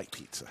 I like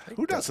pizza.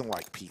 Who doesn't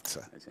like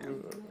pizza?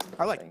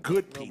 I like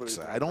good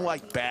pizza. I don't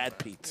like bad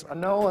pizza.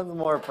 No one's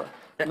more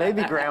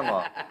maybe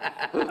Grandma.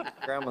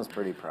 Grandma's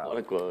pretty proud. What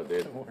a quote,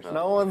 dude.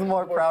 No one's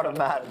more proud of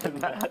Matt than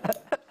Matt.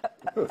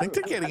 I think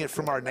they're getting it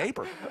from our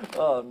neighbor.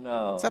 Oh,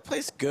 no. Is that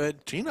place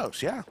good?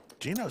 Gino's, yeah.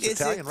 Gino's Is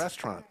Italian it?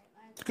 restaurant.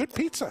 Good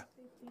pizza.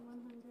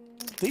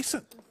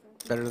 Decent.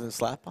 Better than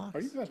Slapbox?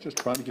 Are you guys just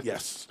trying to get the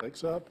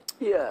stakes up?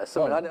 Yeah,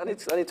 so I need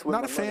to win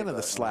Not my a fan money of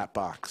the back. slap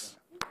box.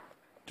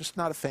 Just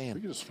not a fan.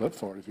 You can just flip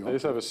for it if you They want.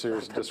 just have a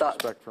serious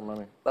disrespect for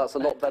money. That's a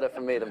lot better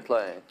for me than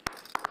playing.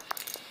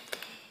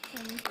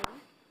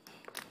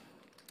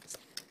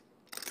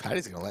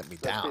 Patty's going to let me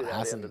Let's do down. that at the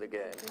Hasn't end of the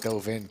game.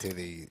 dove into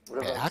the... What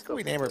about How can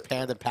we name her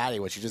Panda Patty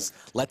when she just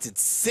lets it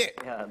sit?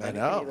 Yeah, I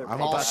know.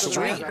 I'm all about to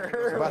win. street.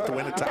 I'm about to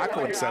win a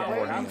taco in 7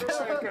 more hands.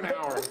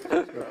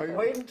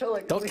 Wait until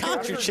it Don't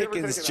count your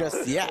chickens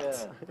just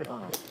yet.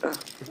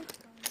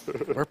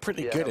 We're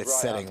pretty good at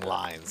setting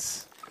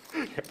lines.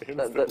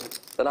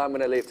 Then I'm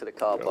going to leave to the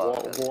car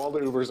park. While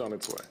the Uber's on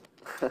its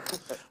way.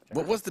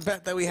 What was the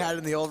bet that we had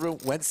in the old room?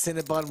 When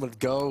Cinnabon would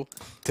go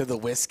to the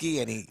whiskey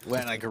and he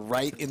went like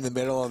right in the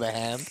middle of the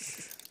hand?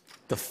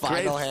 The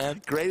final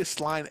hand? Greatest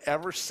line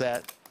ever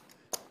set.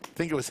 I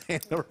think it was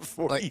hand number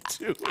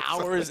 42. Like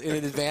hours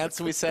in advance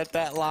we set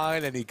that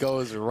line and he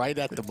goes right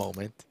at the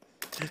moment.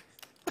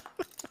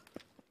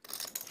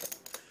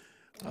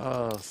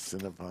 Oh,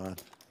 Cinnabon.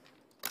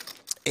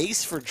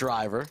 Ace for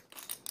driver.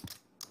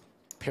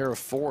 Pair of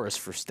fours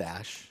for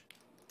stash.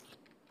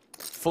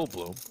 Full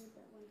bloom.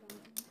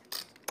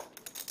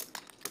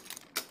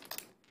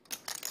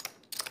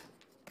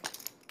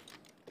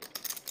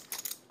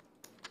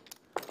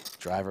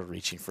 Driver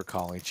reaching for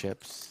calling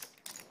chips.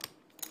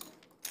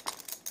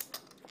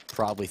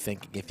 Probably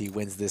thinking if he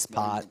wins this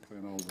pot,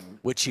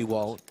 which he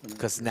won't,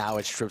 because now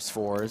it's trips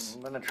fours.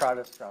 I'm going to try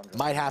this round.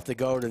 Might have to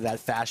go to that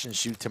fashion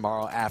shoot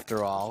tomorrow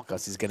after all,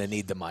 because he's going to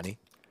need the money.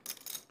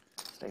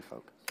 Stay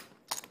focused.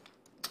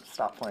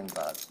 Stop playing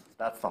bad.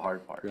 That's the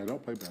hard part. Yeah,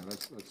 don't play bad.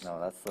 That's No,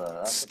 that's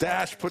the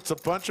Stash puts a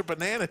bunch of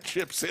banana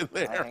chips in I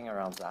there hang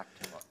around Zach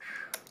too much.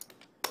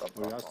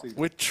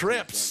 with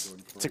trips.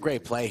 It's a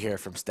great play here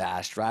from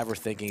Stash. Driver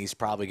thinking he's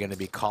probably going to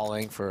be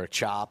calling for a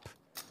chop.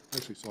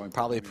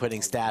 Probably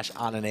putting Stash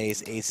on an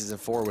ace, aces and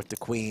four with the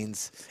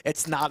queens.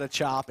 It's not a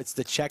chop. It's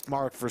the check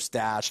mark for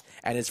Stash,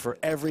 and it's for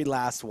every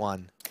last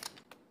one.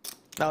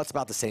 No, it's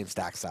about the same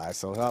stack size,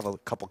 so he'll have a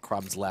couple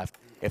crumbs left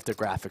if the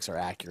graphics are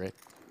accurate.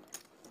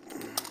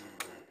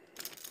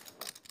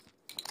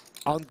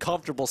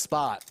 Uncomfortable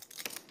spot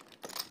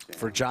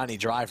for Johnny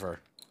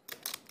Driver. I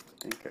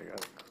think I got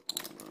it.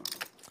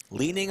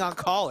 Leaning on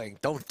calling.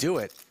 Don't do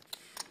it.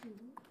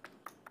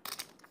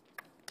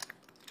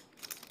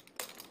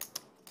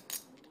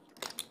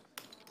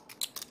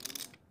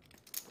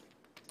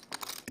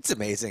 It's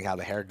amazing how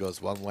the hair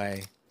goes one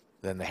way,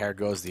 then the hair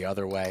goes the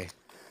other way.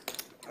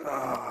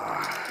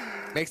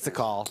 Makes the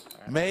call.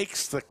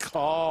 Makes the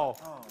call.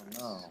 Oh,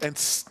 no. And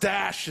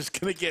Stash is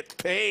going to get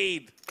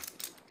paid.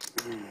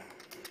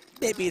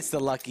 Maybe it's the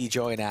lucky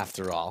joint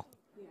after all.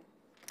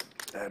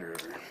 Better.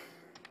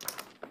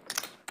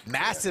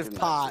 Massive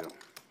pot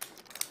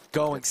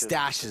going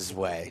Stash's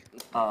way.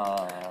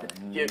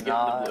 Give him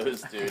the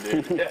blues,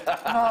 dude.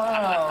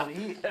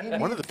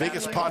 One of the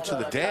biggest pots of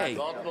the day,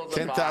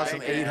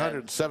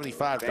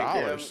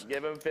 $10,875.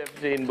 Give him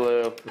 15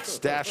 blue.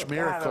 Stash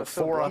Miracle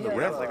 4 on the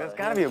river. That's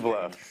got to be a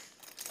bluff.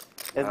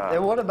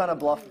 It would have been a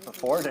bluff if the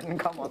four didn't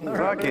come on the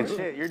Fucking river.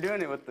 shit, you're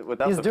doing it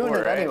without He's the doing four,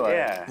 it right? anyway.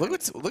 Yeah. Look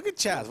at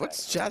Chaz.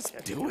 What's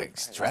Chaz doing?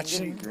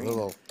 Stretching? A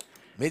little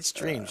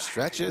midstream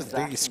stretches. I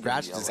think he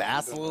scratched his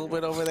ass a little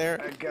bit over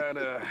there. I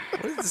gotta.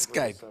 What is this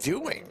guy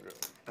doing?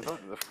 I thought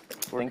the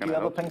four Think kinda you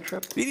have a helped. pink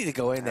trip? You need to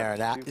go in there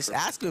and just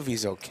ask him if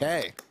he's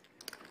okay.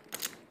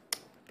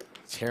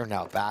 His hair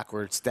now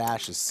backwards.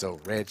 Stash is so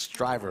rich.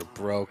 Driver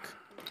broke.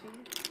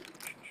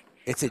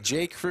 It's a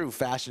J. Crew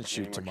fashion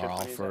shoot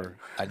tomorrow for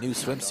a new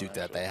swimsuit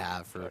that they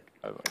have for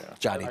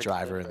Johnny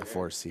Driver in the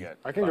 4C.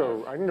 I can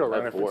go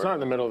right if it's not in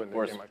the middle of it.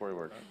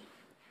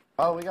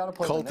 Oh, we got to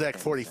play Cold the Deck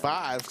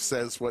 45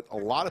 says what a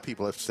lot of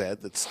people have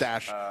said, that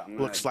Stash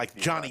looks like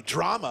Johnny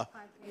Drama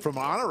from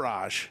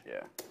Entourage.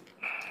 Yeah.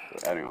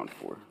 So adding on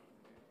 4.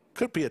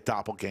 Could be a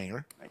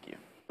doppelganger. Thank you.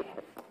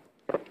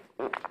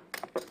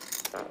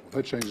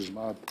 That changes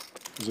my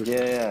position.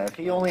 Yeah, if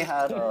he only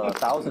had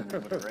 1,000,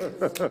 it would have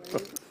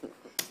raised.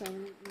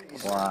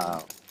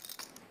 Wow.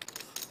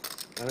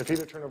 And if he'd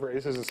have turned over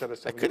aces instead of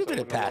That 7, could have been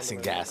a passing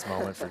gas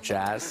moment for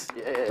Chaz.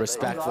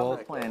 Respectful.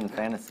 Playing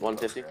fantasy.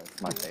 150.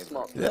 It's my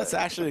favorite. That's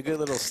actually a good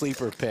little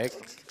sleeper pick.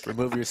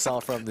 Remove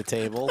yourself from the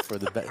table for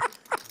the bet.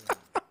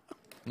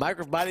 Might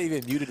have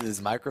even muted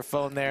his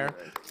microphone there.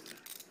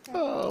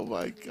 Oh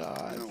my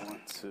God. I don't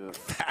want to.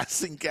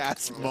 Passing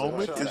gas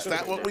moment? Is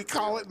that what we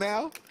call it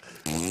now?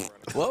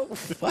 Whoa.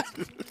 What?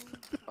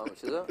 How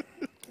much is that?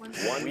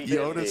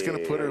 Yoda's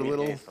going to put her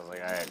little...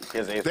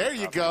 There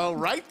you go,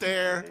 right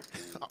there.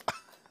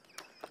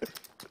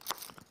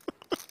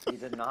 He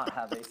did not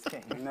have ace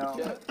king.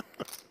 No.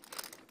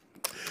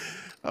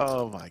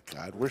 Oh my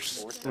God, we're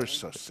so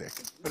sick.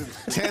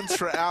 10s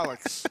for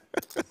Alex.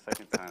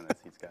 Second time that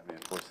he's got me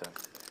in 4-7.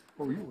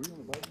 Oh, were you on the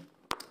button?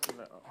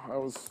 No, I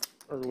was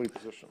early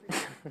position.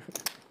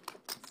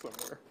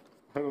 Somewhere.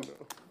 I don't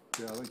know.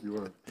 Yeah, I think you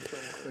were. I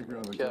think you're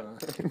on the guy.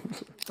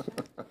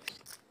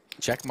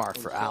 Check mark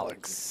for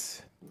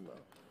Alex. No,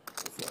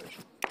 it's like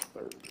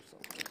third or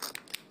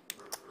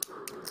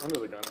something. Under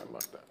the gun, I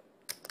mucked that.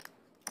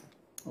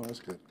 Oh, that's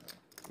good.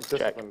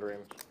 Discipline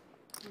range.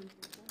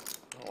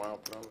 Oh wow,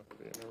 put on the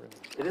video and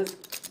everything. It is.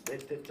 They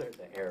did turn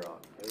the air on.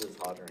 It was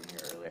hotter in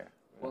here earlier.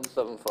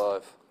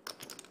 175.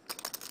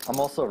 I'm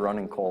also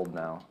running cold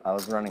now. I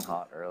was running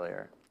hot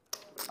earlier.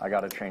 I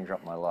got to change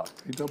up my luck.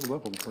 He doubled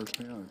up on the first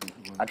hand, I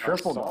think. It was. I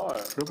tripled I saw up.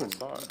 it. Tripled. I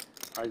saw it.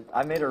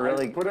 I made a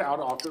really. I put it out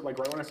of office, like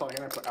right when I saw the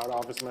hand, I put out of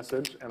office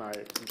message, and I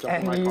jumped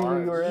And in my you car.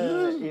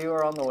 you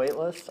were on the wait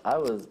list.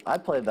 I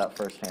played that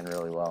first hand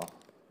really well.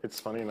 It's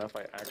funny enough,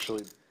 I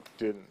actually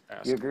didn't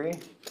ask. You agree?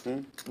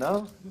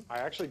 No? I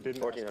actually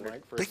didn't ask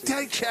Mike for a Big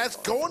Daddy Chaz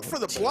going for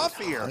the bluff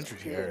here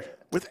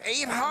with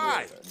 8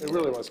 high. It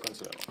really was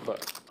coincidental,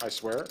 but I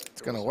swear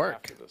it's gonna work.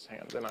 After this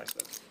hand, then I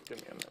said,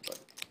 "Get me in there." But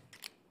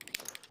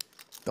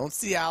Don't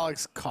see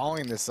Alex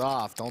calling this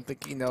off. Don't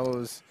think he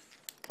knows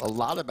a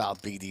lot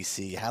about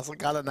BDC. Hasn't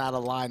gotten out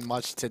of line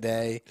much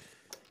today.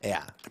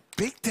 Yeah.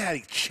 Big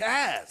Daddy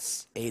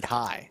Chaz 8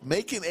 high.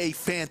 making a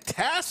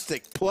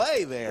fantastic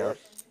play there.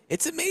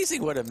 It's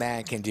amazing what a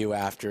man can do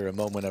after a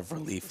moment of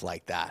relief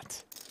like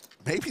that.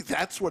 Maybe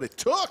that's what it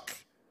took.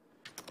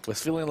 Was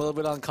feeling a little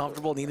bit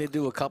uncomfortable, needed to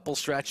do a couple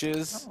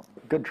stretches.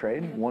 Good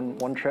trade.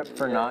 One trip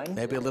for 9.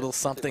 Maybe a little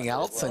something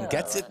else, and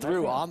gets it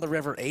through on the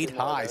river 8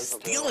 high,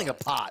 stealing a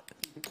pot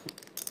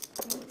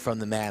from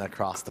the man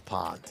across the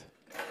pond.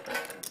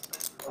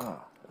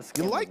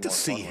 You like to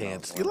see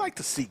hands. You like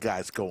to see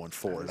guys going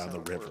for it on the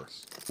river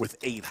with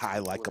 8 high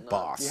like a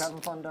boss. You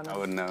having fun, Dennis? I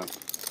wouldn't know.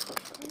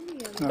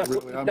 Not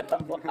really. I'm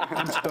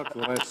stuck the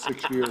last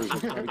 6 years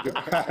of trying to get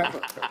back.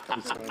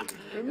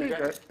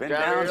 Been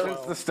down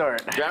since the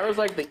start. Driver's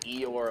like the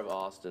Eeyore of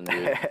Austin,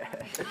 dude.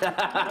 It's his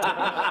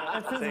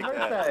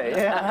birthday.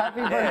 Yeah,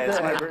 happy birthday. Yeah,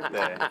 it's my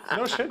birthday.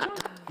 no shit, John.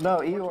 No,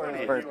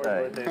 Eeyore's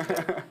birthday.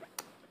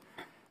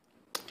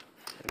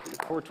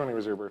 420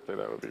 was your birthday.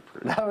 That would be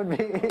pretty. That would be.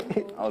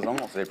 I was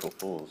almost April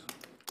Fool's.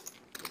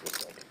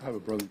 I have a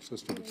brother and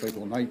sister that's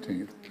April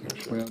 19th.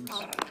 They're twins.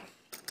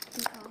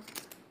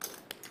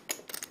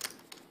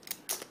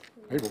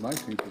 April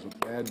 19th was a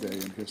bad day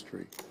in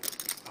history.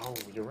 Oh,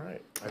 you're right.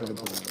 I don't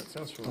know. That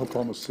sounds familiar.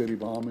 Oklahoma City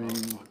bombing,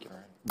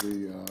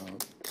 the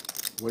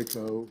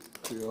Waco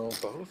deal,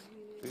 Both?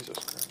 Jesus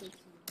Christ.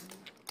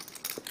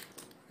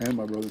 and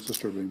my brother and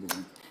sister being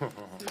born.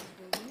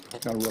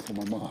 Kind of rough on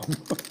my mom.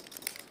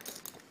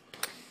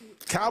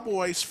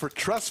 Cowboys for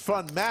Trust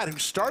Fund Matt, who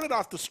started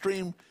off the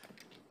stream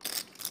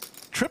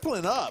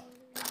tripling up.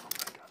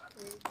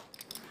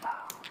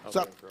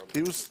 So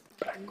he was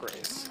Back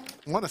grace.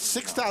 won a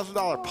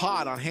 $6,000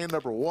 pot on hand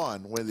number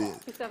 1 when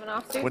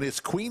his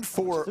queen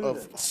 4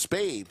 of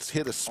spades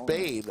hit a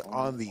spade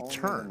on the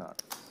turn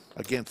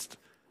against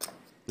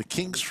the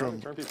kings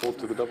from Turn people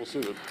to the double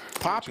suited.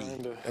 Papi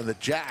Trying to and the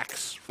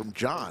jacks from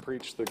John.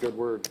 preach the good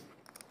word.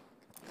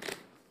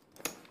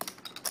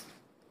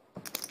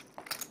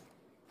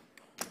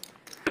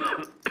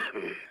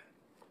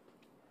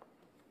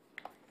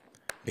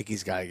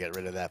 Mickey's got to get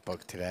rid of that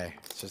book today.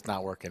 It's just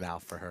not working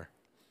out for her.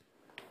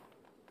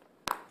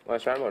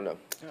 Last round or no?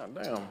 God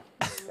damn.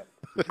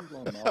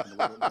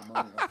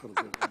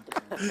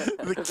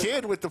 The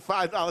kid with the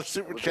 $5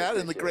 super chat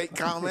and the great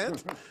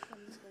comment.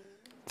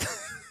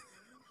 It's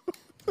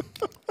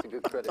a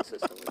good credit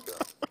system we've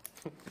got.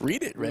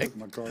 Read it, Rick.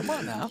 Come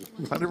on now.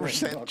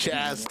 100%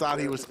 Chaz thought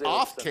he was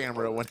off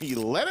camera when he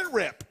let it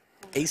rip.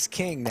 Ace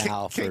King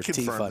now for Can't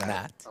confirm Tifa that.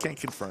 Matt. Can't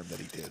confirm that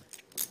he did.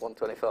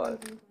 125.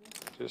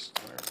 Just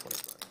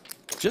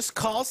 125. Just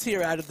calls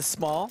here out of the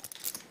small.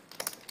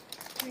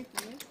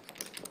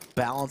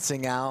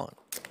 Balancing out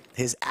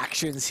his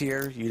actions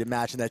here. You'd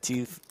imagine that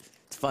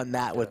Tifa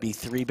Matt would be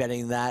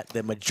 3-betting that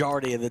the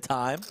majority of the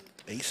time.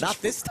 Aces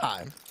Not this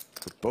time.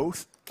 For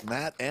both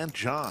Matt and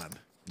John.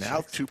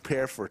 Now 2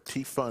 pair for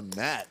T-Fun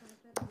Matt.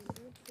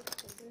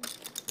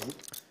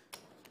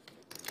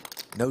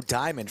 No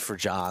diamond for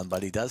John,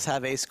 but he does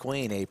have ace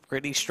queen, a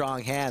pretty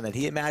strong hand that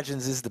he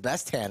imagines is the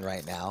best hand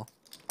right now.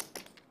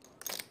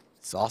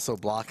 He's also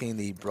blocking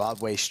the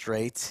Broadway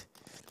straight.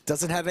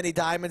 Doesn't have any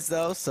diamonds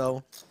though,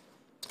 so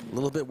a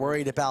little bit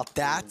worried about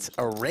that.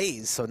 A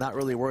raise, so not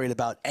really worried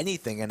about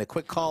anything. And a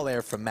quick call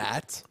there from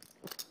Matt.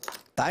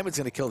 Diamond's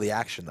gonna kill the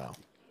action though.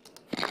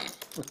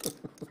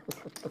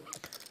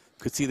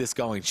 Could see this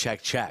going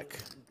check, check.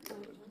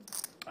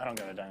 I don't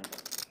got a dime.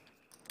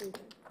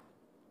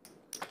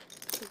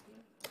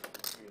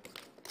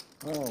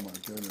 Oh my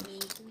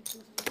goodness.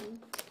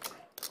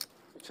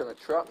 You're trying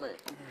to trap me.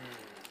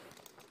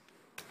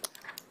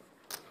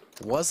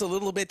 Was a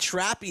little bit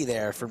trappy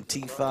there from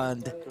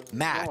T-Fund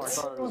Matt.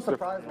 I was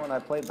surprised when I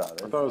played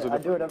that. I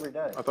do it every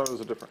day. I thought it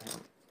was a different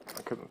hand.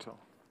 I couldn't tell.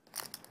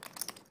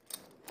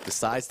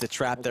 Decides to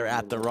trap there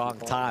at the wrong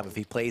time. If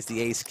he plays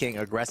the ace-king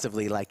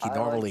aggressively like he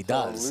normally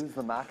does,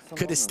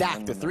 could have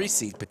stacked the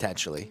 3-seed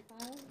potentially.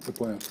 Good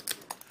plan.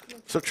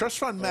 So Trust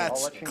Fund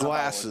Matt's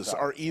glasses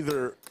are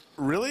either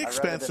really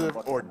expensive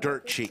or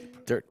dirt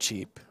cheap. Dirt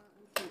cheap.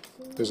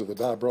 Is it the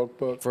Die Broke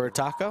book? For a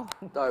taco?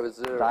 Die with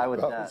zero. Die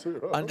with that.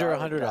 Under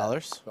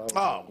 $100.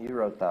 Oh, You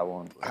wrote that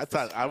one. I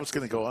thought I was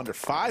going to go under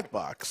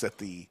 $5 at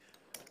the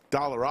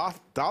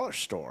dollar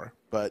store,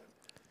 but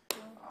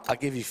I'll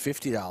give you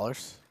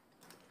 $50.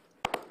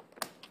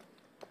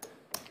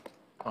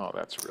 Oh,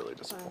 that's really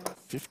disappointing.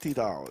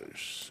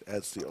 $50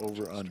 as the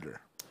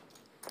over-under.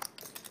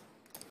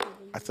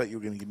 I thought you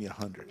were going to give me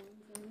 100.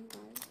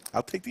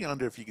 I'll take the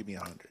under if you give me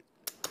 100.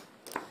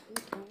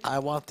 I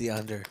want the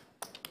under.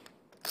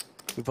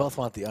 We both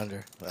want the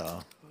under.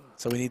 Oh.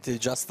 So we need to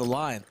adjust the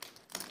line.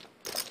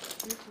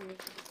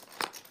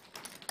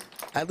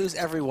 I lose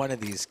every one of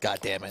these,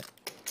 goddammit.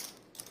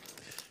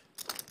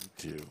 Me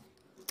too.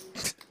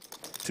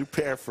 2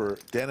 pair for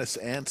Dennis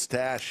and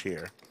Stash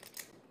here.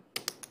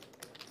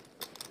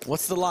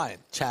 What's the line?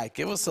 Chat,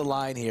 give us a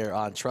line here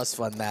on Trust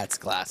Fund Matt's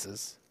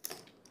glasses.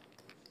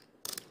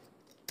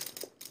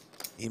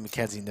 E.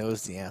 McKenzie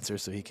knows the answer,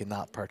 so he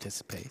cannot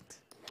participate.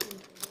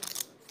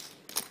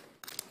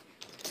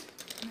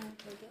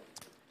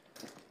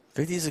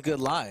 $50 is a good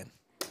line,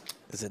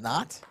 is it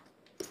not?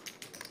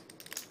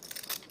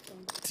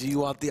 Do you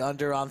want the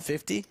under on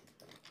 50?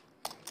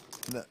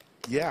 No,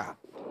 yeah.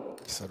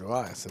 So do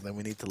I. So then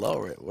we need to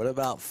lower it. What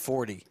about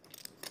 40?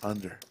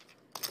 Under.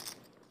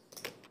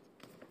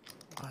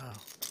 Wow.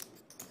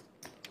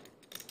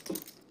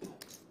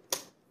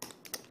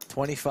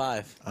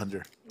 25.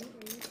 Under.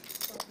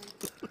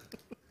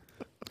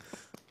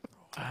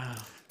 Wow.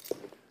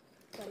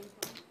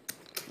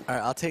 All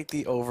right, I'll take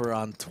the over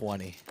on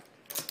 20.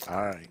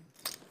 All right.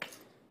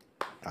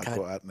 I'll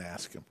go out and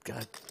ask him.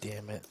 God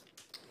damn it.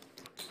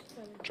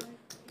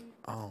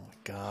 Oh, my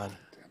God.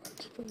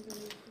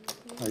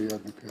 Oh, you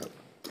had me pit.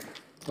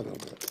 A little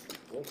bit.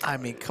 I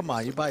mean, come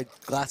on. You buy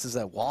glasses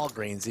at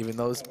Walgreens. Even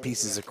those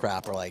pieces of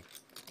crap are like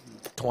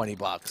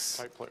 $20.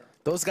 Tight player.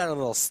 Those got a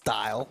little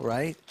style,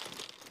 right?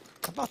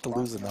 I'm about to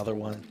lose another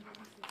one.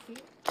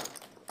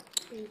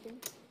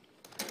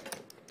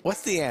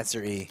 What's the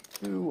answer, E?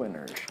 2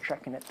 winners.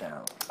 Checking it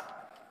down.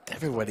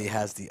 Everybody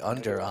has the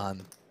under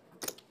on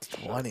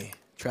 20.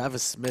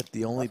 Travis Smith,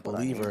 the only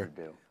believer.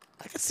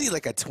 I could see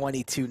like a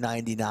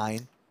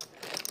 22.99.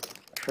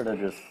 Should have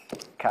just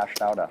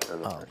cashed out after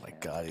the Oh my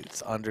God,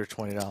 it's under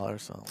 $20.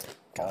 Oh my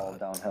God. All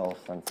downhill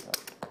since then.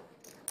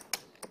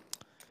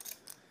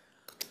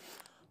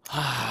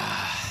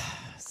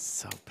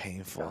 So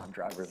painful. God,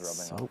 drivers rubbing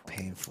So off.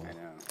 painful. I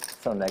know.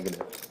 So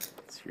negative.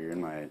 So you're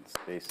in my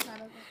space.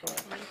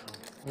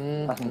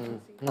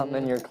 I'm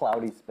in your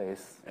cloudy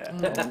space.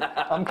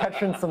 Yeah. I'm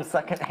catching some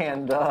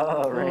secondhand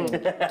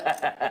rain.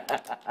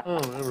 Oh,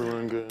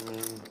 everyone good,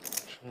 man.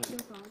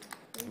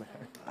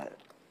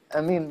 I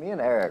mean, me and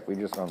Eric, we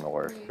just run the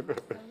worst.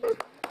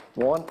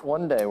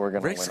 One day we're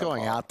gonna. Rick's win a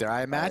going pot. out there.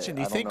 I imagine.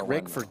 Do you don't think know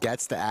Rick when, though.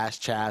 forgets to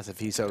ask Chaz if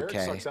he's Eric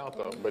okay? sucks out,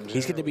 though, but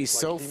He's going to be generally,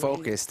 so like, he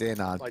focused in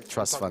on like,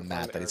 Trust I'm Fund talking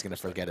Matt from that he's an going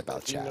to forget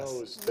about He Chaz.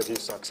 knows that he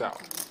sucks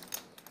out.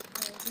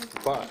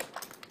 But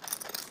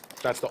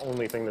that's the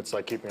only thing that's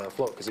like keeping him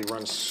afloat because he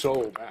runs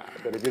so bad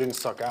that if he didn't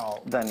suck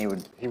out, Then he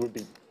would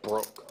be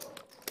broke.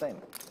 Same.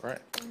 Right.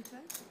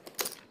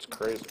 It's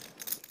crazy.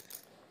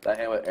 That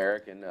hand with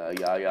Eric and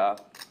Yaya.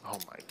 Oh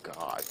my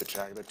God, the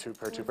two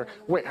pair.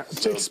 Wait,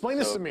 explain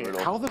this to me.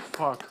 brutal. How the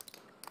fuck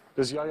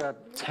does Yaya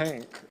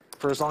tank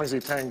for as long as he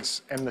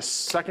tanks, and the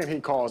second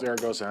he calls,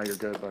 Eric goes, "Ah, you're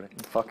good, buddy."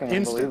 Fucking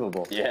Instant.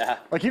 unbelievable. Yeah.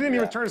 Like he didn't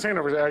even turn his hand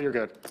over. Say, "Ah, you're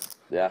good."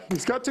 Yeah.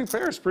 He's got 2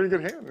 pairs, pretty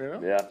good hand, you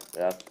know. Yeah.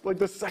 Yeah. Like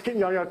the second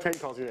Yaya tank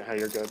calls you, "Hey,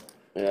 you're good."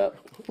 Yeah.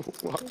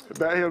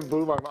 That hand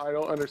blew my mind. I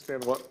don't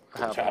understand what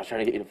I was happened.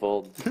 trying to get you to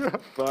fold. Yeah,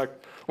 fuck.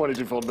 Why did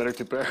you fold better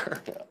 2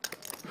 pair?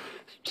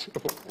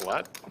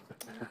 What?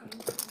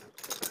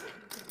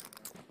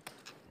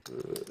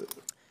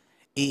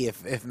 E,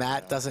 if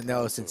Matt doesn't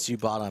know since you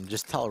bought him,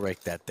 just tell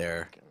Rick that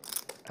they're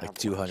like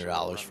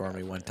 $200 for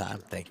me one time.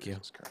 Thank you.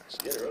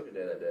 You had a real good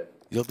day that day.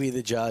 You'll be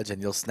the judge,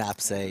 and you'll snap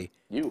say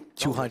You.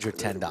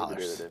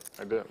 $210.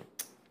 I did.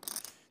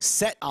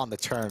 Set on the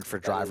turn for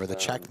driver, the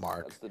check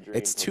mark. That's the dream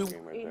It's from 2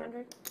 Dream right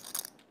there.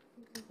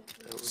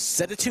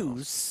 set of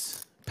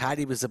 2s.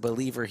 Patty was a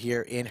believer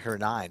here in her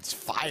 9s, So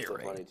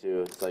firing. funny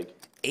too. It's like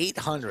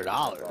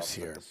 $800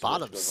 here,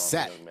 bottom goes on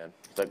set the young man.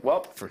 It's like,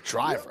 well, for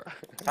driver.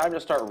 time to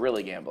start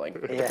really gambling.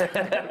 Yeah.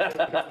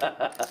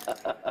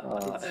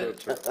 That's so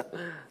true.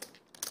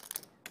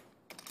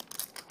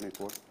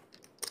 24.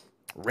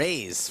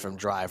 Raise from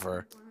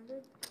driver.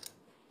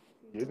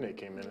 Udney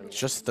came in It's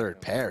just 3rd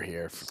pair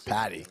here for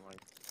Patty.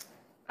 like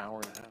hour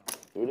and a half.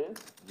 Who did?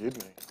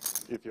 Udney,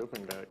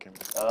 Ethiopian guy that came in.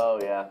 Oh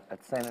yeah.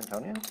 At San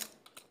Antonio?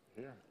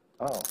 Here.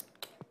 Oh.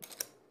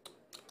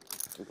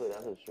 We played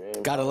after the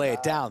stream. Got to lay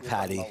it down,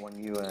 Patty. When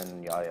you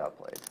and Yaya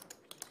played.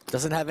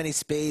 Doesn't have any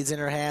spades in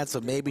her hand,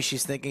 so maybe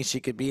she's thinking she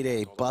could beat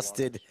a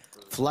busted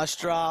flush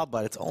draw,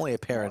 but it's only a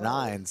pair of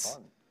nines.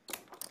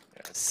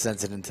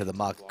 Sends it into the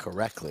muck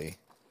correctly.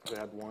 They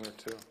had one or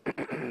two.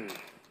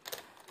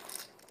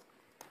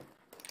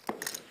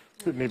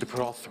 Didn't need to put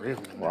all three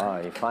of them in there.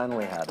 Wow, you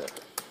finally had it.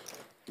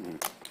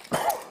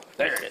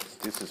 There it is.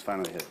 This is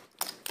finally hit.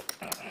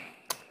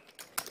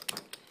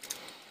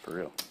 For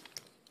real.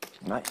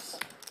 Nice.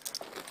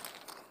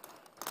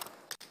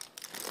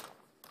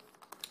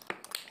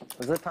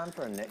 Is it time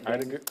for a knit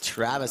game?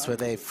 Travis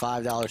with a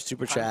 $5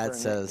 super chat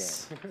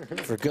says,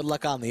 for good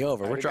luck on the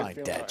over. We're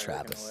drawing dead,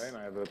 Travis. And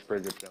I have a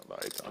pretty good feeling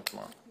about 8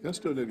 tomorrow. Let's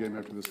do a new game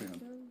after this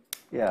hand.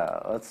 Yeah,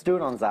 let's do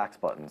it on Zach's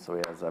button so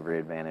he has every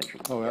advantage.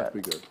 Oh, that'd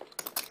be good.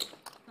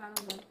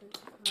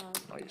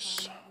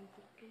 Nice.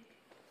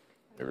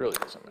 It really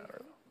doesn't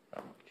matter,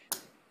 though, that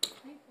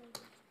much.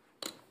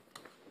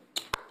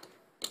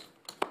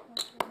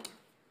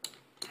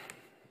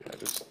 Yeah,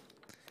 just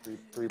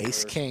three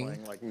Ace players king.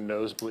 playing like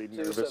nosebleed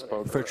nervous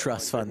poker. For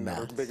trust fund They're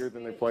math. bigger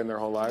than they played in their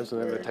whole lives,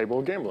 and then the table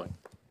of gambling.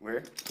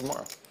 Where?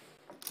 Tomorrow.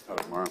 Oh,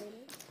 tomorrow.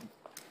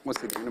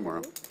 What's the game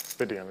tomorrow?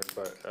 50-100,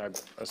 but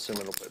I assume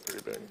it'll play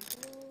pretty big.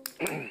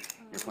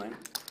 You're playing?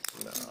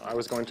 No, I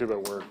was going to,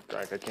 but work.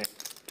 I can't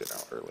get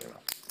out early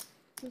enough.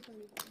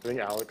 I think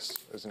Alex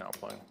is now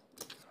playing.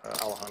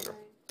 Alejandro.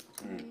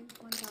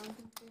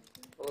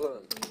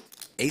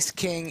 Ace,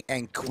 king,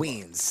 and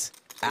queens.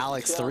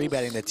 Alex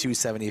 3-betting the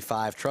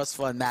 275. Trust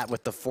fund Matt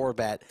with the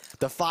 4-bet.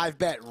 The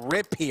 5-bet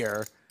rip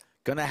here.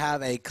 Gonna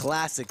have a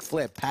classic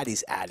flip.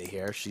 Patty's out of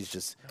here. She's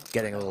just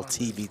getting a little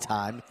TV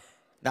time.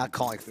 Not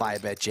calling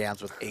 5-bet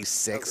jams with ace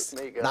 6.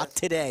 Not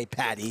today,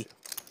 Patty.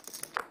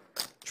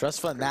 Trust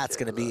fund Matt's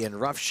gonna be in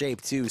rough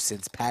shape too,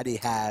 since Patty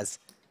has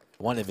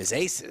one of his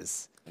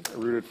aces. I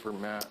rooted for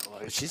Matt.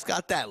 Like, But she's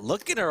got that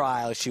look in her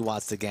eye. She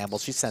wants to gamble.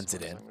 She sends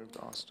it in. I moved to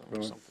Austin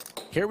or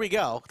something. Here we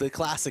go. The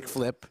classic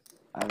flip.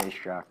 I have ace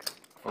jack.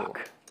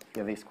 Fuck.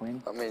 You have ace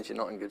queen? That means you're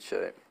not in good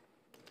shape.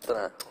 Don't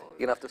know.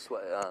 You're gonna have to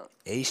sweat it out.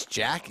 Ace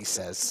jack, he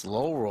says,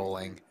 slow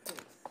rolling.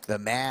 The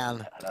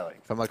man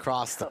from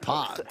across the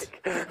pond.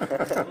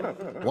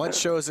 One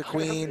shows a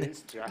queen.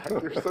 Ace Jack,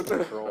 you're such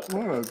a troll.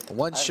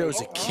 One shows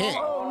a king.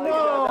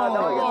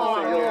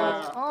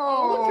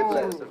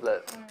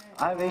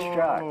 I have ace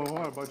jack. Oh,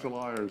 what a bunch of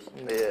liars.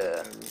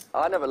 Yeah.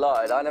 I never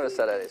lied. I never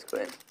said ace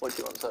queen. What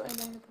do you want to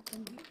say?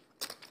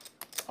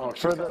 Oh,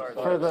 For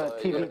the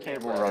TV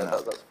cable run.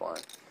 That's fine.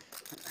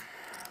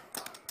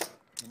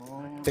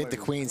 I think the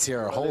queens here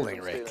are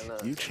holding, Rick.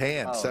 Huge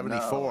hand,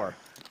 74.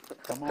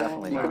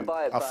 Definitely. You can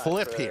buy it A back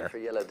flip for, here. For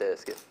yellow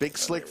disc. Big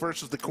Slick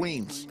versus the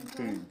queens.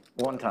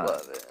 One time.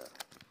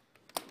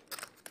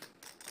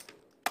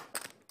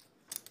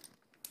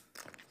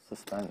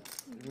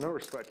 Suspense. No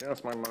respect. You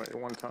asked my money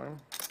one time.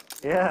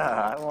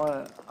 Yeah, I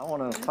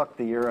want to fuck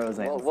the euros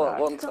and Well, Zach.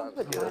 one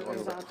time's good.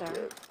 One time's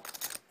good.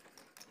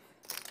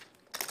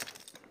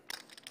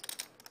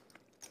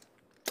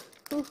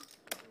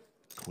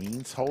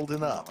 Queens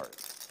holding up.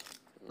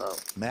 No.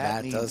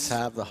 Matt does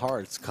have the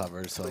hearts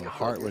covered, so the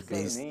heart would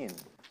be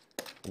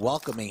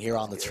welcoming here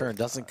on the turn.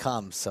 Doesn't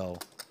come, so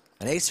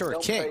an ace or a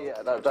king.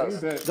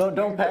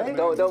 Don't pay.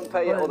 Don't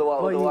pay it,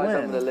 otherwise I'm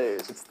win. gonna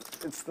lose.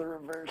 It's the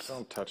reverse.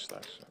 Don't touch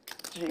that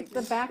shit.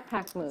 The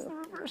backpack move.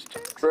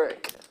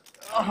 Trick.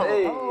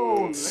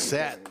 Hey.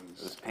 Set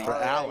for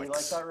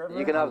Alex.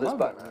 You can have this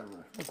back.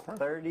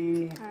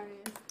 30. Alright,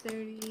 it's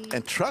 30.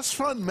 And trust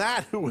fund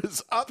Matt, who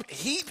was up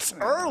heaps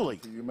early.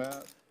 You,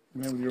 Matt?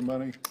 You with your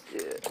money?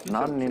 Yeah.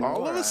 Not anymore.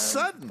 All of a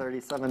sudden.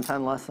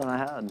 37-10 less than I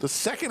had. The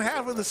second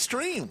half of the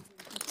stream.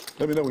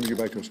 Let me know when you get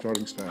back to a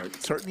starting stack.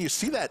 Certainly, you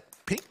see that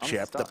pink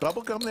chip, the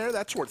bubble gum there,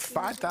 that's worth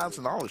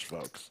 $5,000,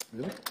 folks.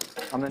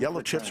 Really?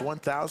 Yellow chips,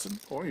 1,000.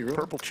 Oh, you really?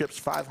 Purple chips,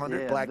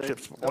 500. Black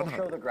chips, They'll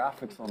show 100. the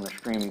graphics on the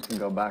stream. You can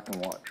go back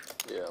and watch.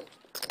 Yeah.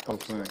 Oh,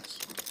 thanks.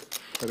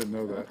 I didn't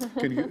know that.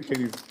 Can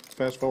you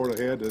fast forward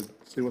ahead to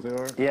see what they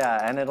are?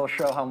 Yeah, and it'll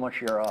show how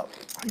much you're up.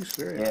 Are you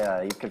serious?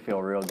 Yeah, you could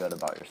feel real good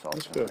about yourself.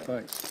 That's good,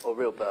 thanks. Or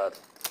real bad.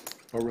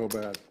 Oh, real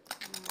bad.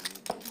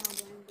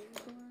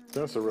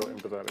 That's a real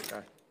empathetic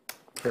guy.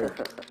 Hey,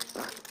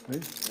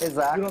 Hey,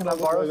 Zach, you don't know I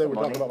borrow what they some were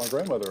money. talking about my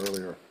grandmother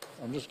earlier.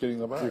 I'm just getting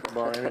them You back. can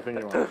borrow anything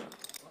you want.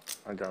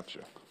 I got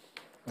you.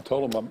 I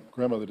told them my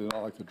grandmother did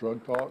not like the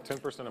drug talk.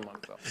 10% a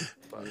month, though.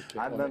 But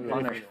I've been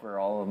punished for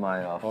all of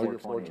my All your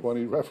 420s.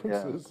 420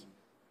 references.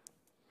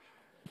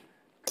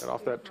 get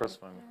off that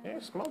trust fund.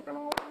 You're smoking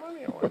all the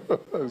money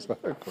away.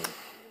 Exactly.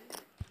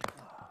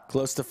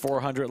 Close to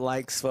 400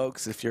 likes,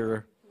 folks. If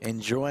you're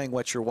enjoying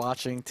what you're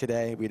watching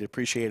today, we'd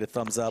appreciate a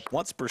thumbs up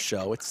once per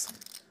show. It's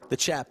the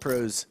Chat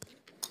Pros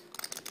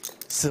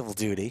civil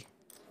duty.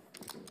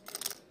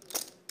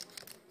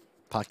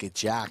 Pocket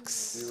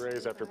jacks You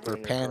raise after for putting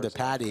your Panda cards in.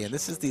 Patty. And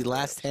this is the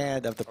last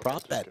hand of the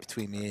prop bet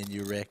between me and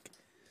you, Rick.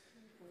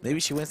 Maybe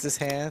she wins this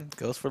hand,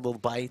 goes for a little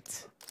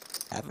bite.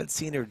 Haven't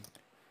seen her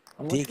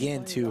dig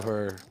into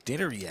her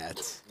dinner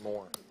yet.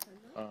 More.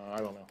 I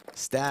don't know.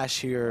 Stash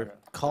here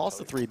calls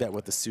the 3-bet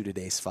with the suited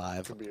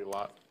ace-5. Could be a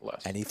lot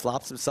less. And he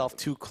flops himself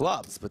 2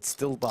 clubs, but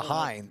still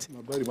behind.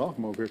 My buddy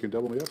Malcolm over here can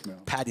double me up now.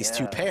 Patty's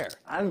 2-pair.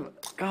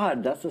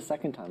 God, that's the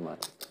second time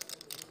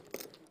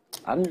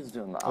I'm just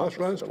doing the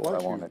opposite of what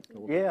I wanted.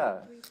 Yeah,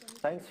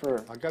 thanks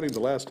for... I got him the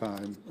last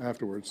time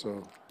afterwards,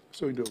 so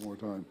we can do it more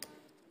time.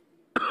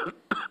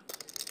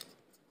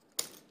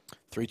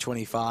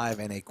 325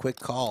 and a quick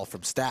call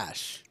from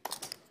Stash.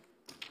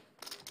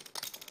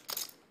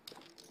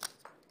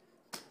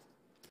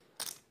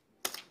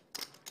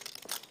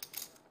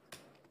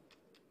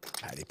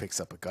 Patty picks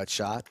up a gut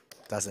shot.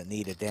 Doesn't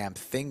need a damn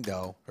thing,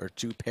 though. Her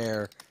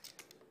 2-pair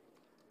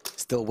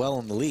still well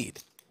in the lead.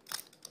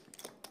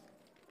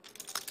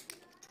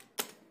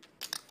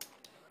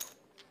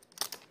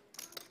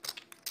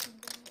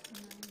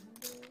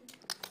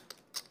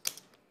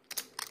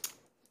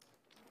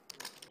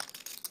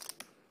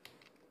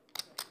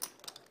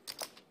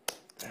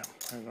 Damn,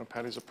 I didn't know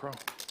Patty's a pro.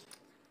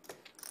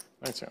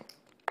 Nice hand.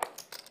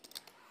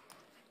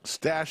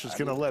 Stash is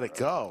going to let it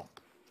go.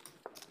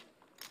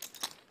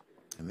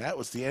 And that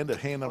was the end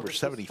of hand number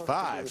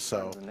 75,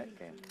 so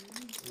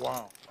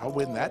wow, I'll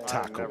win that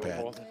taco bet.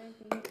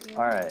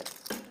 All right.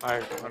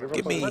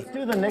 Give me, Let's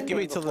do the Nick give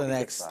me game till the before we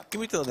next, get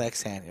give me till the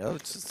next hand. You know,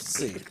 let's just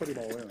see. Put him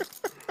all in.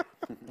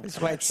 This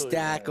might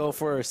stack, go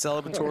for a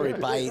celebratory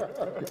bite.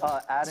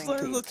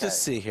 Let's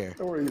just see here.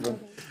 Or even.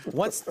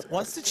 Once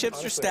the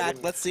chips are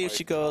stacked, let's see if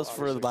she goes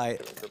for the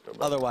bite.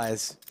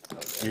 Otherwise,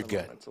 you're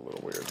good. It's a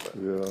little weird, but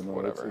Yeah, no,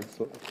 whatever. It's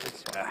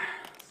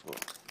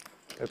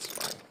It's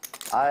fine.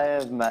 I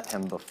have met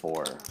him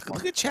before.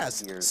 Look at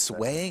Chaz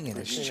swaying in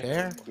his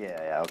chair.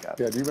 Yeah, okay.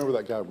 Yeah, do you remember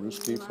that guy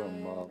Ruski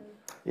from...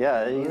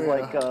 Yeah, he's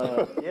like,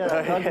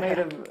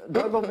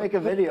 Doug will make a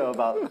video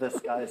about this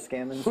guy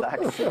scamming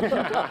sacks.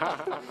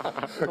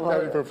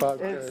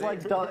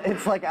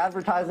 It's like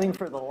advertising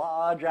for the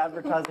lodge,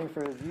 advertising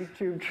for his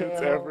YouTube channel.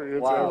 It's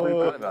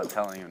everything about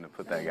telling him to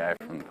put that guy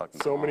from fucking.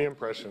 So many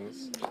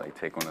impressions. Just, like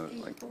take one of the,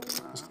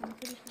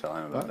 tell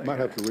him about that Might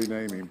guy. have to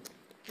rename him.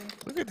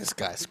 Look at this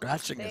guy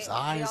scratching his They all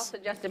eyes.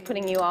 suggested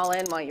putting you all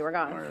in while you were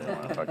gone. All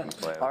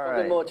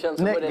Probably more chance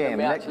of winning than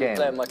me actually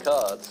playing my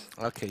cards.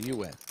 Okay, you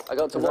win. I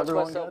got to watch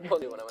myself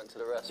pulley when I went to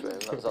the restroom.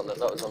 That was on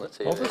the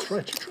TV. Oh, that's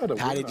right. You tried to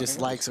Patty just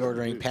likes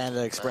ordering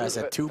Panda Express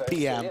at 2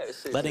 p.m.,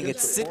 letting it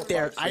sit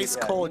there ice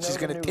cold. She's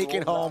going to take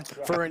it home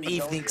for an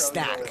evening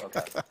snack.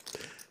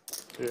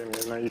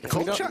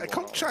 Cold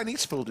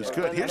Chinese food is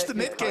good. Here's the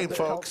knit game,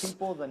 folks.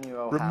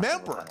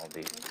 Remember,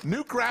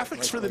 new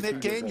graphics for the knit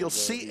game. You'll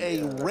see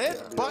a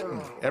red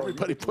button.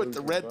 Everybody put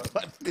the red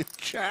button in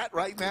chat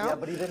right now.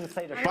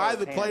 By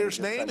the player's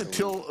name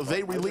until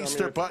they release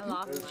their button.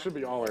 It should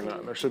be all or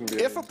none. There shouldn't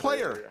be. If a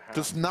player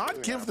does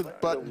not give the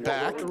button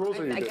back,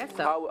 I guess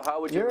so.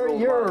 How would you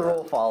You're a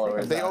rule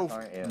follower. they owe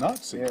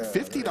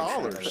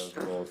 $50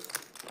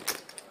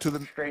 to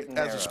the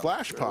as a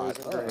splash pod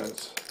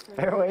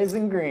Fairways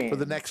and green. for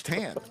the next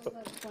hand.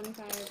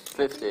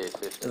 50.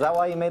 Is that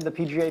why you made the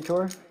PGA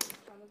Tour?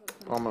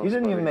 Almost. You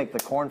didn't even make the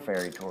Corn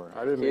Ferry Tour.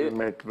 I didn't even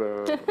make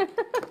the.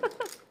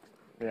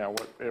 Yeah,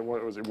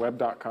 what was it?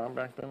 Web.com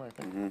back then, I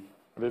think.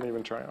 I didn't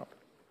even try out.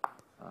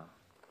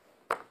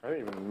 I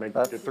didn't even make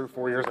it through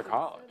 4 years of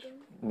college.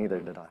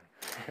 Neither did I.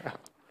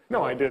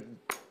 No, I did.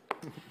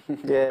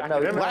 Yeah, no.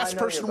 Last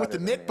person with the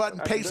knit button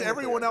pays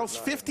everyone else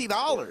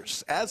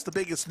 $50 as the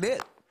biggest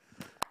knit.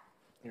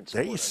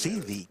 There you see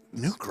the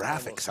new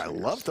graphics. I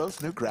love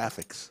those new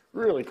graphics.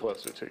 Really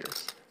close to 2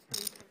 years.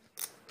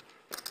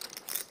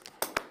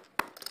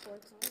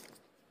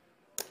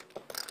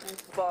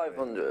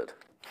 $500.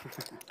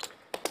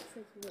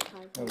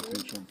 That'll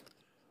teach him.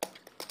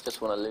 Just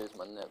want to lose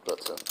my net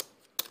button.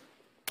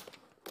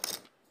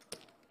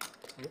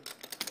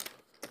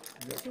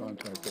 Get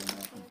contact on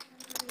that one.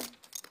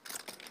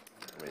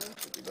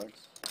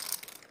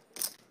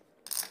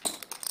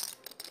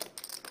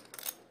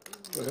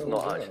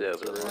 Not actually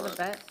over the line.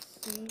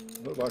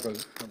 Looked like a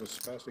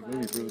spastic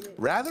movie through the...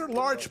 Rather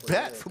large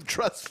bet from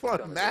Trust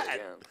Fund Matt.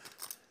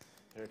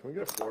 Yeah, can we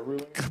get a 4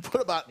 ruling? Could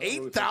put about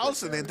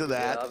 8,000 into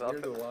that.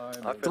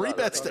 3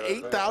 bets to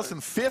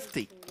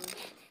 8,050.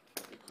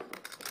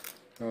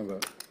 Kind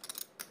of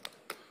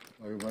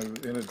like an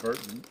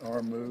inadvertent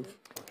arm move.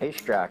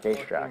 Ace-jack,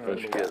 ace-jack, Good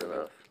ace-jack.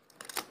 enough.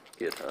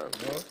 Good hand.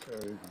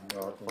 Okay,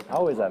 Malcolm. I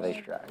always have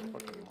ace-jack.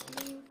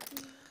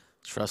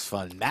 Trust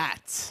Fund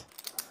Matt,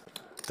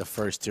 the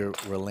first to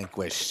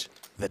relinquish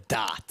the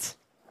dot.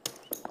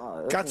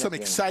 Got some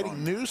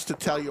exciting news to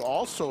tell you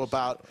also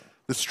about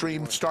the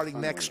stream starting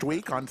next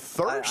week on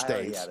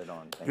Thursdays.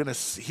 You're going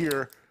to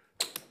hear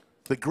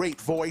the great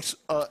voice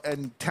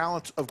and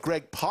talents of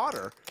Greg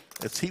Potter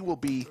as he will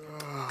be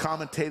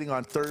commentating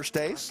on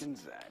Thursdays.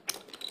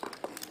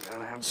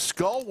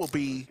 Skull will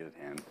be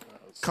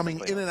coming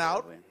in and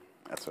out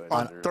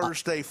on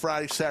Thursday,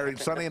 Friday, Saturday, and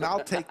Sunday, and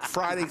I'll take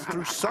Friday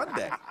through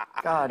Sunday.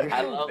 God,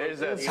 I love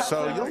it.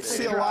 So you'll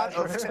see a lot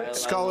of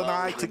Skull and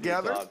I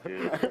together,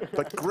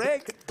 but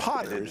Greg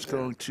Potter is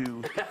going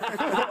to be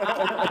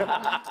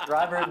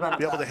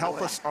able to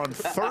help us on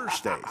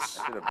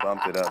Thursdays. Should have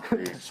bumped it up.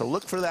 So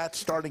look for that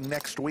starting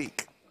next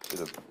week. Should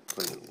have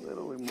played a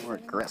little bit more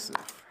aggressive.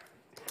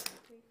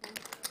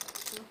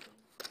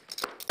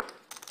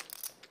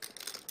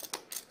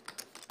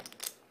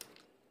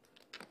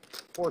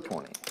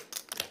 $420.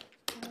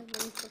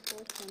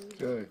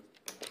 Okay.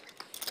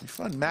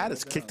 Fun. Matt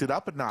has kicked it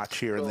up a notch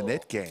here in the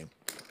knit game.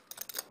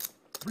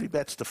 3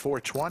 bets to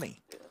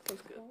 420.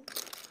 That's good.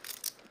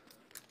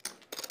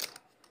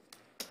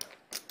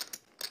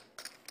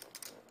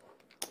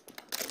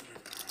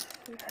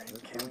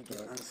 Can we get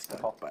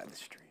unstuck by the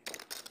stream?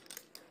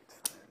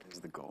 That is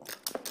the goal.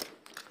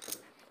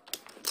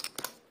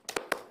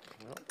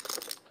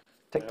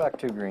 Take back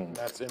 2 greens.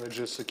 That's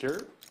images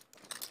secured.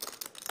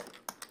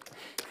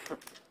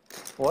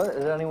 What?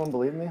 Did anyone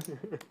believe me?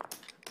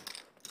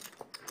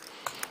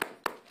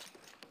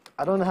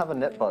 I don't have a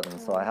knit button,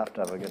 so I have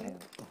to have a good hand.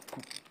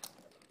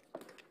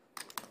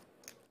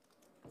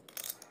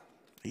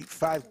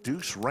 8-5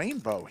 deuce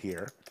rainbow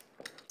here.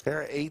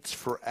 Pair of 8s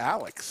for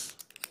Alex.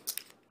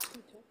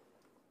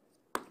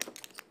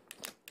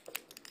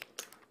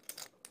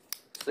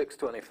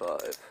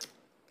 $625.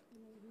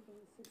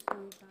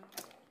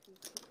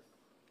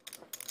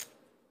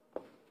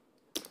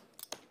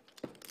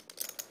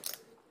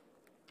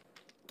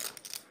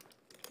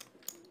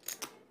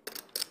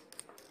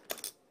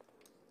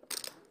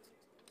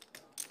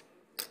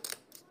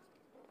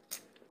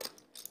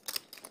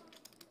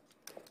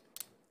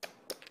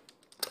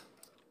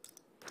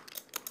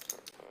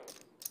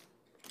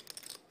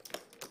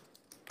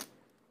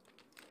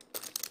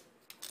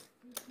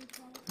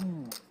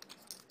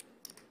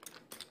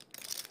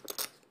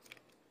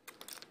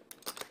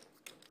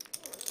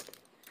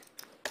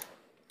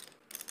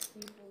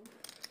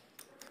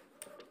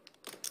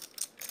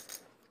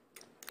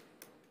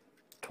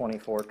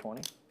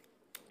 $24.20.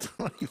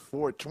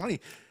 24-20.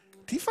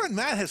 Do you find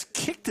Matt has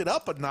kicked it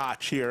up a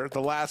notch here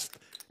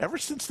ever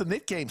since the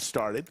knit game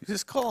started? You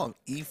just call him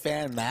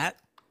E-Fan Matt?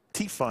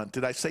 T-Fun.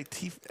 Did I say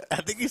T? I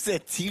think you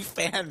said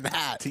T-Fan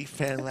Matt.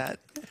 T-Fan Matt.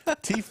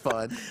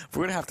 T-Fun. I'm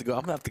gonna have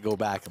to go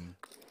back and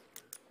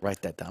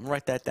write that down.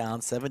 Write that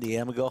down. 70.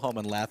 I'm gonna go home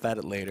and laugh at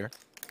it later.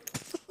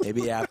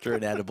 Maybe after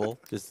an edible,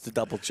 just to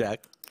double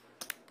check.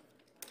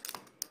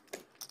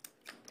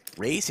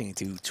 Racing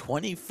to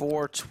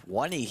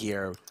 24-20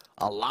 here.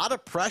 A lot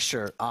of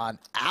pressure on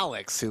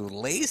Alex, who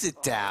lays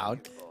it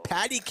down.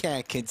 Patty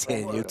can't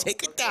continue.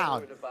 Take it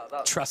down.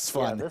 Trust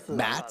fund,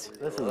 Matt.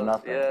 This is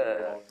nothing.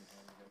 Yeah.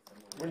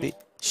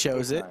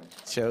 Shows it.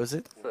 Shows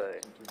it.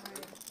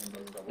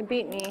 You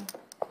beat me.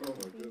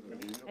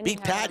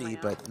 Beat Patty,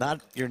 but not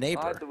your I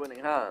neighbor. had the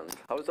winning hand.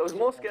 I was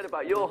more scared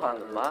about your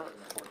hand than Matt.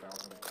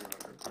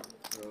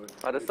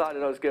 I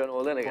decided I was going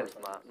all in against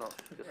Matt, not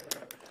just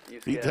you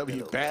scared me a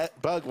little bit.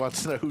 BW Bug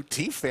wants to know who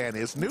T-Fan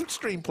is. New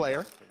stream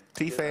player.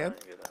 T-Fan.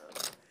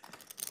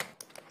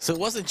 So it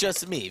wasn't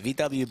just me.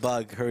 VW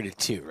Bug heard it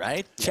too,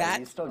 right?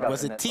 Chat?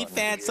 Was it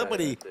T-Fan?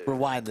 Somebody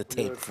rewind the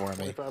tape for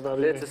me.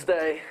 Here to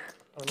stay.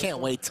 Can't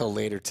wait till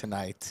later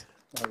tonight.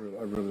 I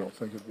really don't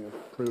think it'd be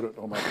prudent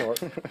on my part.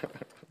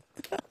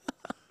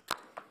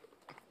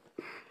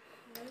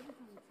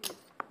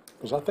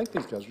 Because I think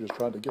these guys are just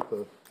trying to get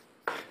the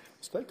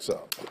stakes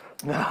up.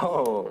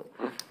 No.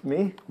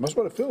 Me? That's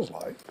what it feels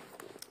like.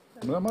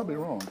 I mean, I might be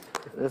wrong.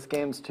 This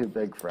game's too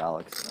big for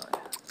Alex and I.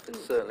 It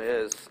certainly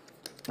is.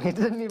 He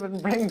didn't even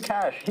bring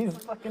cash. He's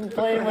fucking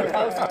playing with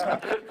house.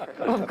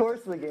 Of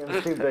course the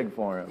game's too big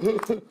for him.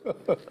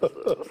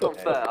 That's not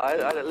fair. I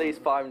had at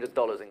least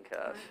 $500 in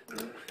cash.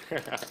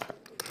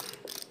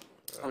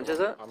 How much is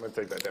it? I'm going to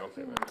take that down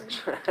payment.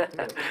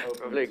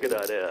 Probably a good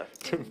idea.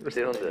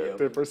 200.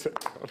 10%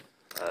 down.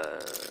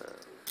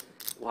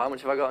 Well, how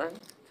much have I got in?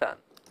 10.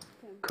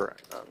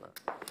 Correct. Oh, no.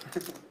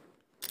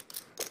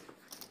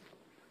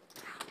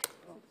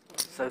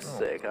 So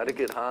sick. I had a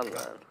good hand,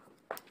 man.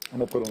 I'm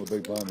going to put on the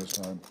big blind this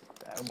time.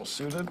 Almost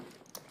suited.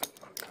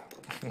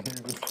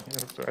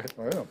 That's right.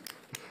 I am.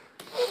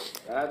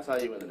 That's how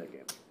you win in a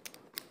game.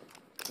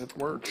 It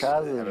works.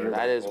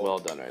 That is well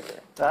done right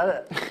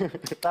there.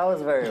 That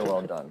was very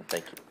well done.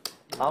 Thank you.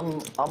 I'm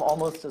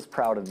almost as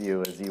proud of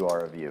you as you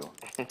are of you.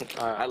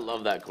 I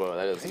love that quote.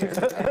 That is good.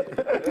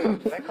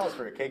 That calls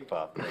for a cake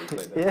pop.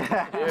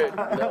 Yeah. Dude, you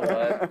know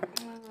what?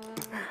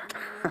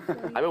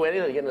 I've been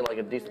waiting to get into like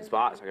a decent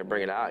spot so I can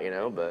bring it out, you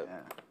know, but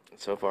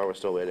so far we're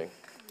still waiting.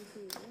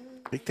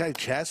 Big Daddy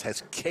Chaz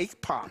has cake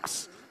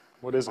pops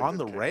What is it? on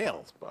the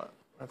rail.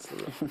 That's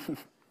the.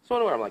 It's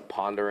one where I'm like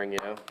pondering, you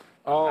know.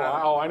 Oh,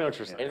 I know what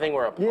you're saying. Anything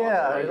where I ponder.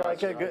 Yeah, right?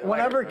 like a good,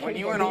 whenever when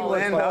you KD went all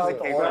was in, that was a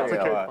out cake the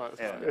pop.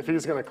 That's a Oreo. cake pop. If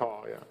he's going to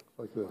call, yeah.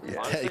 Like this. Daddy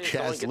Honestly, if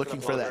someone Chaz gets looking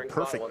enough for that pondering,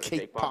 perfect wants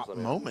cake pops, pop I'm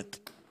in. moment.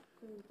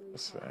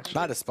 It's actually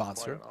Not a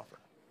sponsor. quite an offer.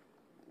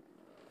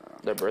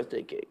 Their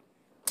birthday cake.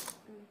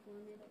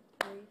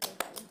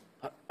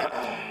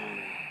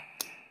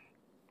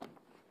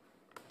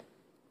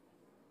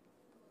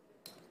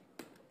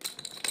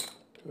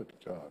 Good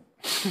God.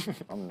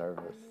 I'm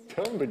nervous.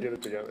 Tell him to get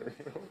it together.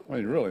 I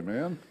mean, really,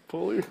 man.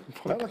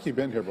 Not like you've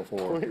been here before.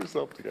 Pull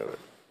yourself together.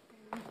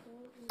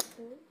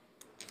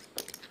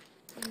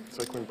 It's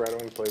like when Brad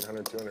Owen played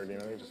 100, 200, you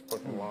know, he just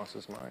fucking lost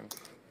his mind.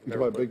 You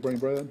talking about Big Brain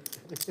Brad?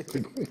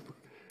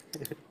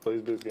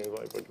 Plays this game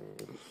like fucking.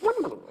 It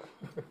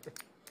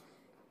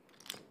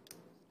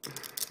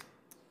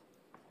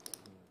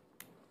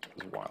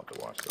was wild to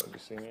watch, though. Have you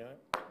seen it?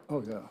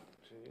 Oh, yeah.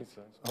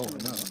 Jesus. Oh,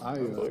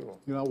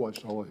 no. I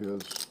watched all of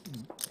his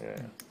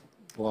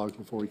vlogs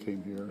before he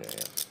came here.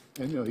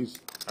 And, he's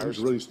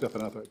really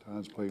stepping up at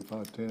times, playing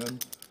 5'10",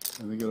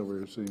 and then get over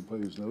here and see him play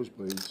his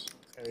nosebleeds.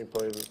 And he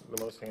played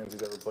the most hands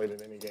he's ever played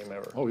in any game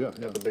ever. Oh, yeah.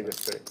 At the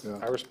biggest stakes. Yeah.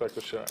 I respect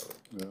the shit out of it.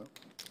 Yeah.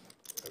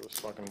 It was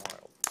fucking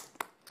wild.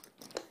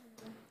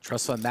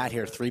 Trust on Matt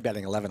here,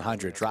 3-betting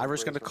 1100.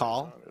 Driver's going to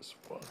call. Is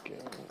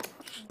fucking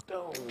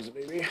stones,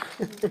 baby.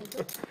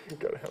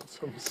 Gotta have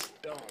some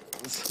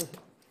stones.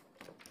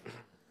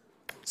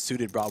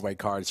 Suited Broadway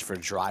cards for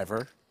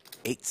driver.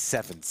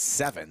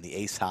 877, the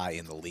ace high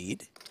in the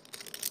lead.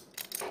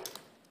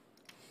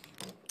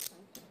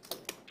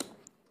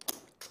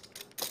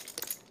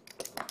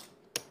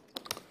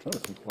 I'm trying to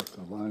think what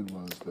the line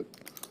was that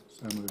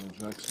Samuel L.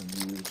 Jackson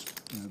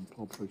used in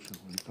Pulp Fiction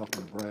when he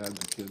talking to Brad,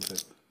 the kid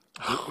that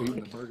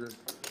eating the burger.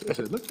 He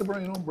said, "Lick the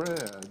brain on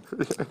Brad."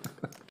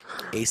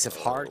 Ace of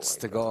hearts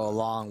to go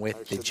along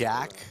with the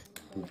jack.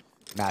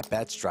 Matt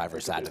bets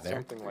driver's out of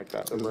there. Something like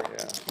that.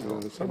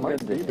 Something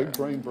like Big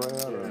Brain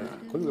Brad or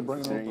Look the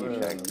brain on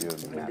Brad.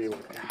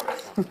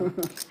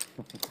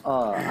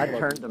 I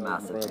turned to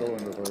Massive. Brad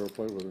Owen if I ever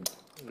played with him.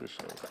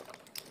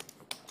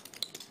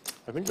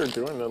 I think they're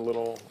doing a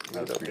little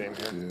meetup game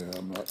here. Yeah,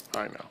 I'm not.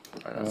 I know.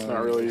 It's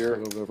not really your.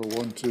 Not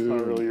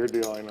Not really your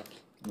deal. I know.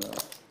 No.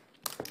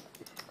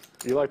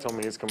 Eli told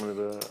me he's coming to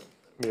the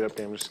meetup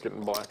game, just getting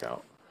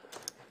blackout.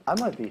 I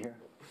might be here.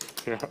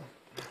 Yeah.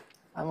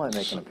 I might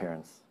make an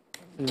appearance.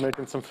 You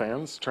making some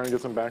fans? Trying to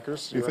get some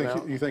backers? You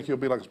think you'll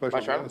be like a special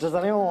guest? Does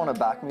anyone want to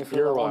back me for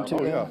You're that allowed. 1-2 Oh,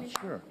 game?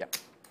 yeah, sure. Yeah.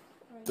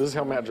 This is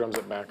how Matt drums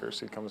at backers.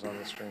 He comes on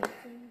the stream.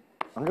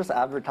 I'm just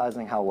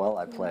advertising how well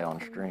I play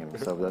on stream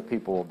so that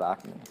people will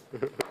back me.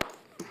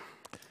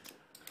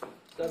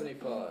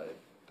 75.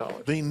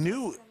 The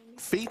new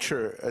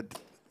feature,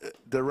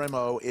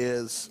 Deremo,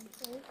 is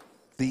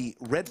the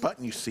red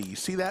button you see. You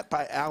see that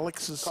by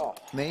Alex's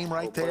name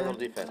right there?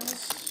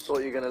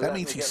 That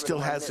means he still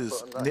has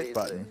his knit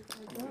button.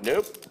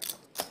 Nope.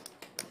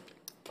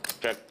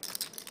 Check.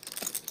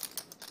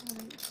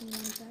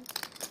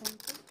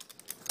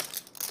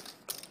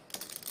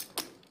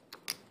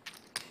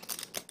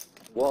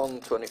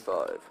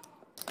 $125.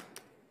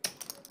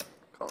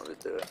 Can't really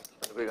do it.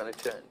 Are we going to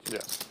change?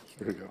 Yes.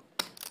 Here we go.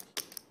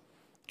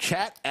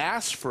 Chat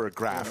asked for a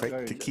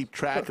graphic to keep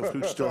track of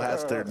who still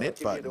has their knit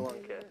button,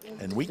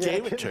 and we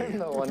gave it to you.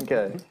 No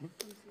 1K.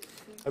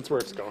 That's where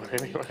it's going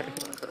anyway.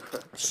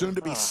 Soon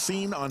to be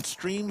seen on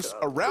streams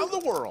around the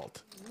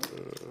world.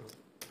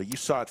 But you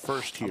saw it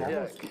first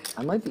here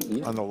I might be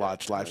eating. on the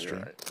Lodge live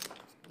stream.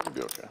 You'll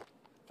be okay.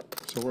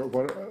 So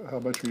how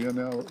much are you in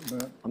now,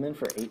 Matt? I'm in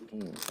for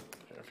 18.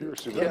 If you were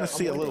super You're going to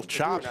see a little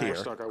chop here.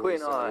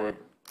 Queen high.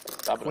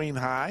 Queen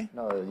high.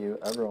 No,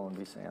 everyone would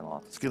be saying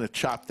lots. It's going to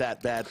chop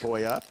that bad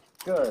boy up.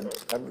 Good.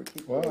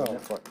 Wow, a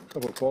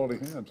couple of quality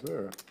hands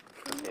there.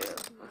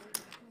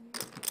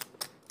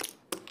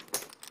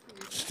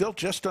 Still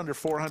just under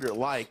 400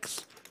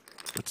 likes,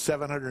 with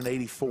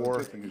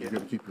 784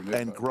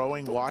 and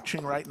growing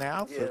watching right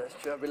now. So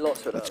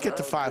let's get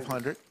to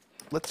 500.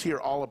 Let's hear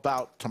all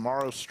about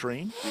tomorrow's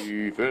stream.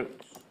 Defense.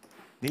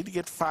 Need to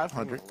get to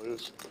 500.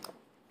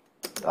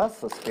 That's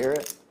the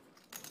spirit.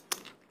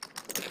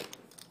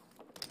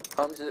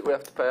 How much did we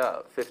have to pay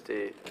out?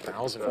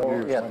 50,000.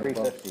 Yeah,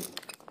 350.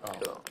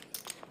 Sure.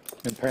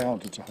 In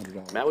pounds, it's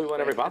 $100. Matt, we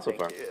won every bot so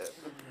far.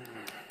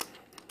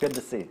 Good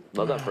to see.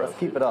 Love that, bro. Let's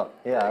keep it up.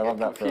 Yeah, I love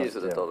that for us, Confused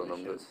with the too. dollar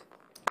numbers.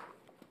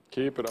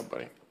 Keep it up,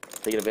 buddy.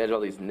 Taking advantage of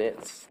all these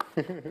knits.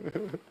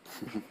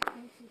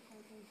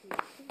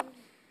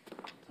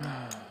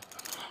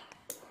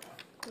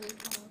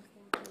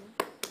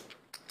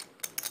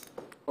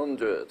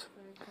 $100.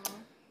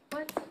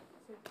 What?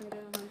 I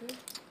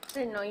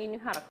didn't know you knew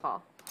how to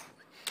call.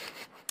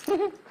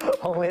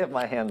 Only if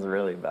my hand's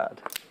really bad.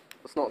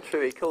 That's not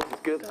true. He calls his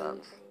good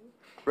hands.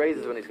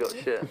 Raises when he's got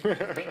shit. Watch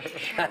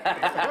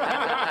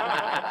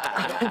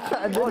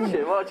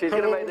it. He's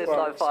going to make this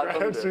like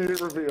 500.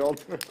 Strategy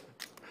revealed.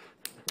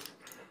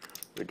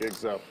 The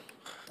gig's up.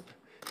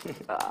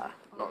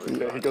 Not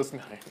really. He goes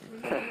 9.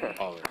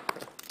 Oh, there.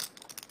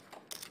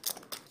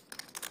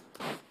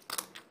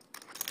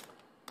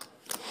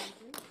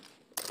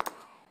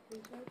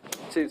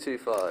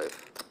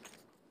 225.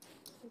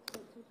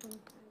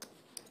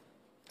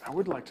 I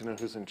would like to know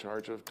who's in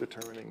charge of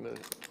determining the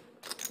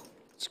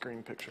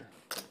screen picture.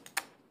 I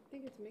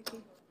think it's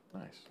Mickey.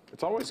 Nice.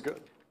 It's always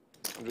good.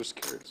 I'm just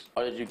curious.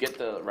 Oh, did you get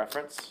the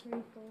reference?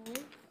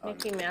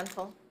 Mickey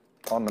Mantle.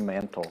 On the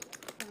mantle.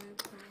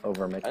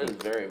 over Mickey. That is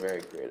very,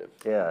 very creative.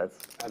 Yeah,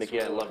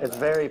 Mickey, I love it's that.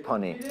 very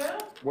punny.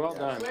 Well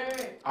done.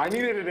 I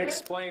needed it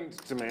explained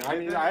to me.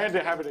 I had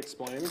to have it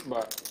explained,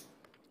 but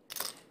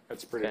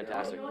it's pretty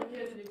Fantastic.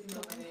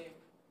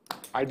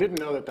 I didn't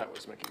know that that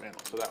was Mickey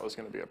Mantle, so that was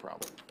going to be a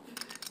problem.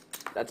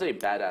 That's a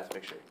badass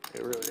picture.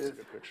 It really is a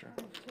good picture.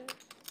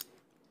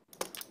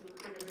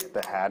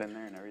 The hat in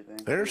there and everything.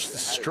 There's the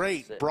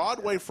straight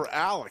Broadway for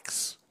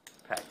Alex.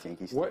 Packed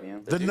Yankee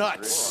Stadium. The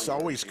nuts,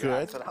 always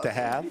good to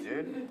have.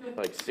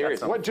 Like,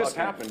 seriously. What just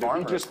happened? Did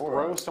he just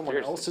grow someone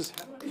else's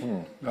hat?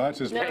 No, that's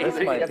just. No,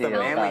 This might be the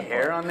manly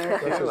hair on there,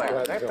 too.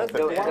 Like, that's a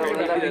You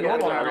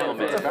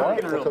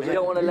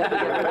don't want to let it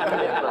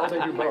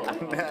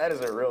That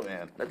is a real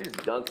man. That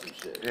dude's done some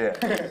shit. Yeah.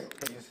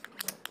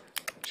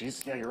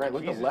 Jeez, yeah, you're right.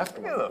 Look at the left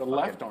one. Look at The the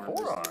left arm.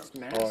 forearm. Is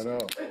nasty. Oh, I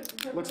know.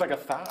 Looks like a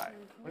thigh.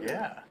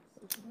 Yeah.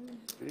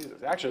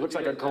 Jesus. Actually, it looks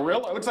like a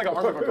gorilla. It looks like an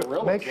arm of a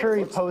gorilla. Make sure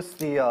you post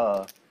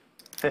the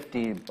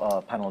 50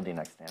 penalty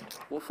next hand.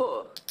 What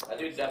for? That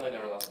dude's definitely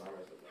never lost an arm.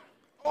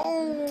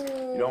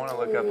 You don't want to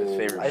look up his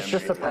favorite It's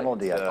just a memory,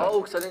 penalty. but, Oh,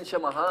 because I didn't show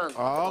my hand.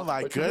 Oh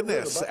my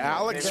goodness,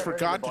 Alex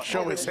forgot to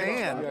show his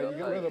hand. Yeah, you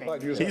get rid of the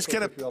button. You just He's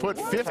going to put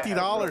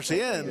 $50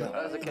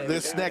 in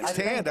this next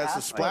hand as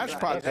a splash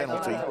pod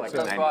penalty. That's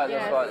right,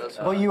 that's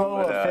right. But you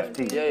owe a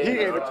 50. Yeah, he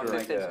gave it to me.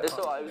 It's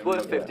all right. It was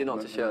worth 50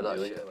 not to show that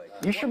shit.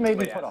 You should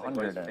maybe put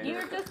 100 in.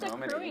 You're just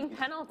accruing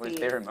penalties.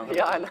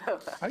 Yeah, I know.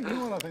 You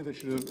know what I think they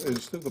should do?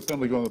 Instead of the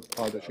penalty going to the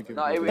pod, they should give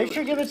it. They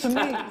should give it to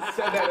me.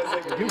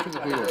 Give it to the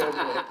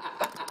dealer.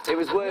 It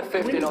was worth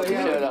 50 not to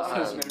show that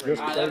hand.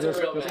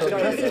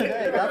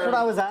 That's what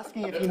I was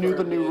asking if you knew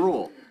the new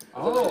rule.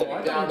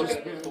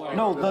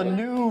 No, the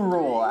new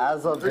rule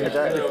as of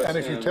today. And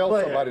if you tell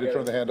somebody to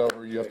turn the hand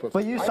over, you have to put.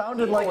 But you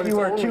sounded like you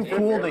were too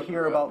cool to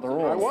hear about the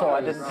rules, so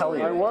I didn't tell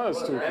you. I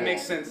was too. That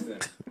makes sense then.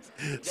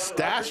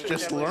 Stash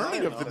just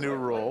learning of the new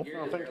rule.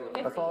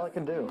 That's all I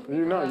can do.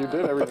 You know, you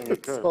did everything you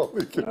could. Oh,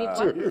 we can do.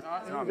 You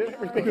did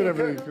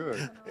everything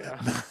good.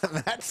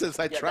 That says,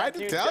 I tried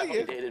to tell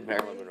you. Dated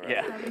Marilyn Monroe.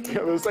 Yeah.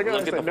 The second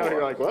I said no,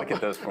 you're like, what? Look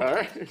at those All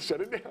right, shut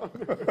it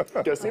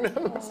down. Guess he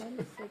knows.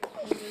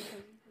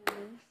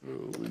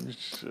 Holy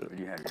shit.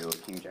 You have your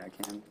little King Jack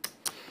hand?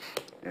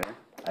 Yeah?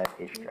 I have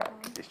ace jack.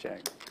 Ace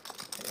Jack.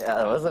 Yeah,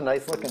 that was a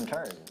nice looking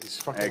turn. He's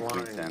fucking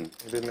Queen lying. 10.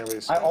 He didn't have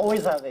his. I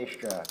always have ace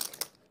jack.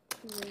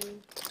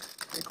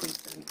 Queen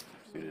 10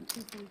 suited.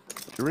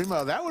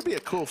 Remo, that would be a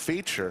cool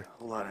feature.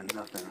 A lot of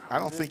nothing. I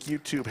don't think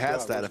YouTube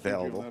has that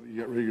available. You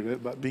get rid of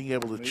that button. Being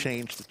able to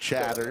change the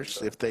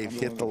chatters if they've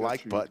hit the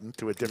like button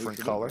to a different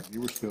color.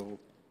 You were still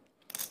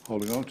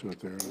holding on to it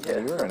there. Yeah,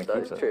 you were going to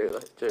keep it. True,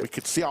 that's true. We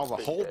could see all the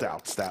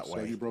holdouts that So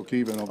way you broke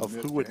even on of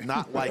the who would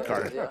not like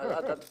our Yeah,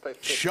 I'd have to pay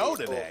 50 show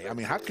today. I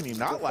mean, how can you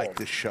not like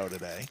this show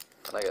today?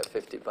 And I get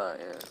 50 back,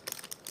 yeah.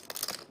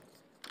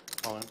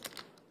 All in.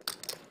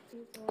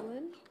 All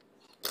in?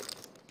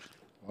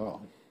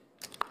 Wow.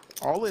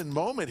 All in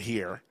moment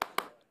here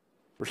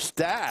for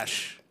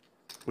Stash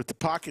with the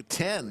pocket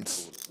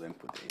tens.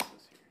 Limp with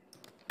aces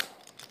here.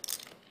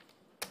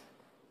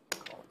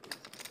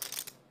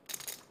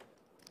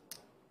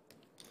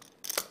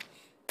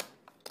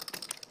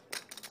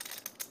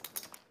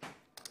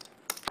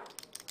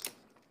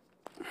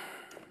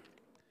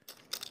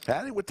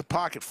 Patty with the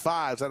pocket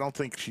fives. I don't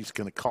think she's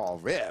going to call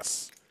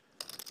this.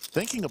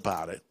 Thinking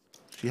about it,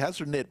 she has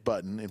her knit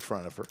button in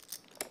front of her.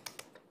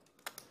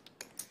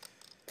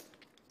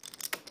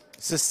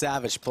 It's a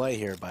savage play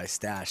here by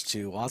Stash,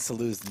 too. Wants to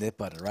lose the knit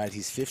button, right?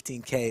 He's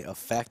 15K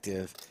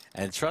effective.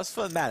 And trust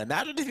fund Matt.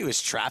 Imagine if he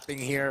was trapping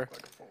here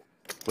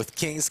with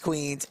kings,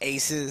 queens,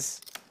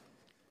 aces.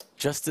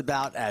 Just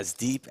about as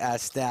deep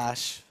as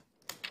Stash.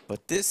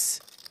 But this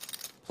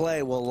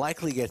play will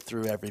likely get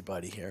through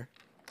everybody here.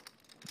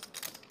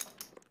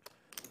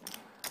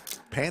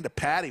 Panda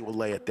Patty will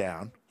lay it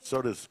down.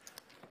 So does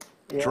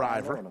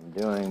Driver. I know what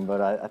I'm doing,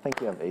 but I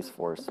think you have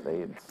ace-4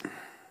 spades.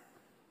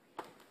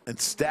 And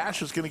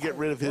Stash is going to get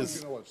rid of You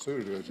his know what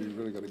suited is, you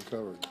really got it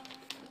covered.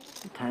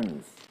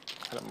 Tens.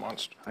 Had a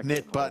monster.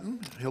 knit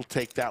button. He'll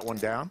take that one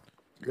down.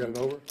 You got it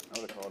over? I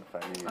would have called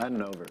if I knew. I had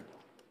an over.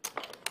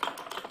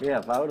 Yeah,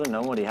 if I would have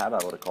known what he had,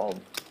 I would have called.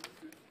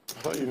 I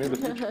thought you knew the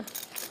future.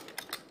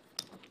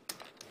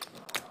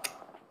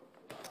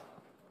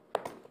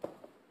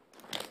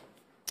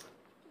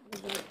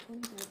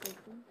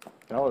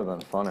 That would have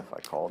been fun if I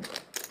called.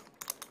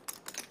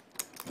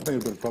 I think it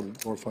would have been probably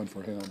more fun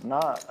for him.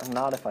 Not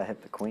if I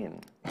hit the queen.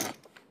 I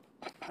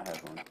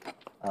have one.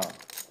 Oh.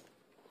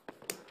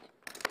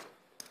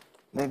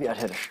 Maybe I'd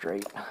hit a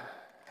straight.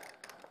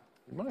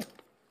 You might.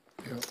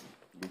 Yeah.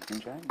 You King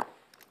Jack?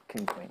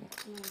 King, queen.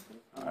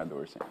 I had the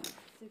worst hand.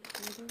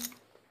 6, 7,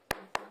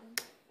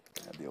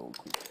 I had the old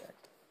Queen Jack.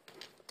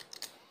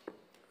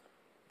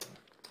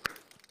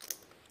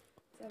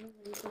 7,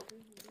 8, 300,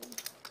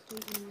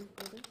 3 1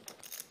 quarter.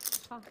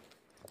 Huh.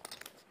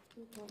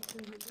 2 call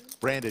 300.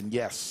 Brandon,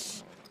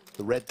 yes.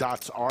 The red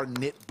dots are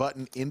knit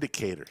button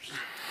indicators.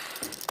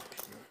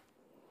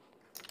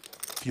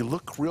 If you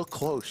look real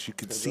close, you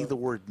can see the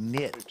word They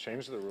knit.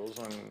 changed the rules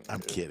on. I'm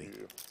if kidding.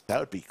 you That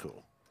would be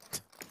cool.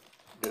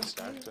 Get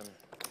stacked and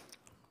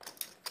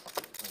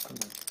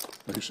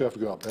You should have to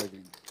go out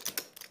begging.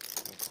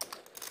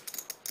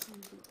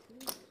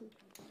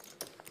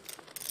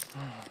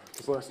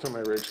 Because last time I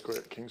rage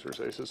quit, Kings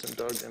versus Aces, and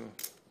Doug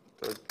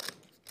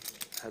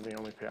had me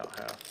only pay out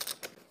half.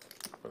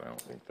 But I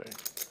don't think they.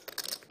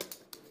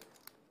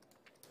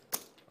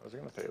 I was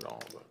going to pay it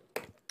all, but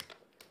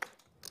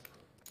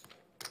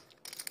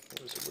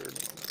it was a weird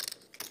moment.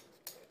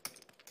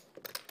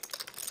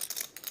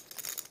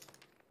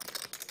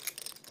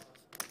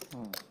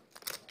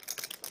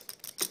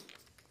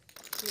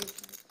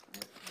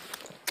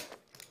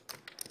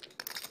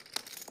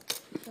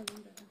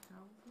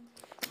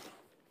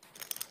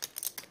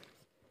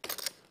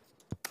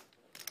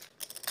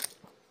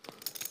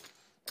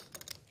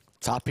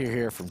 Top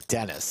here from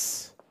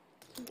Dennis.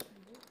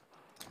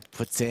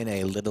 Puts in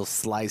a little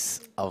slice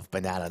of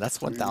banana. That's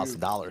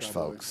 $1,000,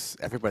 folks.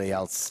 Everybody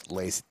else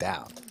lays it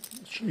down.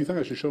 You think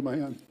I should show my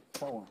hand?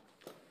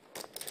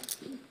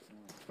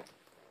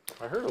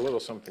 I heard a little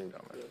something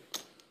down there.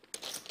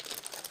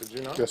 Did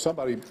you not? Yeah,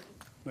 somebody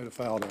made a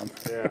foul down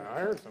there. Yeah, I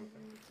heard something.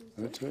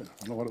 I did too. I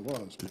don't know what it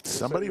was. Did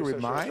somebody You said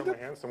remind show him?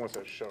 my hand. Someone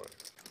said show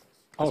it.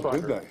 Oh, That's what I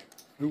did heard. they?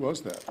 Who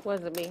was that?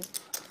 Wasn't me.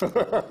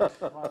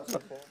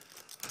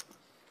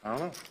 I don't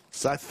know.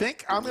 So I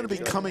think I'm going to be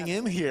coming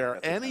in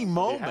here any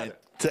moment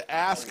to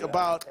ask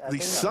about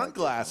these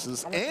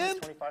sunglasses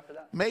and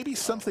maybe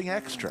something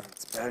extra.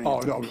 Oh,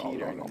 no.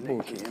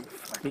 Bullshit.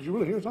 Did you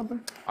really hear something?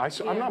 I'm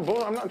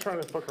not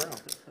trying to fuck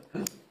around.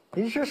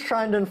 He's just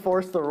trying to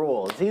enforce the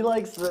rules. He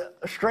likes the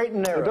straight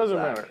and narrow. It doesn't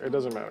matter. It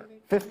doesn't matter.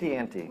 50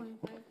 ante.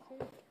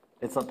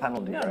 It's a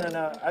penalty. No.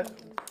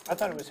 I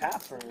thought it was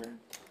half for.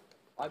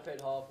 I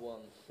paid half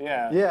once.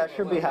 Yeah. Yeah, it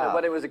should be half.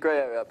 When it was a grey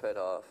area, I paid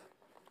half.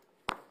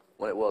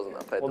 When it wasn't,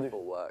 I paid the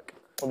full work.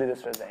 We'll do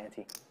this for the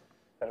ante. Is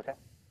that okay?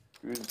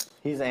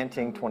 He's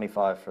anteing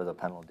 25 for the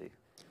penalty.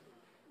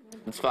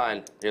 It's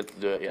fine. You have to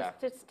do it, yeah.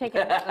 Just take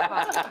it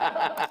out of the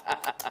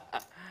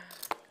pot.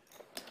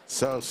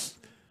 So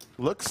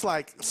looks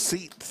like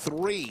seat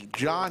 3,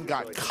 John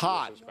got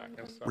caught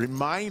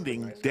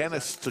reminding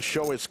Dennis to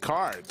show his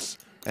cards.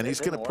 And he's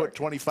going to put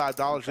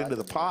 $25 into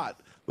the pot,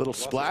 little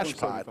splash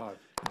pot.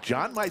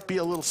 John might be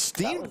a little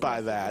steamed by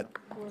that.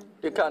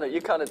 You're kind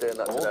of doing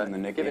that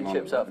today. Giving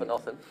chips out for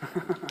nothing.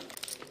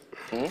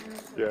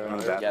 Yeah,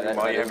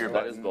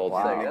 that is gold.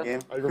 Wow.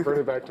 I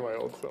reverted back to my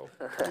old self.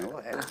 Yeah,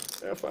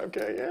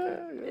 5K,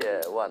 yeah.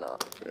 Yeah, why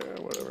not? Yeah,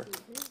 whatever.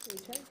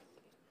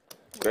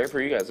 Great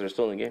for you guys that are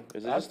still in the game.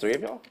 Is it just 3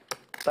 of y'all?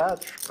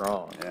 That's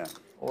strong. Yeah.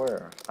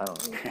 Or, I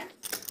don't know.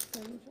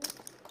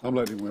 I'm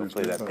letting him win.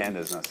 Hopefully that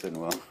panda's not sitting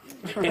well.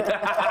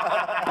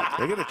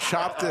 They're going to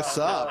chop this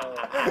up.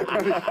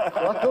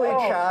 Luckily,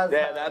 Chaz.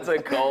 Yeah, that's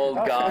a cold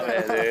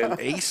comment, dude.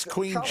 Ace,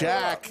 Queen,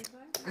 Jack.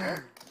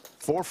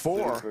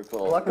 4-4.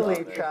 Luckily,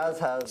 Chaz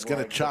has. He's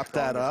going to chop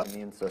that up.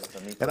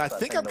 And I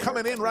think I'm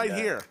coming in right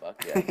here.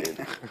 Fuck yeah, dude.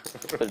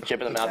 Put a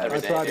chip in the mouth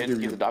every tried day, to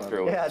dude. give Keep the doctor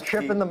away. Yeah,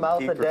 chip in the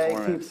mouth a day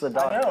keeps the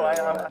doctor. I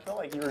know. I feel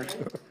like you were.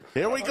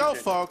 Here we go,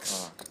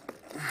 folks.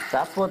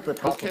 That's what the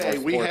top Okay,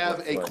 of we sport have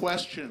looks a like.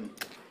 question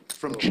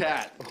from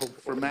chat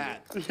for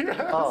Matt.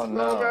 Oh,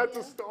 no. That's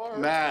a star.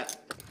 Matt,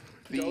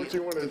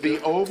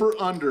 the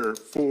over-under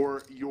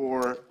for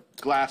your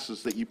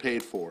glasses that you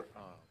paid for.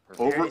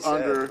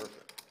 Over-under.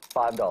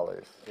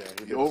 $5.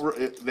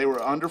 They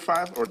were under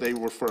 5 or they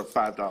were for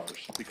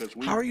 $5? Because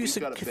we. How are you we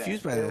so got a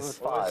confused bet. by this?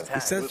 $5.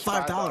 It says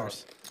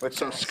 $5.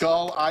 So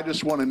Skull, I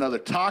just won another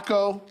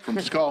taco from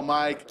Skull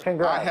Mike.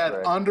 Congrats, I had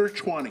Rick. under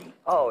 20.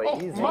 Oh,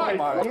 easy. Mike.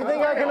 Do you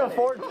think I can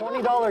afford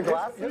 $20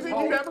 glasses? You think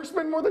you'd ever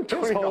spend more than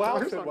 $20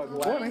 on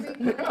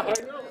 20? Yeah, I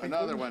know.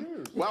 Another one.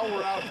 While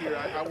we're out here,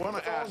 I want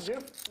to ask.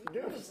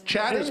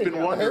 Chad has been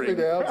wondering,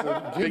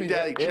 Big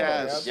Daddy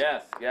Chaz.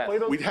 Yes.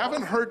 We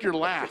haven't heard your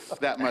laugh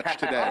that much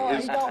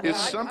today. Is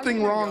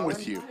something wrong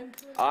with you?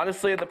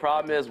 Honestly, the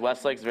problem is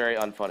Westlake's very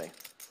unfunny.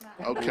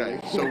 Okay,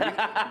 so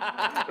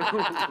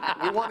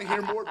we want to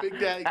hear more Big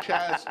Daddy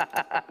Chaz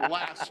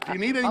laughs. Do you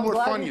need any I'm more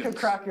glad you could Funyuns?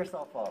 crack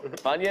yourself up.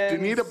 Funyuns? Do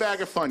you need a bag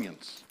of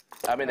Funyuns?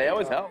 I mean, they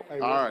always help. All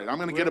right, I'm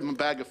going to get him a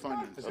bag of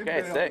Funyuns.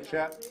 Okay, sick.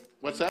 Chat,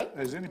 What's that?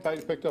 has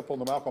anybody picked up on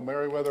the Malcolm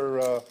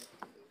Merriweather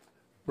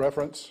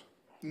reference?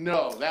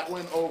 No, that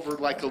went over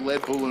like a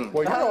lead balloon.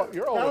 Well,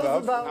 you're old That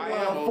was enough.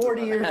 about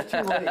 40 years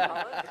too late.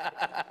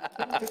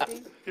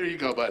 Here you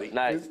go, buddy.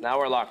 Nice. Now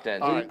we're locked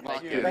in. All right,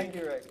 lock in. Thank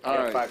you, Rick. All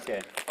right.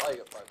 5K.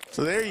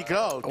 So there you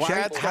go.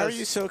 Chad How are has-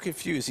 you so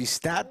confused? He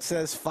stat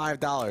says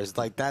 $5.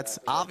 Like, that's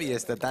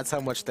obvious that's how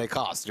much they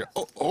cost. You're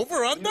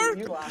over under?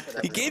 You laugh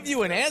at He everything. gave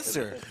you an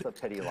answer. It's a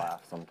pity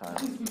laugh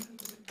sometimes.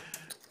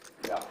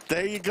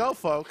 There you go,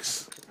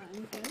 folks.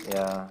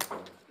 Yeah.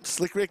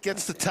 Slick Rick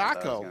gets the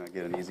taco. Gonna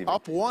get an easy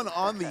Up 1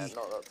 on the Not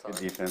that time. good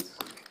defense.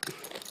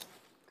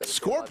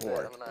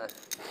 scoreboard.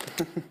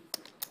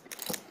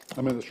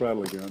 I'm in the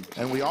straddle again.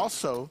 And we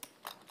also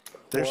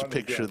There's a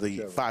picture of the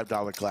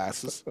 $5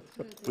 glasses.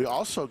 We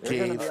also You're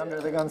going gave to be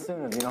under the gun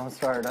soon if you don't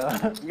start.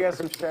 You got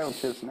some straddle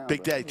chips now.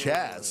 Big Daddy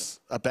Chaz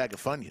a bag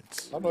of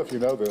Funyuns. I don't know if you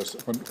know this.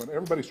 When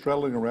everybody's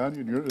straddling around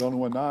you and you're the only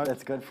one not,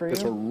 That's good for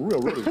it's a you?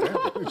 real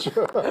advantage.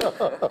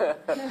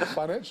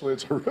 Financially,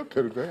 it's a real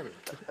good advantage.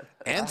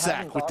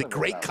 Anzac with the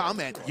great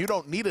comment, you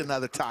don't need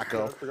another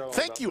taco.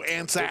 Thank you,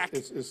 Anzac.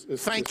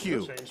 Thank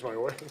you. Changed my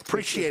way.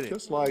 Appreciate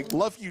Just it. like,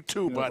 Love you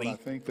too, when buddy. I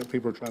think that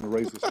people are trying to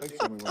raise the stakes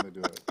on me when they do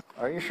it.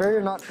 Are you sure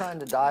you're not trying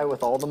to die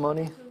with all the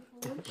money?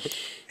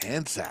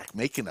 Anzac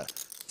making a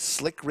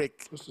Slick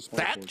Rick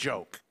fat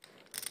joke.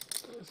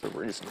 It's a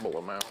reasonable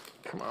amount.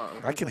 Come on.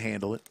 I can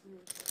handle it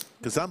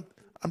because I'm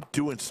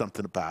doing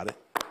something about it.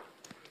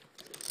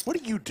 What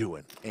are you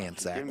doing,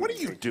 Anzac? What are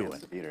you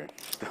doing?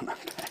 Still not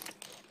back.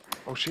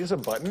 Oh, she has a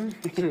button?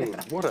 Dude,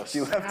 what a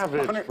She left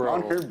savage, bro.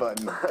 on her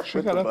button.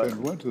 She got up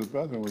and went to the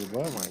bathroom with a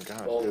button.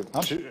 Oh my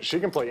gosh, dude. She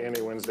can play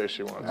any Wednesday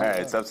she wants. All right,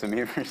 it's up to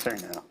me for sure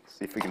now.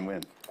 See if we can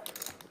win.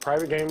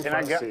 Private game, And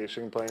I got- fantasy. She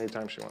can play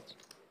anytime she wants.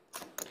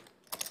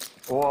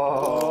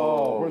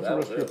 Whoa. Where's the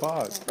rest of your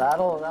pot?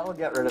 That'll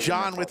get rid of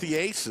John with the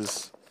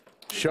aces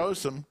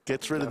shows him,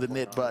 gets rid of the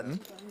knit button.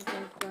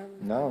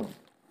 No.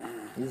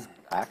 He's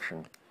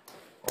action.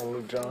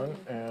 Only John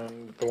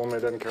and the one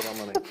that doesn't care about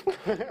money.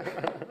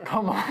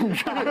 Come on,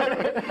 John.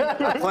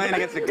 Playing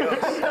against a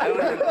ghost.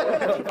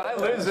 If I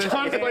lose this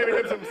John's game, playing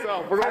against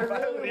himself. We're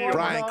going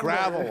Brian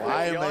Gravel,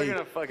 I Y'all are am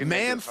gonna a fucking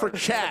man make it for fun.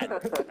 chat. all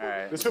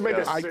right. This would make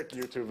a I- sick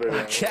YouTube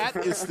video. Chat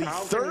is the How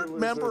can you third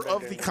lose member this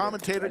of the game?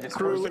 commentator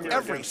crew losing your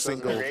every against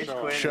single Rage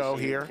quit. show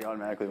here. She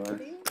automatically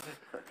wins.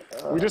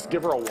 We just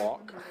give her a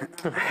walk.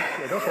 You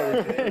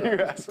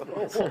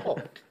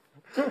asshole.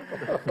 Give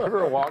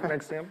her a walk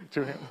next to him,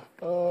 to him.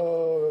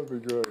 Oh,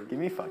 that'd be great. Give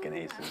me fucking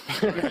aces.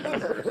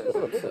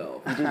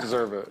 You do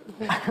deserve it.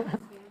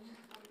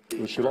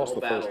 Well, she lost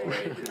the first one.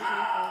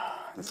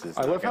 This is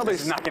I love how they.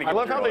 this is not gonna I get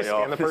love how they through all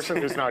scan the y'all. person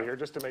who's not here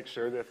just to make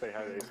sure that if they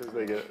had aces,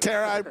 they get.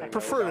 Tara, I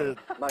prefer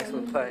to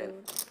Maximum pain.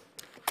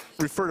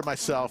 refer to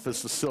myself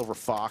as the silver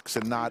fox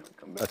and not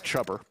a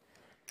chubber.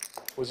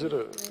 Was it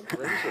a raise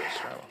or a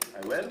straddle?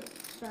 I win.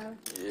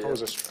 Or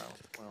was it a straddle?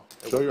 Wow.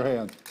 Show your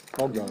hand.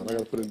 Oh, God, I got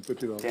to put in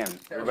 $50. Damn,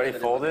 everybody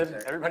folded?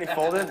 Everybody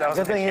folded? That was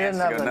Good my thing you chance didn't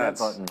to have go the net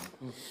nuts. button.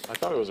 I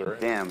thought it was a raise.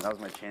 Damn, that was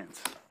my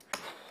chance.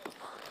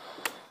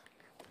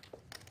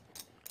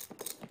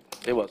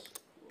 It was.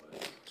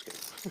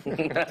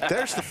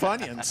 There's the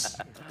Funyuns,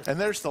 and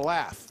there's the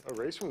laugh. A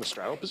raise from the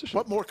straddle position?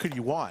 What more could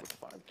you want?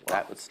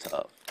 That was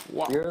tough.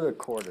 You're the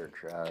quarter,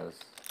 Chaz.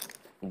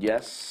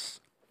 Yes,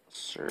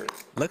 sir.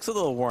 Looks a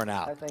little worn I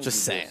out. think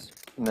Just you saying.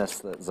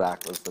 Missed that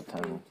Zach was the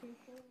 10.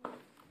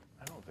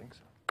 I don't think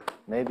so.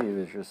 Maybe he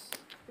was just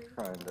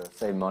trying to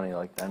save money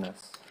like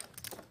Dennis.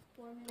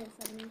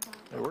 475.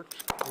 It worked.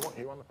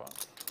 He won the pot.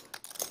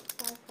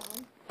 5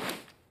 pound.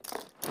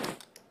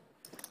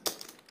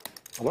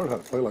 I learned how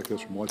to play like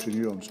this from watching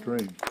you on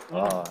stream.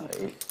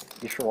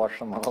 You should watch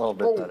them a little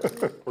bit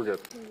better. We're good.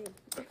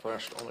 I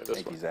flashed only this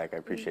Thank you, one. Zach. I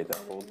appreciate that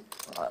fold.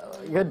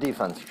 Good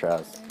defense,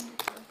 Chaz.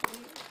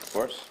 Of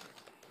course.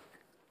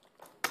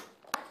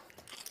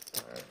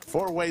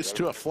 4 ways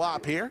to a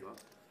flop here.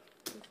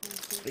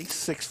 Ace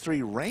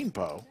 6-3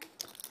 rainbow.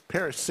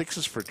 Pair of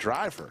sixes for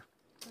driver.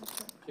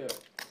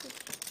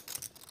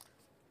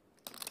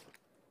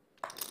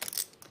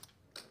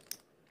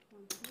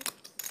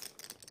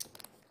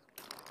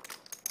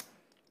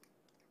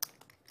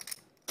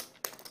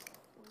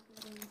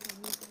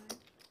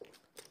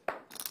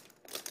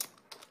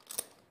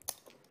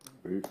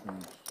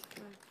 Defense.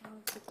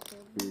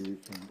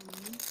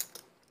 Defense.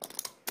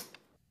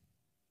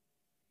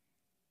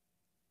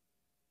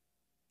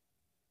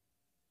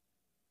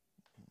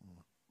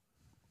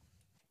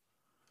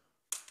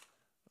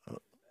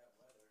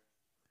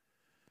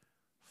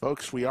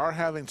 Folks, we are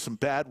having some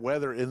bad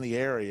weather in the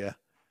area.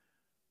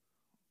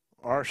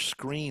 Our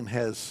screen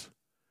has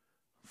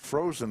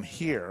frozen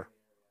here.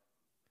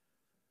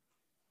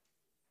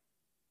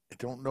 I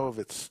don't know if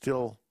it's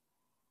still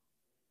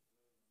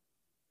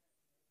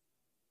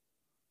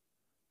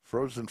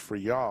frozen for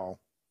y'all.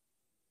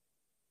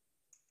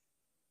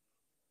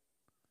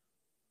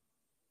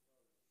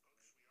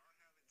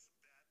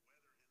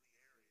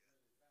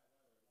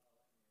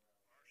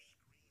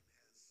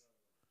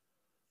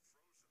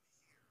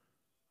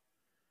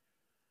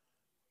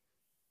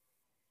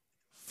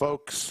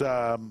 Folks,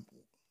 our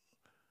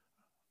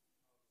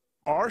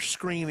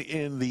screen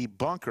in the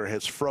bunker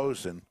has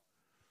frozen.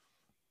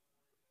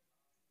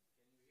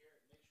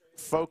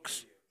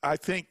 Folks, I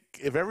think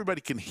if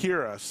everybody can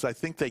hear us, I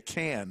think they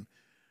can.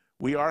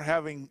 We are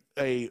having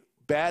a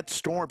bad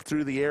storm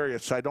through the area,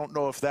 so I don't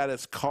know if that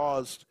has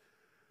caused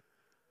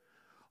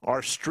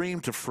our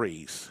stream to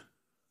freeze.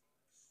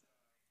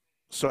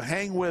 So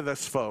hang with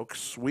us,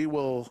 folks. We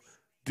will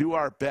do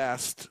our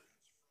best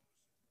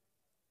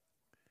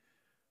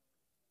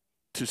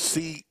to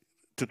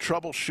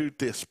troubleshoot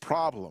this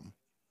problem.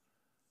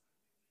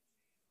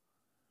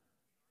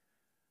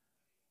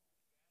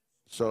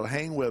 So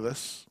hang with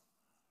us.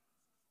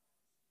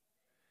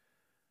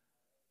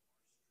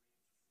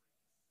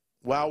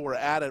 while we're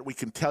at it, we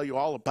can tell you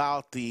all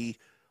about the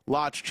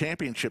Lodge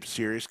Championship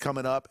Series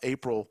coming up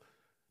April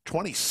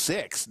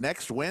 26th,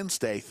 next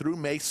Wednesday through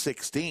May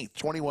 16th.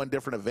 21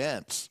 different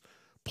events,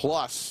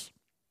 plus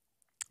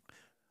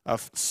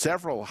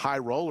several high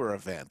roller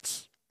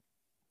events.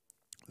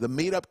 The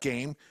meetup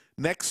game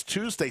next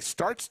Tuesday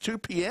starts 2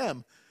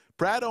 p.m.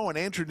 Brad Owen,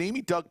 Andrew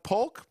Neeme, Doug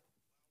Polk,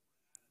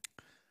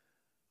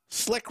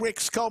 Slick Rick,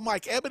 Skull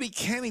Mike, Ebony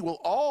Kenny will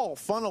all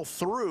funnel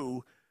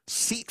through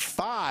seat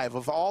 5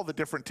 of all the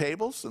different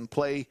tables and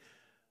play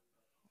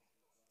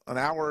an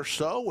hour or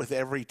so with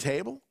every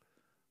table.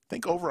 I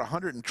think over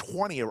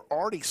 120 are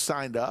already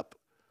signed up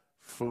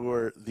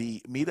for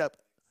the meetup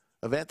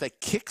event that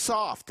kicks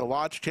off the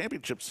Lodge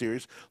Championship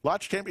Series.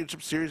 Lodge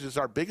Championship Series is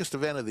our biggest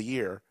event of the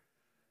year.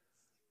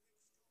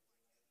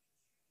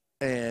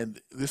 And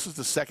this is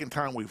the second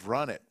time we've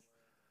run it,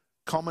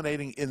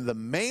 culminating in the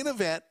main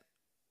event,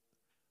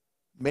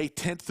 May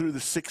 10th through the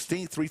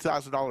 16th,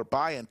 $3,000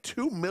 buy-in,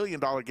 $2 million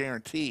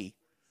guarantee.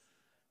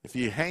 If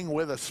you hang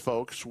with us,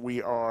 folks,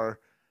 we are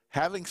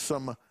having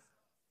some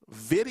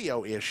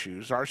video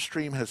issues. Our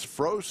stream has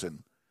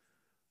frozen,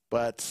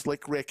 but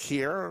Slick Rick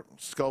here,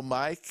 Skull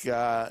Mike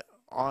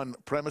on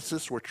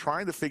premises. We're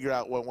trying to figure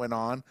out what went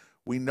on.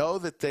 We know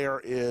that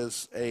there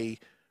is a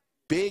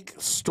big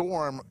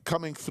storm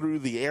coming through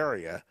the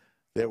area.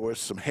 There was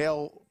some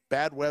hail,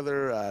 bad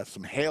weather,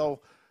 some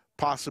hail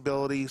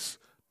possibilities,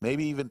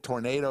 maybe even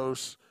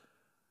tornadoes.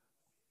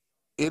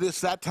 It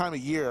is that time of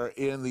year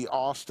in the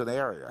Austin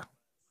area.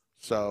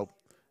 So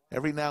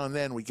every now and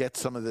then we get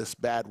some of this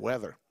bad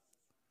weather.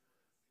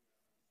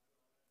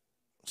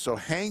 So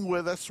hang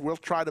with us. We'll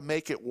try to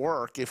make it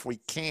work if we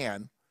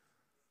can.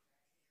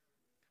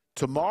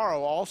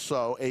 Tomorrow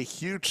also a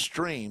huge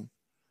stream.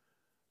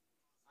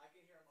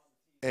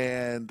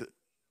 And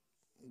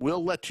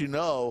we'll let you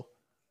know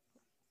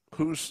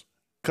who's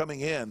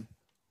coming in.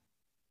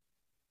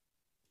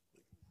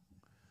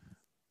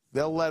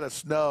 They'll let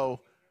us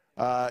know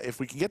if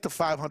we can get to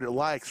 500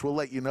 likes. We'll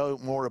let you know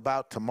more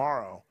about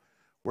tomorrow.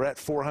 We're at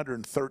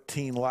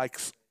 413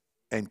 likes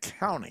and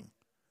counting.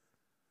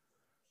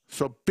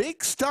 So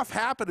big stuff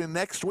happening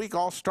next week.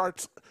 All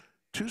starts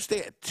Tuesday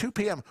at 2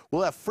 p.m.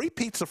 We'll have free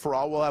pizza for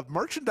all. We'll have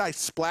merchandise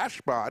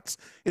splash bots.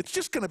 It's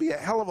just going to be a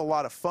hell of a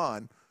lot of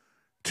fun.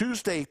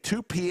 Tuesday,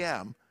 2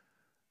 p.m.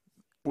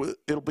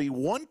 It'll be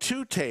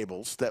 1-2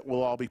 tables that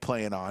we'll all be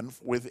playing on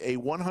with a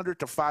 $100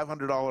 to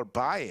 $500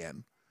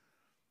 buy-in.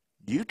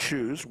 You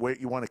choose what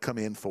you want to come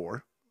in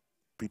for,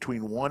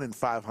 between $100 and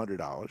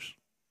 $500.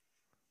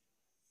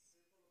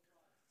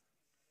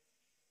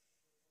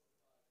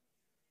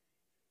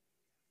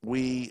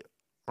 We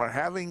are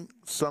having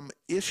some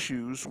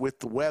issues with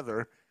the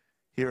weather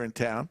here in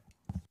town.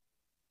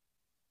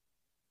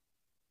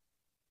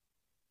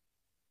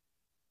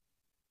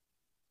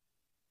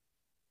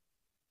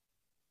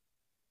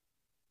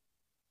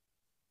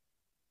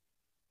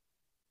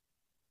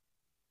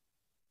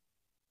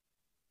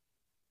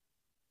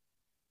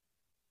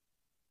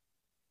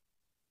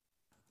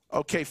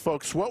 Okay,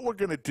 folks, what we're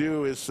going to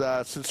do is,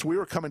 since we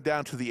were coming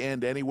down to the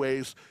end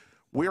anyways,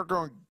 we're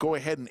going to go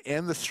ahead and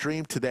end the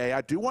stream today.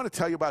 I do want to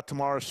tell you about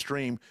tomorrow's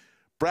stream.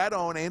 Brad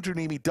Owen, Andrew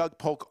Neeme, Doug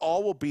Polk,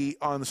 all will be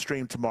on the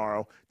stream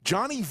tomorrow.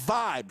 Johnny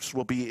Vibes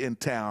will be in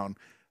town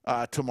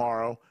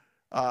tomorrow.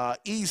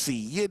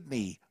 Easy,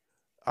 Yidney.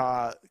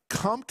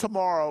 Come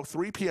tomorrow,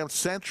 3 p.m.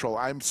 Central.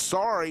 I'm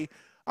sorry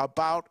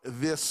about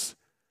this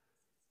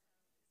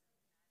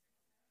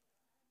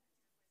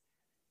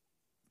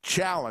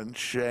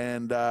challenge,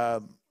 and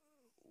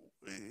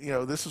you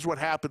know, this is what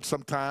happens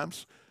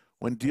sometimes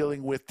when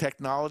dealing with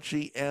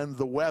technology and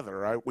the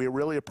weather. We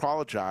really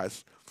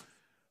apologize.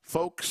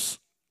 Folks,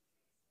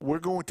 we're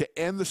going to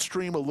end the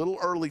stream a little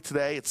early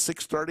today at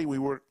 6:30. We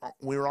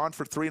were on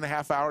for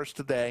 3.5 hours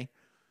today.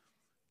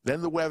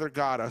 Then the weather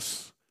got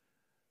us.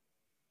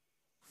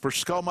 For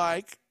Skull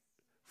Mike,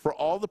 for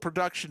all the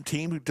production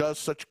team who does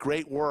such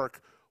great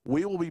work,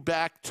 we will be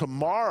back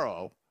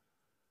tomorrow,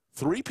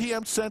 3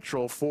 p.m.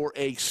 Central, for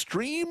a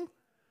stream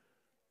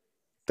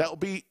that will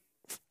be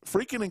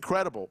freaking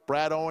incredible.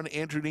 Brad Owen,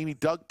 Andrew Neeme,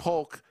 Doug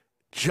Polk,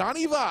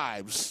 Johnny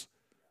Vibes,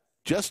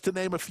 just to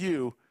name a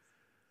few.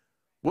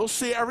 We'll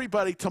see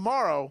everybody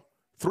tomorrow,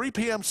 3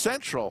 p.m.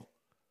 Central.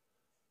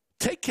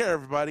 Take care,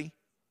 everybody.